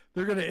interview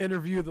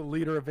the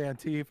leader of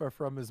Antifa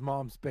from his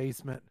mom's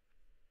basement.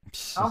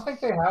 I don't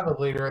think they have a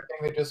leader. I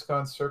think they just go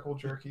and circle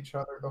jerk each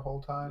other the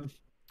whole time.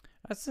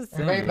 That's the And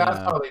thing. maybe that's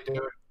Yeah. how they do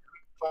it.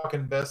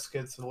 Fucking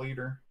Biscuit's the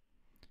leader.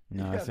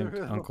 No, I Yeah, think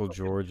they're Uncle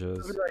fucking- George they'll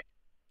is. be like,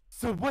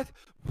 so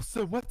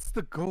what's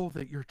the goal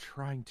that you're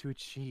trying to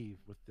achieve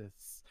with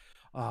this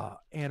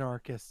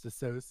anarchist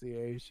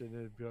association?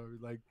 And they'll be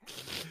like,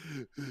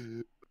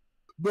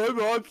 my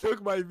mom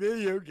took my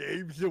video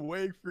games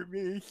away from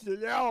me, so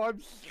now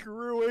I'm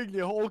screwing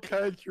the whole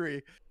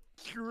country.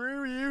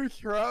 Screw you,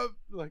 Trump.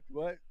 Like,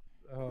 what?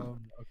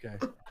 Okay.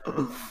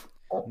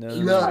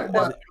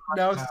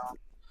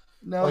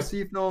 Now, Like-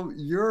 see, Phil,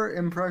 your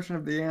impression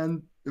of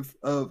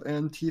of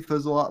Antifa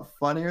is a lot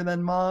funnier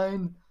than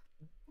mine.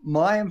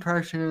 My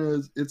impression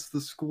is it's the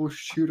school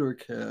shooter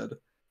kid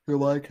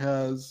who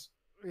has.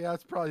 Yeah,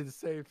 it's probably the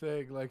same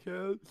thing. Like,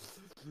 the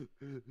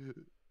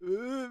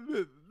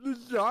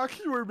jocks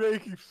were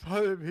making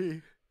fun of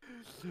me.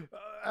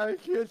 I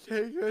can't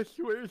take this.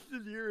 Where's the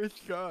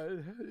nearest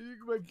gun?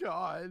 Oh my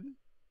God.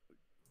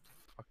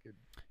 Fucking.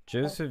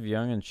 Joseph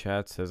Young in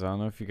chat says, I don't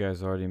know if you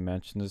guys already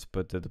mentioned this,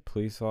 but did the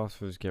police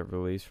officers get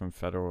released from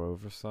federal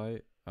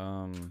oversight?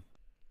 I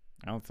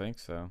don't think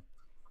so.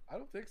 I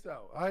don't think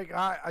so.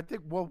 I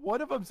think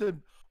one of them's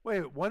in.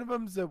 Wait, one of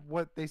them's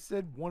what they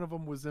said. One of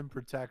them was in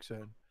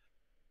protection.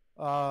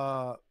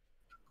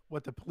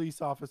 What the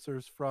police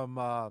officers from?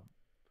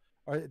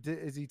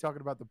 Is he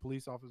talking about the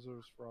police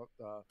officers from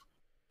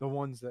the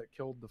ones that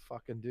killed the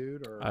fucking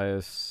dude? Or I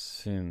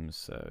assume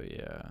so,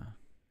 yeah.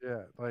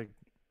 yeah, like,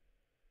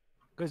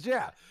 Because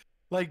yeah,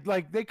 like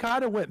they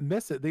kind of went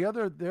missing. The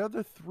other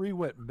three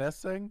went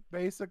missing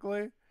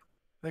basically. I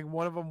think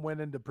one of them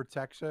went into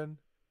protection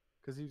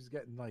because he was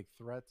getting like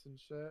threats and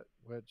shit,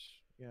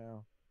 which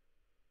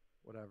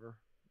whatever.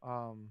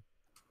 And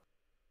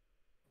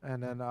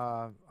then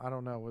I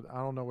don't know. I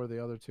don't know where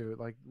the other two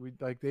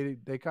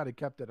they kind of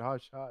kept it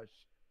hush hush.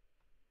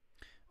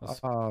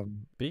 Well,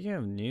 speaking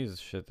of news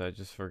shit that I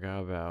just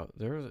forgot about,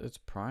 it's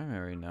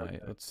primary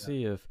night. Let's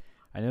see if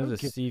I know the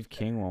Steve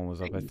King one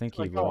was up. I think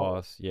he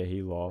lost. Yeah,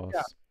 he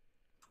lost.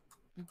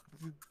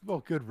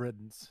 Well, good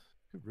riddance.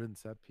 Good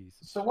riddance, that piece.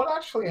 So what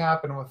actually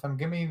happened with him?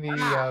 Give me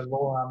the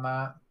lore on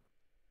that.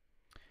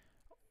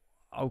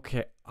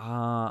 Okay,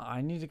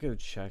 I need to go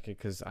check it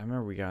because I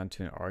remember we got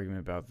into an argument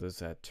about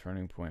this at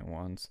Turning Point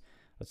once.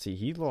 Let's see,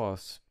 he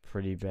lost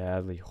pretty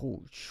badly.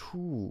 Oh,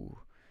 choo.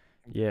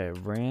 Yeah,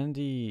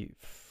 Randy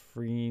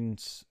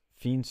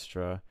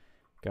Feenstra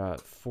got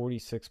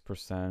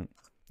 46%, and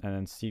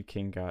then Steve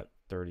King got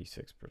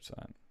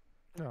 36%.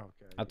 Okay.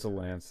 That's a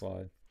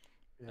landslide.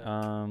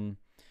 Yeah.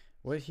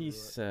 What he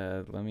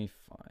said, let me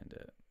find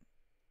it,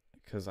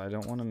 because I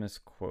don't want to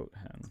misquote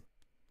him.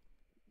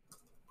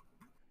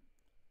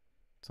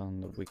 It's on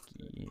the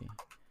wiki.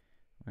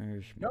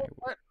 Where's my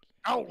wiki?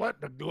 Don't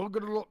let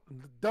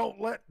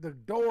the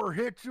door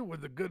hit you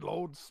with the good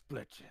Lord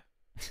split you.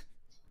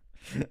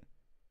 He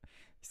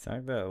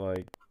sang that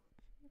like,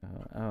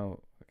 oh,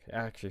 okay.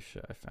 Actually,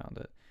 shit, I found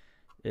it.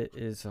 It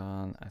is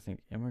on, I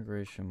think,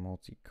 immigration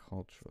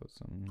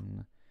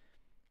multiculturalism.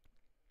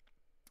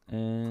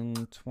 In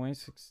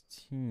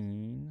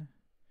 2016,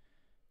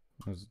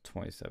 was it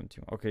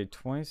 2017? Okay,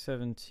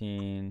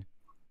 2017.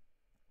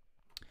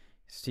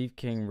 Steve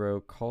King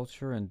wrote,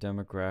 "Culture and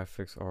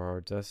demographics are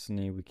our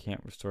destiny. We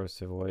can't restore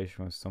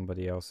civilization with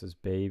somebody else's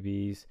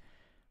babies."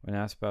 When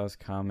asked about his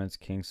comments,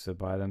 King stood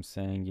by them,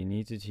 saying, "You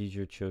need to teach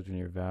your children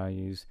your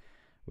values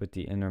with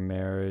the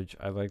intermarriage.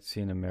 I'd like to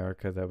see an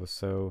America that was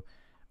so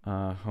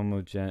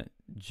homogeneous."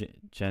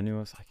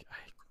 I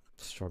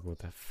struggle with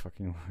that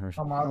fucking word.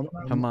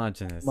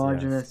 Homogeneous.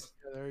 Yes.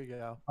 Yeah, there you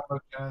go.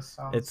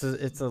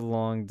 It's a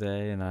long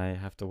day, and I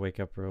have to wake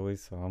up early,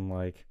 so I'm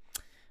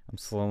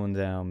slowing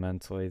down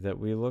mentally. That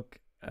we look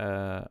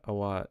a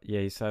lot.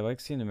 Yeah, he said, "I like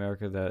seeing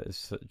America that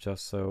is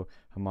just so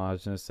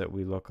homogenous that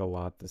we look a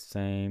lot the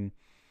same."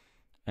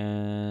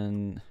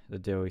 And the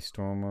Daily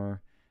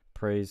Stormer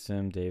praised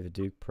him. David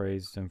Duke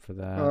praised him for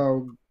that.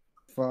 Oh,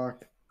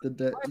 fuck.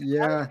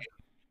 Yeah.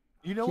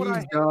 You know what?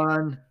 He's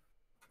gone.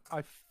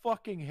 I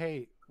fucking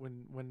hate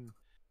when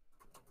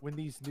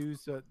these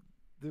news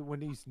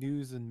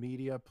and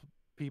media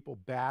people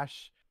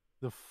bash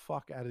the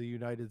fuck out of the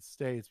United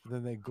States, but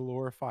then they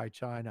glorify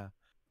China,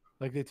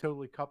 like they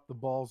totally cup the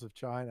balls of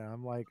China.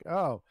 I'm like,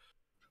 oh,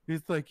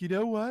 it's like, you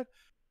know what?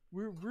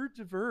 We're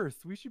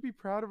diverse. We should be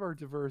proud of our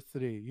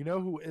diversity. You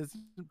know who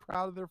isn't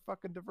proud of their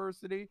fucking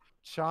diversity?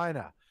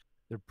 China.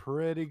 They're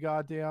pretty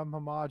goddamn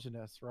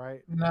homogenous,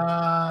 right?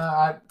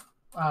 Nah,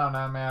 I don't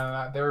know,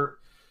 man.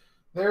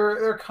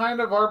 They're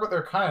kind of are, but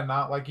they're kind of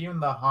not. Like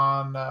even the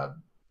Han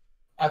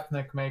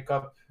ethnic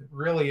makeup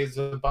really is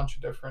a bunch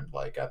of different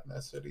like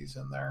ethnicities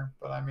in there.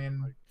 But I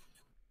mean,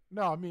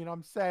 no, I mean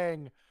I'm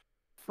saying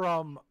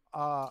from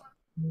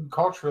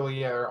culturally,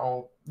 yeah, they're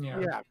all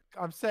Yeah,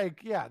 I'm saying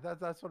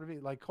that's what I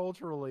mean. Like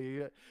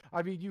culturally,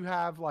 I mean you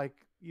have like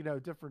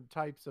different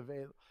types of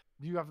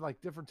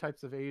different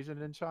types of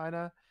Asian in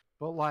China,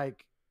 but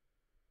like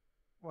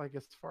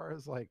as far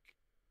as like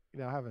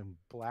having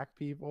black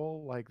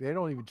people, like they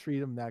don't even treat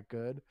them that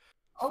good.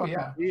 Oh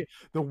yeah,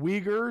 the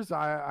Uyghurs,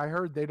 I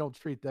heard they don't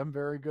treat them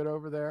very good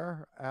over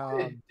there.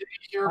 Did you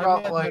hear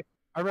about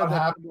I read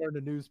that in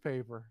the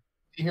newspaper.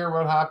 Did you hear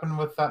what happened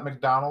with that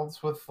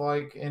McDonald's with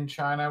like in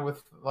China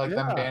with like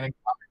them banning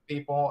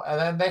people? And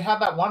then they had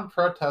that one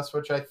protest,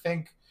 which I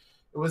think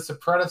it was the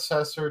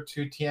predecessor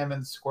to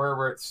Tiananmen Square,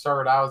 where it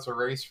started out as a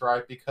race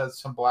riot because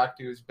some black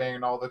dudes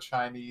banged all the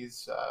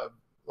Chinese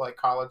like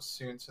college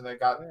students, and they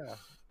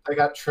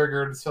got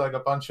triggered. So like a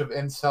bunch of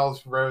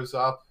incels rose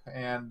up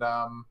and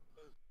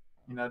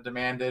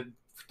demanded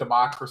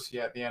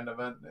democracy at the end of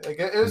it.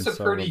 It was a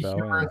pretty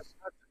humorous.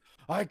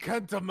 I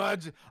can't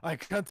imagine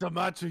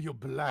you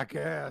black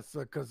ass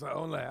because I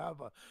only have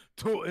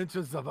 2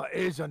 inches of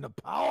Asian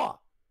power.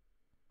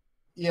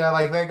 Yeah,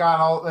 like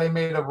they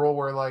made a rule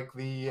where like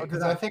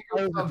because I think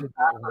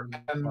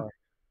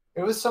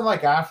it was some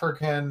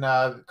African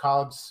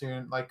college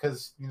student, like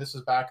because this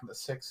was back in the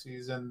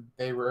 60s and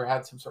they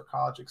had some sort of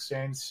college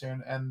exchange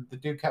student, and the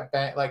dude kept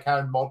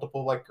having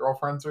multiple like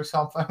girlfriends or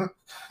something,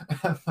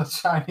 and the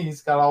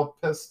Chinese got all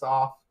pissed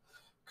off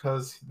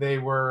because they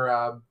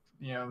were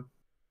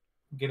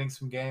getting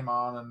some game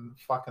on and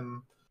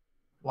fucking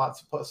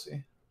lots of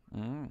pussy.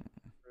 I'm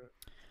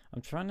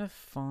trying to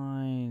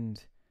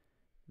find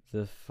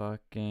the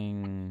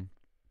fucking...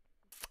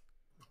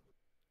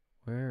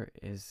 Where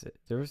is it?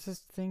 There was this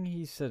thing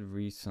he said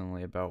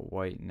recently about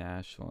white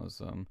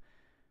nationalism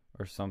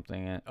or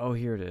something. And, oh,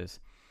 here it is.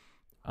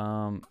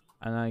 And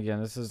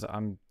again,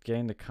 I'm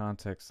getting the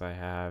context I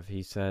have.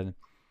 He said,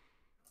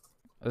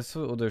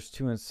 So there's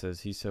two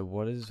instances. He said,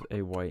 "What is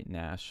a white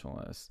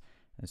nationalist?"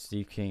 And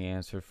Steve King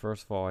answered,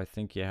 "First of all, I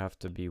think you have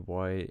to be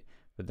white."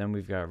 But then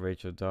we've got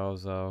Rachel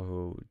Dolezal,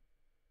 who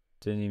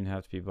didn't even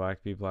have to be black.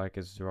 To be black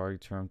is a derogatory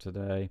term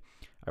today.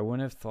 I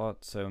wouldn't have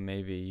thought so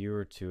maybe a year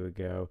or two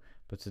ago,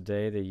 but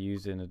today they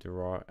use it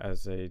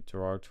as a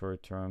derogatory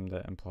term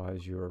that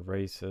implies you are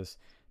racist.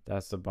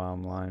 That's the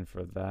bottom line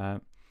for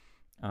that.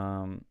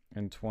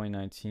 In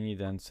 2019, he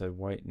then said,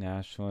 "White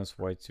nationalist,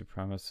 white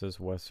supremacist,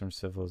 Western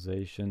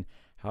civilization.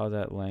 How did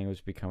that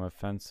language become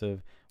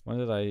offensive? When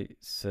did I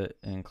sit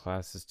in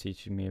classes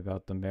teaching me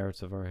about the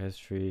merits of our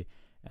history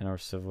and our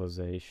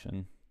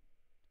civilization?"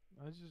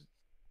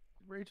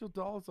 Rachel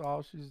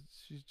Dolezal,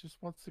 she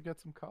just wants to get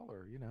some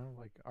color,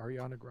 like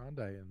Ariana Grande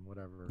and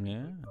whatever.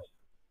 Yeah.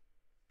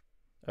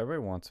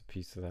 Everybody wants a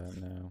piece of that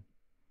now.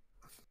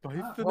 Well,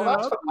 that's what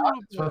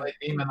happens when they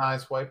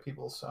demonize white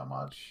people so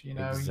much.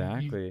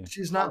 Exactly.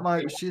 She's not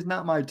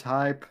my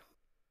type.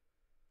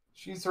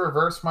 She's the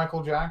reverse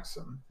Michael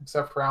Jackson,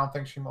 except for I don't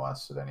think she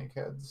molested any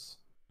kids.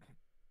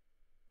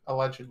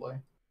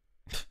 Allegedly.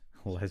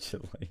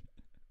 Allegedly.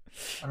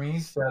 I mean,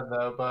 he's dead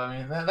though, but I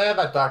mean, they have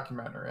that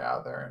documentary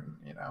out there, and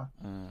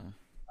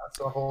that's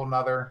a whole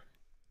nother.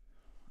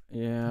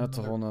 Yeah, that's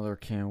a whole nother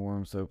can of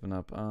worms to open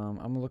up. I'm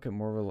gonna look at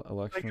more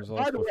election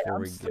results before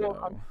we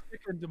go.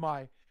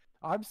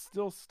 I'm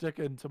still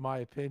sticking to my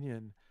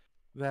opinion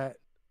that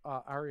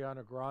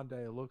Ariana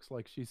Grande looks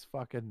like she's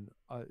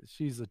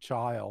she's a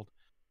child,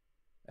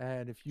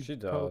 and if you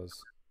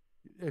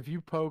if you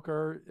poke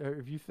her,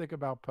 if you think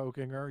about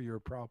poking her, you're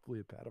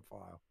probably a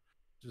pedophile.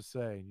 Just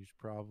saying, you should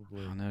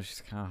probably. Oh no, she's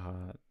kind of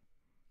hot.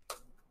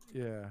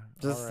 Yeah.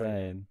 Just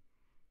saying.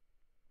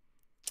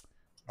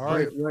 All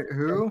right, wait,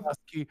 who?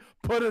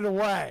 Put it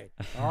away.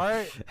 All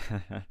right.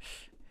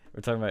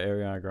 We're talking about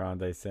Ariana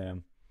Grande,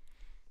 Sam.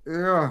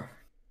 Yeah.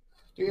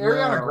 Dude,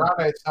 Ariana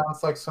Grande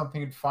sounds like something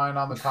you'd find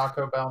on the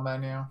Taco Bell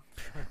menu.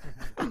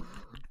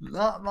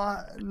 Not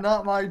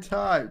my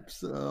type.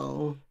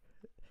 So.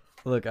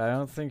 Look, I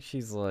don't think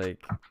she's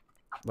like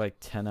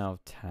 10 out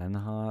of 10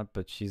 hot,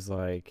 but she's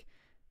like,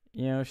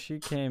 she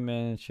came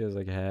in and she was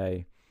like,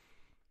 "Hey,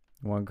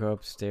 you want to go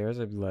upstairs?"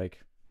 I'd be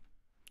like,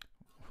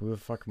 "Who the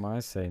fuck am I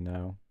to say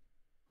no?"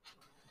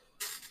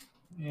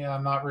 Yeah,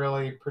 I'm not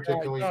really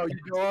particularly. No,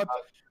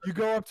 you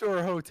go up to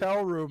her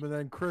hotel room, and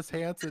then Chris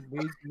Hansen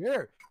leads you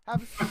here.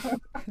 Have a seat.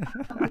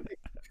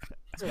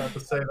 I have to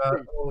say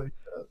that. Holy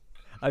shit.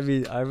 I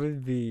mean, I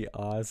would be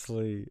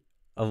honestly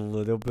a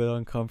little bit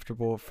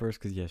uncomfortable at first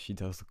because, yeah, she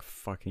does look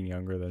fucking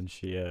younger than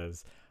she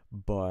is.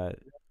 But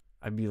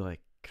I'd be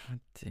like,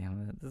 "God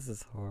damn it, this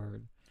is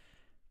hard.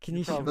 Can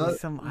you show me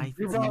some ID?"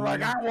 You're probably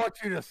like, "I want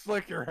you to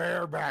slick your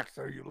hair back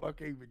so you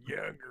look even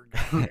younger."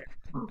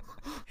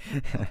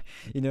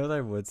 You know what I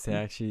would say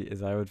actually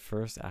is I would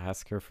first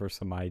ask her for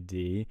some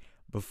ID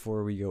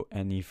before we go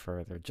any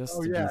further,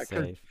 just to be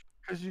safe.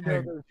 Because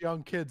those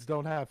young kids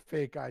don't have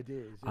fake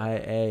IDs.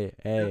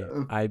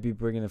 I'd be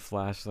bringing a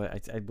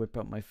flashlight. I'd whip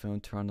out my phone,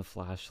 turn on the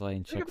flashlight,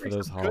 and check for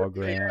those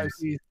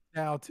holograms.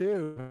 Now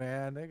too,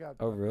 man. They got.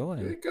 Oh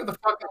really? They go to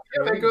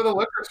the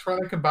liquor store.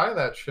 They can buy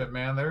that shit,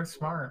 man. They're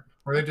smart.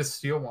 Or they just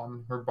steal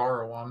one or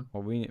borrow one.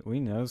 Well, we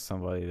know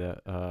somebody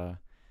that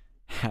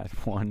had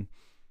one.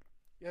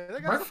 Yeah,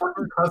 my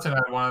fucking cousin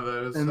had one of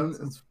those.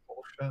 That's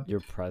bullshit. Your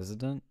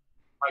president?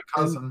 My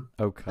cousin.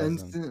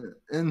 Cousin.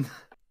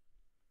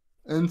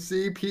 And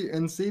see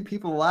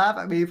people laugh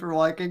at me for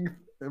liking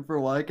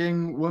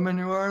women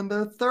who are in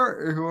their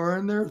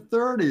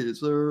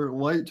 30s or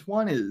late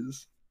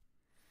 20s.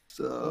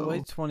 So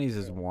late 20s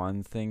is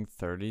one thing.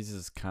 30s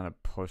is kind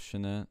of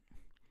pushing it.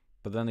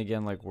 But then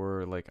again,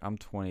 I'm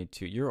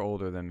 22. You're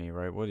older than me,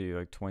 right? What are you,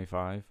 like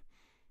 25?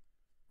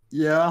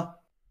 Yeah.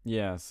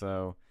 Yeah.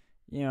 So,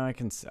 I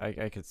could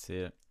see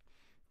it.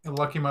 A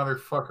lucky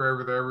motherfucker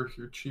over there with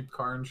your cheap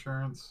car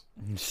insurance.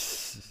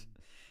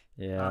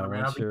 Yeah,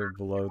 once you're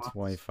below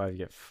 25, you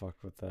get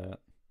fucked with that.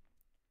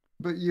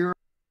 But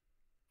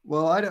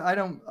I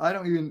don't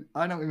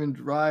even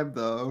drive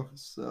though,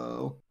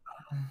 so.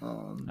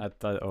 I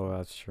thought,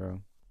 that's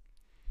true.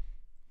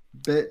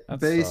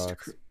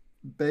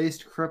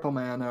 Based cripple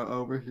man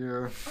over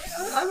here.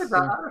 I have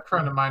a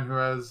friend of mine who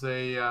has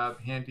a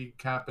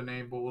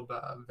handicap-enabled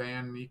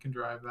van. You can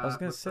drive that. I was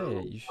gonna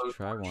say you should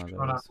try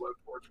one of those.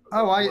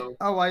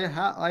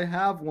 I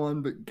have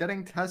one, but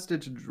getting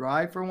tested to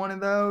drive for one of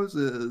those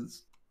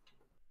is,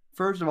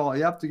 first of all,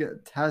 you have to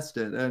get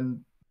tested,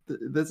 and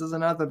this is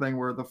another thing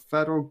where the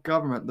federal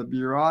government, the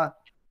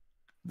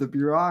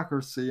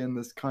bureaucracy in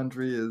this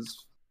country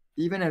is,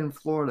 even in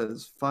Florida,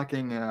 is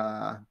fucking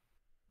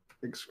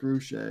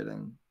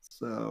excruciating.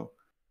 So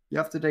you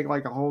have to take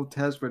a whole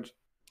test, which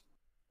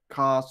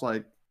costs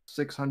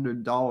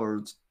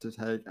 $600 to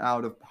take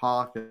out of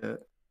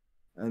pocket,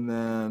 and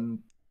then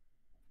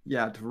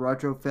to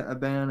retrofit a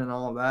van and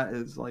all of that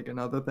is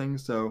another thing.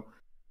 So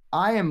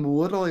I am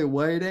literally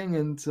waiting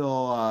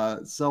until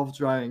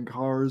self-driving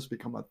cars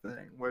become a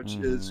thing, which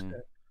is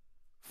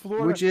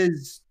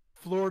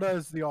Florida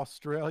is the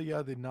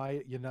Australia,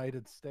 the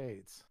United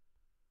States.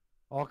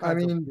 All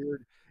kinds of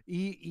weird.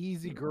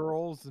 easy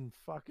girls and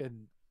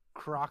fucking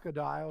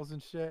crocodiles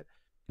and shit.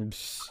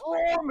 Psst.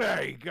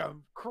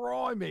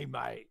 Cry me,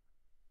 mate.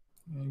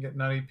 You get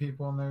nutty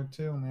people in there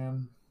too,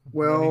 man.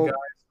 Well, nutty guys,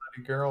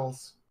 nutty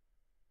girls.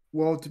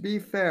 well, to be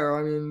fair,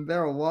 I mean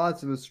there are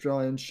lots of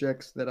Australian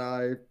chicks that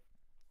I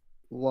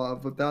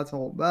love, but that's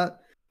all.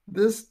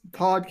 This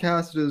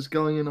podcast is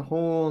going in a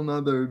whole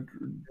another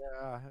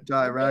Yeah.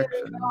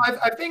 direction.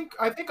 I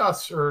think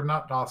us or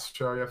not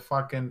Australia,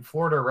 fucking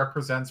Florida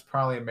represents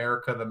probably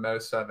America the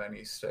most of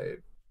any state.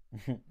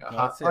 Well,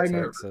 I'd say I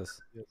mean-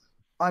 Texas.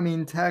 I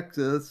mean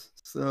Texas,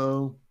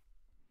 so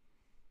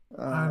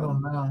I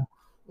don't know.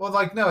 Well,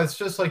 like no, it's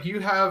just like you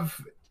have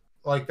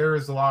like there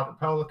is a lot of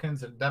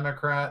Republicans and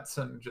Democrats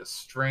and just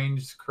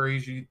strange,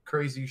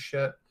 crazy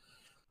shit.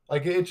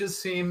 Like it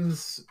just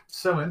seems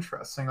so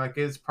interesting. Like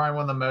it's probably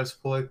one of the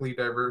most politically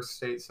diverse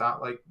states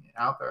out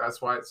there.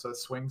 That's why it's a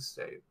swing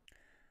state.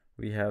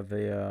 We have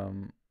a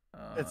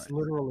It's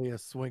literally a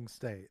swing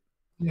state.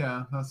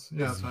 Yeah, that's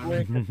what I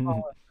mean. Swing is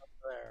all up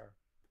there.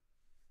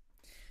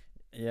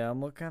 Yeah,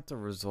 I'm looking at the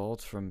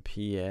results from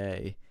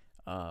PA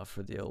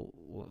for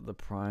the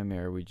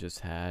primary we just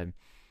had,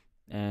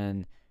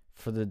 and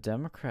for the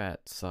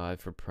Democrat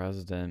side for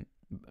president,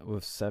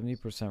 with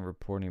 70%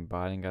 reporting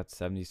Biden got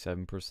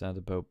 77% of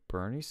the vote,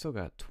 Bernie still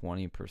got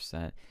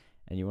 20%.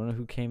 And you want to know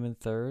who came in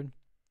third?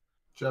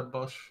 Jeb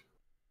Bush.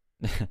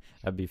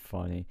 That'd be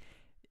funny.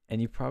 And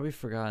you've probably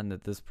forgotten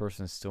that this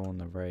person is still in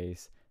the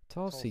race.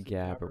 Tulsi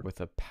Gabbard with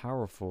a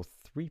powerful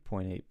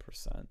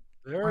 3.8%.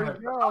 There you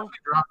She go.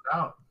 dropped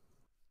out.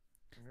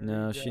 There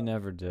No, you she go.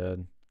 never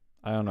did.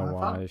 I don't know I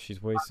thought- why.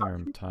 She's wasting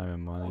her time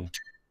and money.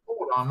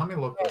 Hold on, let me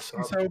look this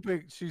up.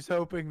 She's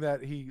hoping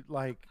that he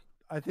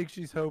I think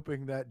she's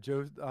hoping that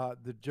Joe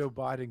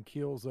Biden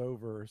keels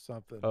over or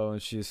something. Oh,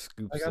 and she just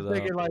scoops Like it I'm up.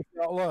 thinking, like,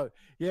 oh, look,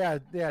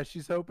 yeah,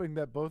 she's hoping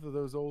that both of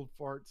those old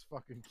farts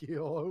fucking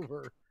keel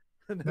over.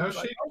 And then No, it's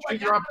like, she- oh my she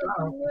God, dropped we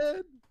out.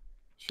 win.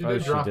 She Oh,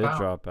 did she drop did out.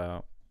 drop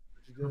out.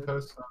 She Who did.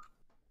 posted that?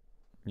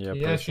 Yeah,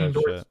 Yeah, post she that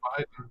endorsed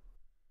shit.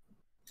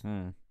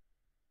 Biden.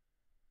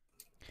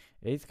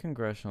 8th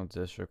congressional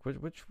district.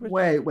 Which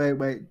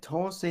Wait.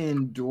 Tulsi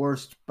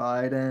endorsed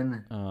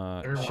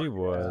Biden. she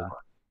would.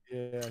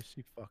 Yeah,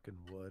 she fucking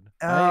would.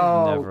 I've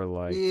Oh, never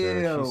liked her.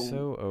 ew. She's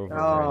so overrated.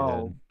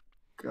 Oh,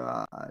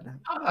 God.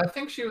 I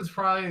think she was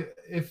probably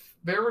if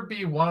there would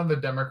be one of the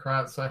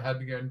Democrats I had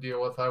to go and deal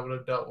with, I would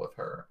have dealt with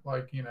her.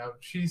 Like,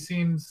 she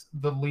seems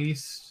the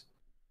least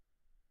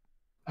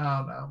I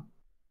don't know.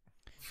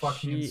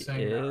 Fucking She insane.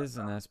 is,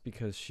 and that's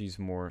because she's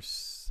more.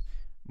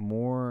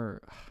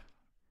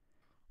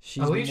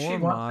 She's At least she more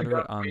wants to go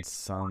moderate on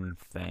against some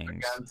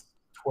things.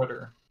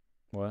 Twitter.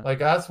 What? Like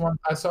that's one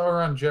I saw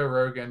her on Joe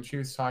Rogan. She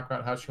was talking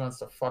about how she wants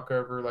to fuck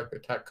over like the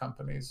tech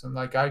companies, and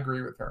like I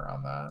agree with her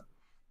on that.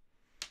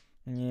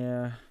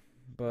 Yeah,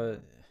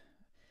 but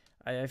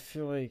I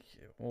feel like,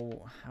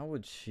 well, how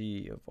would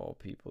she, of all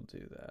people,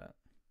 do that?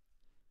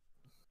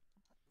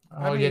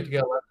 Oh, you had to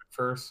get elected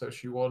first, so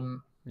she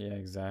wouldn't. Yeah,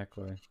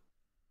 exactly.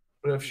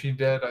 But if she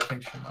did, I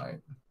think she might.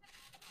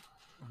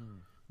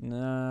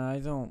 Nah, I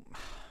don't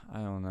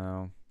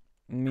know.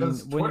 I mean,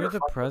 'Cause when you're Twitter the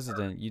fucked with her.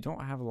 president, you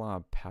don't have a lot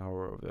of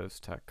power over those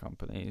tech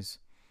companies.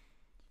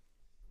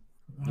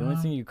 The only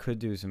Uh, thing you could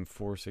do is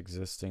enforce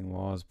existing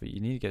laws, but you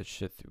need to get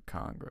shit through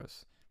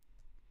Congress.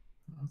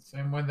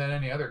 Same way that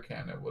any other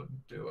candidate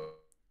would do it.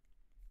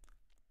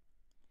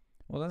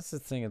 Well, that's the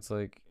thing. It's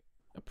like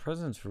a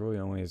president's really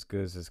only as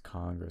good as his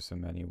Congress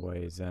in many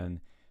ways, and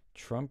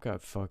Trump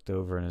got fucked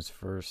over in his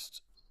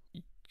first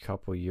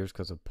couple of years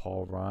because of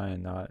Paul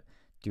Ryan not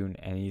doing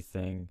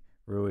anything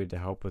really to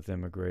help with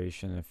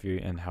immigration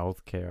and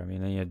healthcare. I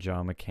mean, then you had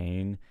John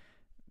McCain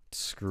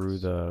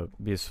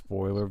be a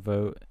spoiler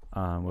vote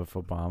with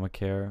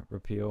Obamacare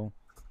repeal.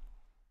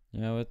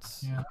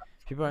 It's Yeah.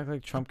 people act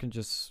like Trump can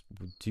just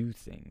do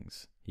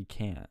things. He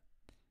can't.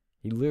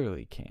 He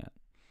literally can't.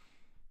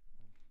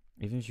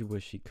 Even if you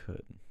wish he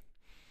could.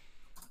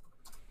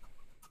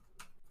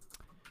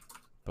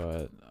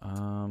 But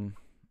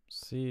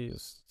see,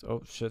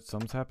 oh shit,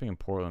 something's happening in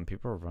Portland.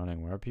 People are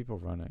running. Where are people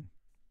running?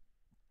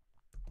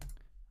 Let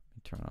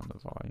me turn on the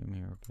volume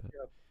here a bit.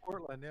 Yeah,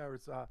 Portland. Yeah, it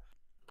was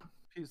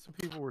some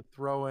people were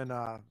throwing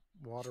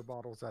water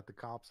bottles at the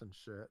cops and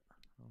shit.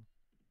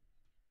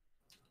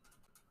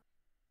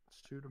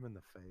 Shoot them in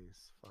the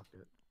face. Fuck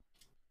it.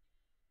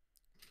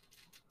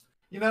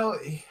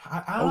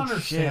 I don't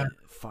understand.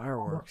 Shit,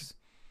 fireworks.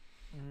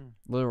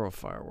 Literal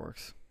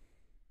fireworks.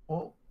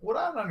 Well, what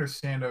I don't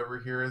understand over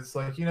here is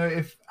like,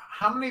 if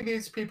how many of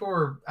these people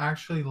are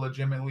actually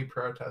legitimately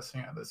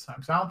protesting at this time?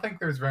 Because I don't think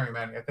there's very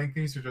many. I think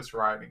these are just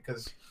rioting.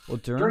 Because Well,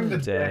 during the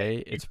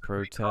day, it's people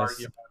make protests.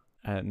 arguments.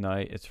 At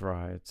night, it's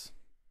riots.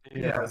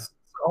 Yes,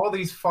 all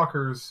these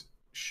fuckers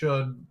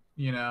should,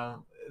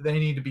 they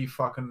need to be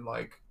fucking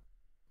like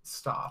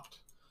stopped.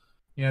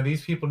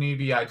 These people need to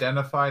be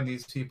identified.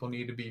 These people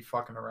need to be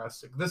fucking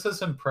arrested. This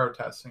isn't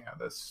protesting at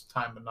this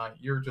time of night.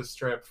 You're just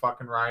straight up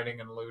fucking rioting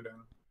and looting.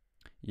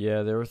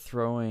 Yeah, they were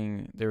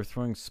throwing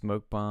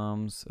smoke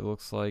bombs, it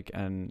looks like,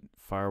 and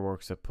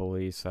fireworks at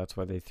police. That's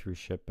why they threw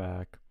shit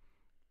back.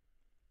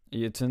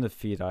 It's in the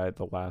feed.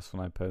 The last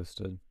one I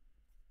posted.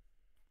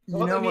 You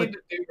What know they what? need to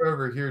do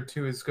over here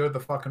too is go to the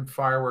fucking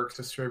fireworks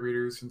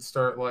distributors and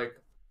start like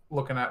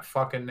looking at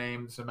fucking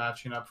names and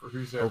matching up for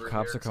who's Oh, over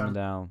cops here. are coming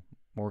down.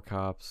 More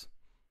cops.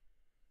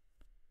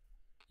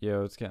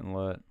 Yo, it's getting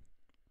lit.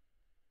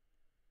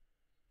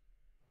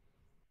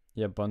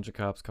 Yeah, bunch of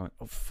cops coming.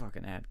 Oh,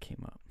 fucking ad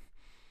came up.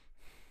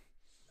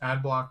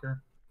 Ad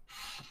blocker.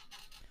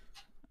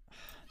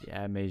 The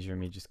ad major in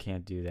me just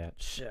can't do that.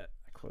 Shit,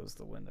 I closed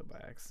the window by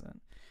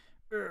accident.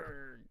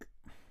 Urgh.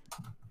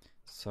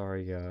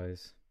 Sorry,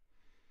 guys.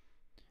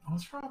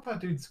 What's wrong with that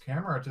dude's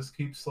camera? It just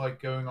keeps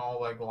like going all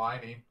like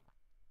liney.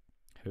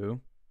 Who?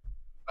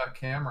 That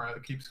camera,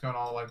 it keeps going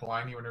all like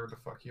liney whenever the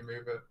fuck you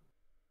move it.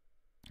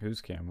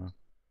 Whose camera?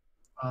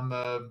 On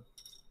the,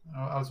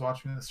 I was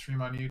watching the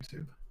stream on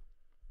YouTube.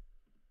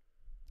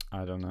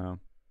 I don't know.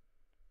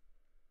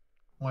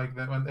 Like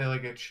that when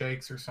it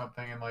shakes or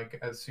something, and like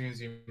as soon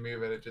as you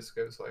move it, it just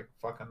goes like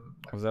fucking.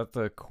 Like, Was that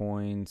the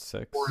Coin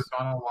 6?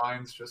 horizontal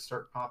lines just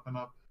start popping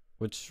up.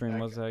 Which stream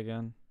was that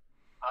again?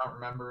 I don't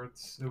remember. It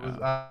was.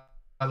 Oh.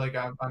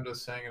 I'm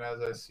just saying it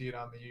as I see it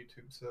on the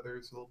YouTube, so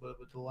there's a little bit of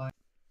a delay.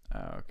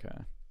 Oh,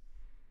 okay.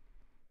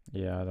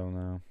 Yeah, I don't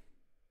know.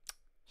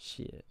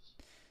 Shit.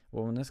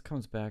 Well, when this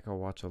comes back, I'll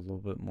watch a little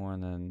bit more,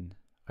 and then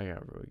I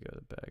gotta really go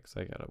to bed because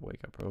I gotta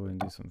wake up early and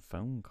do some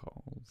phone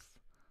calls.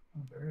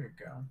 Oh, there you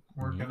go.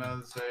 Working Yeah.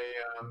 as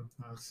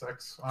a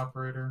sex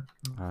operator.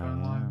 In the I phone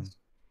am. lines.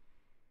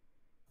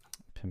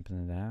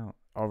 Pimping it out.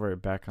 All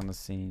right, back on the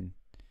scene.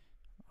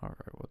 All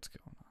right, what's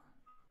going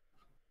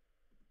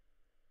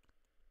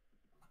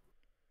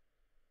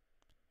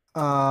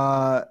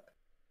on?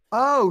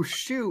 Oh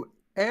shoot,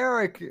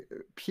 Eric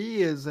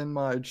P is in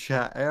my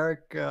chat.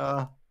 Eric,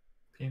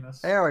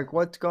 Penis. Eric,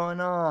 what's going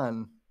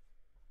on?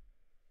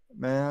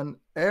 Man,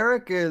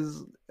 Eric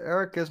is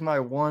my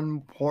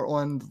one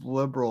Portland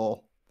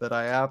liberal that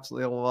I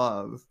absolutely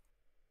love.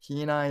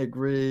 He and I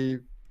agree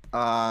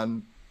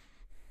on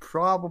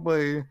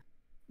probably,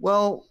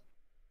 well,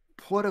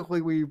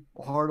 politically we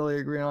hardly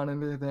agree on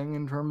anything.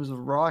 In terms of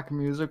rock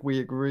music, we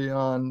agree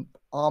on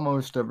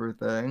almost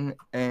everything.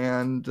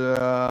 And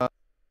yeah,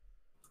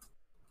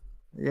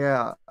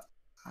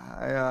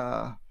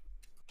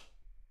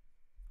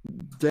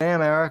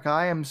 damn, Eric,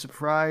 I am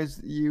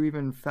surprised you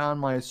even found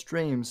my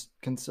streams,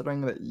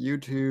 considering that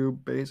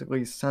YouTube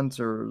basically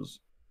censors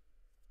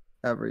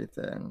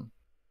everything.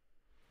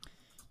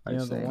 You know,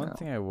 the say one now.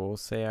 thing I will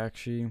say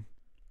actually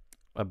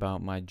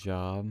about my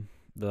job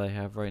that I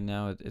have right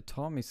now, it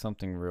taught me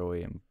something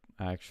really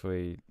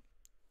actually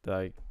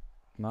that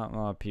not a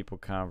lot of people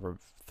kind of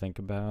think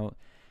about.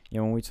 You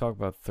know, when we talk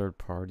about third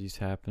parties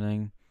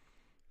happening,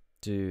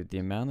 dude, the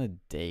amount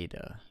of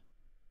data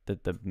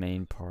that the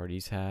main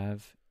parties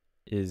have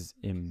is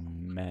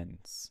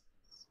immense.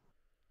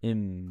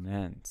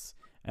 Immense.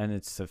 And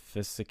it's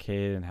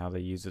sophisticated in how they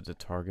use it to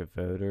target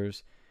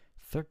voters.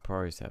 Third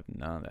parties have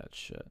none of that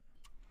shit.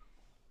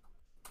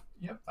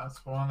 Yep,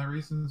 that's one of the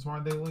reasons why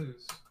they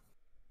lose.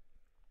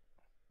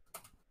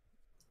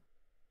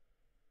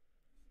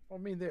 I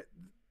mean,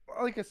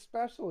 like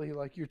especially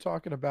like you're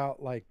talking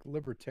about like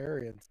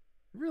libertarians,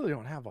 really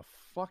don't have a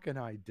fucking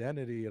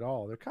identity at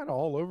all. They're kind of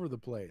all over the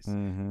place.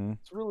 Mm-hmm.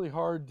 It's really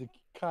hard to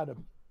kind of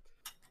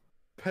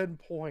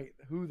pinpoint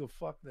who the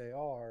fuck they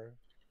are.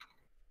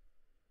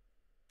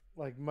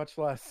 Like much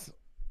less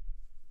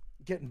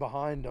getting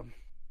behind them.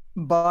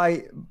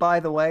 By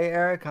the way,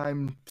 Eric,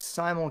 I'm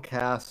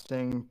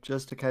simulcasting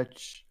just to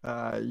catch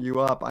you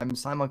up. I'm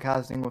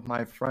simulcasting with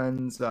my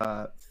friends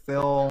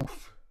Phil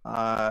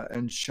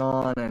and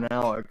Sean and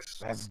Alex.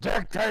 That's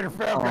Dictator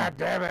Phil,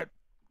 goddammit!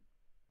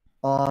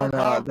 On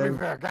God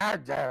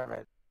damn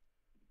it!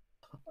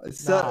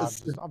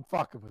 I'm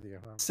fucking with you.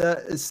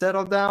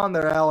 Settle down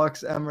there,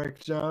 Alex Emmerich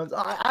Jones.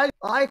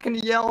 I can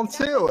yell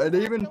too, and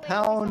even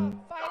pound.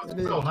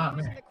 Phil, not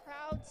me.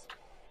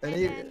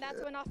 And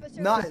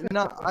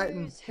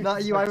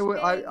not you.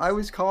 I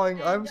was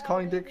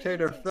calling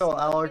Dictator Phil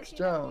Alex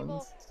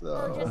Jones.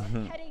 So.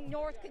 Heading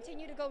north,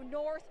 continue to go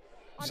north.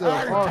 So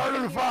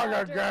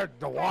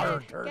the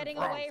water getting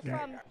away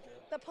from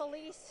the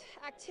police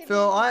activity.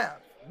 Phil, I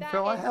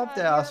have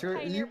to ask you.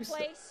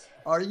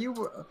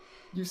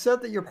 You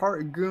said that you're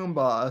part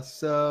Goomba,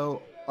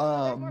 so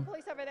more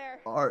police over there.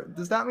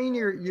 does that mean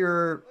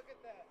you're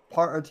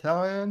part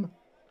Italian?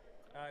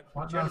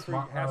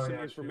 Jennifer has some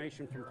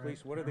information from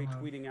police. What are they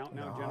tweeting out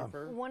now,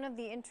 Jennifer? One of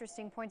the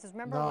interesting points is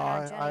remember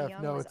when Jenny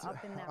Young was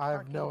up in that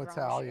parking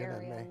garage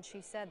area, and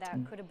she said that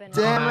could have been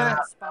a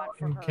spot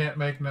for her. Can't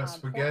make no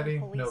spaghetti,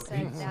 no pizza.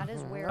 pizza. That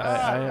is where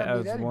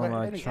As one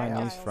of my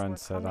Chinese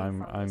friends said,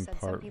 I'm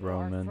part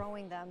Roman.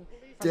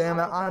 Damn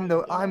it! I'm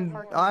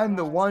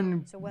the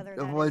one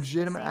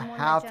legitimate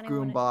half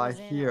Goomba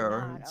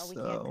here.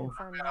 So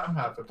I'm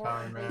half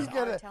Italian, man. You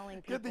gotta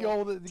get the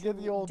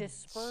old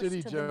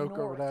shitty joke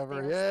or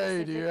whatever.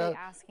 Hey, do you have?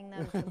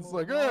 It's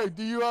like, hey,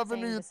 do you have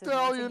any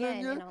Italian in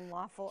you?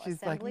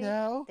 She's like,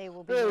 no.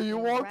 Hey, you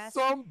want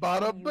some?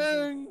 Bada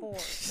bing.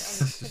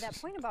 To that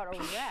point about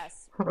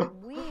arrests,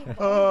 we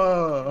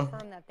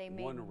confirmed that they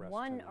made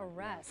one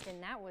arrest,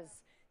 and that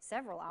was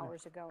several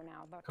hours ago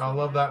now. I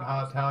love that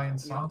hot Italian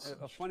sausage.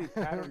 A funny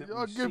pattern that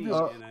I'll we give see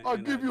you, in a, I'll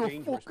in give a you a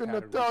dangerous fucking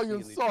pattern we see Italian in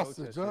these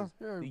sausage, protests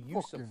huh? is Yeah, the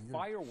use of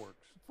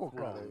fireworks fuck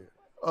thrown. out of here.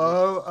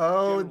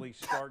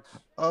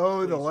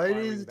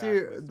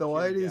 The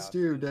ladies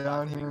do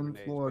down here in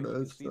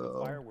Florida.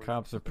 So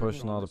cops are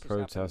pushing all the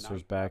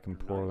protesters back in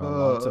Portland.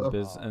 Lots of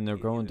and they're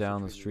going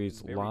down the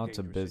streets. Lots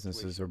of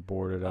businesses are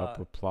boarded up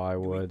with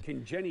plywood.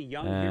 Can Jenny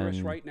Young hear us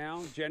right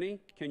now?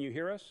 Jenny, can you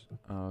hear us?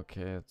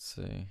 Okay, let's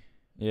see.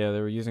 Yeah, they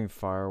were using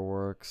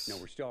fireworks. No,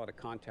 we're still out of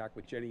contact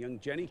with Jenny Young.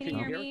 Jenny, can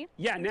you hear me?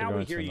 Yeah, now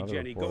we hear you,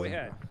 Jenny. Go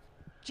ahead.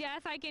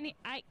 Jeff, I can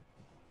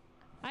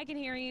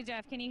hear you,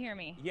 Jeff. Can you hear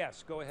me?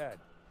 Yes, go ahead.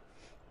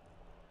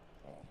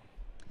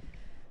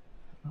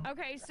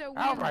 Okay, so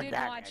we did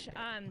watch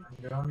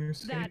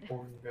that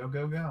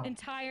go.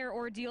 entire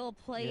ordeal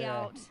play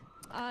out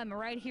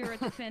right here at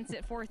the fence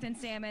at 4th and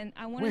Salmon.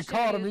 I want We to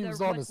caught show him. He you was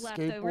on a what's left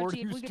though. skateboard.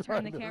 Richie, if we could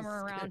turn the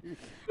camera around.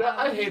 Yeah,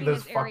 I hate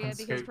those this fucking area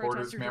because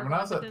skateboarders, man. were When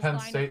I was at this Penn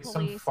line of State,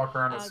 some police, fucker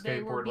on a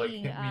they were skateboard like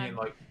being, hit me and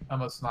like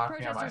almost knocked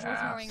me on my protesters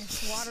were throwing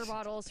ass. water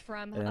bottles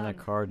from And a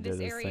car this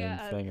did the area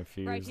same thing a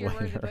few right years here where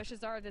the later.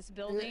 bushes are, this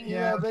building.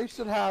 Yeah, they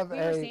should have we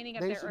were standing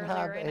up they there should earlier,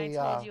 have and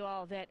I told you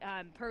all that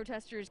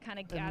protesters kind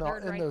of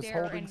gathered right those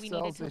there, holding and we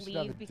needed cells, to they should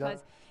have leave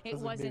because it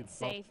wasn't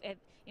safe,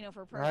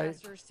 for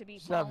protesters to be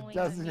following the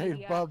designated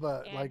media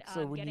Bubba, and like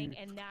so when getting you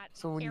in that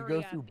when you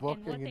area. go through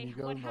booking and you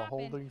go in the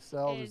holding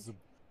cell, there's a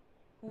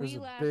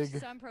big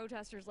some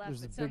protesters left,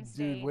 there's a but some big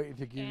stayed, dude waiting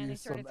to give and you they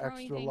some started throwing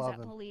extra things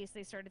loving. at police.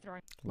 They started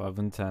throwing Love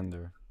and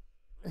tender.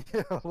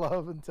 Yeah,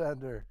 love and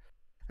tender,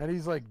 and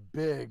he's like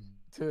big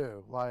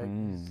too, like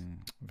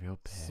real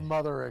big.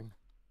 smothering.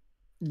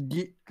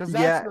 Because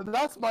yeah,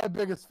 that's my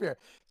biggest fear,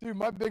 dude.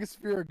 My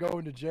biggest fear of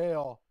going to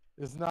jail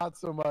is not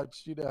so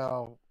much,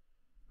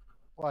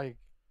 like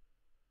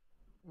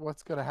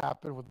what's gonna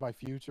happen with my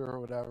future or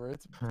whatever.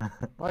 It's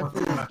my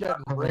fear is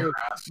getting raped.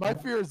 My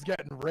fear is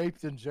getting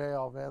raped in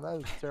jail, man. That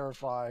is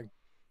terrifying.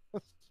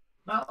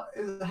 Now,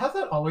 has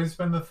that always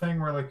been the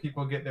thing where like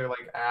people get their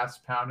like ass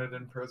pounded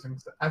in prison?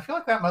 I feel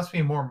like that must be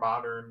a more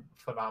modern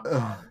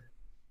phenomenon.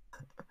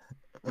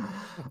 I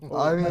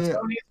mean,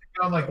 someone needs to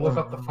go and like look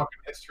up the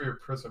fucking history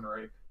of prison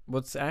rape.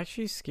 What's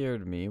actually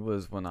scared me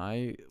was when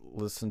I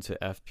listened to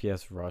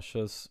FPS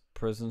Russia's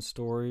prison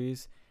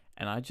stories,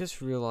 and I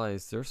just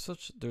realized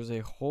there's a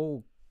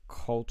whole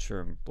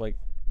culture. Like,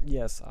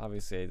 yes,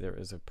 obviously there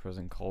is a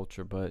prison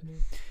culture, but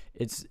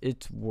it's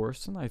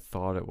worse than I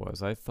thought it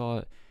was. I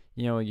thought,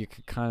 you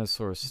could kind of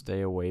sort of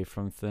stay away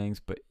from things,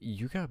 but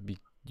you gotta be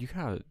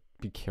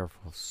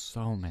careful of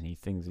so many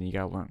things, and you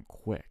gotta learn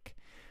quick,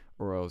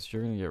 or else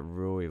you're gonna get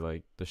really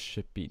like the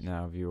shit beaten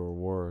out of you or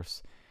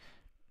worse.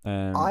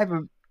 And I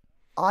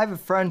have a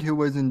friend who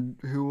was in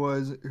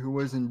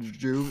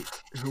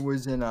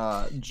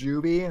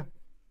juvie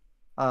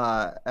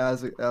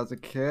as a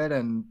kid,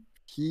 and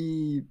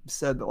he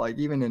said that like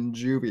even in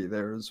juvie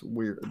there's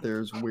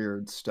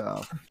weird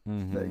stuff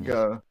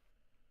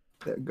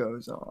that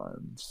goes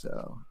on.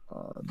 So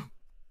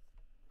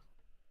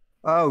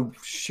oh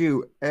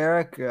shoot,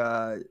 Eric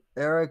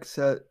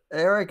said,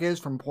 Eric is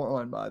from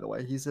Portland, by the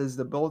way. He says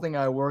the building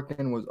I work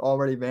in was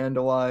already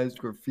vandalized,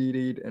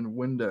 graffitied, and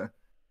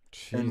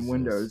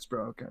windows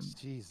broken.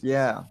 Jesus.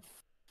 Yeah.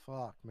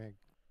 Fuck, man.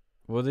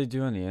 What do they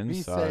do on the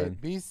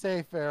inside? Be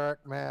safe,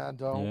 Eric, man.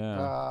 Don't.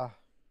 Yeah.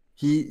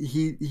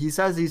 He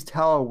says he's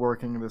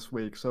teleworking this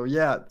week. So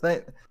yeah,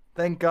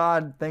 thank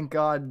God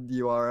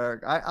you are,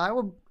 Eric. I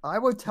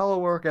would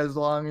telework as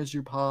long as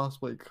you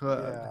possibly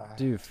could. Yeah.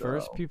 Dude,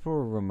 first people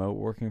were remote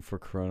working for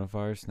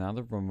coronavirus. Now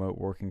they're remote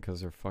working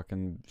because their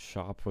fucking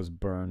shop was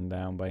burned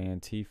down by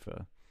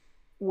Antifa.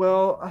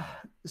 Well,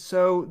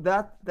 so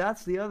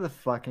that's the other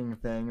fucking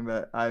thing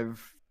that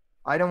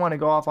I don't want to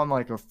go off on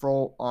another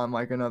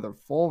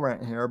full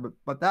rant here,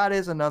 but that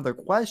is another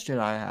question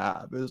I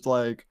have, is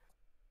like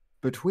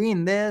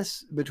between the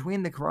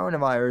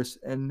coronavirus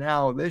and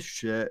now this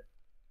shit,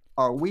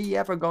 are we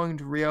ever going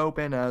to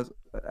reopen as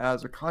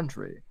a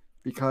country?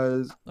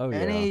 Because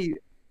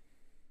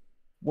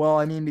well,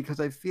 I mean, because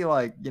I feel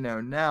like,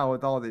 now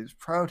with all these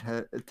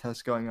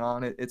protests going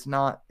on, it's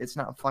not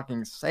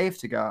fucking safe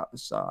to go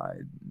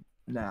outside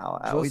now,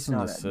 at least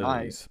not at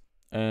night.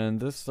 And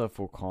this stuff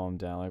will calm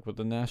down. Like with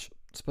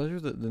especially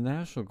the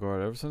National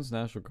Guard, ever since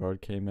National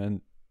Guard came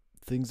in,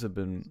 things have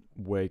been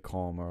way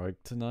calmer.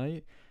 Like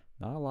tonight,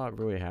 not a lot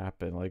really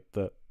happened. Like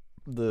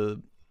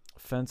the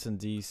fence in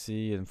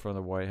DC in front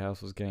of the White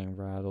House was getting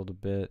rattled a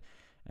bit,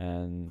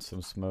 and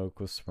some smoke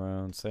was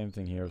thrown. Same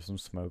thing here, some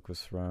smoke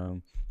was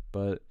thrown.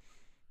 But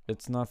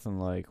it's nothing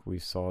like we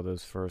saw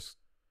those first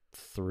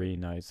 3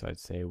 nights, I'd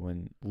say,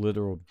 when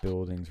literal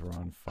buildings were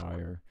on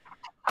fire.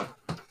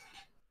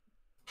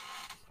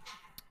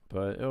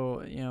 But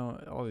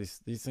all these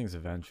things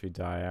eventually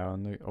die out,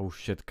 and oh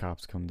shit, the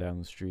cops come down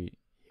the street.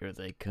 Here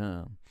they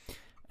come,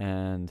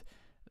 and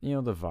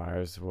the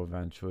virus will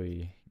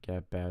eventually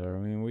get better. I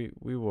mean,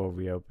 we will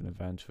reopen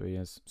eventually,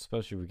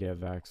 especially if we get a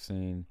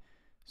vaccine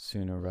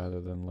sooner rather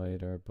than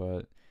later.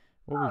 But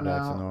we'll be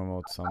back to normal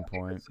at some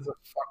point. This is a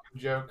fucking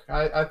joke.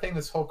 I think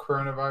this whole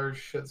coronavirus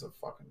shit's a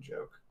fucking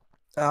joke.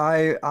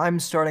 I'm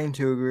starting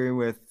to agree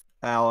with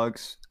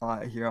Alex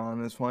here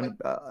on this one.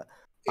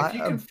 If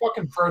you can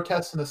fucking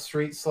protest in the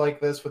streets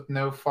like this with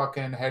no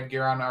fucking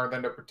headgear on other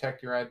than to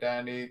protect your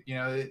identity, you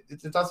know,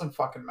 it doesn't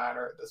fucking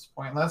matter at this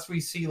point. Unless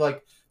we see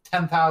like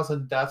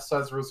 10,000 deaths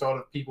as a result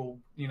of people,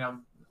 you know,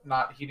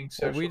 not heeding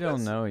social we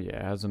don't know yet.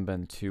 It hasn't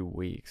been 2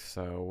 weeks,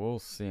 so we'll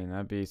see. And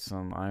that'd be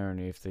some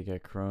irony if they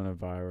get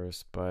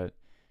coronavirus. But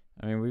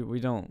I mean,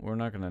 we're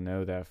not gonna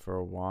know that for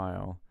a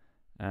while,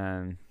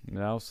 and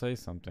that'll say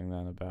something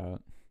then about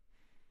it.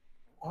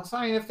 Well, it's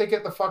not even if they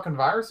get the fucking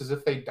virus, it's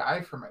if they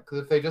die from it. Because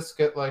if they just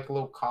get like a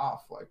little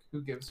cough, like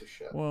who gives a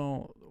shit?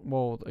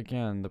 Well,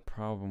 again, the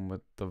problem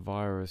with the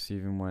virus,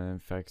 even when it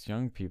infects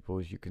young people,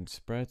 is you can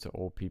spread to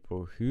old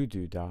people who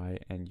do die,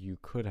 and you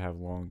could have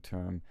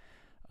long-term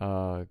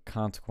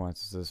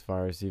consequences of this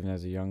virus, even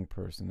as a young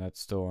person.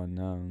 That's still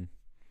unknown.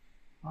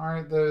 All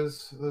right,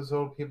 those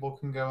old people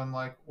can go and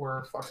like wear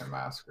a fucking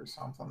mask or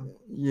something.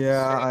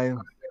 Yeah,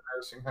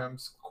 nursing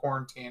homes,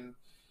 quarantine.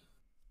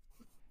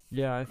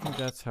 Yeah, I think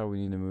that's how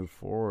we need to move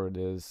forward,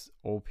 is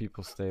old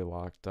people stay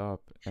locked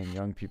up and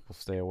young people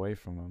stay away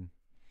from them.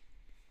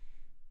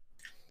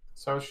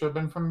 So it should have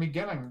been from the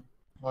beginning.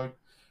 Like,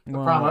 the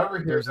problem over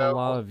here, there's a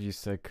lot of you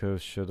said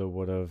could, shoulda,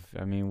 would've.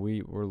 I mean,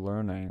 we're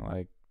learning.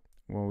 Like,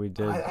 when we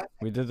did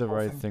the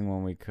right thing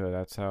when we could.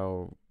 That's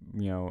how,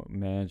 you know,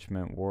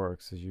 management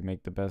works, is you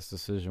make the best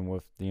decision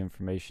with the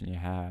information you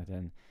had.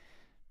 And,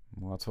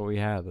 well, that's what we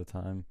had at the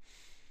time.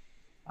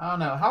 I don't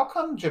know. How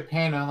come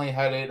Japan only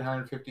had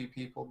 850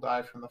 people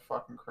die from the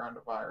fucking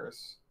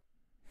coronavirus?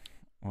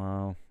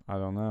 Well, I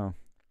don't know.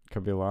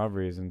 Could be a lot of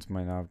reasons.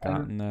 Might not have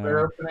gotten there. They're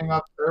opening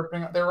up.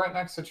 They're right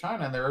next to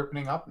China, and they're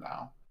opening up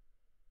now.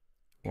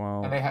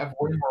 Well, and they have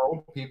way more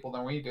old people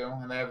than we do,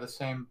 and they have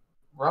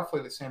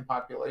roughly the same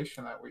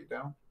population that we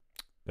do.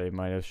 They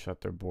might have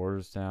shut their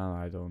borders down.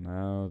 I don't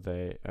know.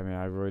 I mean,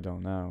 I really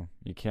don't know.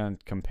 You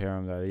can't compare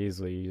them that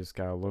easily. You just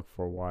gotta look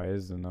for why are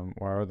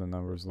the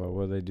numbers low?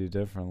 What do they do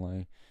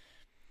differently?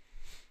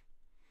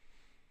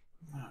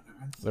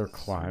 Their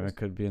climate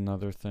could be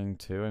another thing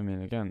too. I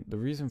mean, again, the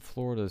reason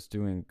Florida's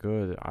doing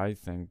good, I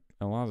think,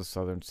 in a lot of the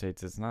southern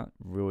states, it's not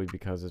really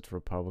because it's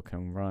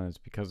Republican run. It's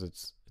because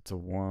it's a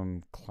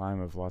warm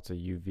climate with lots of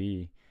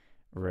UV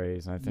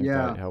rays, and I think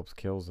that helps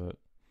kills it.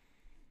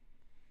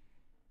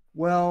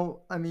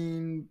 Well, I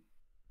mean,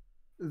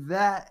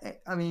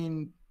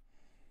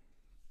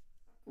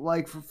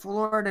 like for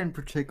Florida in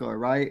particular,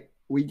 right?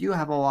 We do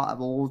have a lot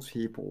of old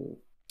people.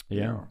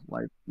 Yeah.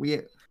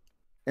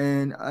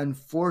 And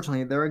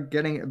unfortunately, they're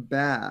getting it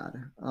bad.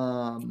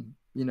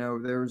 You know,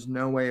 there's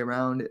no way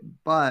around it.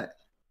 But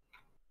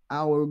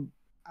our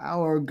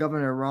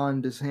Governor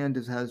Ron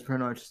DeSantis has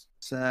pretty much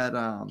said,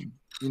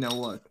 you know,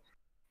 look,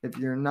 if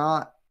you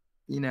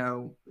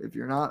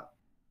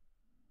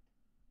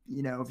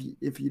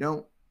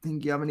don't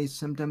think you have any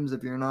symptoms,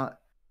 if you're not,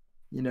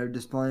 you know,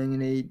 displaying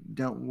any,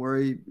 don't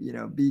worry, you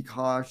know, be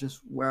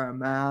cautious, wear a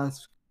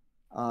mask.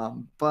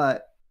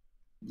 But,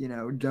 you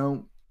know,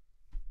 don't,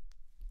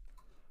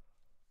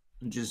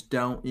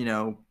 you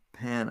know,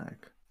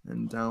 panic,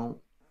 and don't.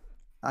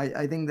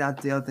 I think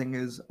that's the other thing,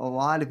 is a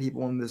lot of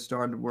people when this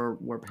started were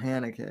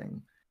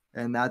panicking,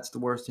 and that's the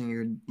worst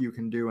thing you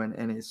can do in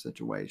any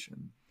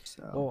situation.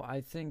 So. Well, I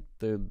think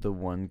the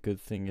one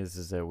good thing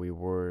is that we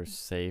were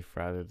safe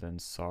rather than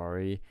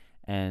sorry,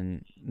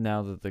 and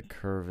now that the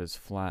curve is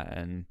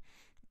flattened,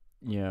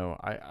 you know,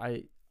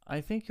 I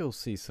think you'll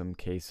see some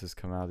cases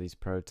come out of these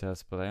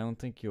protests, but I don't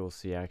think you'll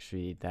see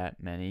actually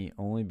that many,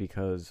 only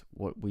because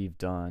what we've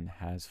done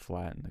has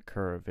flattened the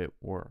curve. It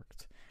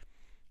worked.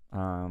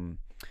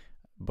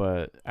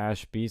 But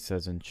Ash B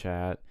says in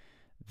chat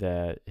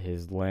that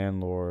his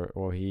landlord,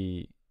 or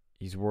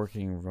he's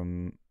working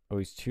from,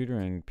 he's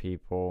tutoring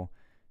people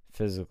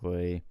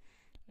physically,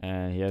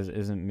 and he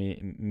isn't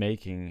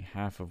making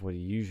half of what he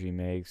usually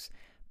makes,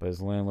 but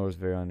his landlord's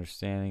very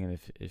understanding, and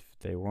if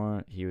they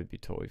weren't, he would be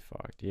totally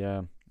fucked.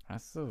 Yeah,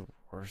 that's the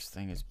worst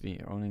thing, is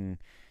doing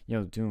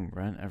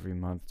rent every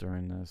month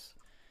during this.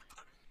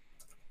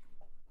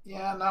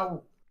 Yeah,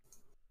 no.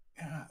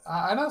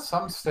 I know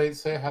some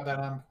states, they have that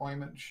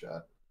unemployment shit.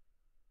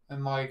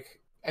 And, like,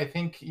 I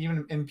think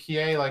even in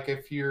PA, like,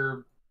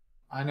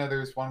 I know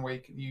there's one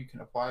way you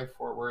can apply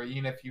for it, where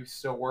even if you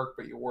still work,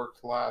 but you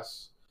worked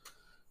less,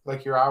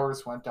 like your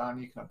hours went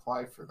down, you can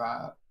apply for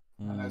that.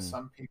 I know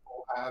some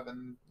people have,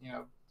 and, you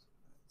know,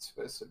 it's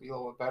supposed to be a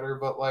little bit better.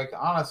 But, like,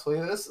 honestly,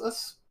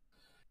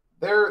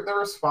 their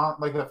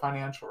response, like the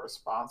financial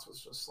response, was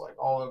just like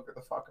all over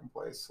the fucking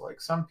place. Like,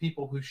 some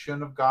people who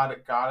shouldn't have got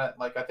it.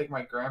 Like, I think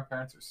my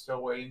grandparents are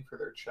still waiting for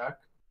their check.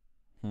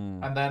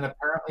 And then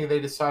apparently they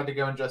decided to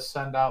go and just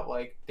send out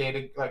like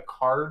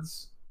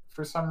cards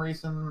for some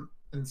reason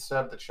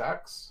instead of the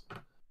checks,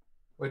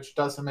 which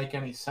doesn't make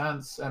any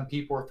sense. And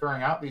people were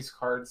throwing out these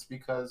cards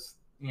because,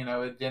 you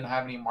know, it didn't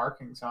have any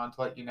markings on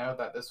to let you know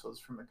that this was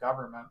from the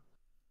government.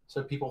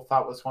 So people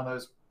thought it was one of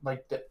those,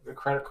 like, the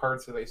credit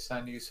cards that they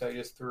send you, so they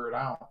just threw it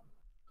out.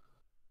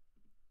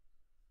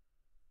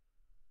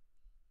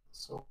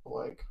 So,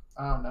 like,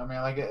 I don't know,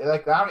 man. I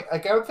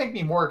would think it'd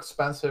be more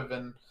expensive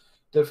and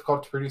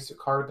difficult to produce a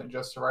card than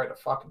just to write a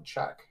fucking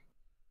check.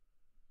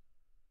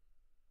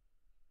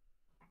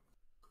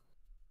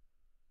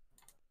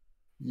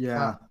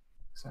 Yeah.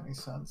 Makes any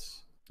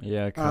sense?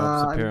 Yeah,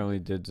 cops apparently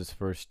did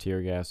disperse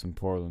tear gas in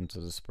Portland to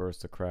disperse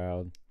the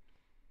crowd.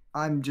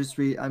 I'm just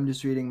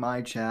reading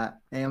my chat.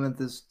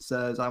 Amethyst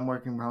says I'm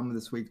working from home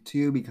this week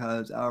too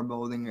because our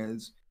building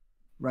is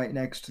right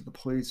next to the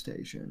police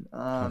station.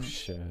 Oh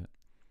shit.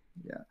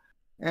 Yeah.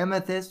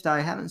 Amethyst,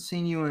 I haven't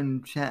seen you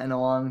in chat in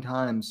a long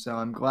time, so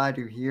I'm glad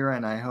you're here,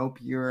 and I hope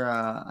you're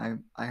I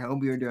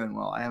hope you're doing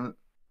well.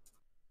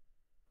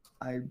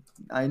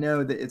 I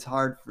know that it's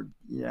hard for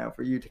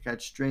for you to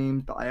catch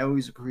streams, but I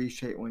always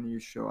appreciate when you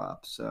show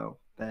up. So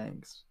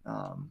thanks.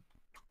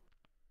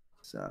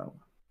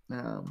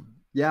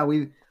 Yeah,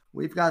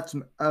 we've got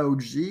some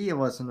OG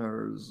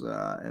listeners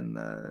in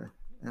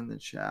the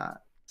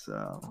chat.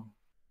 So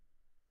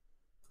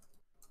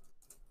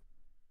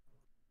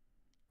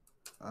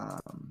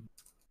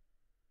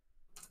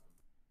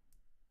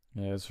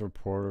yeah, this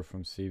reporter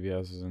from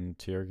CBS is in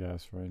tear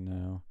gas right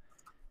now.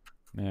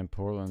 Man,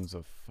 Portland's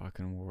a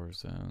fucking war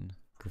zone.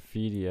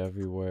 Graffiti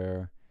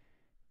everywhere.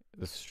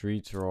 The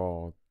streets are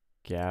all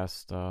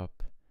gassed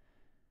up.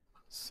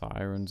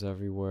 Sirens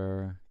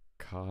everywhere.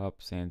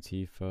 Cops,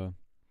 Antifa.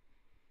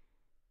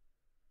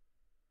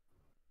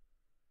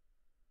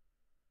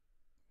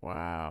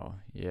 Wow.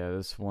 Yeah,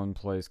 this one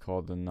place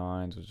called the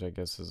Nines, which I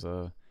guess is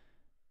a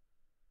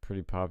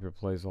pretty popular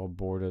place, all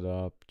boarded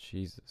up.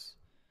 Jesus.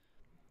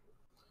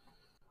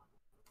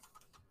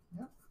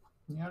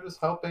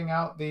 Just helping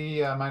out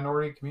the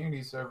minority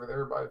communities over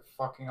there by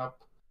fucking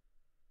up,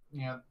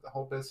 the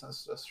whole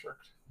business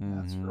district.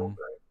 That's real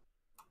great.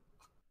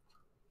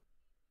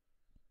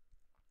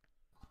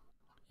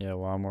 Yeah, a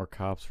lot more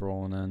cops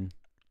rolling in.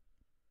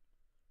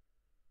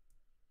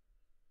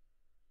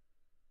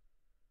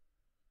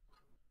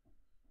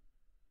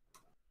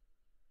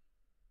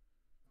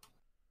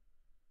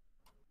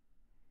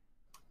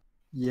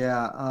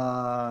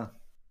 Yeah,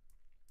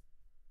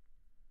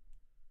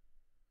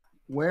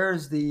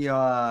 where's the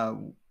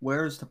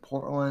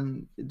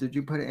Portland? Did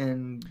you put it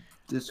in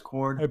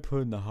Discord? I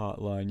put in the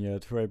hotline, yeah,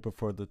 it's right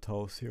before the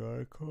Tulsi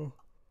article.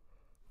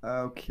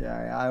 Okay,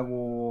 I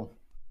will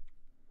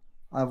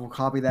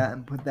copy that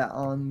and put that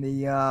on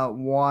the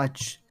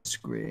watch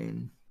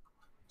screen.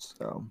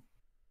 So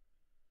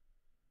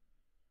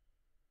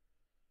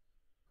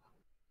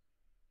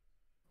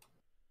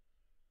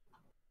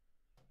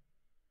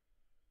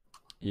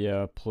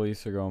yeah,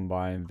 police are going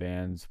by in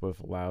vans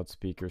with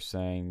loudspeakers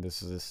saying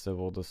this is a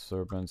civil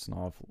disturbance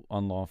and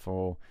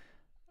unlawful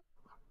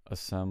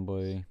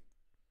assembly.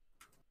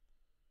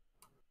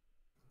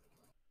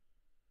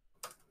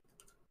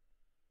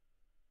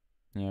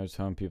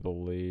 Telling people to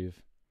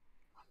leave.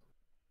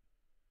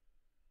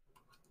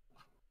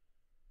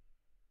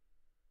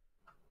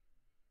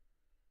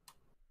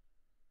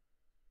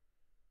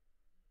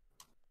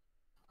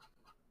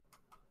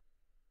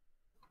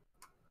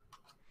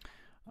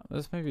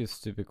 This may be a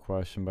stupid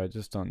question, but I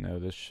just don't know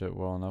this shit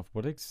well enough.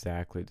 What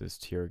exactly does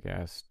tear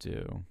gas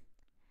do?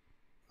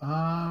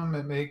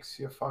 It makes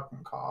you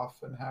fucking cough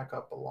and hack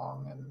up a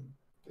lung, and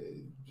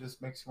it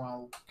just makes you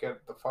want to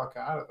get the fuck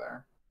out of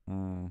there.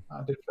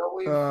 Did Phil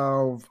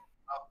leave?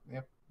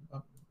 Yep.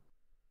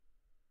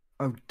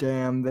 Oh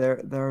damn!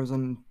 There's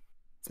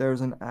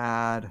an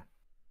ad.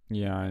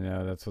 Yeah, I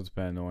know. That's what's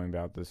been annoying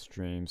about this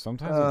stream.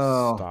 Sometimes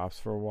it stops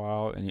for a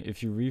while, and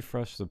if you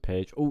refresh the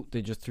page,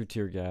 they just threw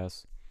tear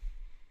gas.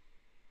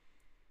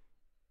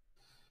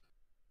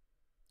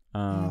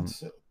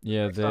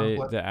 Yeah,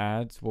 the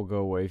ads will go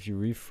away. If you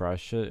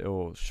refresh it, it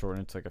will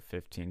shorten it to like a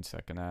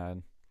 15-second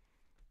ad.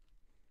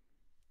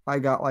 I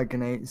got like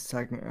an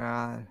 8-second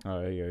ad. Oh,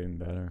 there you go, even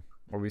better.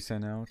 What were we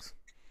saying, Alex?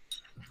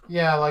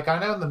 Yeah, like I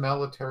know in the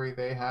military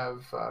they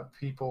have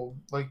people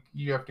like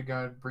you have to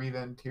go and breathe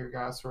in tear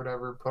gas or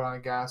whatever, put on a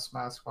gas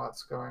mask while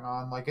it's going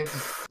on. Like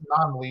it's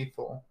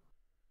non-lethal.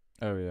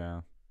 Oh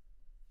yeah.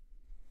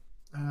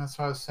 And that's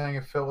why I was saying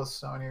if Phil was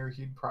still here,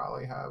 he'd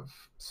probably have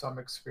some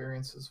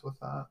experiences with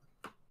that.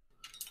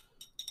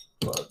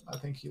 But I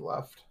think he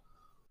left.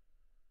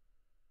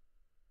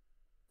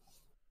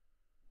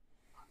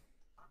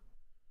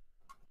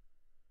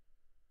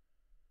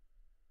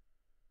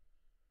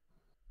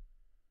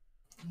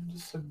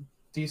 Just a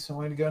decent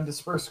way to go and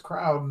disperse a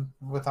crowd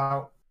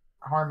without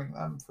harming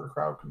them for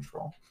crowd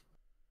control.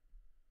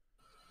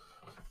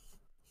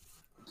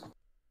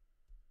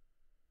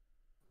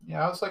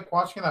 Yeah, I was like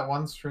watching that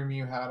one stream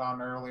you had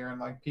on earlier, and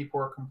like people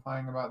were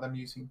complaining about them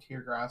using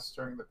tear gas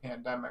during the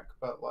pandemic,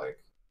 but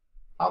like,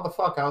 how the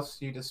fuck else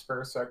do you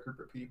disperse that group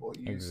of people?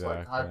 You use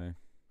like are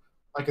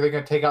they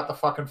gonna take out the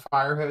fucking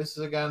fire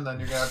hoses again? Then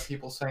you're gonna have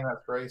people saying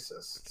that's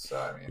racist. So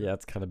I mean, yeah,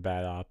 it's kind of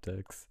bad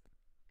optics.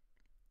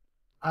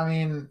 I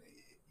mean,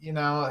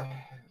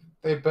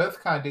 they both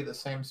kind of do the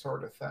same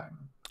sort of thing.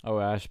 Oh,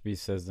 Ashby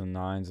says the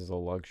Nines is a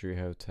luxury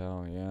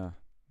hotel. Yeah,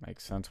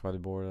 makes sense why they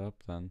board it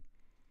up then.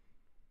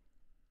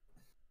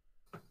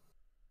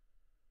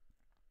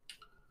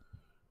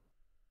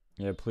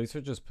 Yeah, police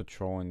are just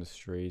patrolling the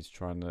streets,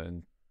 trying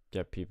to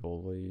get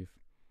people to leave.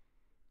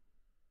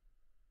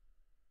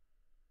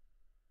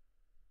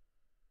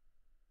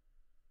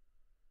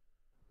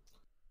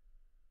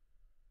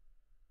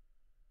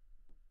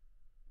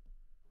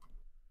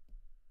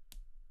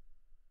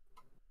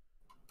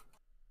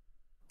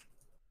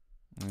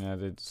 Yeah,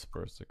 they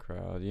dispersed the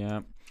crowd.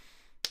 Yeah.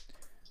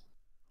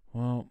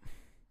 Well.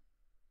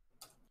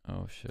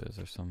 Oh shit, is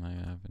there something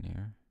happening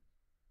here?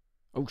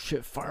 Oh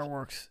shit,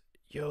 fireworks!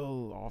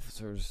 Yo,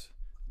 officers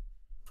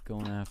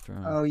going after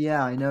him. Oh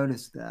yeah, I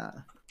noticed that.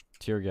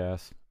 Tear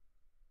gas.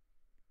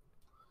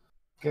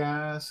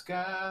 Gas,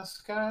 gas,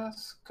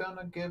 gas.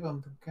 Gonna give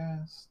him the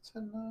gas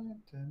tonight.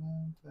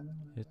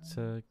 It's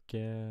a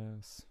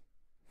gas.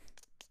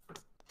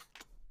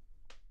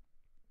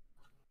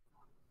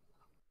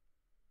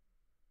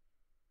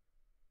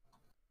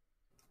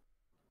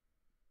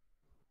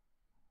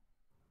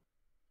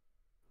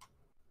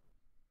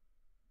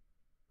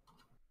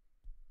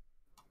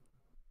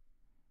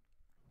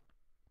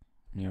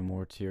 Yeah,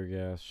 more tear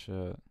gas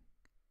shit.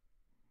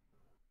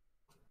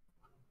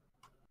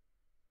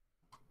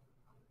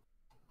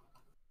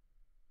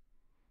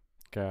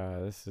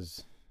 God, this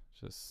is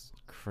just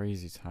a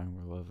crazy time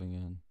we're living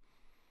in.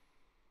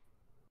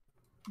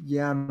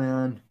 Yeah,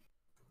 man.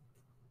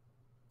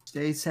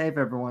 Stay safe,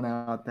 everyone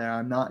out there.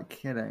 I'm not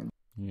kidding.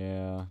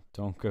 Yeah,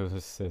 don't go to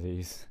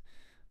cities.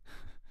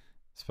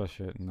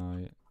 Especially at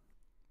night.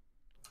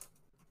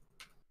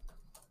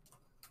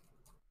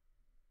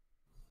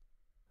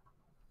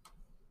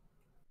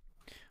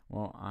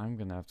 Well, I'm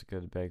gonna have to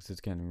go to bed because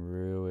it's getting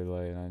really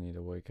late and I need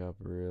to wake up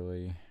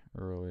really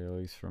early. At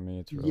least for me,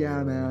 it's really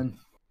early. Man.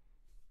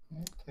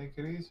 Yeah, take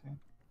it easy.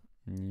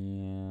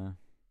 Yeah.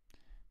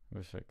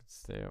 Wish I could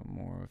stay up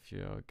more with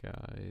you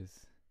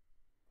guys.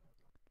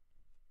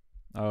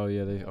 Oh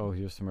yeah,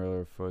 here's some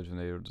earlier footage when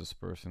they were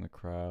dispersing the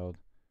crowd.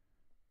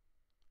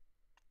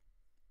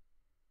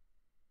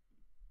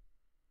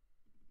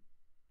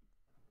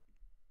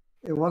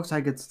 It looks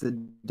like it's the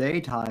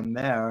daytime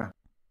there.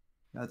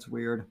 That's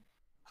weird.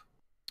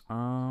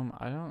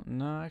 I don't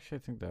know. Actually, I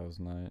think that was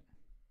night.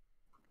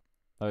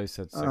 Oh, he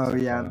said 6 o'clock.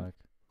 Yeah.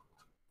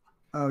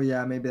 Oh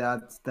yeah, maybe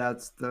that's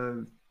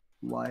the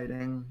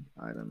lighting.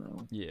 I don't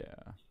know. Yeah.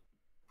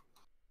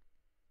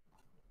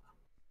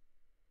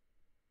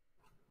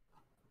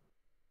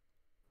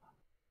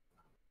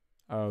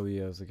 Oh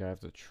yeah, it was the guy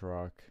with the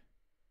truck.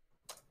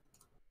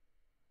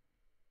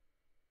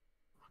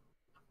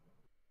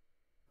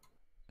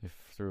 They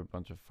threw a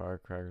bunch of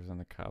firecrackers and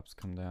the cops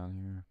come down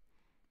here.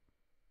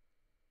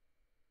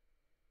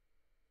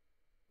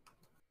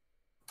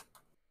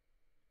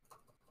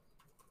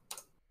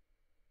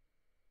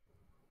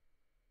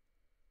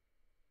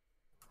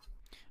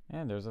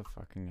 And there's a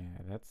fucking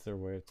ad. That's their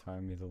way of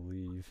telling me to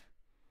leave.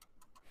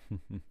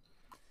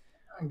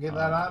 Get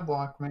that ad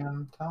block, man.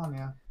 I'm telling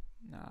you.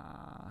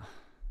 Nah.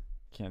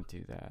 Can't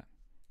do that.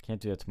 Can't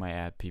do that to my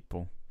ad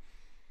people.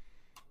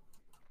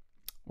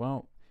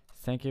 Well,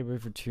 thank you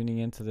everybody for tuning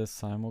into this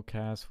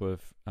simulcast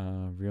with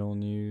Real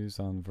News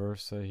on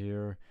Versa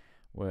here.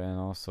 And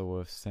also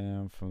with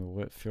Sam from the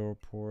Whitfield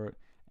Report.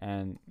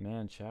 And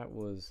man, chat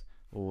was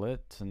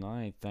lit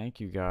tonight. Thank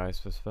you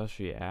guys,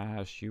 especially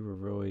Ash. You were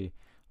really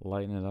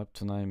lighting it up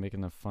tonight,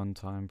 making a fun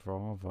time for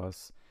all of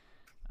us.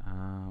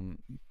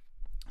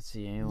 Let's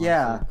see, any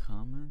last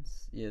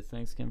comments? Yeah,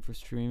 thanks again for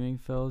streaming,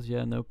 fellas.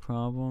 Yeah, no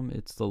problem.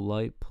 It's the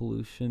light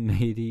pollution,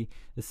 matey.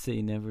 The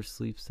city never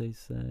sleeps, they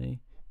say.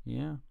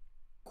 Yeah.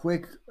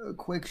 Quick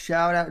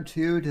shout out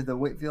to the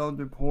Whitfield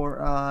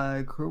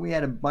Report crew. We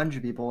had a bunch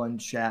of people in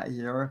chat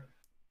here.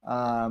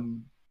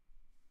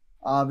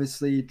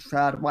 Obviously,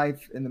 Trad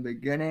Wife in the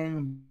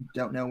beginning.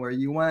 Don't know where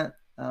you went,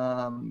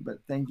 but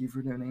thank you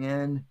for tuning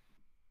in.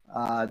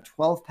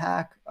 12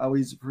 Pack,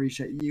 always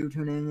appreciate you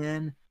tuning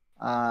in.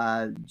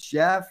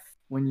 Jeff,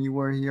 when you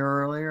were here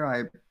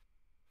earlier,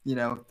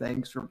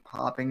 thanks for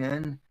popping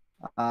in.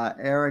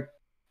 Eric,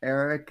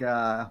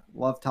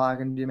 love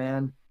talking to you,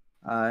 man.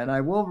 And I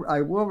will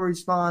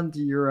respond to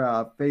your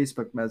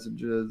Facebook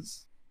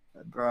messages,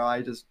 bro.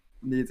 I just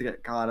need to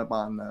get caught up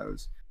on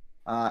those.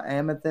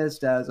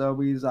 Amethyst, as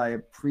always, I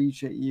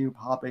appreciate you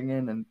popping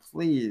in, and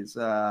please,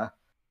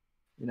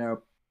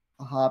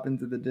 hop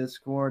into the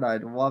Discord.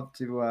 I'd love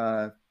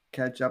to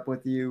catch up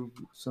with you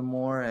some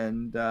more.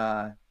 And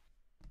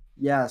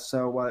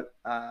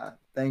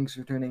thanks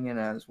for tuning in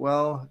as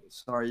well.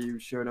 Sorry you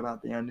showed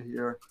about the end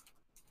here,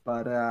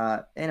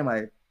 but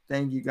anyway,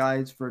 thank you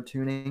guys for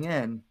tuning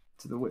in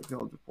to the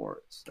Whitfield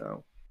Report.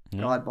 So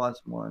God bless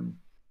one.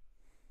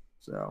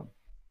 So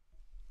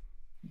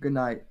good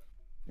night,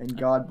 and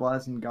God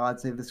bless and God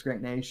save this great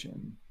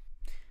nation.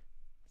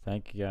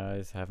 Thank you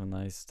guys. Have a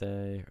nice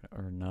day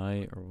or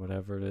night or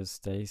whatever it is.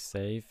 Stay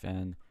safe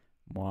and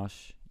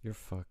wash your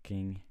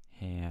fucking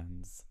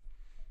hands.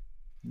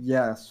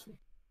 Yes.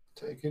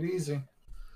 Take it easy.